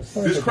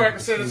 This cracker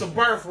said it's a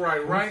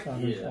birthright, right?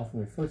 Yeah. Often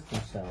refer to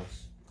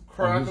themselves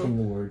cracker. using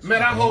the words.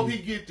 Man, I hope he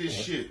get this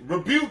shit.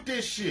 Rebuke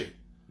this shit.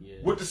 Yeah.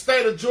 What the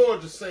state of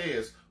Georgia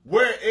says.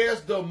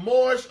 Whereas the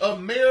Moorish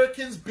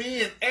Americans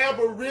being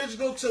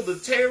aboriginal to the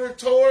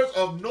territories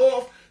of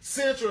North,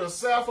 Central, and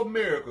South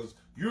Americas.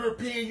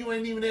 European, you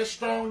ain't even that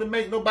strong to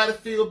make nobody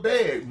feel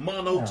bad.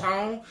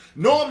 Monotone.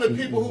 Normally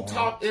people who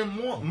talk in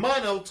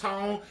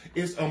monotone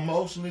is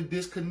emotionally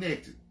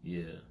disconnected.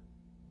 Yeah.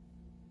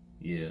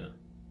 Yeah.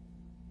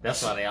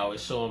 That's why they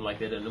always show them like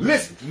that in the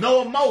Listen, movies.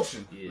 No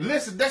emotion. Yeah.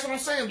 Listen, that's what I'm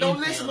saying. Don't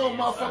listen to a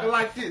motherfucker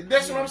like this.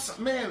 That's what I'm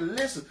saying. Man,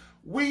 listen.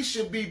 We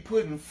should be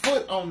putting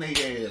foot on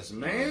their ass,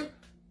 man.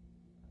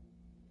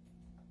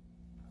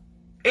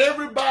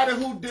 Everybody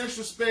who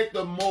disrespect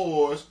the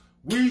Moors,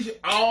 we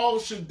all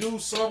should do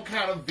some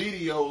kind of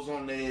videos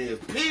on their ass.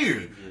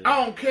 Period. Yeah.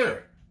 I don't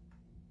care.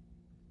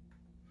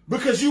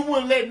 Because you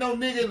wouldn't let no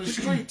nigga in the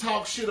street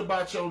talk shit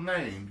about your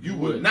name. You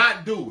would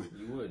not do it.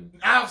 You wouldn't.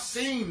 I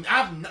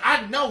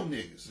know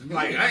niggas.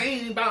 Like, I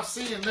ain't about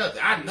seeing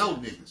nothing. I know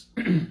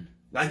niggas.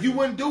 Like, you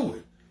wouldn't do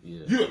it.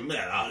 Yeah. You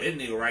man, oh, that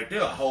nigga right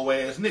there, a hoe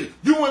ass nigga.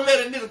 You wouldn't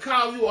let a nigga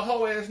call you a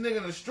hoe ass nigga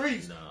in the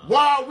streets. Nah.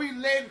 Why are we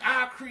letting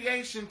our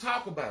creation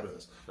talk about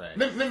us? Right.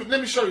 Let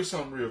me show you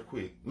something real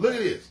quick. Look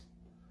at this.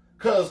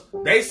 Because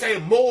they say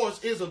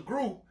Moors is a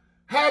group.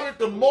 How did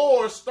the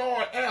Moors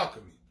start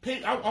alchemy?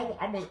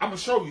 I'm going to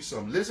show you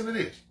something. Listen to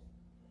this.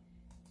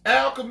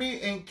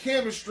 Alchemy and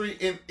chemistry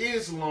in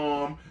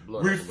Islam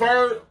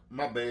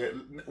my bad.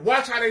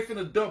 Watch how they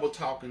finna double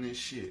talking this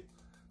shit.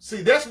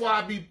 See, that's why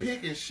I be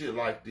picking shit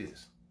like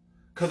this.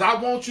 Because I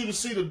want you to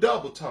see the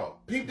double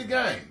talk. Peep the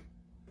game.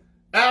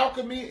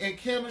 Alchemy and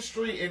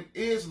chemistry in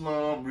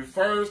Islam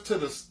refers to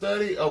the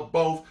study of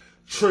both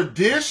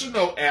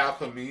traditional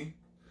alchemy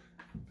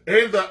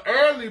and the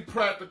early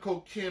practical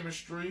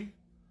chemistry,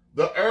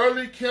 the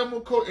early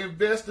chemical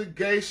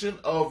investigation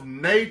of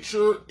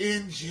nature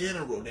in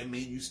general. That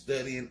means you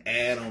studying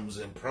atoms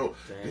and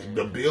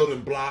the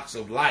building blocks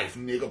of life,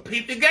 nigga.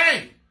 Peep the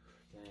game.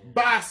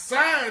 By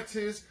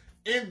scientists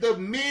in the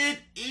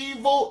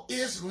medieval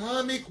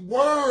Islamic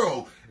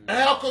world.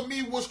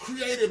 Alchemy was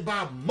created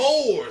by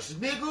Moors,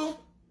 nigga.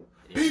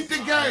 Peep the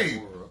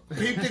game.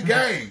 Peep the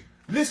game.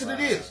 Listen to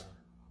this.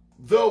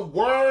 The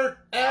word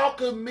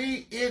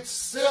alchemy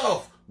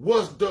itself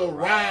was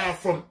derived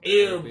from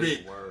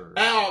Arabic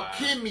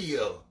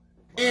alchemia,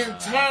 in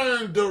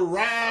turn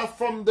derived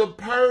from the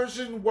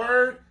Persian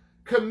word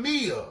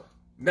chemia.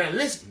 Now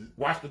listen,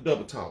 watch the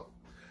double talk.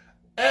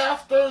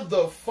 After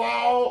the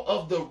fall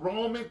of the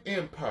Roman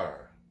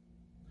Empire,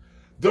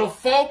 the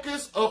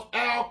focus of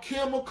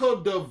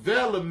alchemical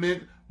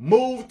development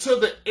moved to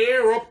the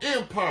Arab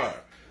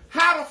Empire.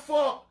 How the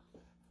fuck,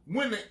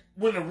 when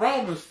the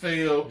Romans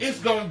fell, it's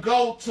gonna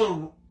go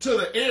to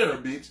the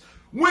Arabics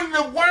when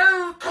the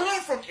word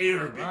comes from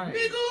Arabic, right.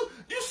 Nigga?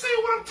 You see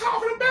what I'm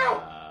talking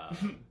about?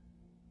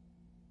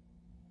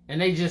 And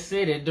they just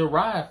said it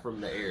derived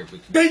from the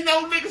Arabic. They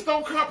know niggas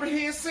don't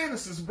comprehend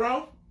sentences,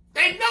 bro.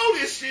 They know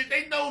this shit.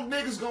 They know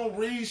niggas gonna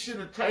read shit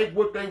and take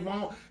what they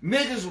want.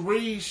 Niggas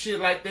read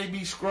shit like they be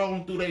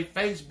scrolling through their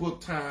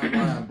Facebook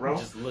timeline, bro.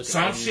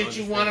 Some shit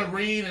you want to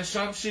read and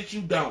some shit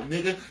you don't,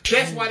 nigga.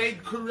 That's why they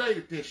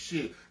created this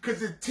shit.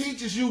 Because it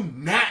teaches you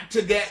not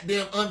to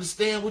goddamn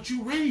understand what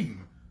you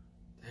reading.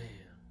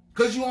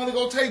 Because you only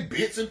gonna take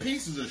bits and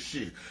pieces of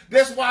shit.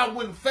 That's why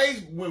when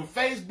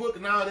Facebook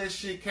and all that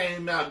shit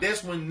came out,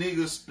 that's when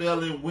niggas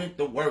spelling went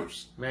the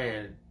worst.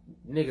 Man,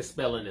 nigga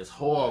spelling is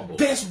horrible.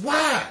 That's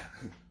why.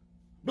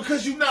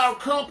 Because you're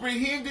not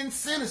comprehending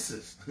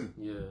sentences.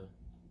 Yeah.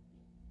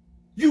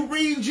 You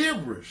read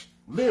gibberish.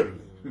 Literally.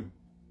 Damn.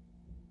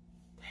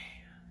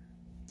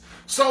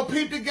 So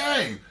peep the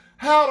game.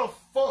 How the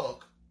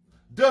fuck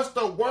does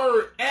the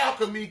word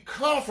alchemy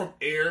come from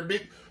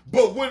Arabic,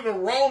 but when the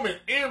Roman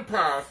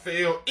Empire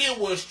fell, it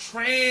was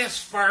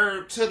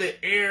transferred to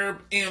the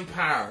Arab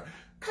Empire?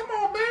 Come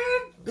on,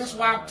 man. That's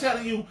why I'm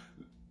telling you,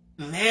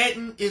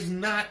 Latin is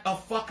not a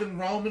fucking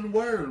Roman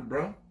word,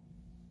 bro.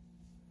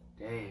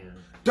 Damn.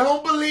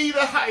 Don't believe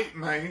the hype,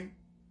 man.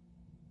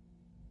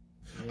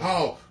 Yeah.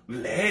 Oh,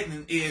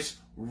 Latin is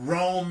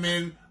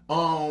Roman,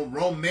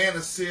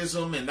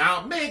 Romanticism and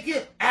all. Man,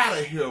 get out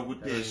of here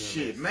with this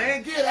shit,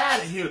 man. Get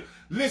out of here.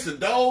 Listen,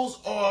 those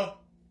are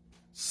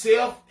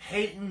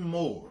self-hating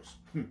Moors.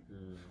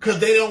 Because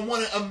they don't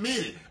want to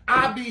admit it.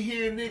 I be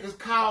hearing niggas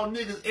call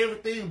niggas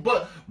everything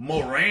but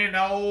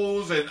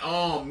Morenos and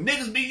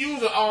niggas be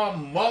using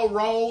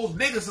Moros.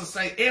 Niggas will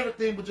say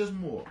everything but just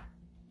more.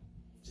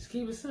 Just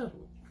keep it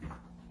simple.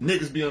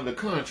 Niggas be under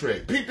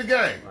contract. Peep the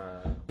game.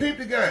 Peep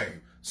the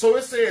game. So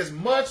it says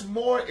much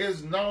more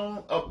is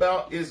known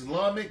about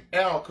Islamic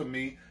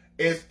alchemy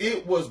as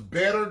it was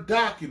better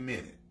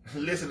documented.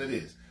 Listen to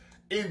this.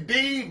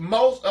 Indeed,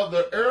 most of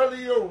the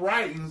earlier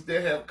writings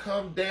that have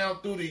come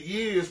down through the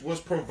years was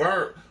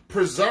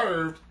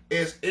preserved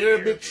as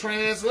Arabic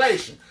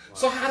translation. Wow.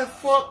 So how the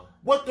fuck,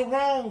 what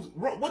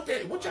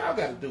y'all got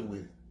to do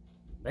with it?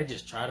 They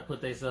just try to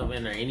put themselves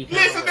in there any kind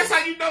Listen, of way. that's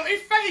how you know they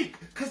fake.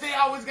 Because they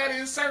always got to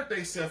insert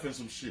themselves in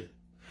some shit.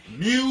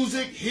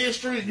 Music,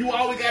 history, you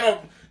always got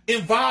to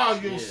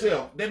involve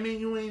yourself. That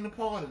means you ain't a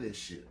part of this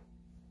shit.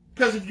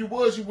 Because if you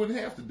was, you wouldn't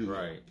have to do it.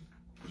 Right.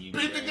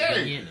 Beat the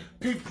game.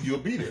 You'll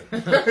be there.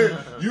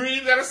 You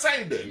ain't got to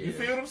say that. You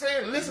feel what I'm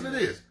saying? Listen to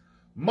this.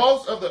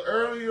 Most of the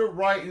earlier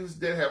writings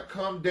that have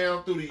come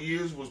down through the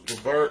years was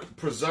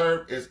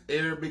preserved as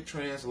Arabic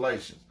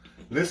translations.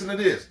 Listen to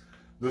this.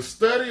 The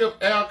study of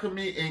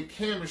alchemy and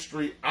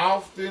chemistry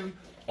often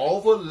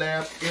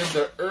overlapped in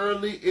the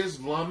early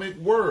Islamic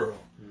world.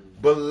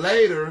 But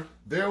later,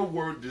 there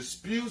were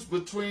disputes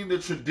between the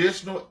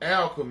traditional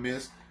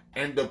alchemists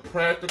and the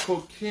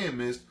practical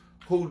chemists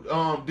who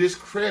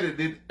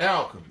discredited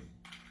alchemy.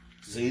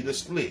 See the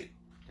split.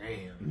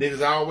 Damn.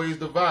 Niggas always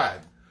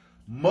divide.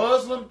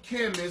 Muslim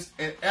chemists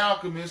and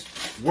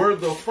alchemists were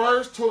the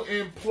first to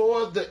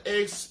employ the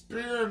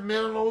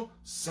experimental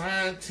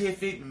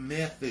scientific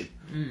method.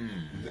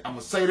 I'm going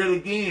to say that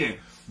again.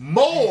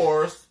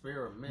 Moors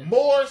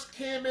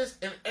chemists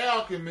and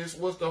alchemists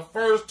was the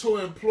first to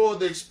employ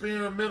the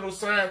experimental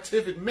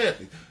scientific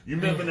method. You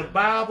remember in the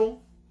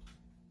Bible?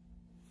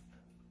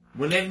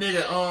 When that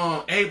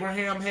nigga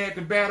Abraham had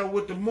the battle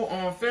with the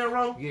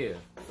Pharaoh? Yeah.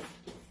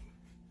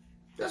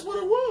 That's what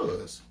it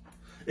was.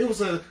 It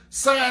was a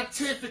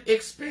scientific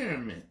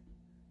experiment.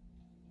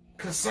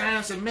 Because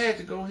science and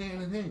magic go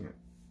hand in hand.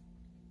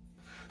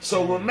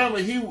 So remember,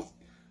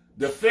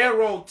 the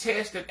Pharaoh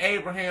tested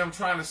Abraham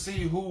trying to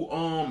see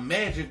who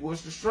magic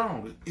was the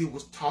strongest. It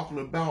was talking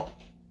about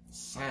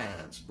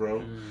science,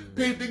 bro.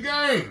 Peep the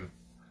game.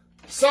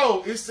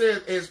 So it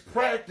says it's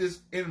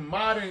practiced in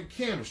modern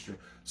chemistry.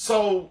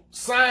 So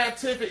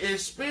scientific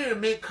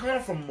experiment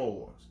come from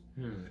Moors.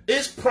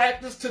 It's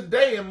practiced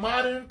today in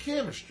modern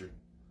chemistry.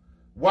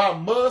 While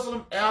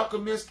Muslim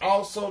alchemists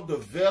also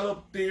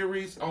developed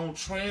theories on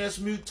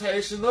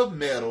transmutation of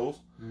metals,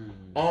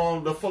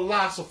 on the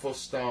Philosopher's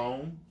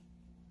Stone.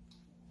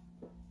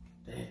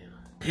 Damn.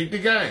 Peep the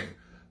game.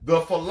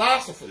 The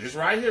philosopher is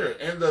right here,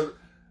 and the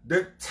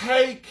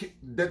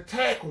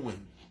Taquin.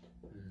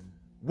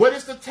 What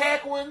is the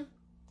Taquin?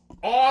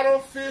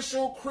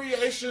 Artificial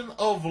creation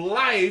of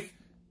life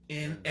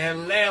in a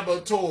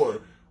laboratory.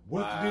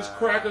 What did this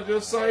cracker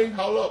just say?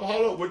 Hold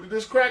up. What did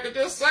this cracker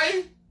just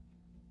say?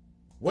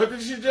 What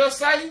did she just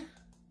say?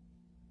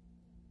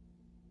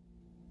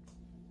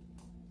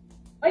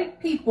 White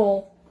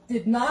people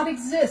did not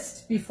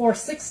exist before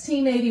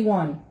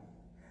 1681.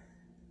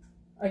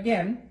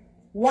 Again,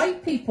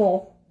 white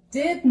people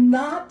did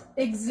not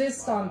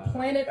exist on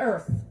planet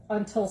Earth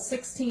until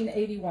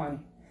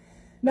 1681.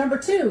 Number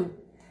two,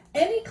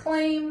 any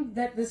claim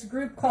that this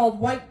group called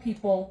white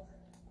people,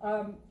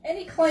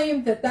 any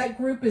claim that that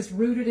group is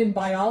rooted in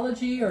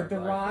biology or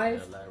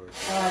derived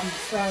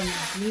from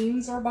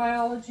genes or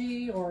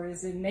biology or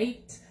is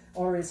innate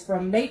or is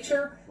from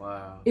nature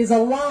is a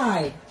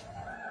lie.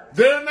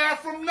 They're not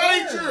from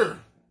nature.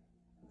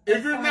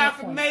 If you're not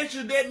from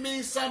nature, that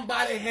means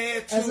somebody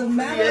had to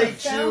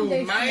create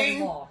you,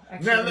 man. Law,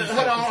 Now,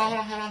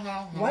 hold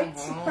on. White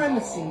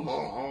supremacy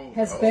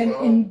has been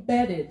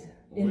embedded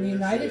in the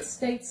United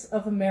States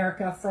of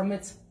America from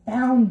its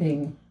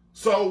founding.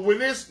 So when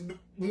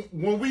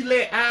we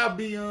let our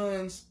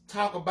beyonds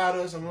talk about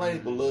us and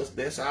label us,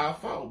 that's our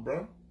fault,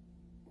 bro.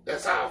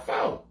 That's our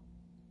fault.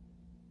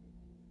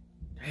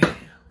 Damn.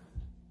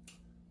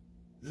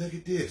 Look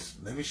at this.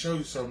 Let me show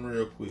you something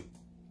real quick.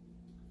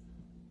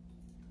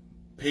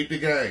 Peep the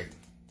game.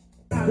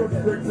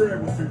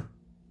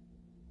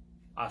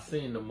 I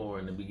seen them more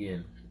in the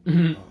beginning.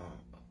 I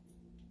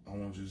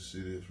want you to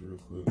see this real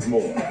quick.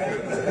 More.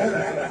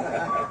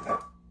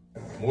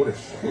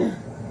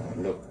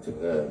 Look to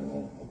her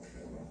more.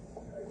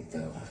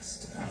 Thou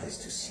hast eyes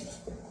to see.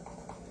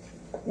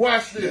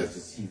 Watch Thou hast this.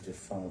 deceived her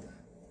father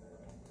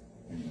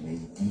and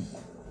made thee.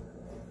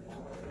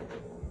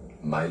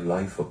 My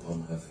life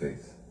upon her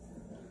faith.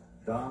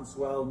 Dance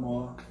well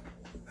more.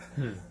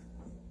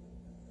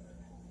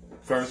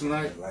 First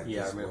night? Like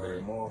Yeah, I remember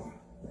that. More.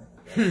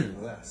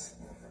 Less.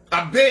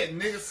 I bet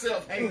niggas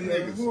self-hate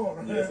niggas.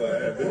 Yes,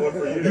 I have been one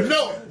for you. You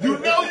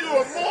know you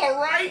are more,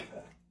 right?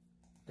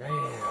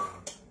 Damn.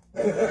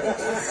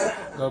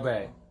 Go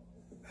back.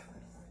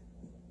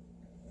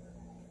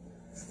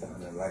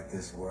 Starting to like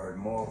this word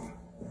more.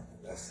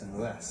 Less and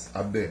less.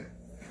 I bet.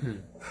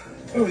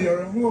 Oh,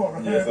 you're more.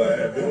 Yes, I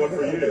have been one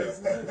for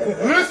years.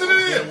 Listen to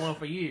this. Been one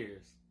for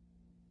years.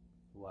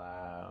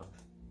 Wow.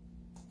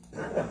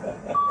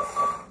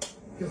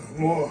 You're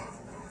more.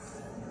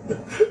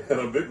 And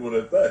a big one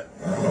at that.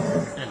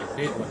 And a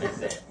big one at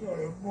that.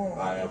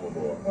 I am a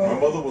more. My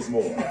mother was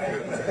more.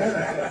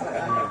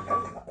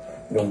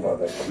 No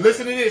mother.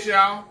 Listen to this,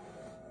 y'all.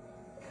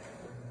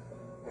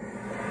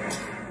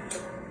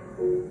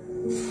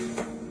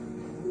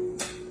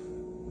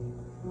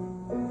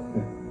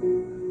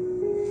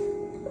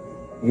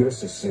 You're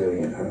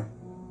Sicilian, huh?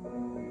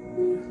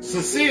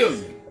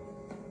 Sicilian,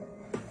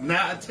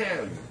 not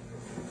Italian.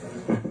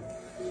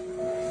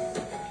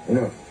 You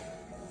know,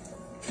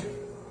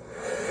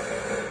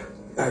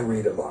 I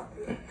read a lot,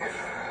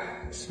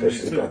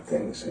 especially about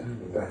things,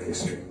 about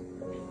history.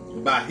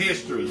 About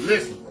history,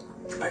 listen.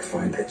 I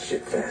find that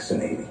shit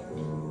fascinating.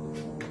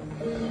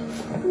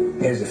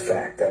 Here's a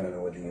fact, I don't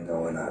know whether you know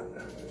or not.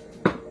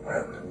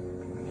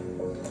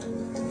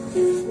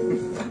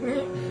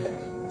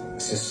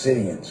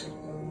 Sicilians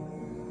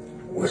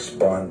were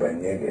spawned by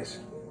niggers.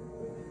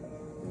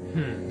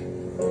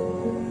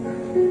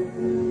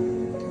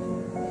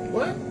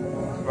 What?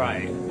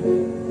 Right.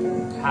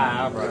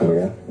 Highbrow.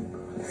 Yeah.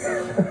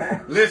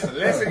 Listen,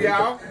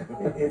 y'all.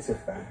 It's a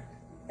fact.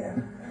 Yeah.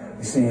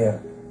 You see,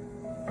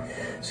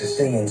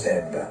 Sicilians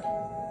had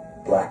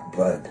black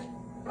blood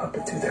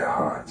pumping through their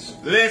hearts.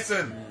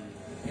 Listen.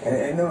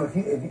 And no, if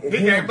you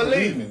can't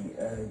believe me.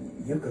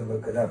 You can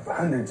look it up.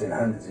 Hundreds and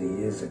hundreds of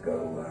years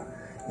ago,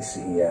 you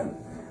see,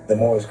 the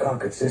Moors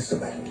conquered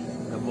Sicily.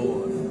 The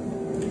Moors.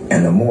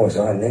 And the Moors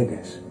are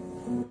niggers.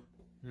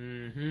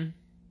 Mm-hmm.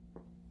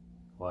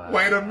 Wow.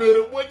 Wait a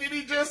minute. What did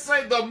he just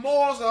say? The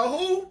Moors are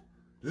who?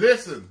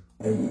 Listen.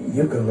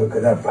 You can look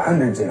it up.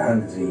 Hundreds and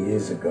hundreds of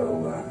years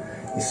ago,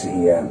 you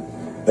see,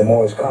 the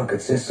Moors conquered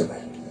Sicily.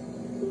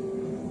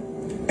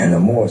 And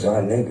the Moors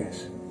are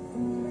niggers.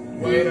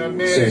 Wait a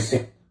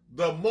minute.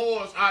 The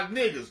Moors are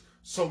niggers.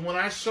 So when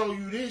I show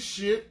you this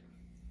shit,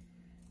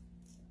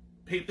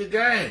 peep the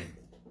game.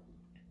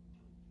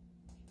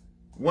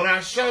 When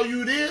I show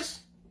you this,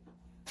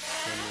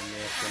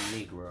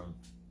 Negro.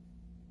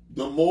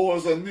 The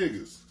Moors are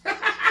niggas.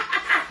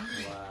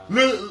 Wow.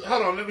 Look,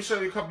 hold on, let me show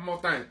you a couple more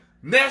things.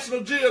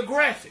 National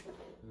Geographic.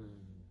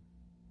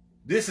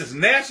 This is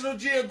National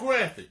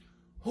Geographic.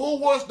 Who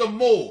was the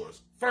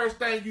Moors? First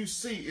thing you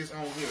see is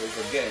on here is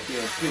a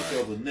goddamn picture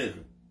of a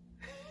nigga.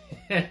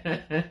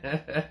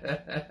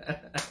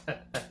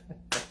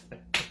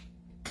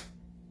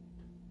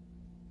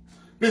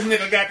 This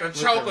nigga got the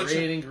choker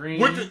chain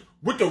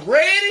with the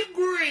red and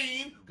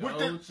green with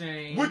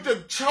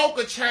the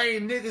choker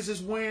chain niggas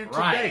is wearing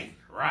today.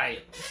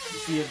 Right. You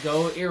see his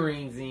gold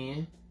earrings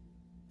in.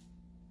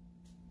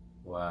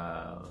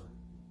 Wow.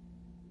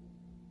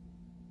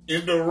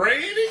 In the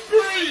red and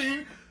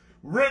green,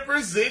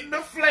 representing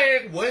the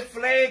flag. What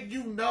flag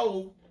you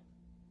know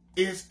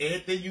is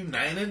at the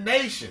United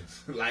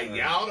Nations. Like,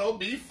 y'all don't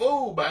be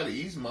fooled by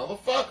these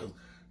motherfuckers.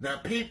 Now,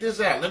 peep this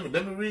out.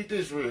 Let me read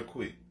this real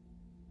quick.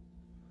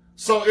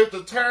 So, if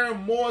the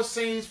term Moor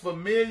seems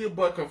familiar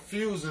but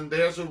confusing,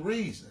 there's a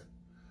reason.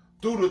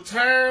 The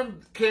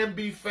term can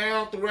be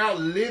found throughout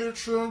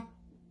literature,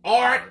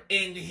 art,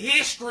 and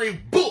history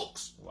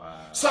books.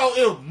 Wow. So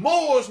if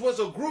Moors was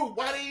a group,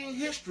 why they in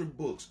history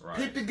books? Right.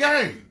 Pick the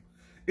game.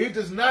 It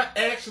does not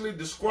actually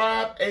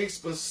describe a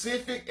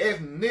specific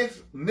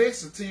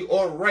ethnicity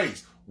or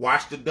race.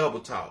 Watch the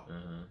double talk.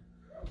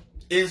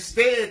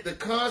 Instead, the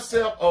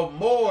concept of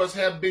Moors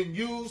have been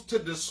used to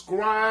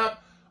describe,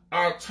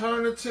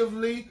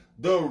 alternatively,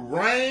 the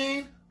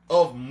reign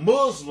of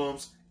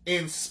Muslims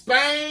in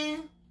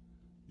Spain,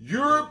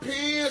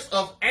 Europeans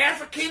of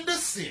African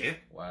descent,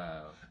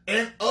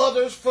 and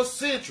others for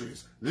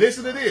centuries.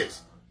 Listen to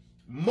this.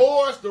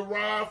 Moors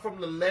derived from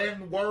the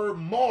Latin word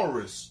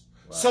Moris.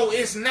 Wow. So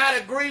it's not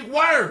a Greek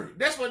word.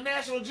 That's what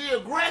National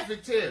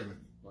Geographic tells me.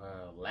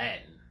 Wow,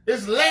 Latin.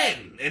 It's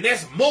Latin, and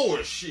that's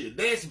Moorish shit.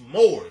 That's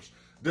Moorish.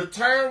 The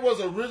term was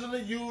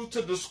originally used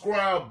to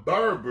describe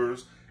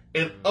Berbers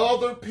and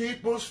other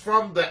peoples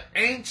from the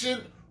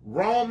ancient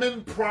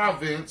Roman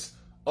province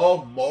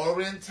of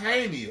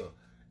Mauritania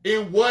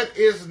in what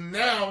is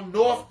now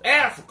North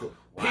Africa.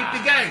 Wow. Peep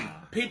the game.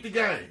 Peep the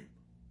game.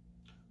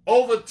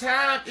 Over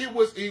time, it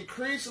was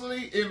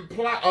increasingly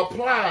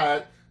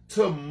applied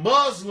to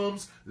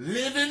Muslims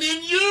living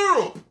in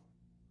Europe.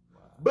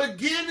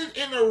 Beginning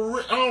in the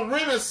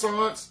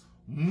Renaissance,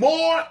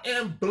 Moor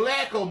and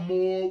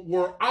Blackamoor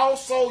were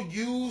also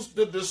used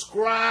to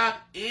describe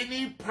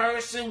any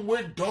person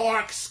with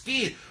dark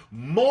skin.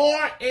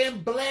 Moor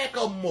and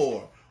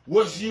Blackamoor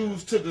was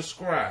used to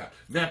describe.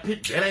 Now,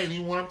 that ain't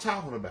even what I'm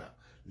talking about.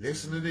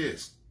 Listen to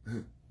this.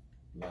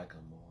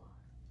 Blackamoor.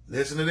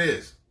 Listen to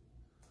this.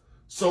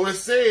 So it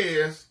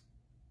says,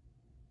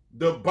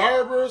 the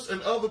Berbers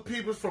and other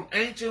peoples from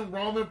ancient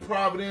Roman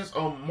province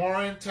of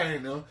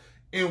Mauritania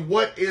in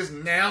what is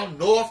now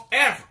North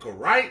Africa,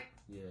 right?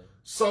 Yeah.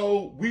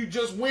 So we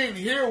just went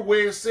here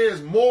where it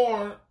says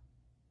Moor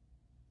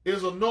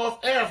is a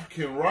North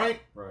African, right?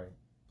 Right.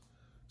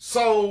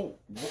 So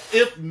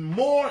if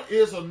Moor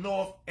is a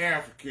North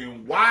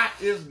African, why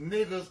is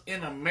niggas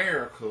in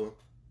America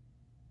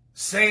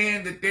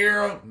saying that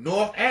they're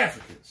North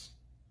Africans?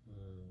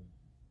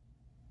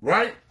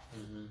 Right?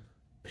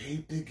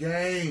 Peep the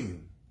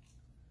game.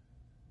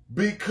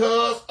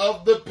 Because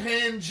of the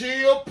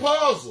Pangea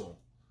puzzle.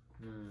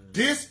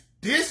 This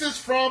is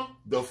from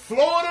the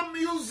Florida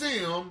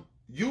Museum,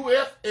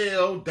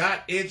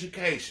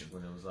 UFL.education.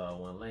 When it was all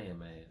one land,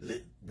 man.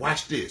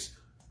 Watch this.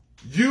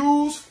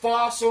 Use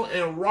fossil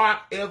and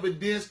rock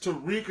evidence to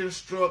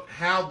reconstruct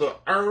how the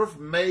Earth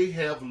may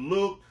have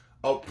looked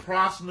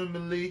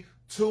approximately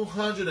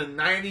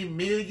 290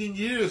 million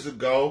years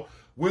ago,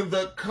 when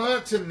the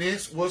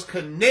continents was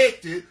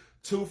connected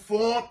to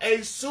form a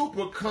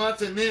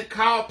supercontinent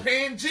called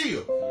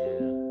Pangea.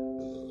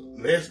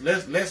 Let's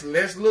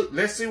look.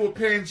 Let's see what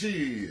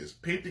Pangea is.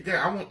 Peep the game.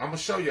 I'm gonna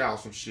show y'all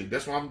some shit.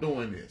 That's why I'm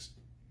doing this.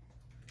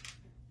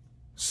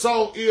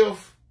 So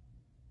if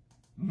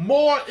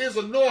Moor is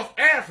a North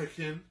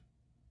African.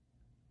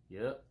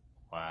 Yep.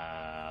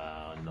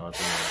 Wow. North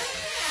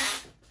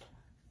America.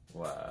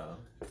 Wow.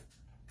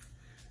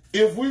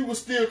 If we were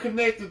still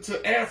connected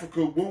to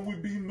Africa, wouldn't we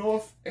be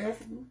North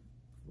Africa?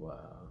 Wow.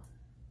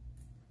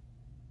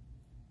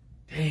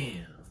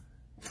 Damn.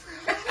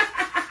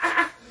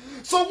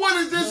 So what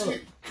is this?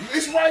 Look.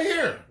 It's right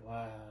here.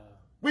 Wow.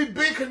 We've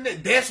been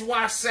connected. That's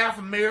why South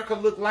America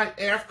look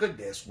like Africa.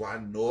 That's why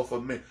North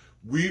America.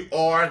 We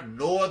are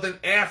Northern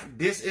Africa.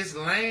 This is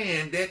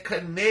land that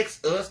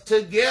connects us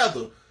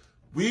together.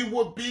 We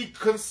would be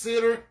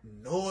considered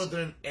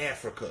Northern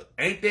Africa.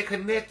 Ain't that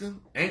connecting?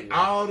 Ain't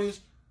all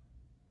this?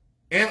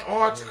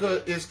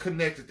 Antarctica is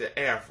connected to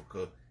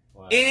Africa.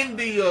 Wow.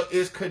 India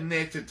is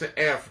connected to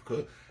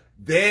Africa.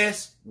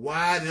 That's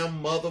why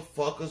them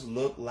motherfuckers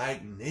look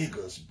like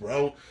niggas,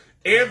 bro.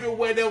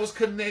 Everywhere that was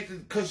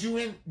connected, because you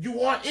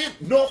are in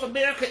North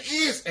America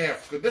is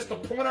Africa. That's the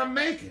point I'm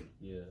making.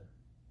 Yeah.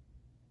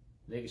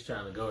 Niggas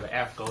trying to go to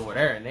Africa over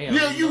there and they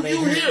you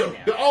here.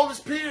 The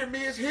oldest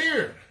pyramids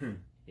here.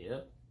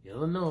 Yep.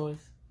 Illinois.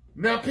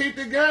 Now peep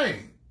the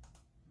game.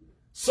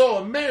 So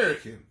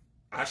American.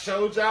 I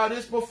showed y'all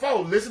this before.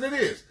 Listen to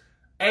this.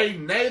 A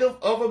native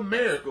of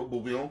America, but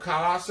we don't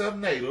call ourselves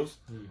natives,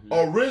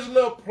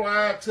 originally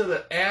applied to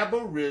the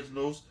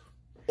aboriginals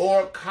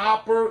or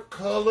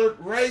copper-colored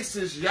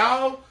races.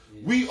 Y'all,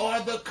 we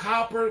are the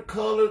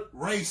copper-colored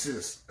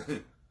races.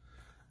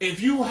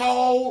 If you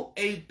hold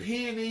a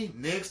penny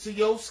next to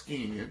your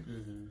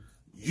skin,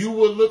 you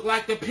will look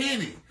like the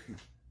penny.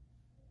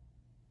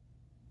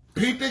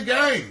 Peep the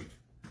game.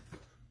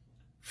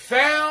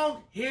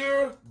 Found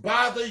here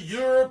by the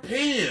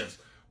Europeans.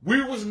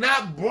 We was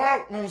not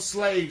brought on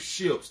slave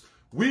ships.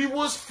 We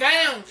was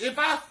found. If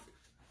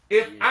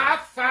I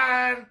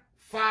find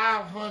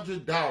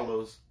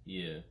 $500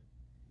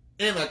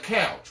 in a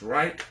couch,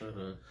 right?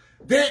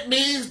 That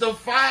means the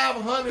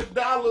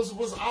 $500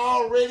 was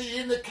already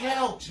in the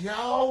couch,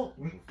 y'all.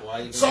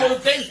 So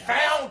if they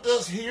found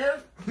us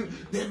here,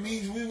 that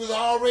means we was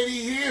already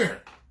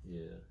here.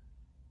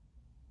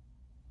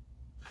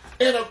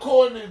 And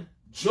according to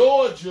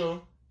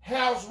Georgia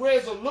House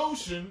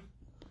Resolution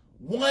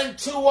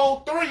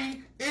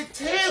 1203, it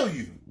tell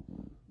you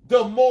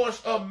the Moorish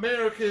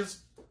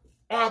Americans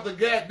are the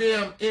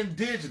goddamn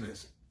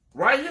indigenous.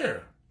 Right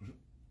here.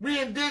 We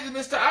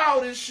indigenous to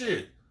all this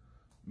shit.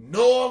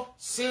 North,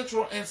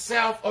 Central, and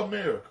South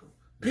America.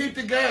 Peep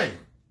the game.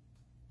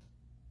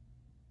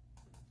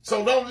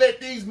 So don't let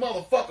these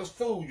motherfuckers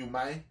fool you,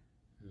 man.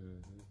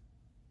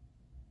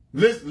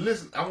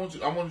 Listen, I want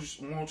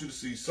you to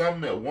see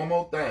something else. One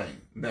more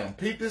thing. Now,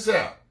 peep this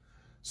out.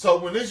 So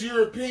when this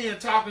European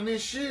talking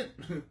this shit,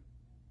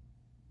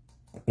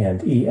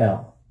 and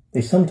EL,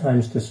 they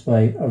sometimes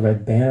display a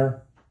red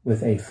banner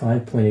with a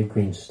 5-pointed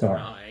green star.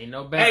 No, ain't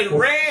no banner. A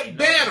red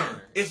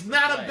banner. It's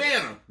not a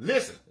banner.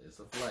 Listen. It's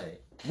a flag.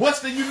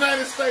 What's the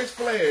United States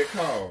flag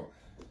called?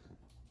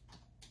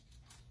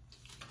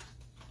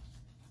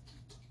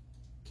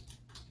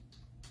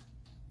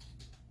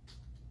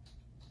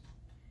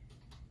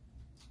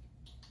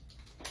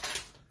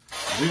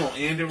 We're going to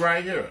end it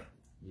right here.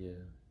 Yeah.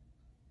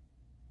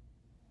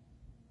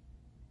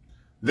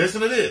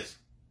 Listen to this.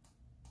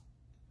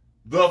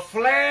 The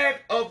flag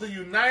of the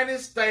United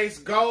States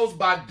goes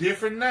by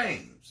different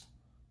names.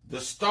 The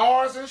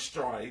Stars and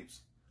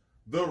Stripes,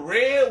 the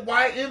Red,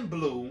 White, and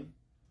Blue,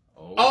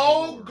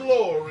 Old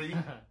Glory,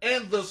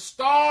 and the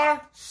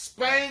Star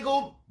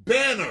Spangled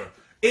Banner.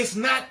 It's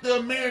not the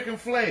American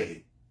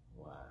flag.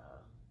 Wow.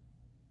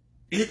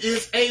 It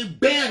is a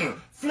banner.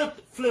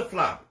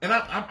 Flip-flop. And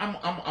I'm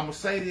going to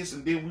say this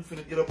and then we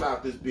finna get up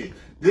out this bit.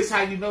 This is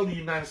how you know the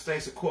United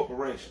States is a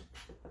corporation.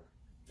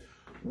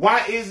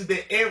 Why is it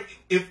that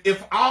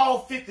if all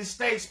 50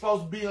 states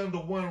supposed to be under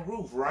one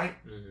roof, right?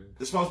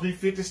 There's supposed to be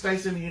 50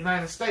 states in the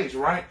United States,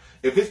 right?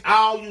 If it's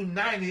all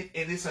united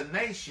and it's a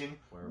nation,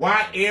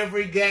 why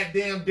every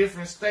goddamn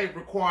different state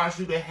requires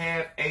you to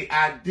have a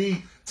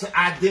ID to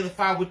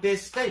identify with that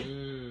state?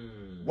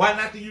 Why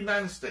not the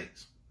United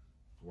States?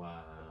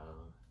 Wow.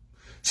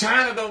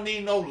 China don't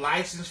need no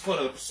license for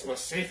the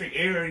specific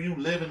area you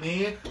living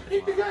in.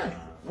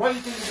 Why do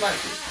you think it's like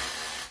this?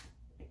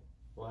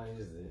 Why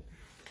is it?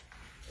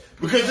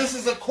 Because this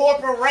is a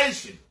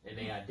corporation. And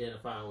they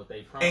identifying with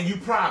their problem. And you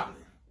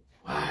probably.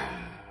 Wow.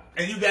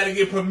 And you got to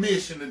get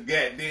permission to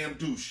goddamn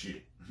do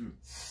shit.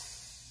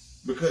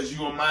 Because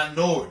you're a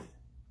minority.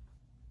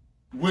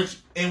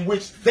 In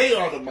which they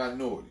are the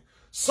minority.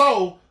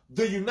 So,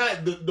 the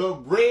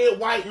red,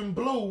 white, and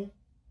blue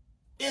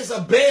is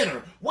a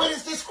banner. What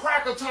is this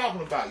cracker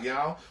talking about,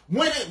 y'all?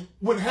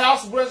 When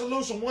House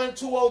Resolution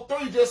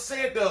 1203 just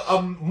said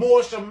the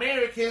Moorish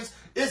Americans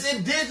is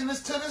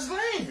indigenous to this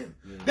land.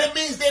 Yeah. That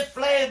means that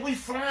flag we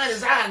flying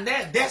is our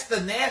that's the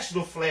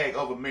national flag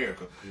of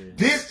America. Yeah.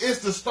 This is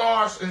the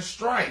Stars and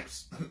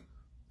Stripes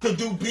to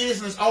do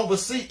business,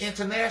 oversee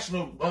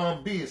international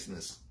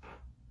business.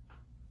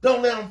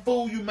 Don't let them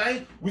fool you,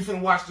 man. We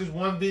finna watch this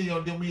one video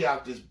and then we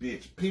out this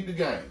bitch. Peep the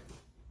game.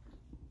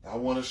 I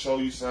want to show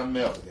you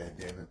something else,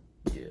 goddammit.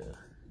 Yeah.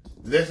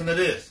 Listen to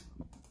this.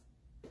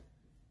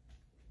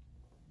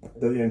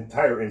 The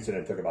entire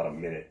incident took about a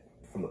minute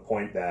from the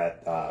point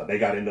that they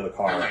got into the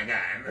car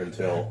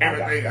until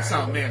everything is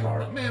something,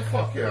 man. Man,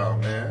 fuck y'all,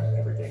 man.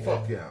 Everything.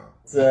 Fuck y'all.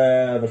 It's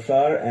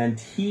Bashar, and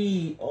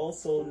he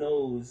also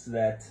knows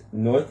that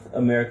North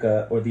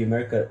America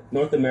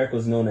North America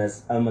was known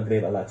as Al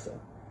Maghreb Al Aqsa.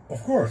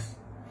 Of course.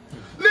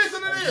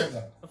 Listen to this.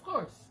 Of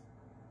course.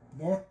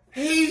 North.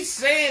 He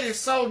said it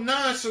so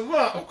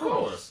nonchalant. Of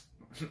course.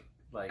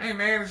 Like, hey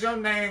man, is your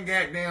name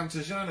goddamn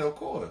Tijani? Of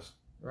course.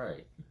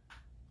 Right.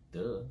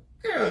 Duh.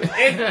 Yeah,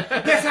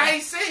 that's how he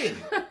said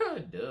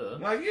it. Duh.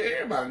 Like, yeah,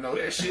 everybody know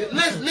that shit.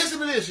 Listen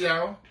to this,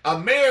 y'all.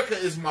 America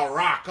is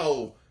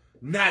Morocco,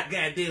 not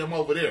goddamn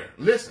over there.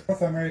 Listen.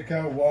 North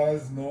America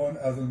was known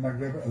as Al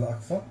Maghreb Al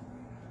Aqsa,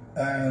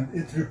 and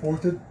it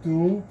reported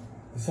to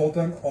the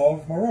Sultan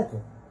of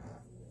Morocco.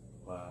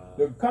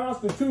 The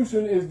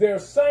Constitution is their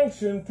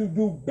sanction to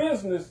do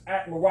business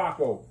at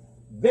Morocco.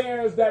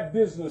 There's that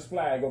business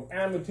flag of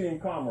amity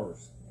and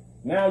commerce.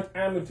 Now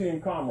amity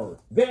and commerce.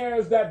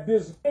 There's that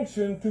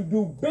sanction to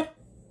do business.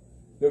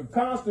 The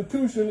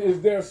Constitution is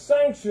their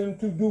sanction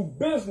to do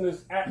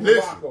business at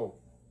Morocco.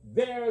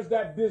 There's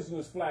that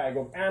business flag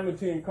of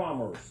amity and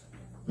commerce.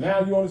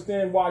 Now you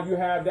understand why you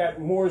have that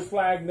Moorish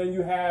flag, and then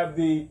you have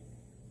the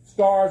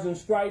Stars and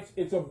Stripes.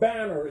 It's a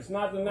banner. It's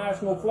not the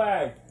national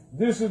flag.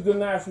 This is the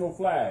national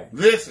flag.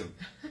 Listen.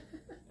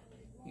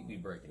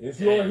 It's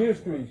your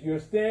history.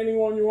 You're standing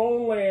on your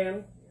own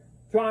land,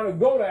 trying to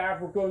go to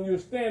Africa, and you're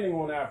standing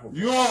on Africa.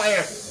 You're on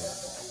Africa.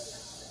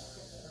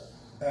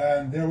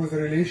 And there was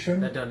a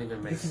relation. That doesn't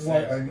even make sense. This is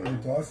why I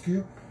need to ask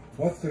you,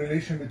 what's the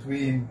relation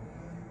between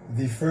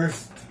the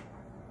first,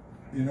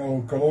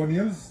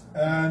 colonials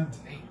and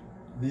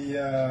the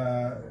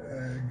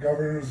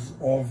governors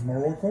of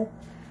Morocco?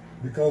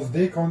 Because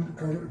they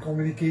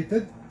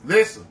communicated.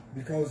 Listen.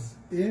 Because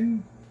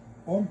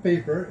on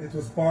paper, it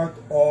was part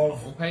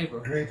of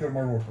Greater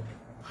Morocco.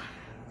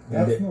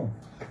 That's known.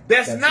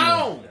 That's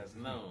known.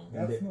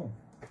 That's known.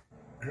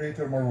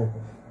 Greater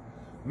Morocco.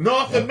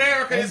 North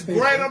America is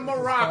Greater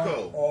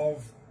Morocco.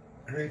 Of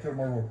Greater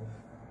Morocco.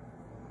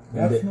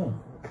 That's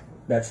known.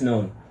 That's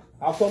known.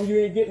 How come you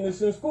ain't getting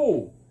this in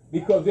school?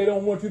 Because they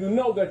don't want you to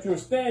know that you're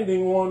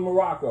standing on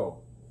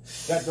Morocco.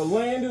 That the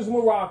land is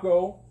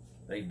Morocco.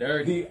 They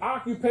dirty. The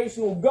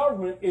occupational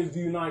government is the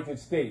United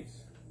States.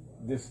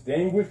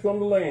 Distinguished from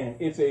the land.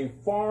 It's a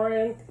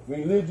foreign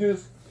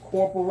religious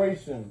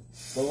corporation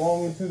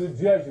belonging to the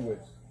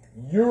Jesuits.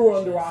 You're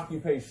under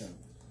occupation.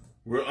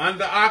 We're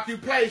under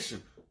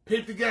occupation.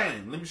 Pick the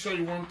game. Let me show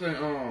you one thing.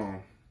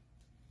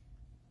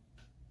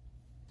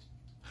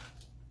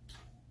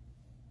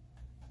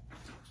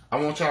 I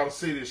want y'all to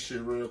see this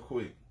shit real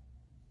quick.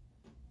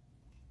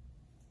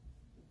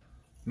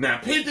 Now,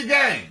 pick the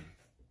game.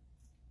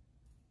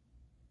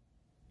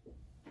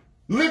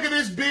 Look at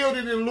this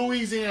building in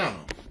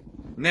Louisiana.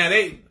 Now,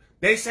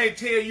 they say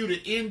tell you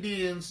the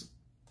Indians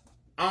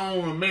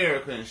own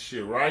America and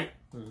shit, right?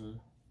 Mm-hmm.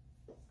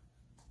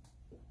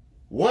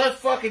 What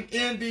fucking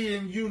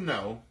Indian you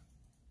know?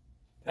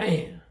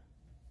 Damn.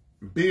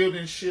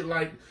 Building shit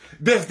like...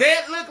 Does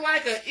that look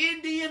like an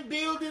Indian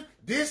building?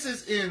 This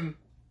is in...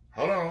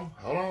 Hold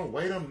on.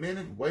 Wait a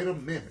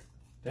minute.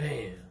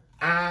 Damn.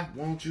 I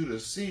want you to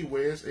see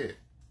where it's at.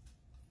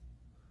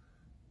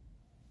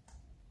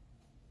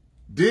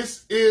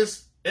 This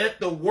is at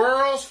the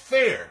World's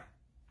Fair.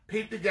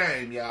 Peep the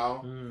game,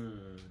 y'all.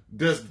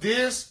 Does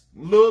this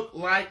look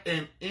like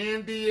an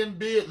Indian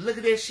building? Look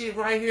at that shit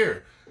right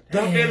here.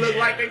 Don't that look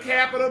like the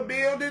Capitol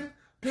building?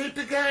 Peep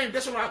the game.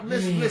 That's what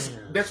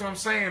listen. That's what I'm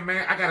saying,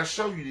 man. I gotta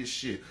show you this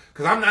shit.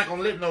 Cause I'm not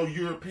gonna let no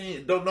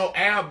European, no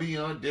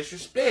Albion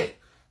disrespect.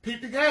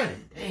 Peep the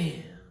game.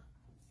 Damn.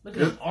 Look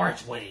at the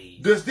archways.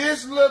 Does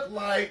this look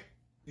like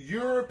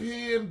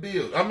Indian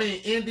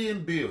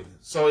building?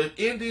 So if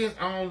Indians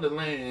own the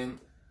land,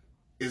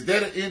 is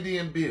that an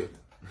Indian building?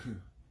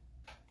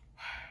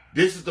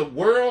 This is the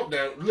world.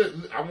 Now, look,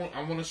 I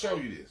want to show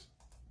you this.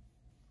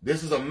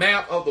 This is a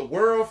map of the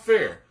World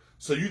Fair.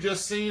 So you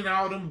just seen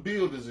all them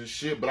buildings and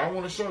shit, but I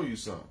want to show you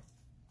something.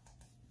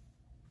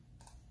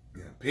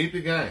 Yeah, peep the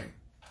game.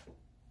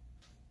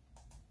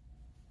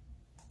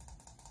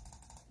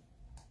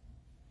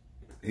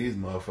 These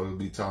motherfuckers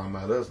be talking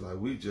about us like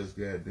we just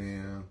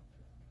goddamn,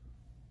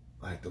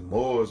 like the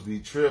Moors be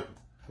tripping.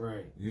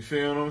 Right. You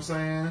feel what I'm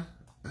saying?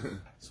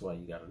 That's why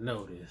you gotta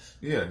know this.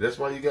 Yeah, that's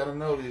why you gotta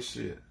know this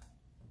shit.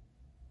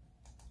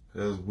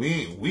 Cause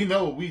we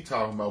know what we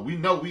talking about. We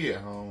know we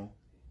at home.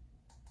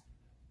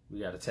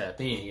 We gotta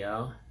tap in,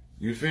 y'all.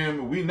 You feel me?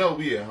 We know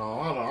we at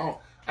home. Hold on.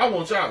 I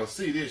want y'all to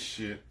see this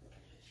shit.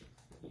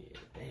 Yeah,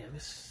 damn,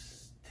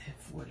 it's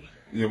 10:40.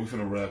 Yeah, we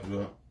finna wrap it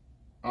up.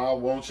 I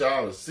want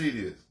y'all to see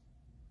this.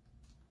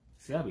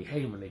 See, I be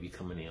hating when they be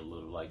coming in a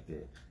little like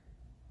that.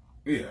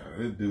 Yeah,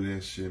 they do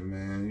that shit,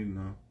 man, you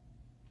know.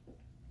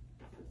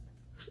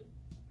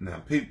 Now,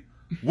 people,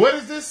 what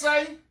does this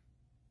say?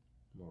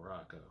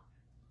 Morocco.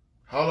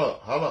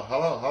 Hold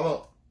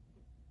up.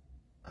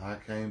 I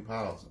can't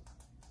pause it.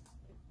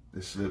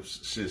 This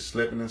shit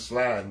slipping and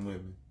sliding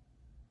with me.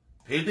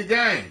 Hit the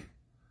game.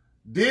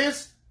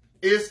 This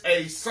is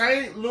a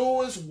St.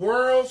 Louis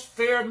World's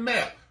Fair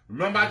map.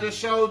 Remember I just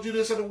showed you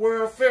this at the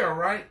World Fair,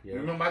 right? Yeah.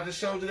 Remember I just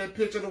showed you that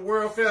picture of the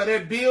World Fair,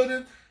 that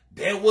building?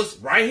 That was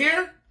right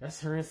here? That's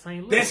here in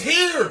St. Louis. That's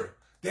here.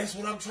 That's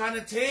what I'm trying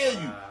to tell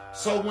you.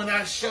 So when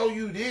I show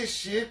you this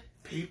shit,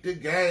 peep the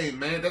game,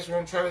 man. That's what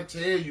I'm trying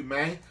to tell you,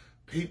 man.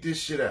 Peep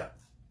this shit out.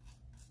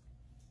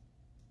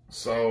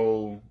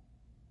 So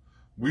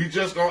we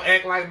just gonna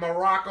act like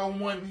Morocco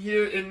wasn't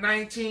here in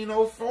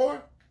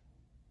 1904?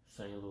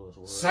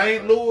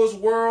 St. Louis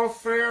World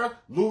Fair,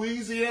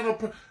 Louisiana.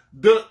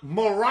 The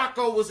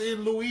Morocco was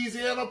in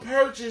Louisiana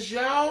Purchase,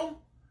 y'all.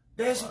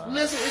 That's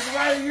listen, it's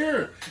right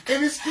here.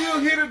 And it's still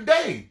here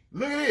today.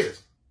 Look at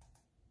this.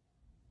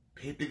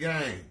 Peep the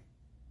game.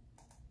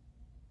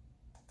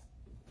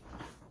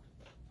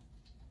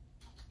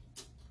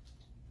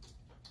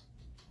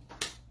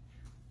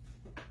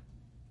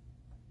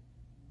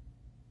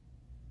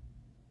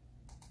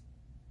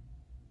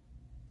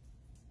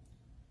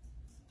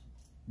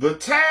 The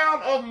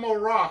town of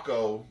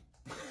Morocco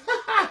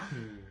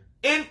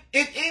in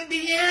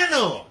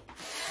Indiana.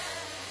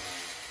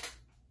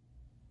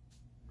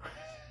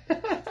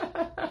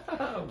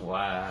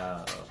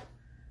 Wow.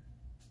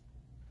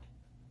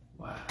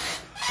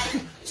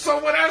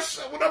 So when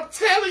I'm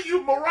telling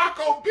you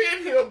Morocco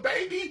been here,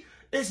 baby,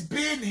 it's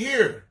been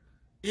here.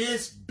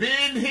 It's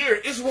been here.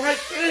 It's right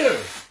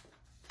there.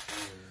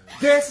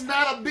 That's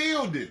not a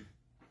building.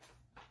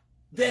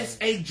 That's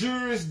a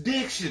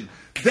jurisdiction.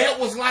 That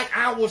was like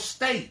our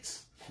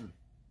states.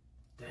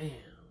 Damn.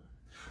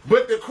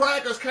 But the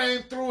crackers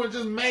came through and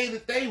just made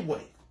it their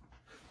way.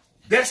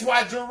 That's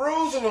why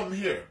Jerusalem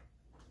here.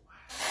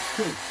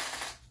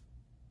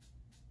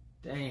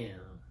 Damn.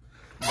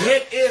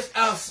 That is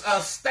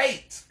a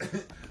state.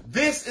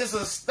 This is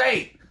a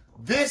state.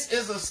 This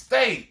is a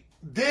state.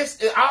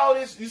 This is all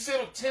this. You see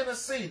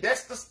Tennessee.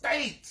 That's the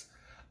state.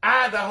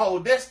 Idaho.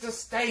 That's the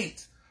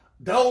state.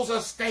 Those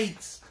are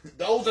states.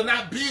 Those are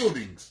not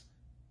buildings.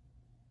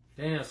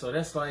 Damn, so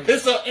that's like...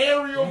 It's an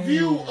aerial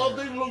view of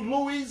the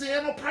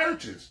Louisiana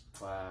Purchase.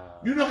 Wow.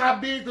 You know how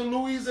big the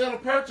Louisiana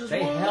Purchase was?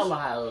 They hella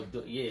high,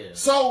 yeah.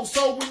 So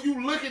when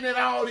you looking at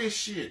all this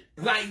shit,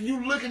 like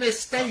you looking at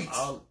states.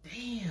 Oh,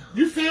 damn.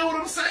 You feel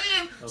what I'm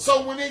saying? Okay.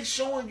 So when they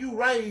showing you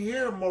right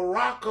here,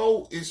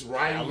 Morocco is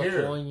right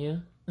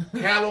California.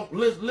 here.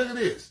 Look at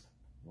this.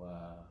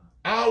 Wow.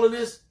 All of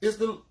this is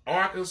the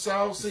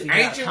Arkansas City.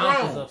 Ancient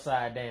Rome.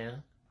 Upside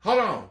down. Hold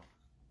on.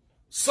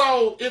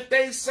 So if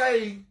they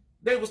say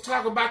they was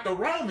talking about the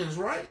Romans,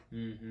 right?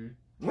 Mm-hmm.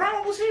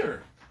 Rome was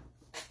here.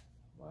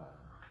 Wow.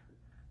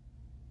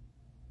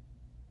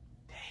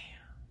 Damn.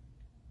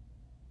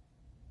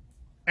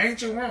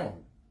 Ancient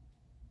Rome.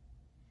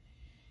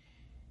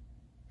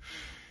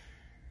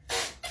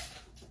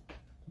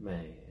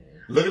 Man.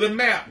 Look at the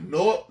map.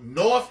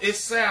 North is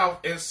south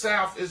and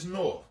south is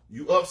north.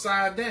 You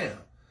upside down.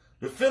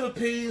 The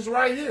Philippines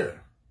right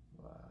here.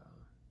 Wow.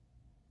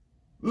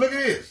 Look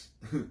at this.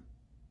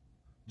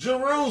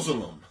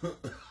 Jerusalem.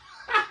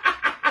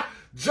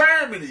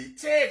 Germany,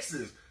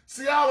 Texas.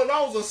 See, all of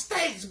those are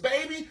states,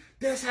 baby.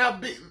 That's how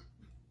big.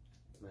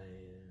 Man.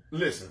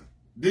 Listen,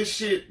 this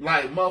shit,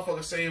 like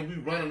motherfuckers saying we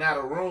running out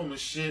of room and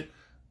shit.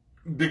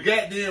 The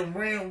goddamn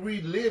realm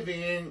we live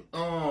in,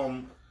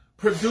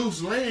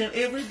 produce land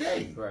every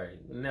day. Right.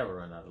 We never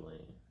run out of land.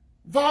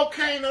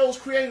 Volcanoes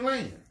create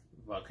land.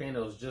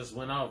 Volcanoes just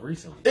went off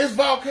recently. It's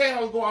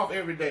volcanoes go off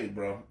every day,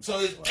 bro.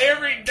 So it's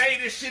every day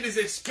this shit is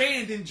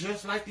expanding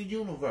just like the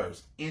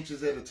universe,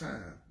 inches at a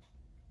time.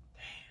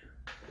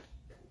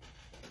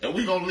 Damn. And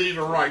we gonna leave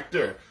it right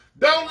there.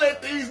 Don't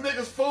let these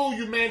niggas fool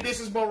you, man. This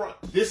is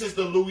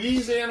the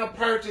Louisiana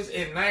Purchase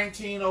in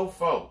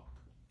 1904.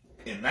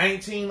 In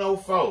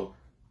 1904,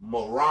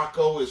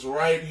 Morocco is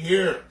right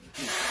here.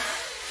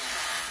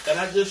 And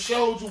I just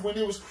showed you when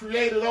it was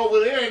created over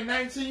there in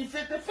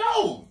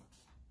 1954.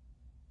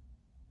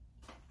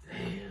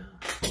 Damn.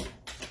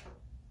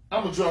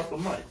 I'm gonna drop the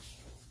mic.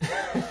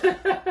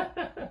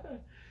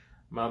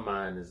 My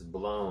mind is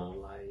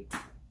blown. Like,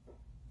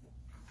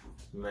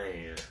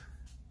 man.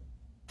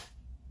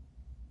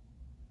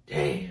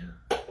 Damn.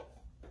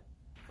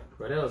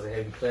 Bro, that was a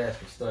heavy class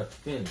from start to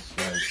finish.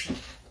 Like,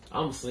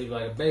 I'm gonna sleep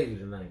like a baby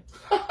tonight.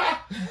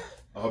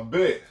 I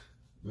bet.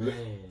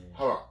 Man.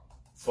 Hold on.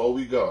 Before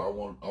we go, I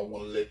want to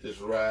let this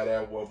ride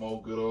out one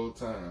more good old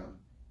time.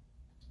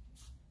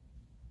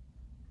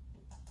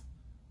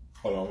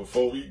 Hold on,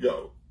 before we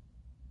go,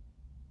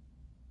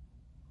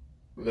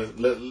 let's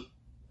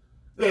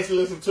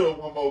listen to it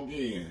one more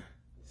again.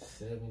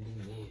 70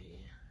 million.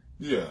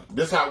 Yeah,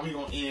 that's how we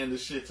gonna end the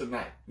shit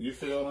tonight. You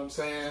feel what I'm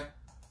saying?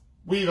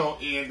 We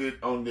gonna end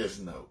it on this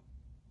note.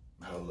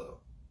 Hold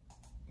up.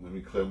 Let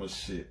me clear my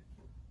shit.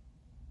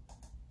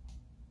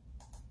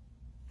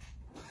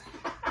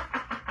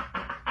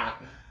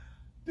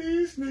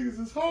 These niggas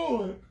is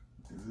hard.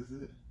 Is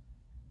this it?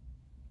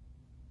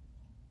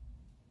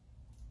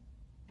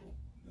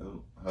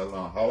 No. Hold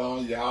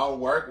on. Y'all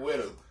work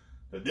with us.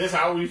 But this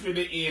how we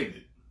finna end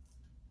it.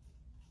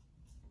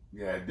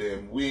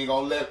 Goddamn, we ain't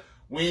gonna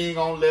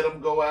let them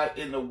go out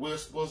in the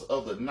whispers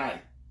of the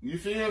night. You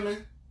feel me?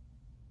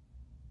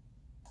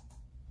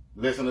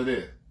 Listen to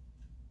this.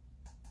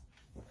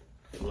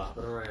 Flop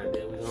it around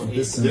there. We gonna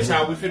this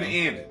how we finna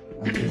end it.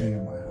 I'm giving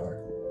you my heart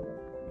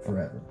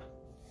forever.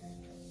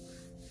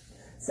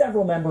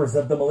 Several members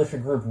of the militia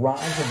group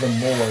Rise of the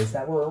Moors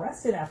that were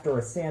arrested after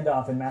a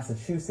standoff in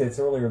Massachusetts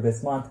earlier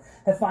this month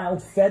have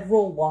filed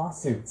federal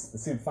lawsuits. The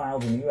suit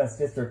filed in the U.S.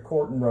 District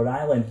Court in Rhode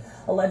Island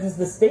alleges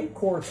the state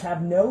courts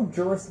have no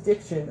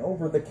jurisdiction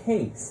over the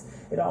case.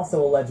 It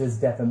also alleges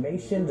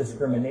defamation,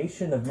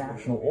 discrimination of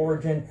national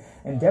origin,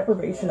 and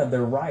deprivation of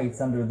their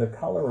rights under the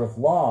color of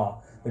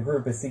law. The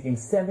group is seeking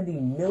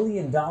 $70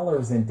 million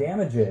in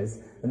damages.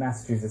 The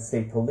Massachusetts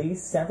State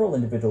Police, several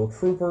individual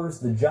troopers,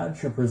 the judge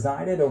who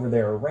presided over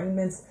their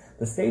arraignments,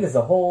 the state as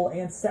a whole,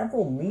 and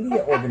several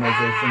media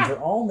organizations are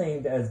all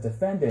named as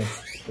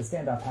defendants. The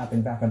standoff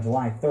happened back on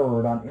July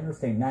 3rd on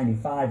Interstate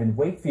 95 in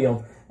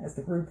Wakefield as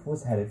the group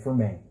was headed for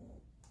Maine.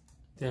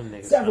 Them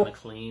niggas trying to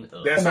clean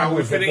up. That's how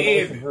we finna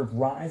end The group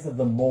Rise of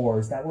the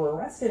Moors that were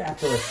arrested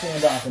after a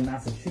standoff in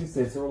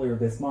Massachusetts earlier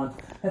this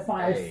month have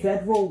filed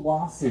federal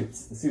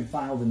lawsuits. The suit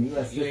filed in the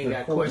U.S.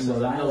 District Court in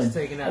Rhode Island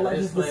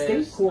alleges the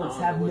state courts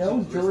have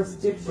no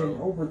jurisdiction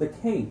over the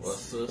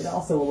case. It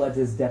also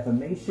alleges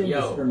defamation,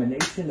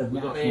 discrimination of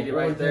national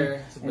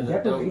origin, and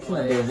deprivation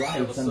of their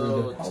rights under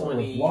the color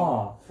of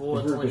law.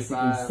 The group is seeking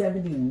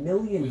 $70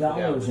 million in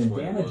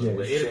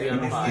damages. The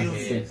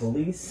Massachusetts State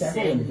Police,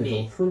 several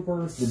individual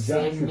troopers, the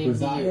judge who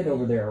presided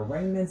over their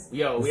arraignments,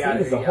 the state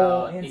as a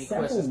whole, and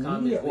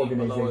several media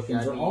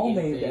organizations are all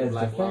named as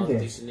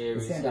defendants. The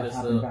standoff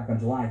happened back on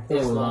July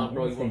 3rd on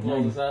Interstate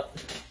 95.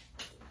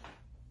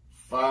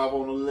 5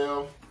 on the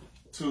left,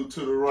 2 to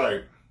the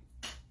right.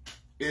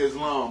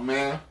 Islam,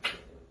 man.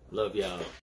 Love y'all.